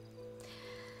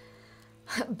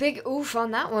 Big oof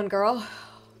on that one, girl.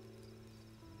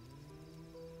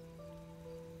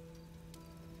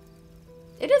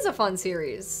 It is a fun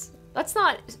series. That's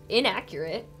not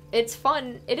inaccurate. It's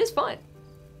fun. It is fun.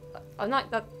 I'm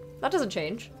not, that doesn't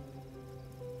change.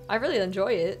 I really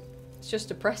enjoy it. It's just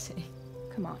depressing.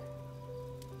 Come on.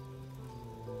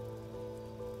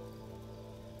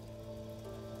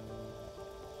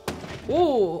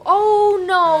 Ooh. Oh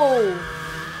no!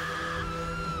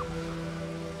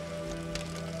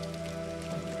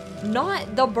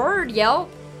 Not the bird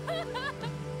yelp.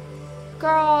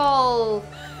 Girl.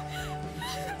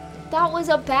 That was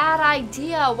a bad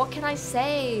idea. What can I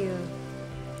say?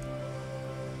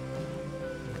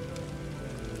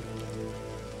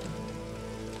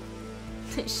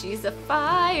 She's a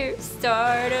fire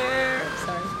starter.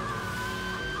 Sorry.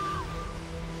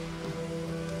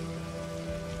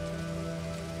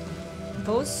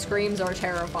 Those screams are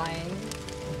terrifying.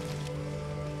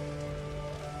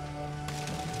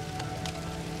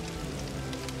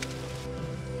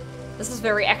 This is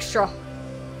very extra.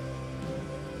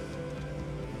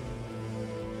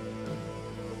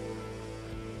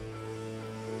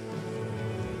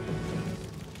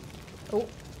 Oh,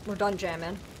 we're done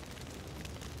jamming.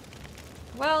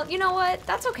 Well, you know what?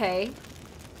 That's okay.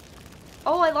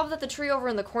 Oh, I love that the tree over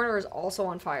in the corner is also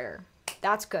on fire.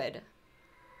 That's good.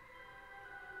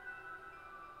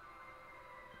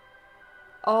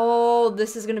 Oh,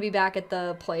 this is gonna be back at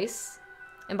the place.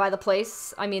 And by the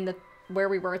place, I mean where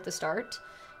we were at the start.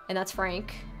 And that's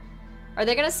Frank. Are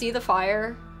they gonna see the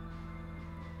fire?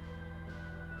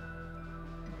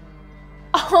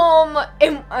 Oh.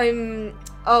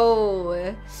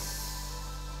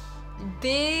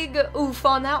 Big oof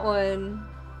on that one.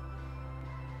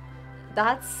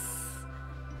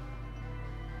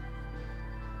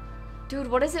 Dude,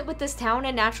 what is it with this town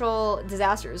and natural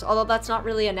disasters? Although that's not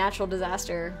really a natural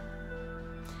disaster.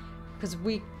 Because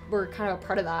we were kind of a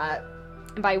part of that.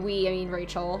 And by we, I mean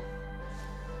Rachel.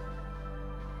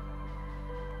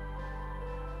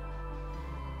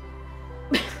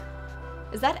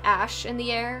 Is that ash in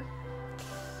the air?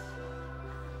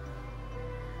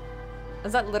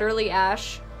 Is that literally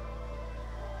ash?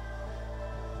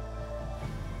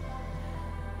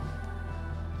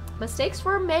 Mistakes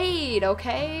were made,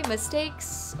 okay?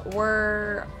 Mistakes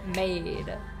were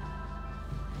made.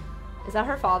 Is that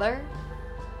her father?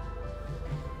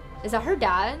 Is that her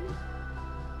dad?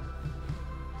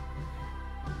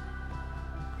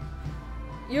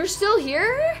 You're still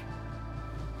here?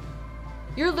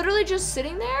 You're literally just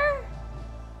sitting there?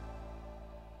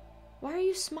 Why are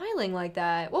you smiling like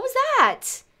that? What was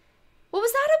that? What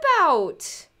was that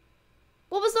about?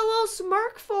 What was the little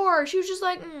smirk for? She was just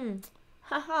like,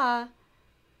 haha.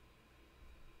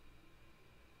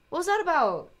 What was that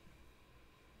about?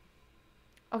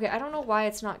 Okay, I don't know why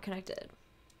it's not connected.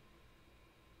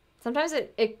 Sometimes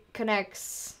it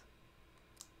connects.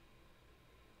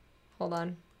 Hold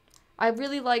on. I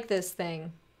really like this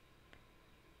thing.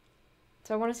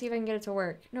 So I want to see if I can get it to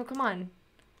work. No, come on.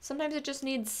 Sometimes it just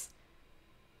needs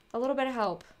a little bit of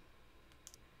help.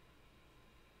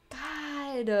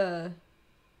 God.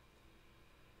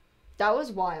 That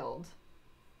was wild.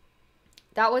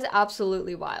 That was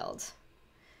absolutely wild.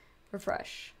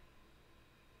 Refresh.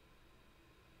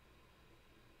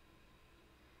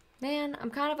 Man,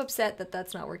 I'm kind of upset that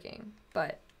that's not working,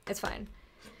 but it's fine.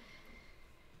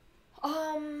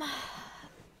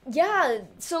 Yeah,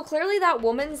 so clearly that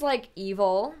woman's, like,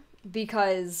 evil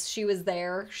because she was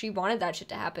there. She wanted that shit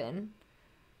to happen.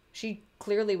 She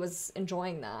clearly was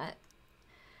enjoying that.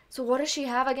 So what does she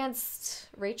have against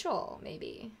Rachel,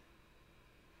 maybe?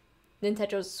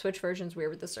 Nintendo's Switch version's weird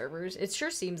with the servers. It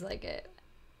sure seems like it.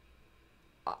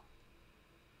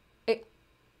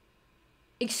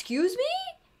 Excuse me?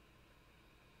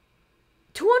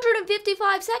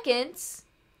 255 seconds?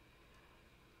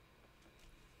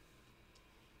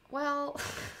 Well,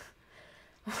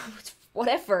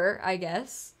 whatever, I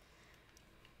guess.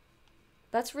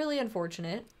 That's really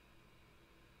unfortunate.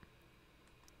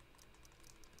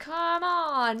 Come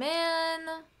on, man.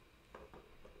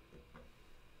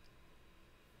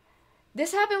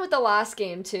 This happened with the last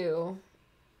game too,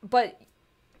 but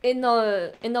in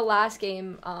the last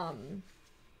game,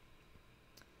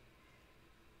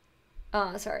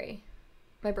 sorry,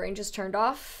 my brain just turned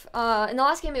off. In the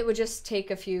last game, it would just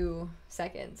take a few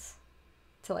seconds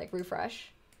to like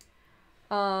refresh.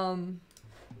 Yeah,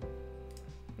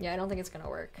 I don't think it's gonna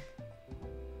work.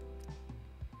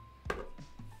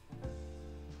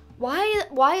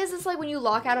 Why is this like when you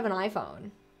lock out of an iPhone?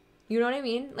 You know what I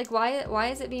mean? Like why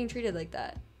is it being treated like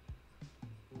that?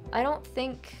 I don't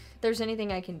think there's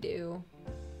anything I can do.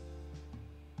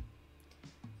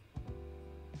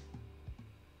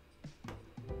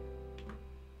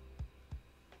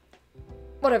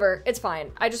 Whatever, it's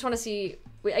fine. I just want to see.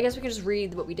 I guess we can just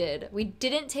read what we did. We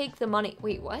didn't take the money.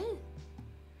 Wait, what?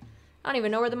 I don't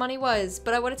even know where the money was,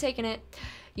 but I would have taken it.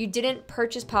 You didn't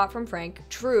purchase pot from Frank.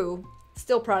 True.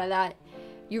 Still proud of that.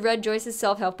 You read Joyce's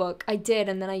self-help book. I did,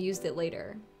 and then I used it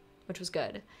later, which was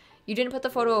good. You didn't put the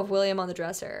photo of William on the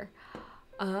dresser.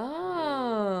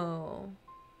 Oh.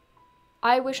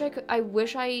 I wish I could. I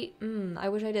wish I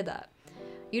did that.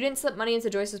 You didn't slip money into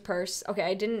Joyce's purse. Okay,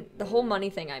 I didn't. The whole money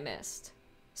thing I missed.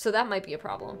 So that might be a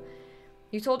problem.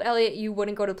 You told Elliot you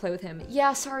wouldn't go to play with him.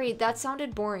 Yeah, sorry, that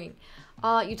sounded boring.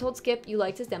 You told Skip you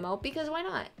liked his demo, because why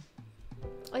not?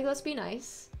 Like, let's be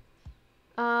nice.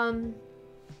 You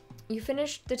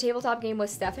finished the tabletop game with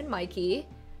Steph and Mikey.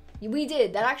 We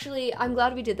did. That actually, I'm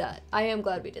glad we did that. I am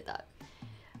glad we did that.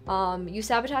 You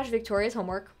sabotaged Victoria's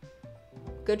homework.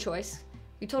 Good choice.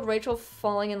 You told Rachel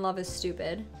falling in love is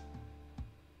stupid.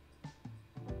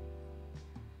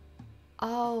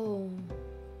 Oh.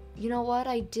 You know what?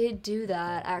 I did do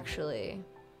that, actually.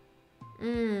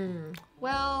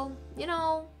 Well, you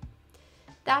know,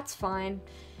 that's fine.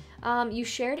 You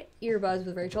shared earbuds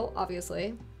with Rachel,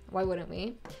 obviously. Why wouldn't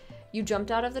we? You jumped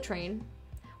out of the train.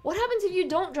 What happens if you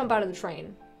don't jump out of the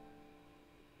train?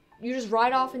 You just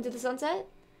ride off into the sunset?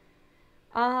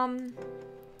 Oh,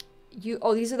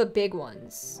 these are the big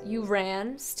ones. You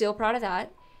ran, still proud of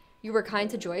that. You were kind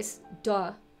to Joyce.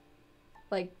 Duh.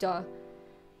 Like, duh.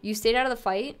 You stayed out of the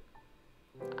fight.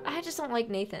 I just don't like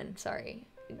Nathan, sorry.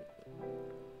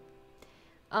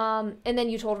 And then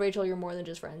you told Rachel you're more than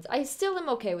just friends. I still am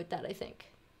okay with that, I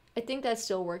think. I think that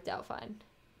still worked out fine.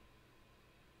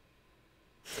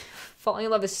 Falling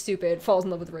in love is stupid. Falls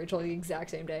in love with Rachel the exact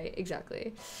same day.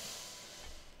 Exactly.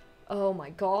 Oh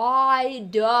my god. I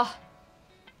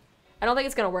don't think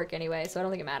it's gonna work anyway, so I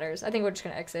don't think it matters. I think we're just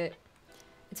gonna exit.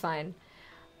 It's fine.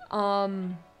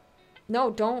 No,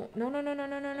 don't. No.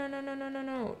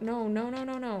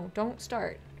 Don't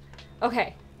start.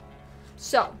 Okay.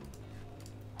 So,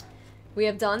 we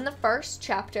have done the first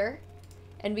chapter,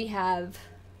 and we have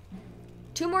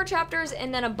 2 more chapters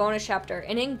and then a bonus chapter.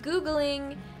 And in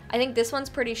Googling, I think this one's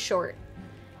pretty short.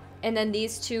 And then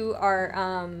these 2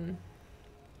 are,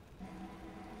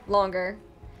 longer.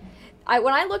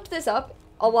 When I looked this up,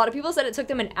 a lot of people said it took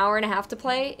them an hour and a half to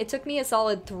play. It took me a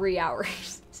solid 3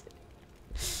 hours.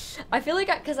 I feel like,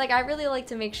 because like I really like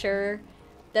to make sure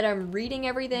that I'm reading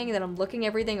everything, that I'm looking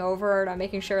everything over, and I'm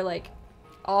making sure like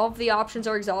all of the options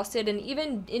are exhausted, and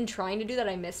even in trying to do that,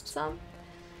 I missed some.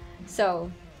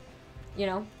 So, you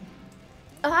know.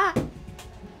 Ah!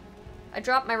 I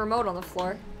dropped my remote on the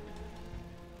floor.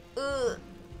 Ugh.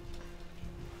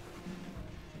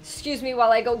 Excuse me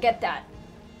while I go get that.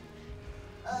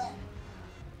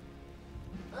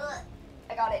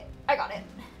 I got it. I got it.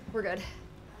 We're good.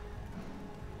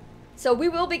 So we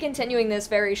will be continuing this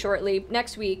very shortly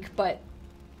next week, but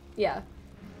yeah.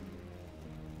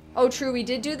 Oh, true, we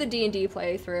did do the D&D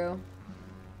playthrough.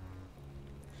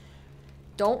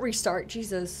 Don't restart,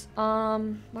 Jesus.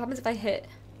 What happens if I hit?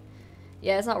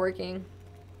 Yeah, it's not working.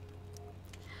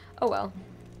 Oh well.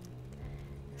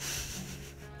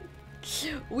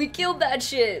 We killed that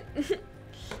shit.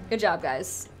 Good job,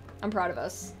 guys. I'm proud of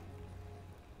us.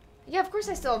 Yeah, of course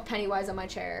I still have Pennywise on my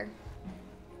chair.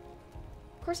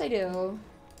 Of course I do.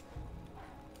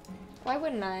 Why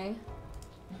wouldn't I?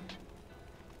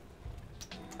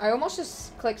 I almost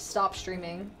just clicked stop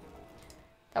streaming.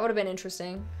 That would have been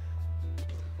interesting.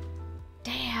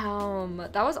 Damn,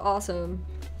 that was awesome.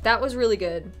 That was really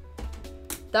good.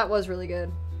 That was really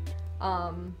good.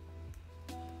 I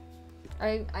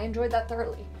enjoyed that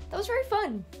thoroughly. That was very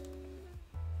fun.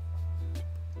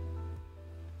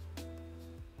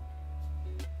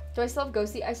 Do I still have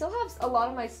Ghosty? I still have a lot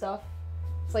of my stuff.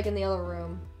 It's like in the other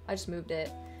room. I just moved it.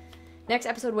 Next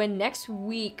episode when next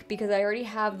week, because I already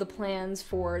have the plans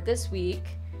for this week.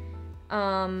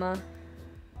 Let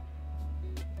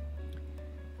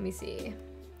me see.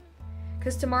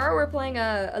 Because tomorrow we're playing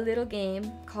a little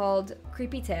game called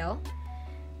Creepy Tale.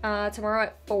 Tomorrow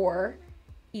at 4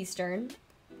 Eastern.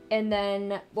 and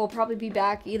then we'll probably be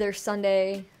back either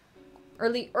Sunday,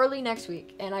 early next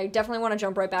week. And I definitely want to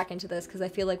jump right back into this because I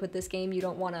feel like with this game you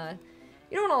don't want to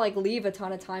like leave a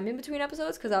ton of time in between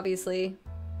episodes because obviously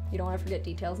you don't want to forget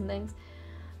details and things.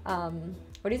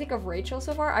 What do you think of Rachel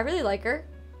so far? I really like her.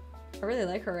 I really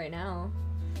like her right now.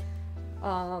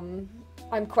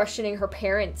 I'm questioning her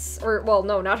parents, or well,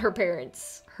 no, not her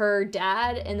parents, her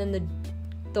dad, and then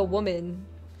the woman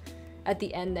at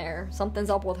the end there. Something's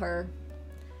up with her.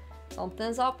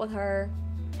 Something's up with her.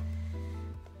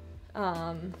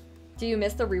 Do you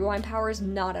miss the rewind powers?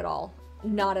 Not at all.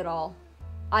 Not at all.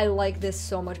 I like this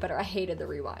so much better. I hated the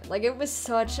rewind. Like, it was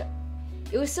so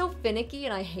finicky,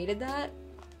 and I hated that.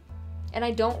 And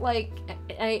I don't like,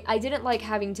 I didn't like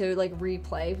having to like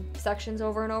replay sections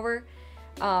over and over,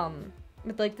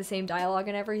 with like the same dialogue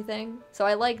and everything. So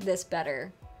I like this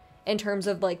better in terms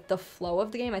of like the flow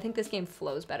of the game. I think this game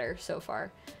flows better so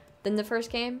far than the first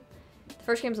game. The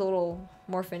first game's a little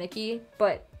more finicky,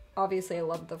 but obviously I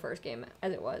loved the first game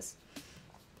as it was.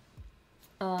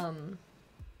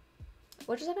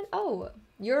 What just happened? Oh,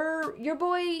 your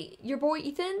boy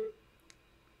Ethan?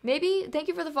 Maybe? Thank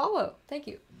you for the follow. Thank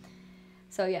you.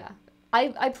 So yeah,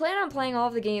 I plan on playing all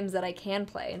of the games that I can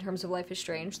play in terms of Life is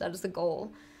Strange. That is the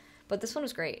goal. But this one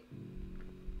was great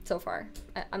so far.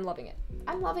 I'm loving it.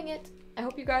 I'm loving it. I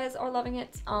hope you guys are loving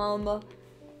it.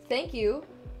 Thank you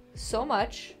so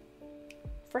much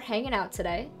for hanging out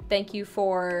today. Thank you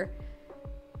for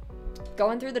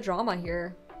going through the drama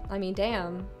here. I mean,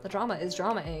 damn, the drama is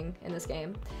drama-ing in this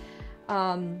game.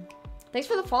 Thanks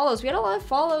for the follows. We had a lot of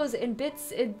follows and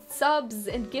bits and subs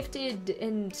and gifted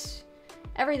and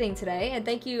everything today. And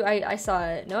thank you. I saw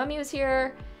it. Noemi was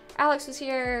here. Alex was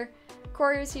here.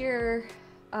 Corey was here.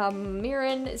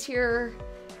 Miran is here.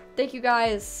 Thank you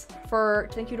guys for,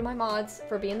 thank you to my mods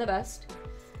for being the best.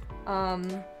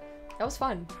 That was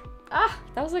fun.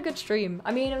 That was a good stream.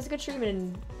 I mean, it was a good stream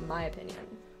in my opinion.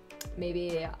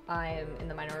 Maybe I am in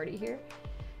the minority here.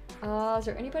 Is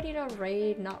there anybody to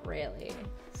raid? Not really.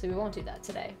 So we won't do that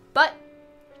today. But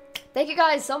thank you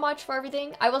guys so much for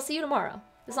everything. I will see you tomorrow.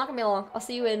 It's not gonna be long. I'll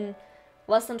see you in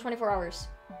less than 24 hours.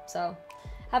 So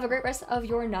have a great rest of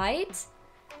your night.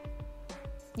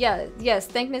 Yeah, yes,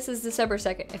 thank Mrs. December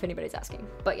 2nd, if anybody's asking.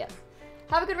 But yes,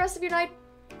 have a good rest of your night.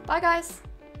 Bye, guys.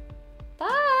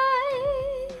 Bye.